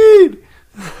 What you need?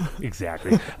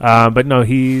 exactly. But no,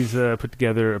 he's put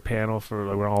together a panel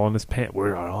for. We're all on this panel.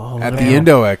 We're all on At a the panel.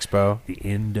 Indo Expo. The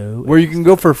Indo. Where you can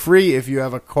go for free if you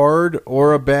have a card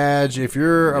or a badge. If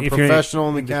you're a If you're professional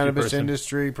in the industry cannabis person.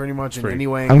 industry, pretty much in Free. any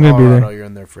way in I'm gonna be Colorado, there. you're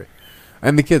in there free.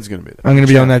 And the kid's going to be there. I'm going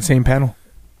to be on that same panel.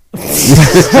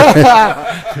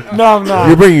 No, I'm not.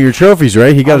 You're bringing your trophies,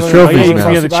 right? He got his trophies you now.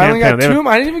 can get the I only champ got panel. two.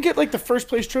 I didn't even get like the first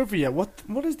place trophy yet. What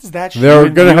is that shit? They're You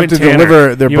going to and have to Tanner-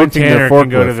 deliver. They're you and booking Tanner their can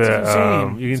go to forklift. the. It's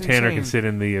insane. You It's and Tanner can insane. sit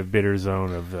in the bitter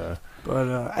zone of the. But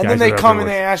and Guys then they are come and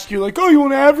everywhere. they ask you like, "Oh, you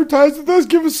want to advertise with us?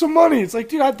 Give us some money." It's like,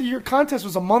 dude, your contest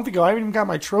was a month ago. I haven't even got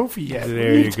my trophy yet. What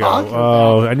There are you go. talking about?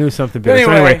 Oh, I knew something better.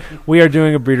 So Anyway. anyway, we are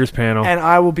doing a breeders panel. And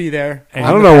I will be there. And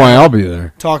I don't know why I'll be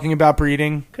there. Talking about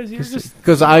breeding.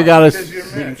 Because I gotta.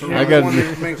 I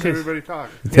got. Makes everybody talk.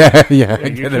 Yeah, yeah. I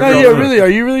get it. No, yeah, really. Are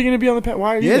you really going to be on the panel?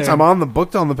 Why are you Yes, there? I'm on the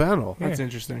booked on the panel. That's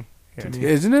interesting. to me.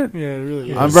 Isn't it? Yeah, it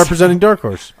really is. I'm representing Dark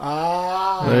Horse.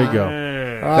 Ah. There you go.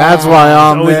 That's why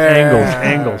I'm always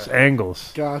there.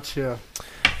 angles. Gotcha.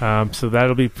 So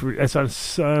that'll be that's on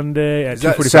Sunday at Is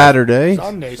that 2:45. Saturday?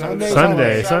 Sunday,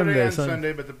 Saturday and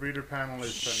Sunday, but the breeder panel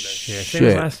is Sunday. Yeah, same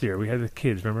as last year. We had the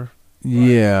kids, remember?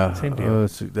 Yeah. Same deal.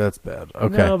 That's bad.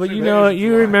 Okay. No, but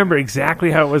you remember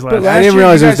exactly how it was last But year. last I didn't year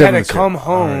realize you it guys was had to different come this year.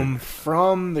 home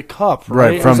from the cup, Right,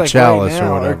 right? It from was like Chalice right or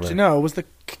now, whatever. no, it was the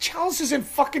Chalice is in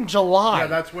fucking July. Yeah,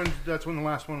 that's when the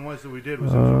last one was that we did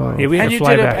was in July. Yeah, we had and to you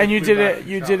fly did back. it, and you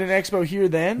did an expo here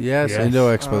then. Yes,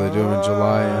 Indo Expo. They do them in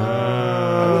July.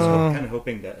 I was kind of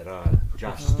hoping that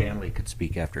Josh Stanley could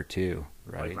speak after too,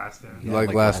 right? Like last time. Yeah,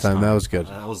 Like last time, that was good.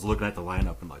 I was looking at the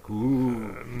lineup and like,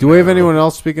 ooh. Do we have anyone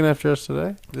else speaking after us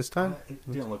today? This time?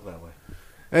 It didn't look that way.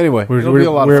 Anyway, it'll be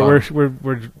a lot of fun.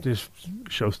 We're just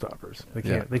showstoppers. They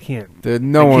can't. Yeah. They can't.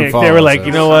 No one They were follows like, us.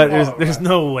 you know what? There's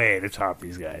no way to top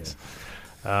these guys.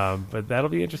 But that'll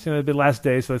be interesting. It'll be the last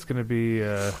day, so it's going to be.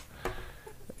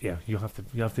 Yeah, you'll have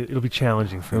to. It'll be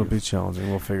challenging for you. It'll be challenging.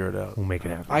 We'll figure it out. We'll make it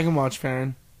happen. I can watch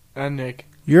Farron and Nick.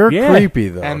 You're Yeah. creepy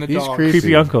though. And the He's dog. creepy.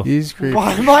 Creepy uncle. He's creepy.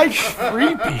 Why am I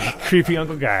creepy? Creepy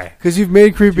uncle guy. Because you've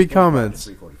made creepy comments.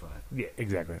 Yeah,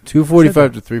 exactly.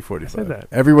 2:45 to 3:45. I said that.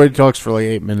 Everybody talks for like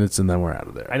 8 minutes and then we're out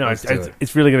of there. I know Let's do it.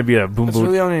 it's really going to be a boom It's boom.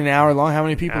 really only an hour long. How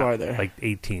many people are there? Like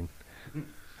 18.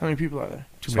 How many people are there?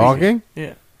 Talking?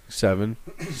 Yeah. 7,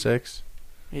 6.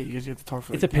 Yeah, you guys get to talk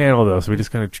for. It's a panel though, so we just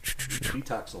kind of. He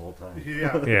talks the whole time.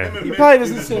 Yeah. He probably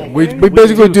doesn't say. We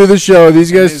basically do the show.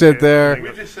 These guys sit there.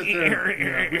 We just sit there.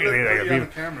 We look at the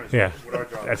cameras. Yeah, What our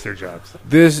job that's is. their jobs.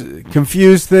 This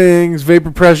confuse things,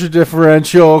 vapor pressure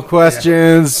differential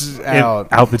questions out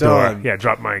the Done. door. Yeah,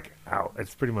 drop mic out.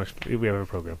 It's pretty much we have a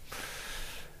program.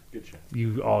 Good shot.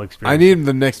 You all experience. I need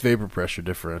the next vapor pressure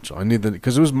differential. I need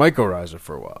because it was mycorrhiza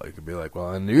for a while. You could be like,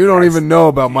 well, and you don't even know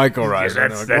about mycorrhiza. Yeah,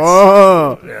 And that's they're like,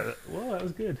 whoa. yeah, well, that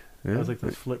was good. Yeah. That was like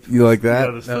the flip. You like that?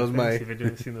 You know, the That was flip my- things. Have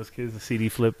you seen those kids? The CD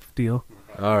flip deal.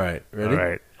 All right, ready?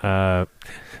 All right.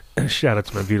 Shout out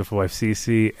to my beautiful wife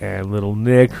Cece and little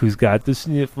Nick, who's got the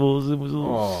sniffles and was a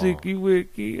little Aw. sicky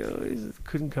wicky. He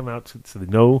couldn't come out to the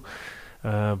no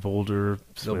boulder. No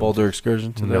swim. boulder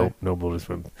excursion today. No boulder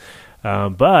swim.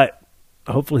 But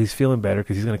hopefully he's feeling better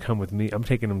because he's going to come with me. I'm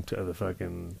taking him to the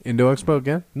fucking Indo Expo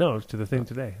again? No, to the thing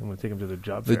today. I'm going to take him to the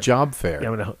job The fair. job fair. Yeah,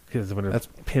 I'm going to That's-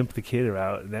 pimp the kid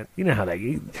out. That you know how that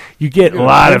you get a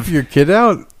lot of your kid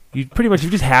out. You pretty much if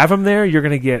you just have him there, you're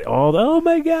going to get all the oh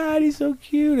my god, he's so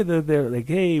cute, and then they're like,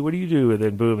 hey, what do you do? And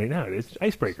then boom, no, it's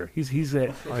icebreaker. He's He's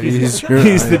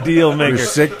the deal maker. Your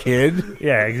sick kid.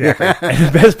 Yeah, exactly.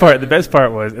 And the best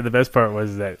part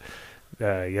was that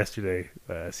yesterday,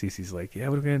 Cece's like, yeah,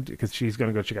 what are we gonna do? Because she's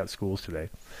gonna go check out schools today,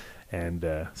 and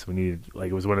so we needed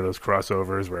it was one of those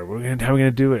crossovers where how are we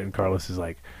gonna do it? And Carlos is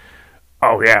like,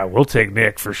 oh yeah, we'll take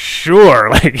Nick for sure.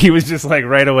 Like he was just like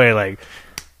right away, like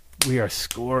we are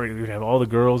scoring. We're gonna have all the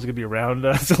girls gonna be around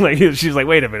us. Like she's like,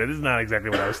 wait a minute, this is not exactly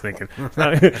what I was thinking.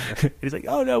 He's like,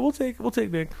 oh no, we'll take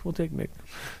Nick. We'll take Nick.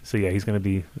 So yeah, he's gonna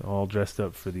be all dressed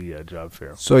up for the job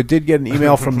fair. So I did get an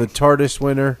email from the TARDIS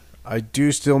winner. I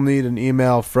do still need an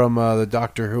email from the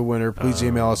Doctor Who winner. Please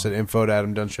email us at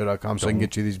info@adamdunshow.com so I can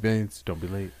get you these beans. Don't be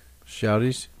late.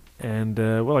 Shouties. And,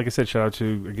 well, like I said, shout out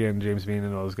to, again, James Bean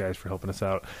and all those guys for helping us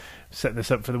out, setting this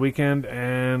up for the weekend.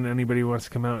 And anybody who wants to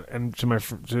come out, and to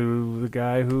the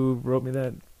guy who wrote me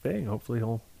that thing, hopefully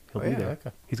he'll be yeah, there.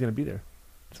 okay. He's going to be there.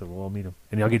 So we'll all meet him.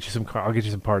 And I'll get you some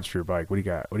parts for your bike. What do you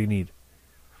got? What do you need?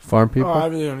 Farm people? Oh, I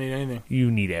really don't need anything. You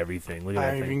need everything. Look at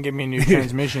that You thing. can give me a new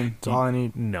transmission. That's all I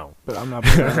need. No. But I'm not.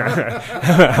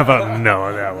 How about no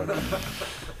on that one?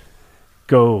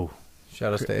 Go.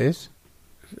 Shout outs to Ace.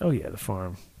 Oh, yeah, the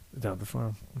farm. Down at the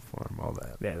farm. All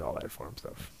that. Yeah, all that farm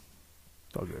stuff.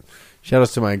 It's all good. Shout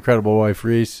outs to my incredible wife,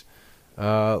 Reese.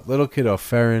 Little kiddo,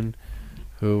 Farron,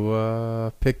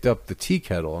 who picked up the tea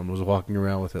kettle and was walking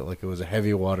around with it like it was a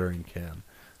heavy watering can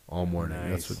all morning.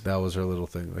 Nice. That was her little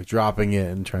thing, like dropping it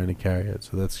and trying to carry it.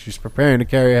 So she's preparing to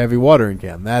carry a heavy watering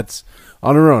can. That's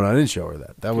on her own. I didn't show her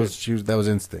that. That was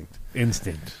instinct.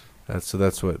 Instinct. That's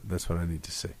what I need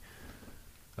to see.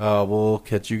 We'll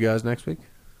catch you guys next week.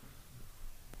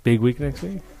 Big week next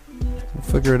week? We'll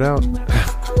figure it out. Man,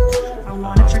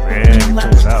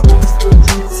 pull it out.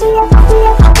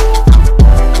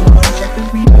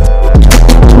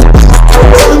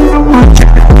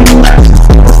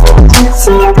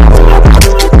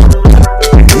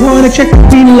 wanna check the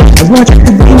green lights. I wanna check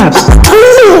the green lights. I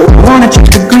wanna check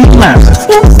the green lights.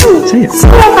 Say it.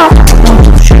 I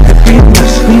wanna check the green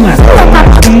lights. Green lights.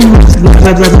 Green lights.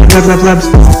 Labs.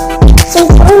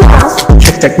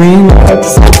 Check the green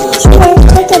lights.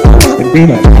 The green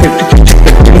lights.